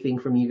hearing anything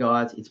from you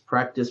guys, it's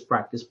practice.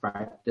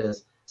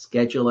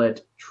 Schedule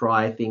it.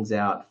 Try things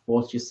out.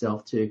 Force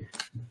yourself to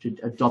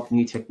adopt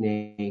new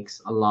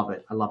techniques. I love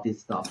it. I love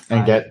this stuff.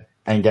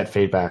 And get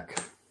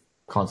feedback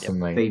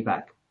constantly.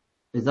 Feedback.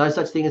 There's no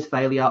such thing as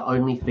failure.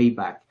 Only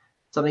feedback.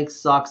 Something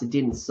sucks. It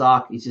didn't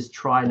suck. It's just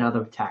try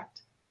another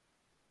tact.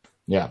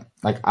 Yeah.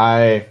 For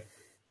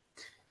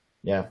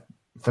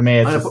me,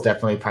 it's just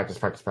definitely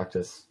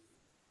practice.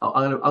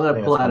 I'm going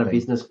to pull out a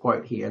business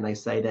quote here, and they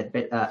say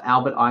that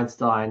Albert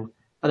Einstein,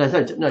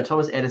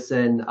 Thomas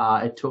Edison,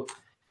 it took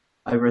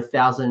over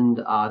 1,000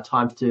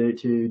 times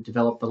to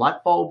develop the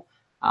light bulb,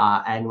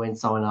 and when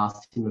someone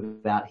asked him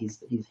about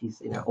his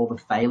all the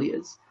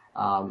failures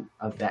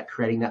about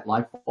creating that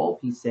light bulb,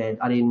 he said,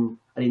 I didn't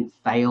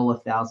fail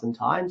 1,000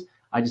 times.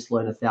 I just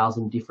learned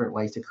 1,000 different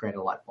ways to create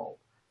a light bulb,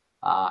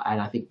 and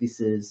I think this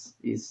is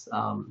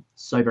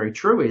so very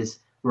true. Is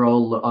we're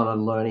all on a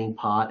learning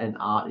part, and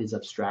art is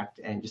abstract,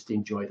 and just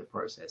enjoy the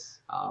process.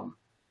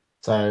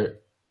 So,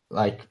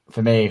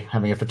 for me,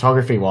 having a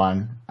photography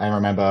one, I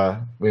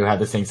remember we had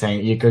this thing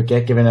saying you could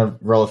get given a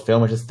roll of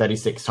film, which is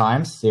 36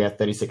 times. So you have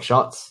 36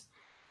 shots.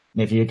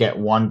 And if you get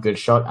one good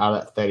shot out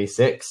of that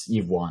 36,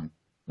 you've won.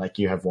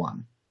 You have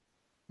won.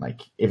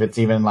 If it's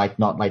even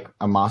not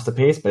a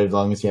masterpiece, but as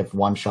long as you have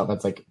one shot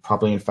that's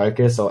properly in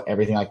focus or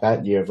everything like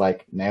that, you have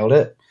nailed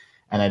it.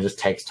 And it just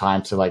takes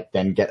time to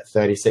then get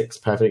 36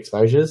 perfect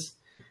exposures,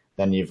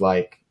 then you've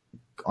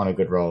on a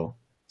good roll.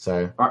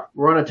 So all right,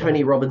 we're on a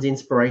Tony Robbins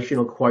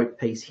inspirational quote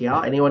piece here.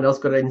 Anyone else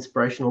got an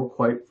inspirational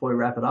quote before we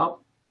wrap it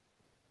up?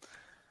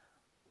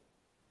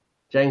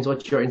 James,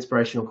 what's your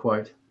inspirational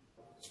quote?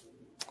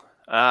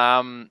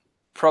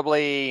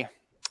 Probably,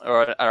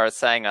 or a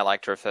saying I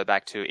like to refer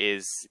back to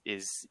is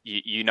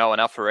you know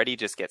enough already,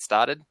 just get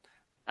started.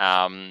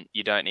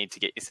 You don't need to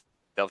get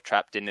yourself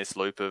trapped in this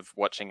loop of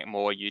watching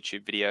more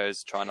YouTube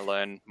videos, trying to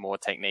learn more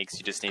techniques.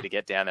 You just need to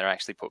get down there,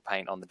 actually put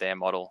paint on the damn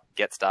model,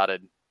 get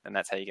started, and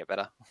that's how you get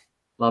better.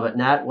 Love it.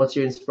 Nat, what's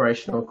your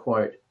inspirational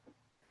quote?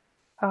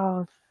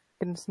 Oh,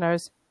 goodness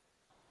knows.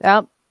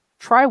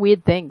 Try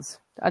weird things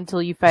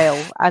until you fail,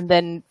 and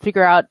then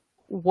figure out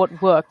what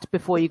worked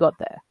before you got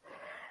there.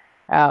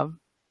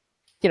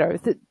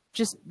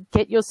 Just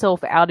get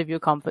yourself out of your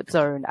comfort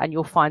zone, and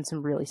you'll find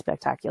some really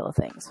spectacular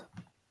things.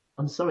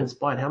 I'm so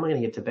inspired. How am I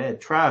going to get to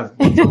bed? Trav,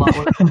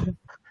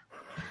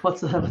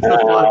 what's the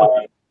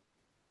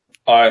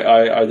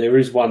line? There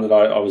is one that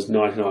I was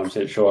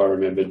 99% sure I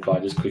remembered, but I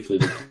just quickly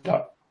looked it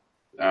up.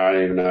 I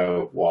don't even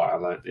know why I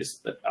learned this,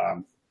 but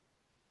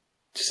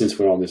since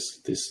we're on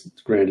this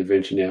grand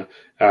adventure now,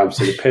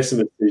 so the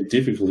pessimist sees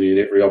difficulty in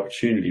every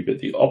opportunity, but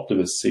the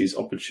optimist sees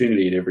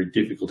opportunity in every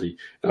difficulty.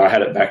 And I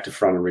had it back to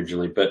front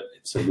originally, but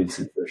it's a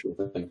Winston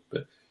Churchill thing.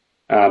 But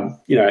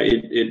you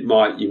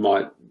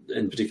might,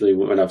 and particularly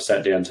when I've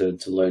sat down to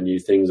learn new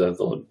things, I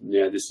thought,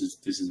 yeah, this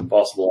is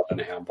impossible. I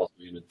don't know how I'm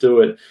possibly going to do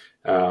it,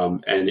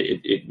 and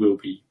it will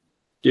be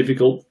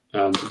difficult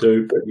to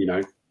do, but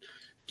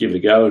give it a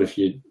go. And if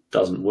it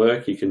doesn't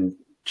work, you can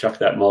chuck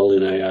that model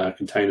in a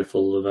container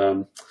full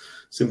of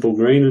simple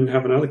green and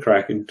have another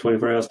crack in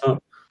 24 hours time.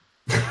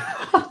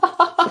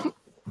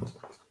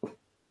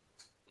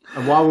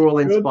 And while we're all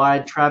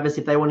inspired, Travis,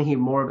 if they want to hear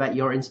more about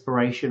your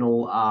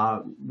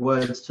inspirational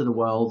words to the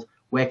world,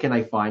 where can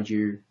they find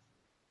you?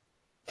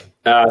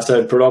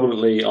 So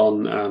predominantly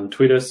on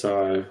Twitter,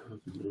 so I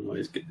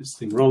always get this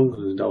thing wrong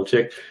and I'll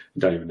check. I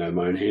don't even know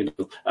my own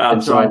handle.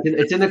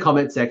 It's in the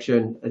comment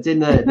section. It's in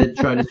the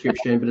show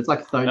description, but it's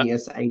like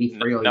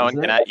Thonius83. No one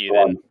can at you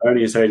then.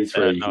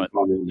 Thonius83, you can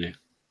find it in there.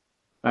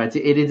 All right,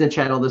 it is a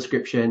channel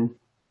description.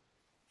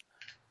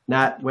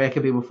 Nat, where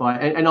can people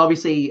find? And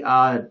obviously,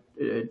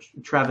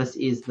 Travis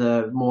is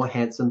the more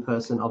handsome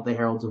person of the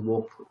Heralds of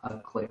War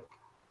clip.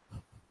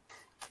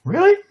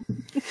 Really?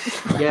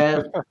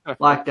 Yeah,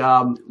 Glad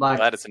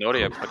it's an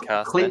audio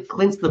podcast.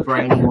 Clint's the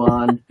brainy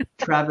one.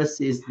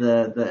 Travis is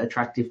the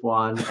attractive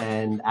one,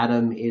 and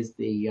Adam is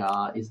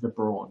the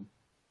brawn.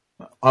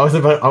 I was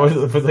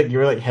like, you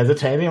were like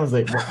hesitating. I was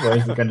like, what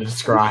is it going to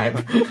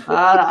describe?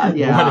 I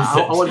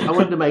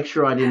wanted to make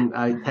sure I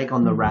didn't take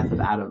on the wrath of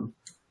Adam.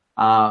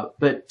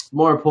 But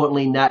more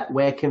importantly, Nat,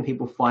 where can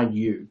people find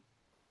you?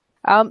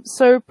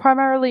 So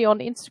primarily on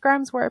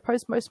Instagram is where I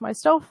post most of my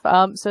stuff.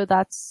 So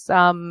that's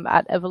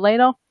at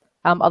Evelena.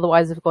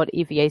 Otherwise, I've got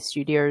EVA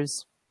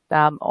Studios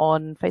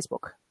on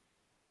Facebook.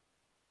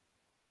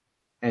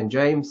 And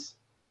James?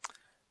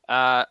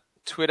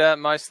 Twitter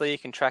mostly. You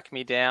can track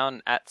me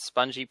down at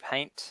Spongy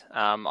Paint.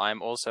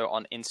 I'm also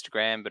on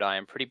Instagram, but I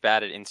am pretty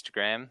bad at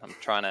Instagram. I'm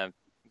trying to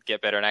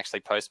get better and actually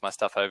post my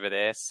stuff over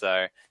there.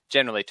 So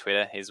generally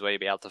Twitter is where you'll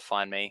be able to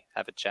find me,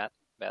 have a chat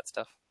about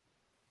stuff.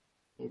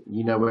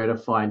 You know where to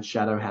find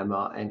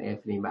Shadowhammer and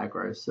Anthony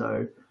Magro.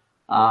 So,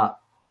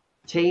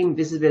 team,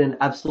 this has been an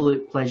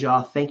absolute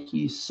pleasure. Thank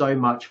you so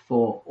much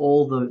for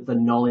all the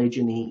knowledge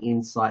and the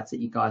insights that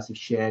you guys have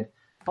shared.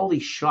 Holy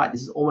shite,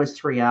 this is almost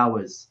 3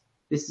 hours.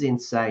 This is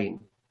insane.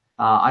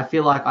 I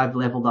feel like I've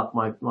leveled up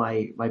my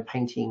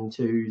painting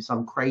to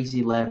some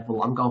crazy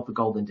level. I'm going for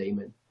Golden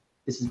Demon.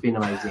 This has been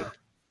amazing.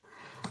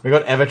 We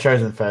got Ever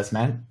Chosen first,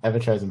 man. Ever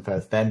Chosen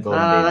first, then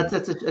Golden Demon.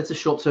 That's a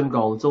short-term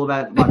goal. It's all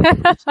about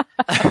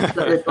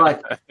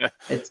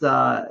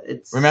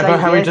Remember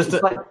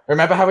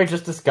how we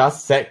just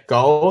discussed set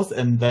goals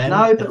and then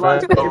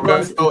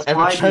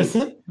Ever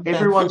Chosen?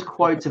 Everyone's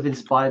quotes have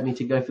inspired me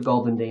to go for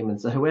Golden Demon.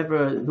 So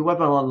whoever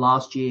won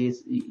last year,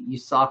 you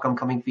suck. I'm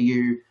coming for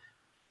you.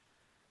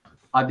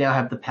 I now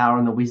have the power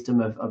and the wisdom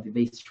of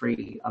these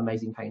three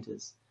amazing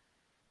painters.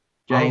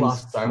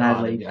 James,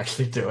 Natalie, you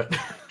actually do it.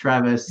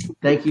 Travis,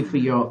 thank you for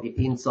your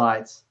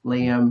insights.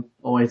 Liam,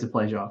 always a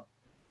pleasure.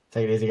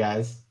 Take it easy,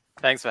 guys.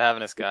 Thanks for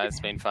having us, guys. It's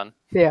been fun.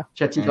 Yeah.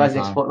 Chat to you guys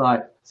next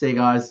fortnight. See you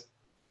guys.